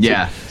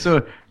 Yeah.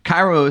 So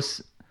Kairos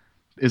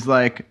is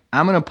like,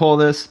 I'm going to pull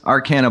this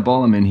Arcana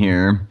Bolum in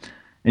here,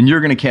 and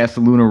you're going to cast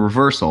the Lunar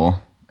Reversal.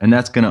 and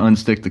that's going to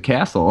unstick the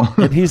castle.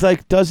 And he's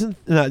like, so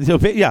they're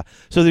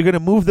going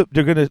to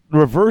they're going to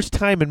reverse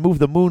time and move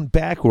the moon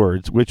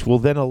backwards, which will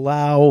then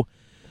allow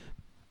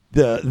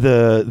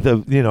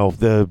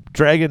the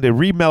dragon to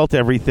remelt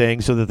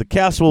everything so that the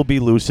castle will be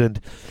loosened.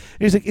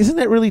 And he's like, isn't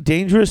that really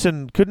dangerous,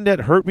 and couldn't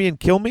that hurt me and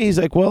kill me? He's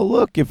like, well,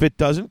 look, if it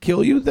doesn't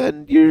kill you,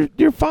 then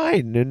you're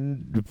fine,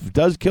 and if it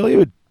does kill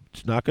you,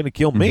 it's not going to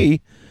kill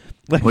me.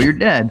 Like, well, you're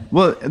dead.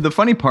 Well, the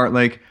funny part,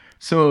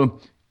 so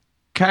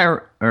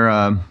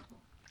Thrawn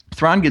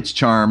gets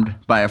charmed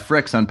by a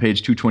Frix on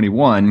page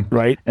 221.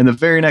 Right. And the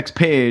very next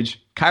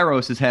page,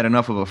 Kairos has had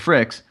enough of a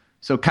Frix,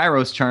 so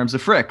Kairos charms a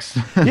Frix.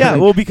 Yeah,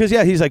 well, because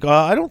he's like,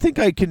 I don't think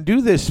I can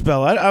do this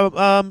spell.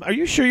 Are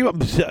you sure you?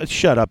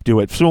 Shut up, do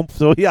it.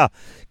 So yeah,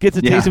 gets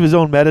a taste of his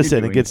own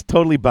medicine and gets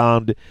totally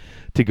bound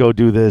to go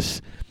do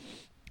this.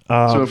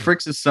 So a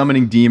Frix is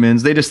summoning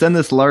demons. They descend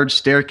this large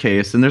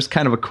staircase, and there's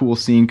kind of a cool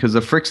scene because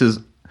the Frix is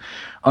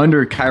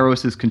under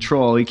Kairos'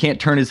 control. He can't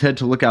turn his head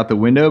to look out the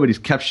window, but he's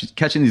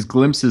catching these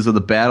glimpses of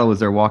the battle as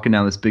they're walking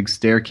down this big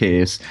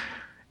staircase.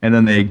 And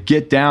then they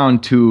get down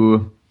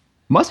to,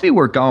 must be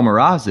where Gal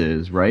Maraz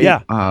is, right?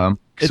 Yeah.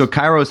 So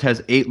Kairos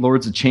has 8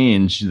 Lords of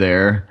Change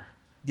there.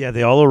 Yeah,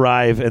 they all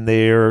arrive, and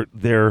they're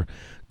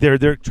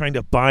trying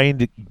to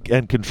bind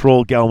and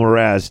control Gal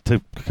Maraz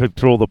to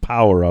control the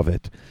power of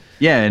it.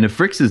 Yeah, and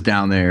Frix is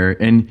down there,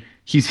 and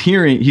he's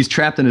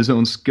trapped in his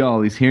own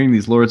skull. He's hearing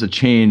these Lords of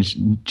change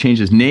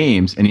his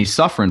names, and he's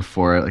suffering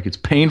for it. Like, it's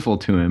painful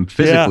to him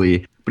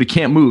physically, but he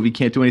can't move. He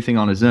can't do anything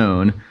on his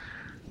own.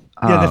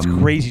 Yeah, that's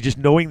crazy. Just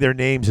knowing their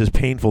names is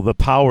painful. The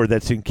power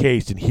that's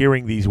encased in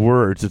hearing these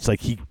words, it's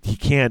like he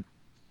can't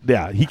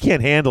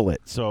handle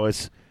it. So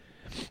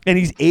and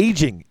he's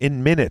aging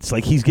in minutes.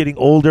 Like, he's getting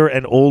older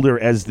and older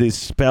as this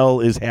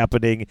spell is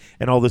happening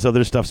and all this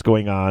other stuff's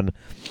going on.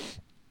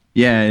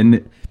 Yeah,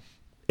 and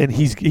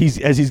he's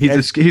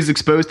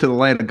exposed to the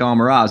light of Gal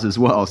Maraz as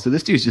well. So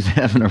this dude's just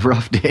having a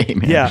rough day,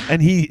 man. Yeah,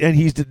 and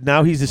he's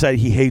decided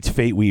he hates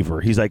Fate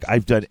Weaver. He's like,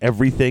 I've done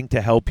everything to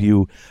help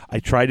you. I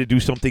try to do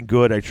something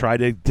good. I try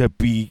to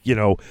be,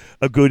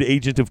 a good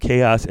agent of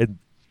chaos. And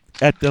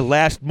at the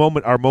last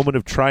moment, our moment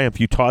of triumph,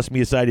 you toss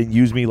me aside and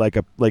use me like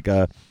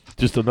a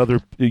just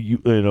another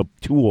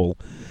tool.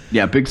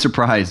 Yeah, big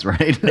surprise,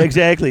 right?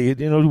 Exactly.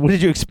 What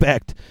did you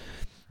expect?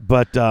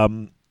 But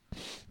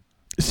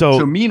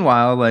so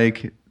meanwhile,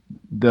 like,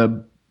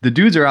 the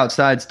dudes are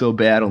outside still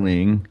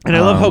battling. And I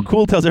love how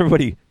Cool tells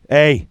everybody,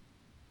 hey.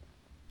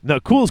 No,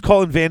 Cool's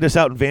calling Vandus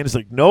out, and Vandus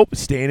like, nope,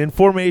 staying in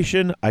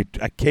formation. I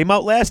came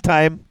out last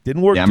time.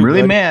 Didn't work. Yeah, I'm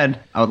really mad.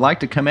 I would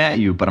like to come at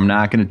you, but I'm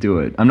not going to do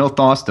it. I'm no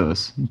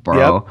Thostos,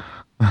 bro.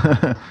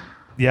 Yep.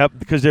 Yep,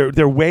 because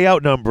they're way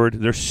outnumbered.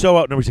 They're so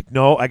outnumbered. He's like,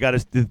 no, I got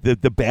to.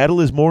 The battle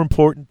is more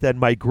important than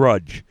my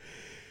grudge.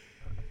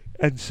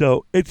 And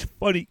so it's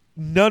funny.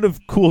 None of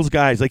Cool's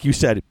guys, like you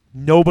said,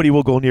 nobody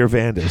will go near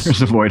Vandus.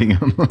 They're avoiding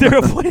him. They're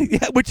avoiding,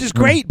 which is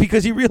great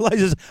because he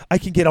realizes I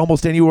can get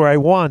almost anywhere I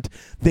want.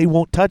 They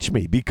won't touch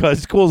me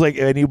because Cool's like,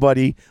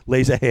 anybody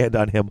lays a hand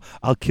on him,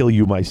 I'll kill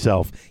you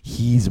myself.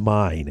 He's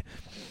mine.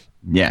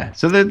 Yeah.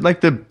 So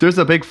there's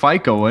a big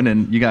fight going,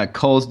 and you got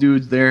Cull's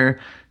dudes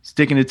there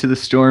sticking it to the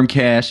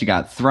Stormcast. You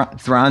got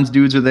Thrawn's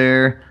dudes are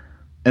there.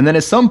 And then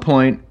at some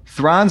point,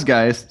 Thrawn's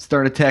guys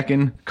start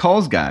attacking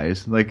Cull's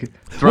guys. Like,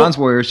 Thrawn's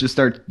warriors just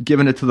start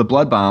giving it to the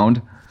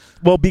Bloodbound.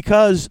 Well,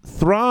 because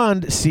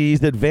Thrawn sees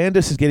that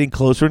Vandus is getting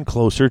closer and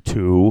closer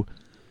to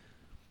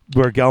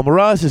where Gal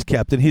Maraz is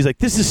kept, and he's like,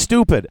 this is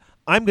stupid.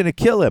 I'm going to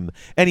kill him.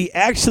 And he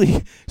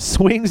actually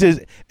swings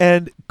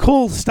and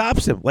Cull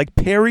stops him, like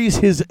parries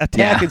his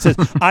attack and says,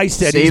 I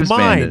said he's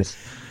mine. Vandus.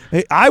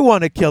 Hey, I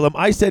want to kill him.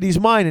 I said he's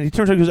mine. And he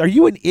turns around and goes, are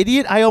you an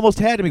idiot? I almost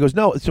had him. He goes,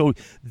 no. So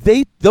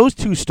those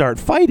two start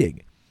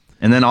fighting.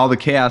 And then all the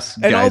Chaos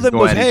guys and all of them go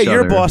goes, at hey, each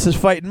your other. boss is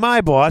fighting my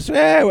boss.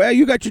 Hey, well,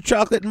 you got your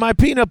chocolate and my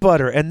peanut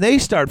butter. And they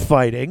start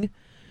fighting.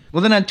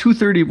 Well, then on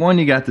 231,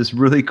 you got this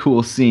really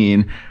cool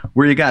scene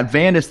where you got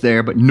Vandus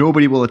there, but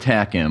nobody will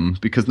attack him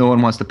because no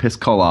one wants to piss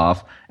Cull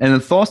off. And then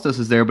Thostos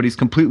is there, but he's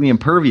completely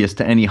impervious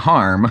to any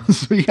harm.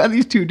 So you got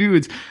these two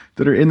dudes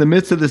that are in the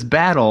midst of this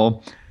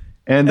battle.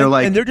 And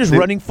they're just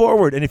running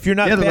forward. And if you're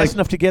not fast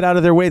enough to get out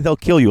of their way, they'll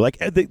kill you. Like,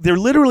 they're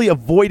literally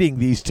avoiding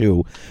these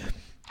two.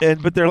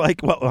 But they're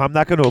like, well, I'm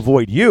not going to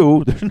avoid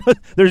you.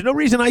 There's no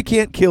reason I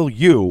can't kill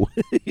you.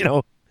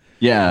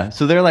 Yeah.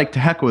 So they're like, to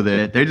heck with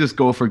it. They just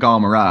go for Gal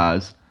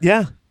Maraz.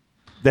 Yeah.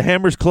 The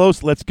hammer's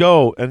close. Let's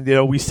go. And,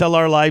 we sell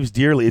our lives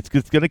dearly. It's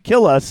going to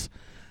kill us,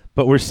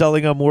 but we're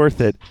selling them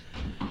worth it.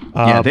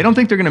 Yeah. They don't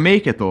think they're going to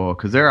make it, though,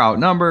 because they're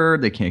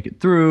outnumbered. They can't get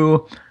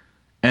through.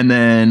 And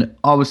then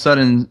all of a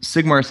sudden,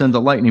 Sigmar sends a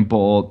lightning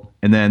bolt,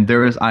 and then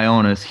there is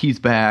Ionis. He's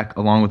back,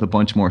 along with a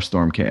bunch more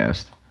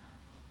Stormcast.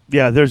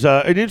 Yeah, there's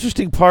an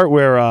interesting part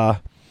where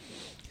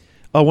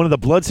one of the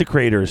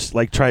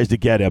Bloodsecrators tries to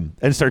get him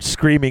and starts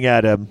screaming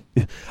at him,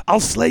 "I'll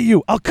slay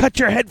you! I'll cut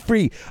your head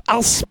free!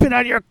 I'll spit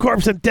on your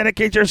corpse and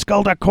dedicate your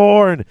skull to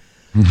Khorne!"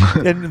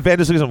 And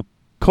Vandus looks at him.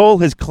 Cull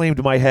has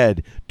claimed my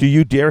head. Do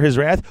you dare his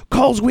wrath?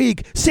 Cull's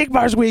weak.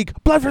 Sigmar's weak.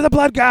 Blood for the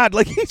blood god.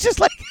 Like, he's just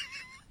like...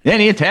 Yeah,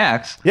 and he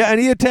attacks. Yeah, and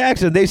he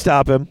attacks, and they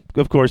stop him.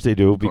 Of course they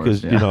do,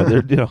 because yeah.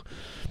 they're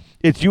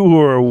it's you who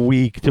are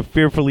weak to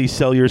fearfully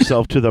sell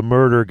yourself to the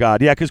murder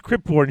god. Yeah, because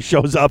Cryptborn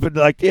shows up and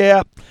like,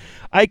 yeah,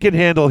 I can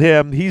handle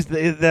him. He's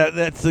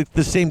that's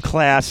the same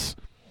class.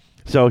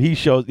 So he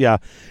shows, yeah.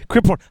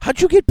 Cryptborn,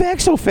 how'd you get back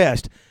so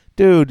fast?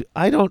 Dude,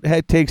 I don't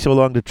take so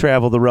long to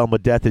travel the realm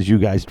of death as you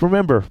guys.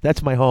 Remember,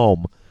 that's my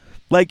home.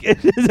 Like,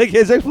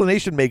 his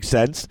explanation makes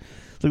sense.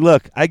 It's like,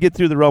 look, I get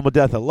through the realm of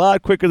death a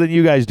lot quicker than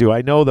you guys do.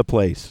 I know the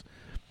place.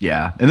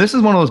 Yeah, and this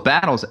is one of those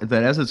battles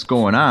that as it's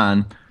going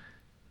on,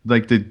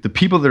 like the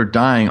people that are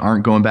dying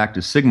aren't going back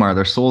to Sigmar.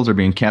 Their souls are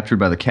being captured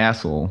by the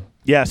castle.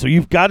 Yeah, so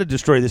you've got to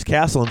destroy this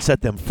castle and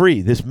set them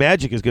free. This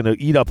magic is going to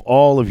eat up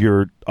all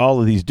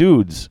of these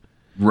dudes.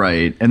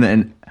 Right, and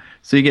then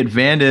so you get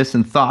Vandus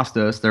and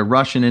Thostos. They're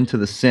rushing into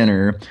the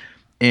center,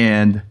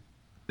 and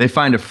they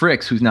find a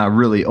Frix who's now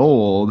really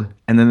old,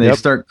 and then they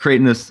start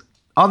creating this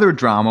other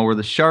drama where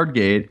the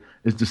Shardgate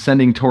is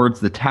descending towards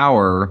the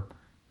tower,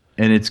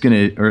 and it's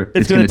gonna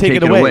take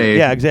it away.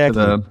 Yeah,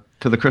 exactly.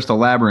 To the Crystal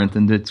Labyrinth,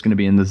 and it's going to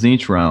be in the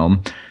Tzeentch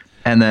realm,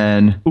 and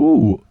then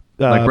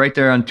like right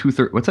there on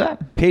 230. What's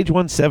that? Page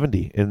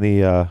 170 in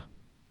the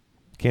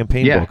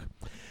campaign book.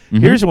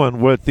 Mm-hmm. Here's one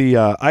with the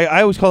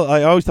I always thought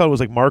it was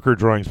like marker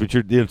drawings, but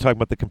you're talking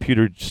about the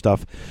computer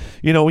stuff.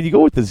 When you go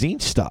with the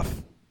Tzeentch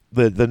stuff,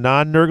 the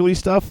non-Nurgly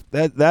stuff,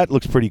 that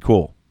looks pretty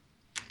cool.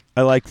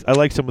 I like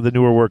some of the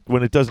newer work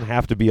when it doesn't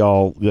have to be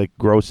all like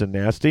gross and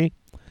nasty.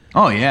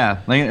 Oh yeah,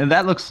 and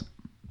that looks.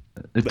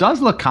 It does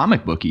look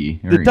comic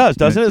booky. It does,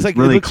 doesn't it? It's like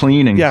really it looks,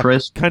 clean and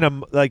crisp, kind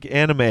of like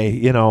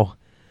anime,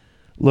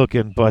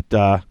 looking. But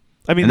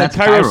I mean, and that's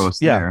Kairos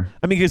yeah. there.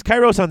 I mean, because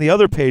Kairos on the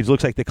other page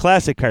looks like the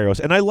classic Kairos,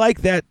 and I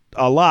like that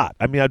a lot.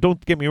 I mean,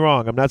 don't get me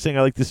wrong. I'm not saying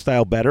I like this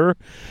style better,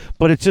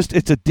 but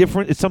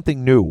it's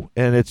something new,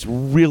 and it's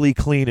really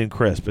clean and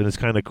crisp, and it's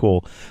kind of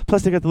cool.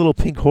 Plus, they got the little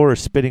pink horrors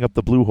spitting up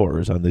the blue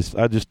horrors on this.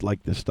 I just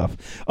like this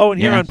stuff. Oh,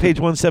 and here on page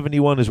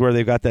 171 is where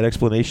they've got that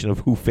explanation of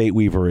who Fate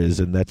Weaver is,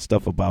 and that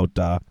stuff about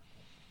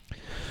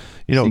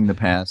seeing the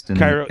past and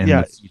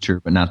the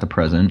future, but not the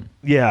present.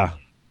 Yeah.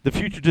 The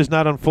future does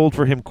not unfold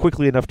for him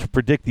quickly enough to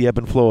predict the ebb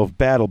and flow of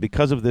battle.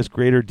 Because of this,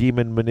 greater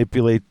demon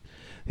manipulates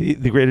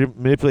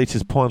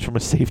his pawns from a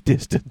safe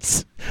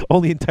distance.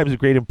 Only in times of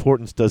great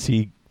importance does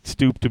he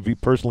stoop to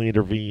personally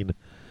intervene.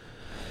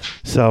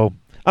 So,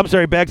 I'm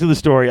sorry, back to the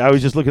story. I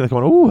was just looking at it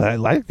going, ooh, I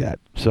like that.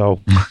 So,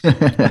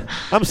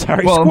 I'm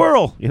sorry,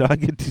 squirrel. I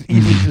get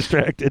easily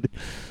distracted.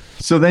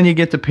 So then you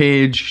get to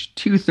page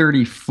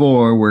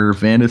 234 where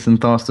Vandus and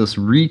Thostos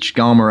reach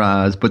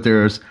Galmaraz, but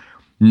there's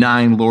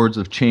 9 Lords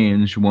of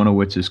Change, one of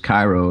which is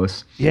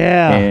Kairos.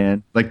 Yeah.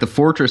 And like the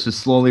fortress is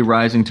slowly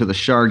rising to the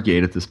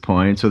Shardgate at this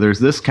point. So there's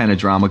this kind of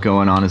drama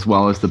going on as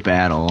well as the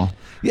battle.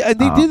 Yeah, and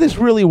they did this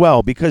really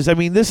well because I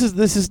mean this is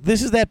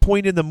that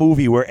point in the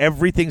movie where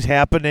everything's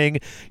happening.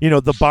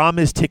 The bomb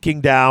is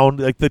ticking down,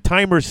 like the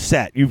timer's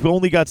set. You've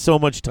only got so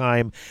much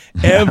time.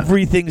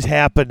 Everything's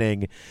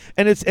happening,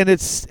 and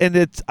it's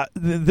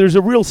there's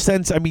a real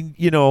sense. I mean,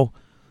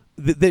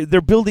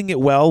 they're building it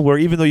well. Where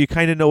even though you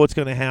kind of know what's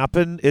going to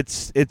happen,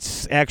 it's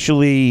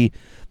actually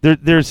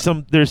there's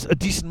a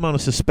decent amount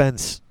of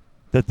suspense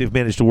that they've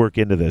managed to work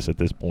into this at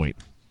this point.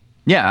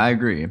 Yeah, I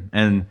agree,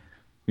 and.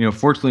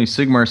 Fortunately,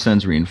 Sigmar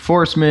sends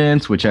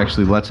reinforcements, which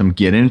actually lets them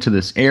get into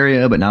this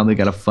area, but now they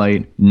got to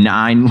fight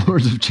 9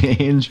 Lords of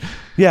Change.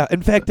 Yeah,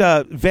 in fact,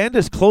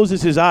 Vandus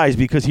closes his eyes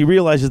because he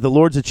realizes the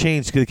Lords of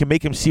Change can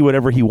make him see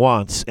whatever he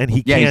wants, and he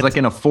can't. Yeah, he's like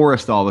in a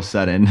forest all of a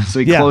sudden, so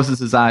he closes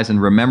his eyes and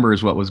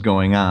remembers what was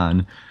going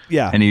on.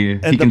 Yeah, and he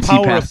can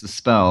see past the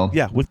spell.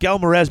 Yeah, with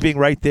Galmarez being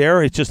right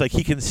there, it's just like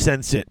he can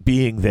sense it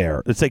being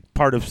there. It's like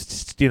part of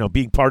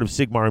being part of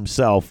Sigmar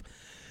himself.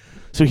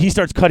 So he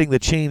starts cutting the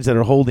chains that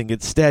are holding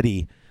it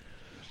steady.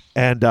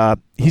 And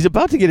he's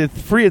about to get it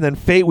free, and then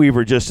Fate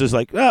Weaver just is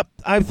like,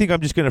 I think I'm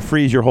just going to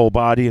freeze your whole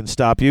body and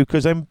stop you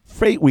because I'm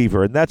Fate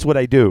Weaver, and that's what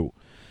I do.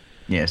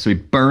 Yeah, so he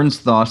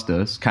burns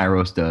Thostos,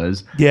 Kairos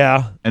does.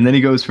 Yeah. And then he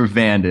goes for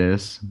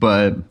Vandus,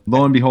 but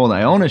lo and behold,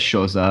 Ionis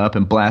shows up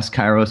and blasts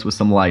Kairos with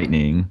some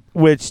lightning.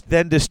 Which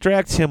then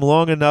distracts him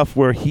long enough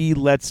where he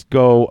lets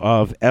go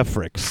of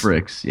Efrix.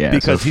 Frix, yeah.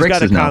 Because he's got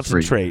to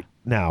concentrate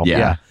now.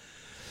 Yeah.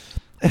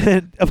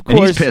 And, of course...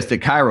 And he's pissed at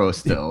Kairos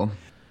still.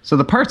 So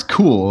the part's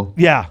cool.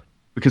 Yeah.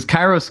 Because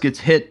Kairos gets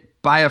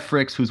hit by a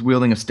Frix who's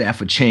wielding a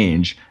Staff of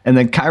Change, and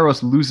then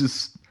Kairos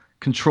loses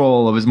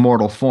control of his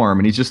mortal form,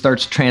 and he just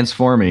starts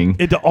transforming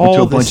into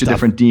a bunch of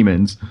different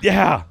demons.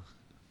 Yeah.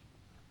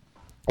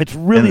 It's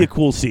really a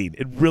cool scene.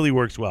 It really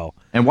works well.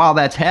 And while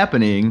that's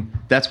happening,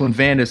 that's when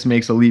Vandus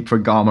makes a leap for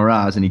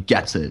Galmaraz, and he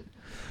gets it.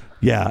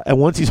 Yeah, and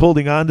once he's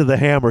holding on to the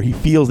hammer, he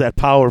feels that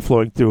power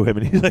flowing through him,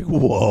 and he's like,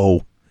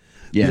 whoa.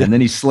 Yeah, and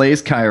then he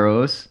slays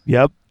Kairos.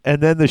 Yep.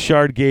 And then the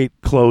Shardgate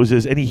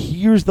closes, and he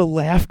hears the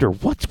laughter.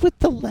 What's with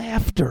the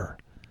laughter?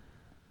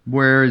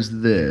 Where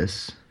is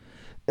this?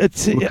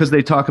 Because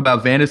they talk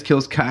about Vandus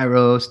kills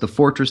Kairos, the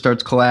fortress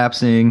starts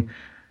collapsing,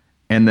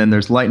 and then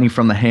there's lightning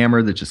from the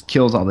hammer that just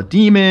kills all the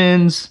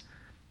demons.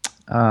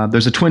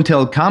 There's a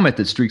twin-tailed comet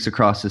that streaks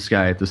across the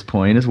sky at this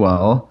point as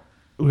well.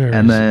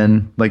 And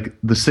then, like,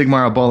 the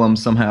Sigmar Abolum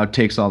somehow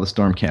takes all the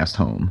Stormcast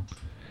home.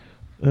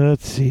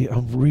 Let's see.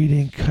 I'm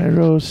reading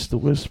Kairos, the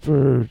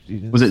Whisper.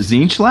 Was it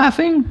Tzeentch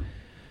laughing?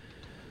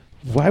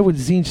 Why would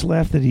Tzeentch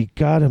laugh that he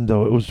got him,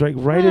 though? It was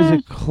right as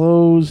it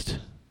closed.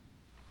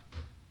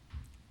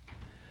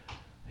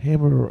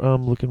 Hammer,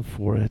 I'm looking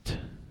for it.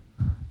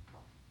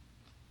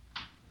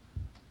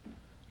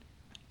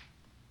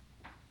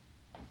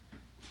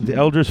 The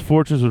Elder's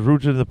Fortress was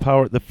rooted in the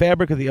power. The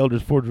fabric of the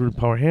Elder's Fortress was rooted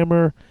in power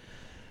hammer.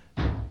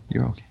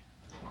 You're okay.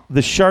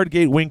 The shard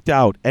gate winked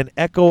out. An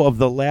echo of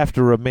the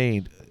laughter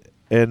remained.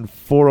 And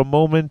for a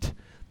moment,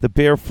 the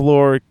bare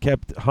floor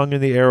kept hung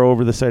in the air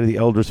over the side of the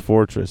Elder's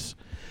Fortress.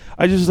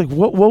 I just was like,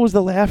 what was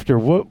the laughter?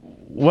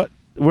 Where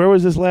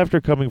was this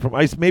laughter coming from?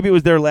 Maybe it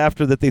was their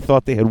laughter that they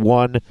thought they had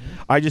won.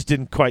 I just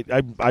didn't quite.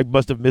 I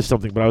must have missed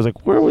something, but I was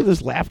like, where was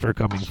this laughter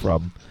coming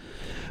from?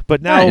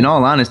 But now, in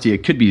all honesty,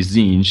 it could be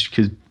Tzeentch,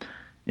 because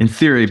in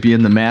theory,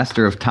 being the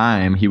master of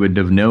time, he would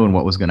have known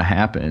what was going to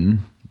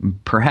happen.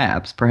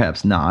 Perhaps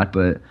not,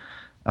 but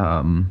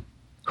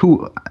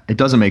it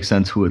doesn't make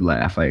sense who would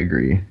laugh. I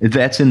agree.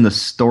 That's in the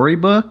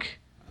storybook?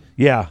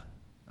 Yeah.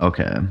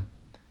 Okay.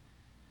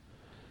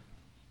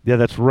 Yeah,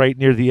 that's right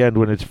near the end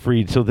when it's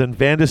freed. So then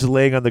Vandus is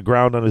laying on the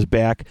ground on his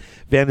back.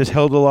 Vandus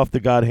held aloft the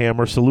God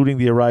Hammer, saluting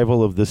the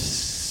arrival of the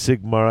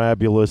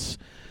Sigmarabulus.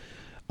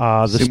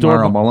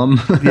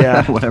 Sigmarabulum.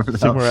 Yeah. Whatever.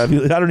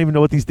 Sigmarabulus. I don't even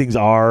know what these things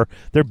are.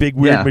 They're big,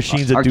 weird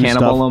machines that do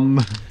stuff.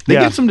 Arcanabulum. They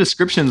give some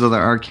descriptions of the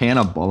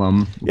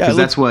Arcanabulum, because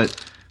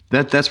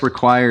that's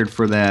required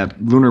for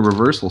that lunar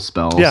reversal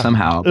spell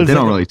somehow. But they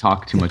don't really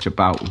talk too much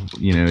about,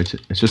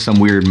 it's just some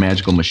weird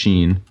magical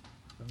machine.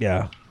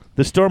 Yeah.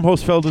 The storm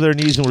hosts fell to their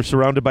knees and were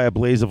surrounded by a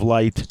blaze of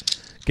light.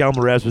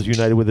 Galmaraz was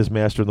united with his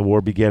master, and the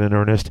war began in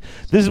earnest.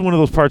 This is one of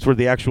those parts where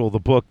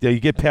the book, you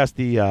get past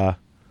the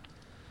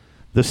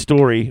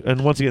story,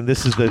 and once again,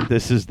 this is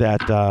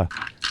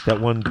that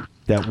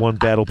one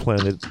battle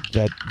plan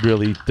that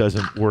really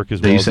doesn't work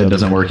as well. That you said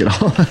doesn't work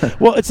at all.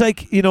 Well, it's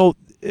like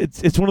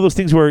it's one of those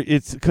things where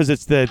it's because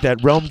it's that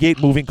realm gate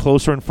moving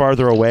closer and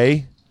farther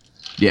away.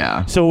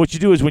 Yeah. So what you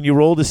do is when you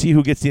roll to see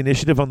who gets the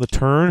initiative on the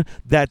turn,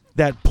 that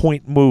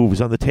point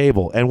moves on the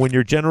table. And when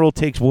your general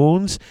takes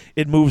wounds,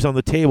 it moves on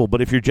the table.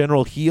 But if your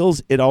general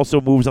heals, it also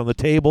moves on the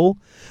table.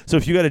 So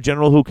if you got a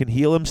general who can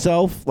heal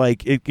himself,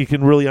 like it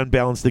can really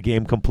unbalance the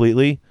game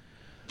completely.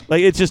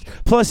 Like it's just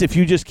plus if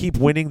you just keep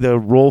winning the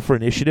roll for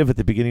initiative at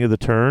the beginning of the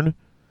turn,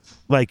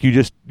 like you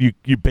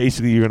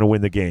basically you're going to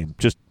win the game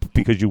just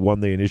because you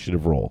won the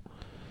initiative roll.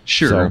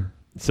 Sure.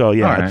 So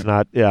yeah, right. It's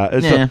not. Yeah,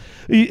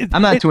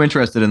 I'm not too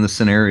interested in the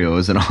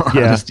scenarios. In all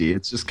honesty,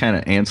 it's just kind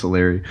of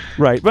ancillary.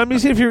 Right, but I mean,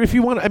 if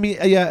you want, I mean,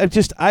 yeah,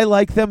 I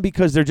like them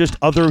because they're just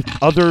other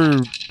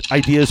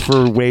ideas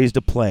for ways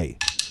to play.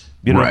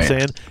 You know what I'm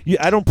saying?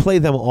 I don't play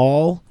them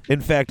all.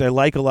 In fact, I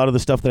like a lot of the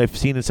stuff that I've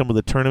seen in some of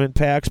the tournament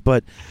packs,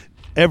 but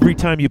every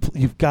time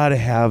you've got to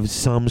have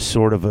some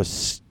sort of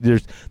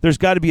there's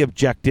got to be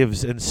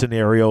objectives and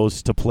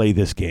scenarios to play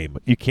this game.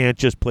 You can't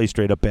just play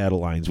straight up battle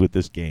lines with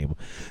this game.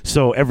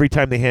 So every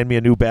time they hand me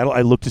a new battle,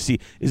 I look to see,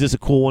 is this a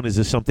cool one? Is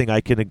this something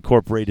I can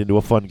incorporate into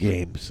a fun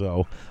game?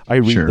 So I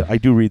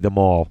do read them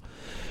all.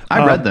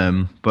 I read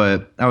them,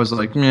 but I was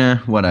like,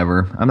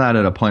 whatever. I'm not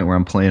at a point where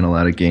I'm playing a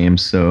lot of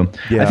games. So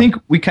I think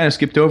we kind of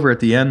skipped over at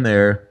the end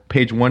there,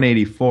 page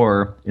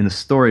 184 in the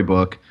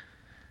storybook,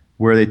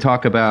 where they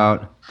talk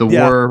about the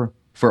war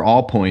for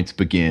all points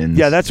begins.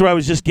 Yeah, that's where I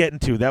was just getting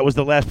to. That was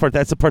the last part.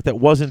 That's the part that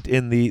wasn't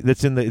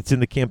it's in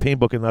the campaign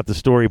book and not the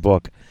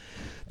storybook.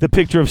 The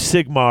picture of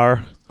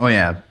Sigmar. Oh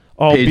yeah.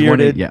 All page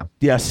bearded.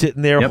 Yeah,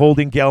 sitting there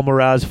holding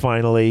Galmaraz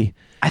finally.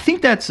 I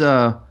think that's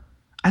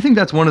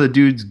one of the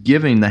dudes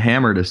giving the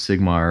hammer to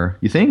Sigmar.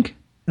 You think?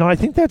 No, I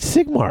think that's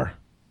Sigmar.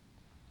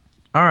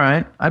 All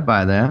right, I'd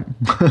buy that.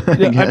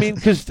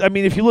 I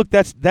mean, if you look,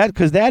 that's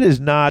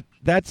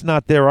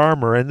not their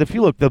armor, and if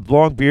you look, the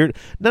long beard,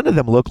 none of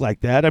them look like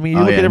that. I mean,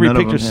 you look at every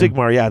picture of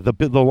Sigmar,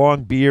 the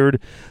long beard,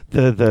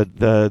 the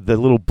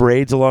little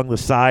braids along the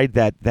side,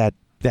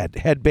 that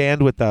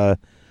headband with the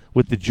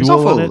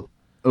jewel in it.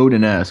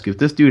 Odin-esque. If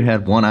this dude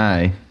had one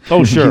eye.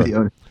 Oh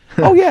sure.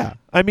 Oh yeah.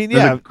 I mean,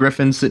 There's a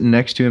griffin sitting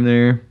next to him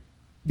there.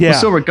 Yeah. Well,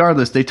 so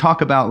regardless, they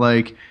talk about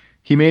like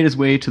he made his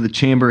way to the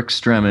chamber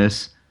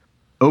extremis,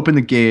 open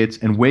the gates,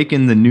 and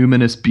waken the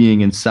numinous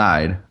being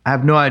inside. I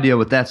have no idea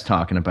what that's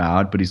talking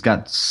about, but he's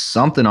got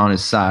something on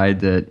his side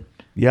that...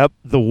 Yep,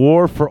 the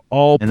war for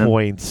all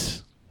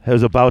points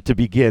is about to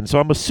begin. So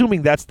I'm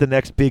assuming that's the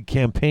next big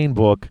campaign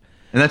book.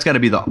 And that's got to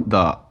be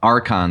the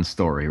Archon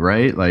story,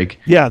 right? Like,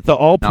 yeah, the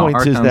all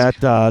points is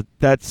that's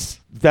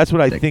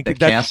what I think. The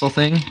castle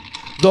thing?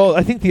 Though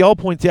I think the all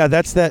points,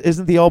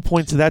 isn't the all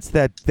points, that's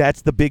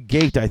the big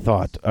gate, I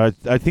thought. I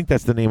think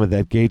that's the name of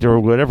that gate or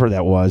whatever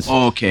that was.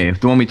 Oh, okay,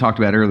 the one we talked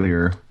about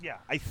earlier. Yeah,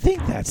 I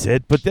think that's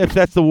it. But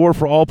that's the war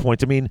for all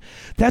points. I mean,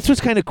 that's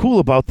what's kind of cool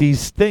about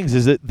these things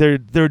is that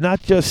they're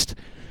not just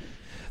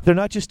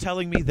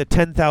telling me that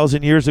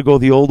 10,000 years ago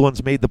the old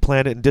ones made the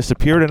planet and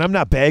disappeared. And I'm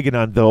not bagging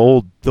on the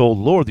old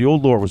lore. The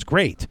old lore was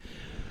great.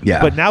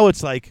 Yeah. But now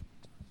it's like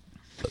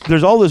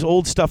there's all this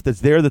old stuff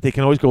that's there that they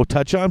can always go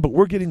touch on, but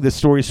we're getting this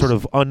story sort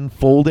of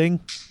unfolding,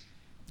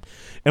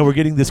 and we're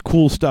getting this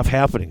cool stuff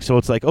happening. So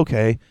it's like,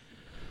 okay,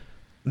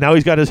 now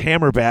he's got his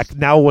hammer back.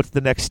 Now what's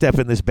the next step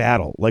in this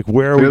battle? Like,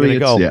 where are we going to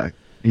go? Yeah.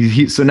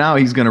 So now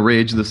he's going to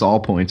rage this all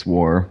points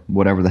war,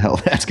 whatever the hell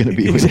that's going to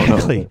be.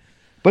 Exactly.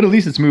 But at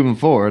least it's moving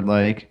forward.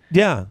 Like,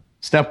 yeah.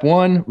 Step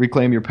 1,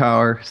 reclaim your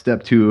power.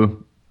 Step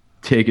 2,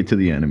 take it to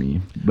the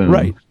enemy. Boom.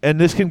 Right. And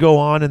this can go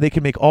on, and they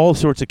can make all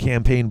sorts of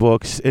campaign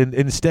books. And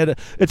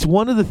it's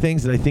one of the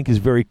things that I think is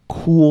very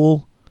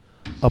cool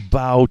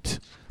about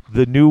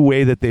the new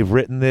way that they've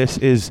written this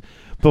is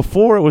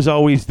before it was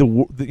always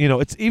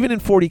it's even in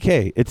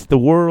 40K, it's the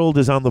world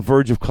is on the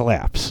verge of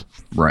collapse.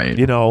 Right.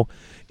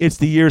 It's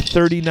the year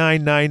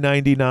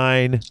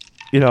 39,999.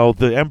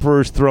 The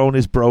Emperor's throne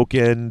is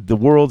broken. The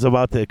world's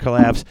about to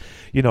collapse.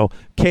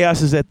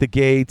 Chaos is at the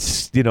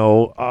gates.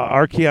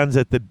 Archaon's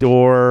at the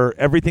door.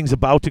 Everything's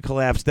about to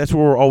collapse. That's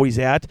where we're always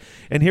at.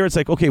 And here it's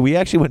like, okay, we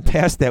actually went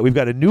past that. We've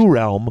got a new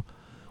realm.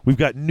 We've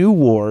got new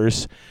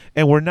wars.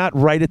 And we're not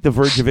right at the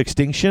verge of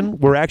extinction.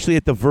 We're actually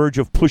at the verge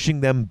of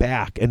pushing them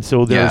back. And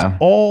so there's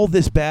all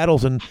this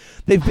battles. And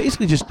they've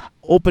basically just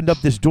opened up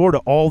this door to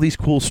all these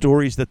cool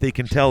stories that they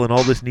can tell and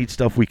all this neat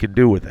stuff we can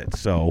do with it.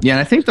 So yeah, and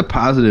I think the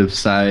positive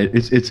side,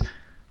 it's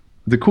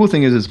the cool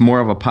thing is it's more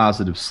of a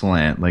positive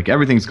slant. Like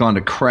everything's gone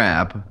to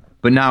crap,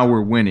 but now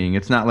we're winning.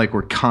 It's not like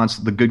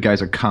the good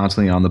guys are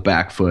constantly on the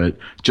back foot,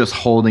 just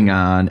holding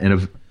on,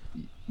 and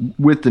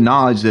with the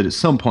knowledge that at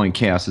some point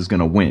Chaos is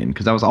going to win,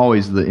 because that was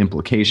always the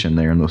implication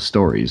there in those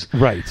stories.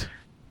 Right.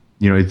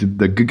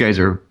 The good guys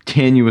are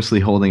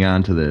tenuously holding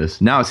on to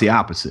this. Now it's the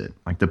opposite.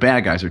 Like the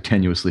bad guys are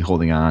tenuously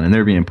holding on, and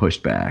they're being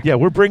pushed back. Yeah,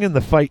 we're bringing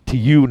the fight to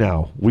you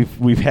now.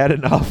 We've had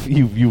enough.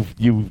 You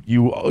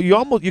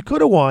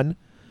could have won,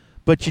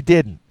 but you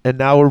didn't, and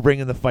now we're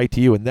bringing the fight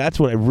to you. And that's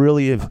what I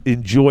really have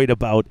enjoyed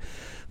about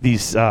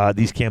these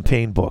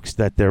campaign books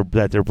that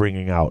they're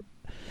bringing out.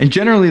 And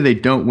generally, they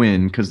don't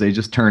win because they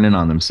just turn in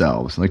on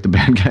themselves. Like the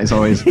bad guys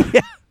always.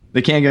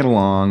 They can't get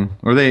along,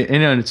 or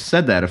it's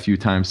said that a few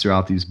times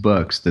throughout these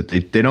books that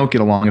they don't get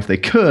along. If they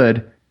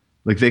could,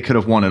 like they could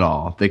have won it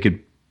all. They could,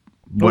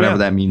 whatever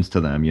that means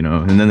to them,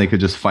 and then they could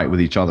just fight with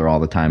each other all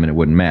the time and it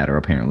wouldn't matter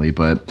apparently,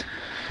 but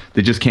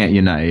they just can't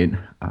unite.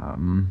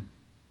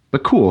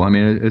 But cool. I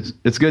mean,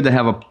 it's good to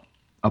have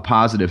a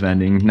positive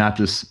ending, not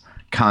this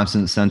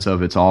constant sense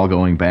of it's all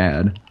going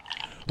bad.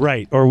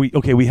 Right. Or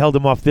we held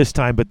them off this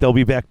time, but they'll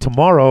be back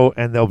tomorrow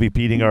and they'll be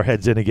beating our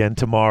heads in again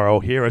tomorrow.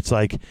 Here it's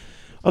like,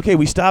 okay,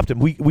 we stopped them.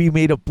 We've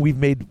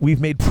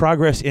made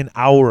progress in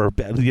our.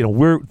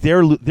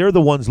 They're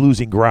the ones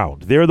losing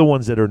ground. They're the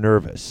ones that are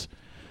nervous.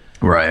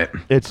 Right.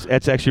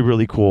 It's actually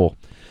really cool.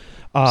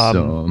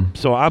 I'm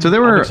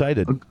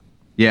excited.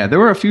 Yeah, there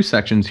were a few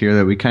sections here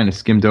that we kind of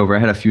skimmed over. I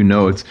had a few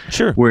notes.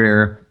 Sure.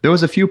 Where there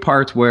was a few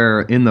parts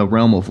where in the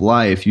realm of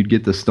life you'd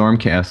get the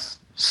Stormcast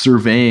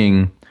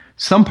surveying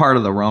some part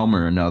of the realm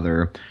or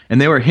another,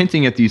 and they were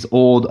hinting at these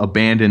old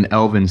abandoned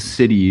elven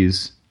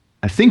cities.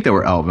 I think they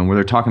were elven, where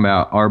they're talking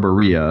about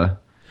Arborea.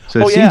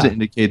 So it seems to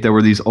indicate there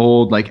were these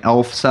old like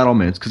elf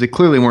settlements, because they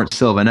clearly weren't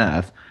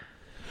Sylvaneth.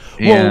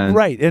 Well,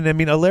 right. And I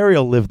mean,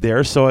 Alarielle lived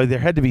there, so there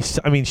had to be,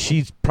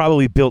 she's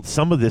probably built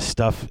some of this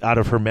stuff out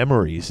of her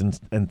memories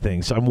and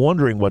things. So I'm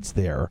wondering what's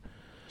there.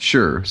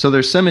 Sure. So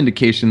there's some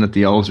indication that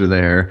the elves are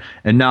there,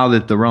 and now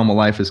that the realm of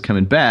life is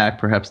coming back,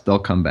 perhaps they'll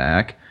come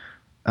back.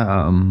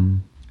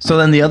 So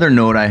then the other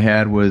note I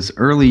had was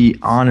early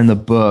on in the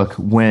book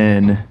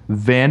when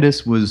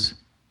Vandus was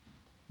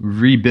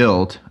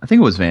rebuilt. I think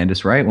it was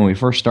Vandus, right? When we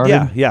first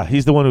started? Yeah.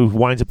 He's the one who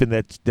winds up in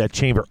that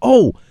chamber.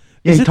 Oh!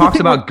 Yeah, he talks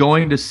about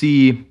going to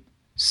see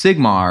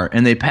Sigmar,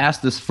 and they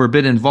passed this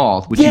forbidden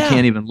vault, which you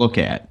can't even look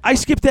at. I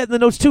skipped that in the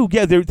notes, too.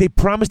 Yeah, they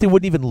promised they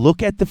wouldn't even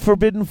look at the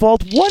forbidden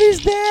vault. What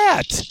is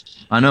that?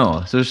 I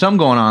know. So there's something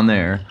going on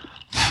there.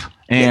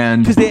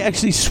 And because they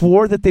actually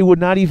swore that they would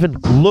not even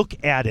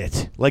look at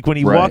it. Like when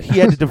he walked, he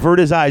had to divert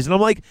his eyes. And I'm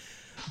like,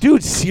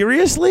 dude,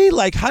 seriously?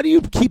 Like, how do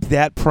you keep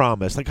that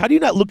promise? Like, how do you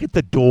not look at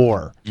the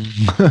door?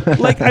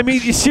 Like, I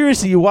mean,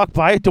 seriously, you walk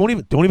by it, don't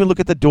even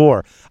look at the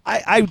door.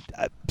 I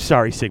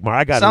sorry, Sigmar,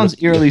 I got it.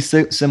 Sounds eerily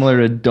similar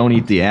to "Don't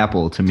Eat the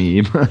Apple" to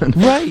me.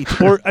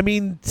 Right? Or I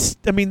mean,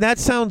 that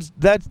sounds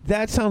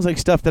like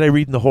stuff that I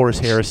read in the Horus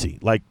Heresy.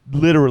 Like,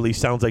 literally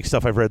sounds like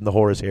stuff I've read in the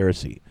Horus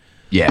Heresy.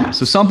 Yeah,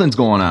 so something's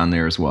going on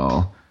there as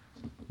well.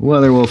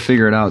 Whether we'll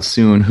figure it out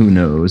soon, who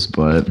knows?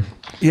 But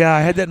yeah,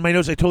 I had that in my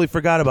notes. I totally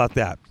forgot about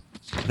that.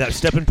 That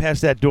stepping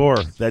past that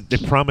door that they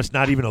promised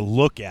not even to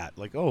look at.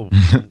 Like, oh.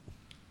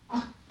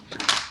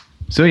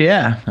 So,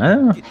 yeah. I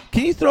don't know.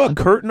 Can you throw a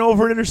curtain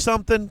over it or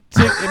something?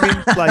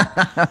 I mean, like,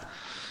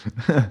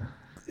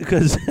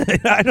 because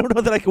I don't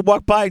know that I could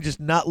walk by and just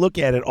not look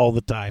at it all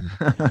the time.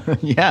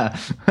 Yeah.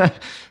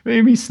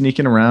 Maybe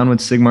sneaking around when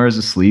Sigmar is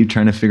asleep,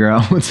 trying to figure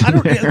out what's in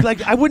there.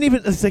 Like, I wouldn't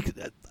even, it's like,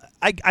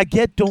 I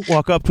get don't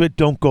walk up to it,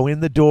 don't go in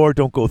the door,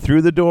 don't go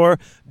through the door,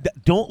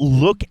 don't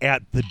look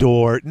at the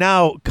door.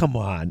 Now, come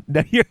on.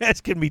 Now you're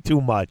asking me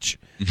too much.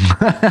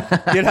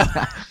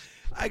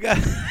 I got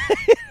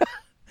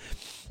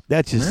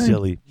That's just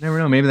silly. Never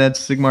know. Maybe that's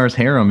Sigmar's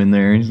harem in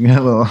there. He's got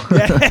a little,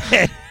 got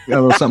a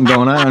little something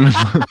going on.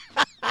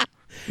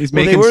 He's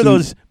Well, making they were some,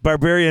 those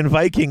barbarian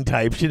Viking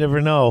types. You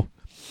never know.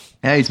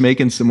 Yeah, he's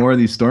making some more of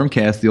these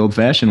Stormcast the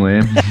old-fashioned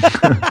way.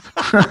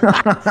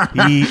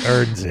 He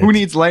earns it. Who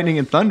needs lightning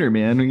and thunder,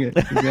 man? We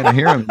got to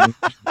hear him.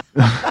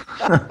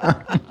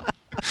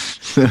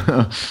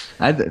 So,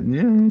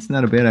 it's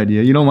not a bad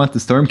idea. You don't want the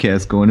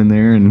Stormcast going in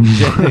there. And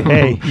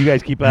Hey, you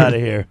guys keep out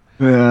of here.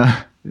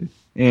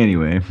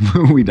 Anyway,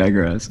 we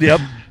digress.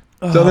 Yep.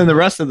 So then the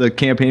rest of the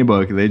campaign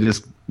book, they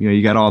just,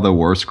 you got all the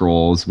war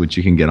scrolls, which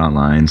you can get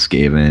online,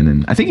 Skaven,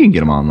 and I think you can get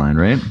them online,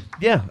 right?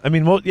 Yeah, I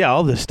mean,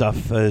 all this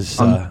stuff is.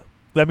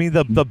 I mean,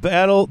 the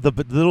battle, the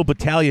little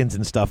battalions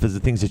and stuff is the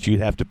things that you'd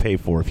have to pay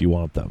for if you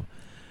want them.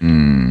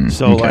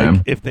 So, okay.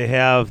 like, if they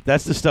have,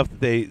 that's the stuff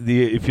that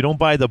if you don't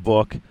buy the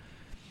book,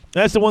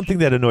 that's the one thing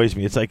that annoys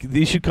me. It's like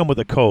these should come with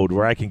a code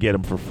where I can get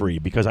them for free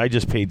because I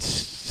just paid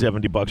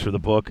 $70 for the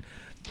book.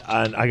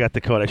 And I got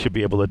the code. I should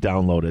be able to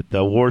download it.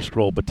 The War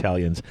Scroll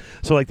battalions.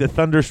 So, like the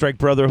Thunderstrike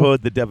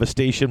Brotherhood, the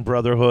Devastation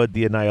Brotherhood,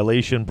 the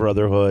Annihilation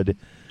Brotherhood.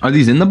 Are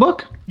these in the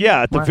book?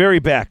 Yeah, at the very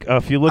back.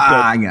 If you look at,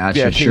 I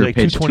gotcha. Sure, like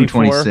page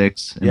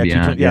 226 and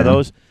beyond.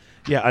 Those.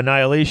 Yeah,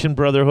 Annihilation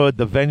Brotherhood,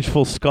 the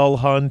Vengeful Skull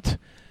Hunt.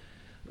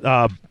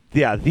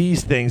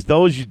 These things.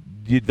 Those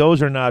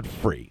are not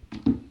free.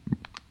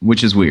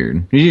 Which is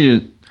weird.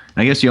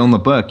 I guess you own the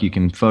book. You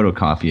can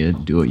photocopy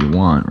it, do what you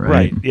want, right?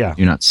 Right, yeah.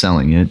 You're not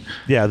selling it.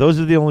 Yeah, those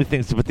are the only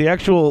things. But the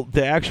actual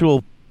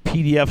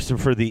PDFs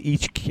for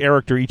each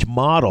character, each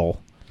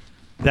model,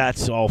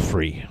 that's all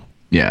free.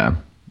 Yeah.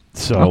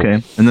 So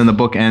okay. And then the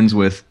book ends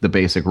with the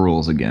basic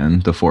rules again,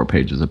 the 4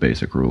 pages of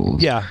basic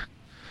rules. Yeah.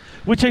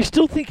 Which I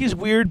still think is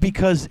weird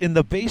because in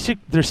the basic,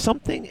 there's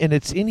something, and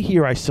it's in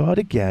here. I saw it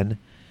again.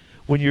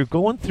 When you're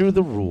going through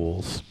the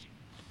rules.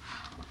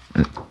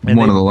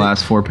 One of the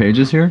last 4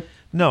 pages here?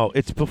 No,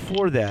 it's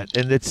before that,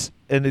 and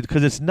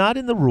because it's not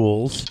in the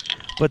rules,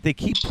 but they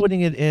keep putting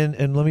it in.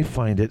 And let me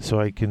find it so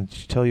I can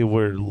tell you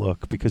where to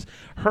look. Because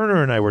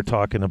Herner and I were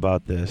talking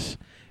about this,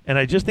 and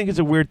I just think it's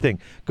a weird thing.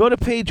 Go to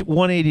page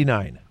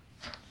 189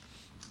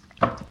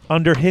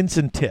 under hints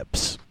and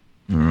tips.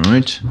 All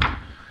right,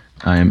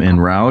 I am en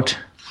route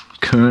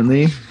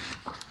currently,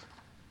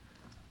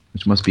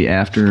 which must be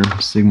after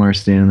Sigmar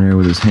standing there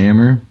with his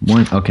hammer.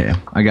 Okay,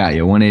 I got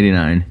you.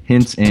 189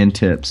 hints and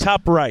tips.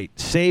 Top right,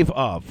 save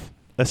of.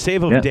 A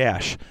save of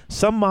dash.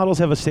 Some models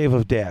have a save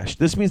of dash.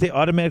 This means they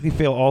automatically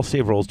fail all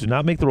save rolls. Do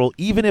not make the roll,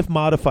 even if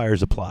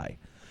modifiers apply.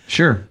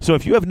 Sure. So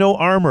if you have no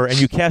armor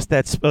and you cast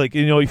that,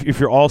 if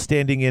you're all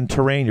standing in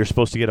terrain, you're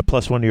supposed to get a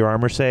 +1 to your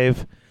armor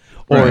save.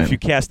 Or if you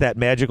cast that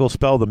magical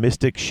spell, the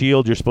Mystic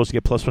Shield, you're supposed to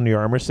get +1 to your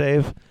armor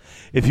save.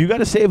 If you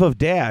got a save of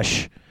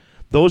dash,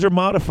 those are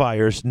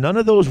modifiers. None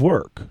of those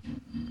work.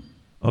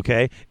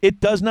 Okay?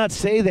 It does not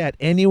say that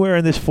anywhere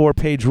in this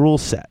 4-page rule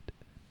set.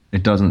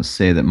 It doesn't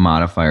say that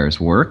modifiers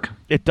work.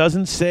 It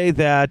doesn't say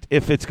that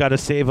if it's got a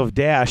save of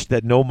dash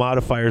that no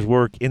modifiers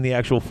work in the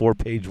actual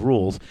 4-page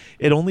rules.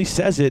 It only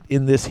says it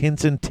in this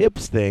hints and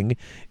tips thing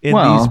in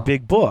these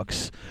big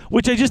books,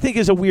 which I just think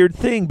is a weird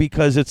thing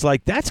because it's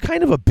like that's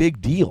kind of a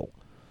big deal.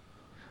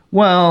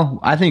 Well,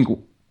 I think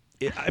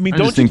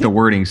don't think the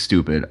wording's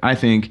stupid. I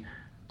think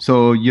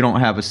so you don't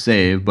have a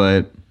save,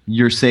 but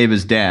your save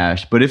is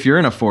dash. But if you're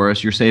in a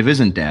forest, your save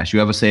isn't dash. You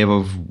have a save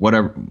of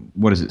whatever.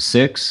 What is it?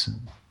 6?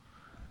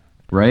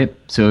 Right?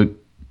 So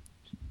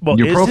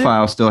your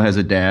profile still has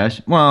a dash.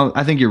 Well,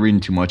 I think you're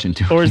reading too much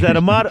into it. Or is that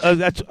a mod?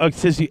 It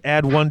says you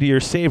add 1 to your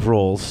save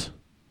rolls.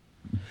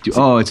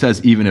 It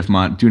says even if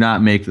do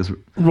not make this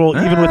roll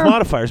even with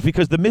modifiers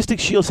because the Mystic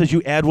Shield says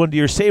you add 1 to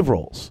your save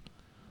rolls.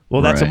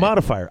 Well, that's a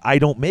modifier. I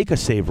don't make a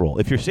save roll.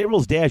 If your save roll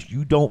is dash,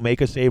 you don't make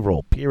a save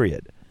roll,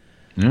 period.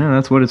 Yeah,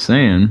 that's what it's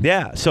saying.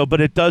 Yeah, but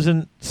it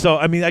doesn't. So,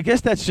 I mean, I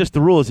guess that's just the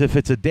rule is if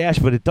it's a dash,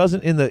 but it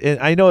doesn't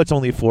I know it's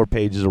only 4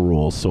 pages of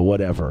rules, so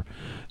whatever.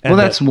 And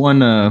that's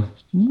one.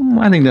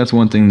 I think that's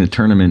one thing the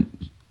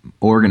tournament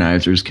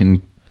organizers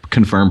can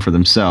confirm for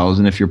themselves.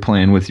 And if you're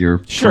playing with your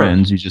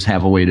friends, you just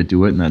have a way to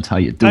do it, and that's how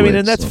you do it. I mean,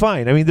 and that's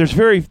fine. I mean, there's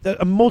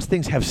most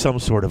things have some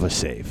sort of a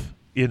save.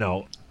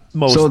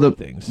 Most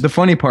things. The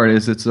funny part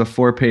is it's a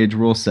 4-page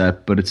rule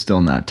set, but it's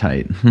still not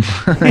tight.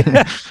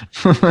 It's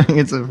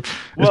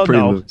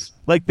pretty loose.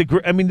 Like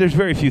there's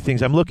very few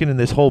things. I'm looking in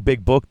this whole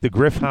big book. The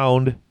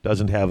Gryph-hound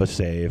doesn't have a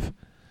save.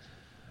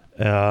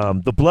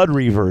 The Blood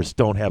Reavers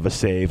don't have a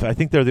save. I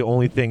think they're the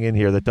only thing in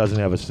here that doesn't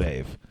have a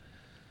save.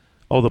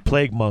 Oh, the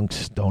Plague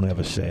Monks don't have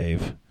a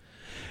save.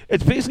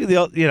 It's basically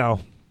the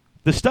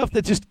stuff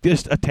that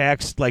just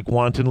attacks like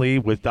wantonly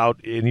without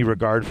any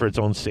regard for its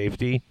own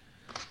safety.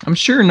 I'm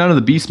sure none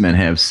of the Beastmen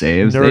have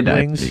saves.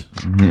 Nurglings.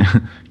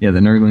 Yeah, the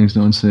Nurglings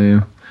don't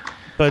save.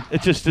 But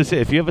it's just to say,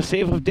 if you have a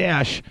save of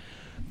dash,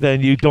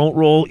 then you don't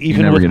roll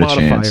even with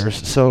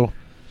modifiers. So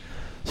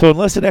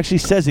unless it actually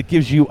says it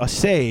gives you a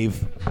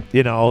save,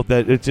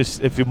 that it's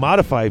just if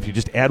you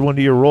just add 1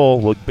 to your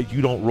roll, but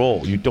you don't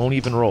roll. You don't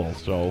even roll.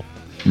 So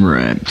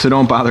right. So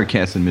don't bother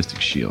casting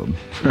Mystic Shield.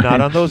 Not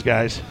on those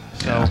guys.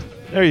 So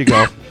there you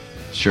go.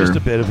 Sure. Just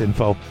a bit of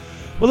info.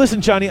 Well,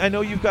 listen, Johnny, I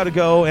know you've got to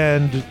go,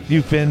 and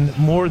you've been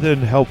more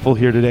than helpful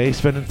here today,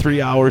 spending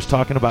 3 hours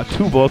talking about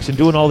 2 books and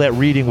doing all that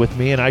reading with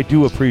me, and I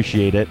do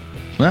appreciate it.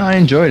 Well, I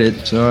enjoyed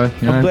it, so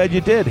I'm glad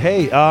you did.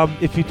 Hey,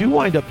 if you do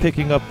wind up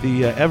picking up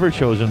the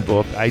Everchosen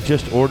book, I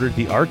just ordered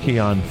the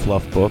Archeon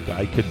Fluff book.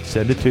 I could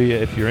send it to you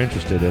if you're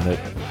interested in it.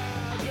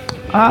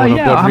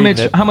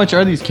 How much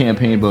are these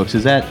campaign books?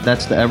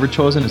 That's the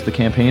Everchosen? Is the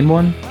campaign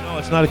one? No,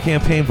 it's not a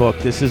campaign book.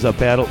 This is a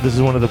battle. This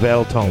is one of the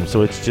battle tomes.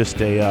 So it's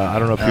just a. I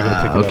don't know if you're going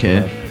to pick it up.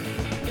 Okay.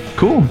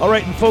 Cool. All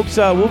right, and folks,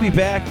 we'll be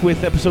back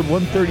with episode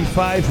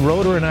 135.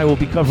 Rotor and I will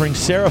be covering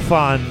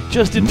Seraphon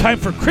just in time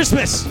for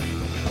Christmas.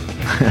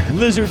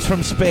 Lizards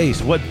from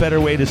space. What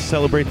better way to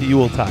celebrate the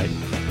Yuletide?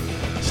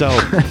 So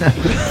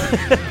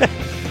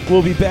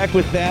we'll be back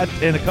with that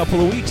in a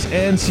couple of weeks,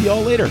 and see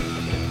y'all later.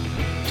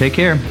 Take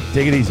care.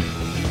 Take it easy.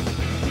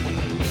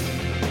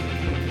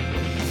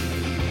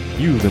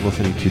 You've been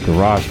listening to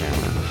Garage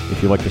Hammer.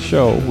 If you like the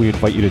show, we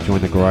invite you to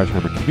join the Garage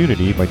Hammer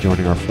community by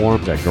joining our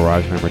forums at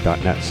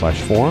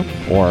garagehammer.net/forum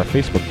or our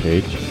Facebook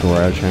page,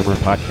 Garage Hammer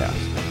Podcast.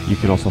 You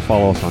can also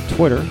follow us on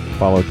Twitter.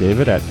 Follow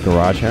David at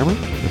Garage Hammer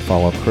and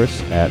follow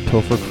Chris at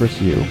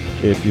TopherChrisU.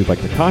 If you'd like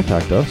to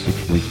contact us, you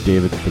can reach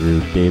David through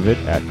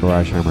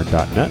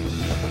david@garagehammer.net.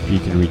 You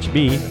can reach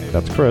me,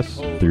 that's Chris,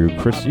 through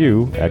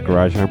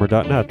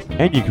chrisu@garagehammer.net.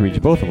 And you can reach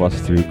both of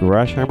us through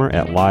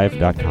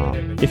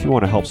garagehammer@live.com. If you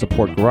want to help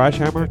support Garage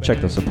Hammer,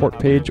 check the support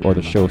page or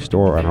the show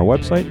store on our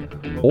website,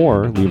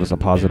 or leave us a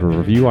positive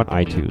review on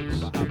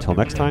iTunes. Until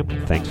next time,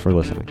 thanks for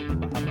listening.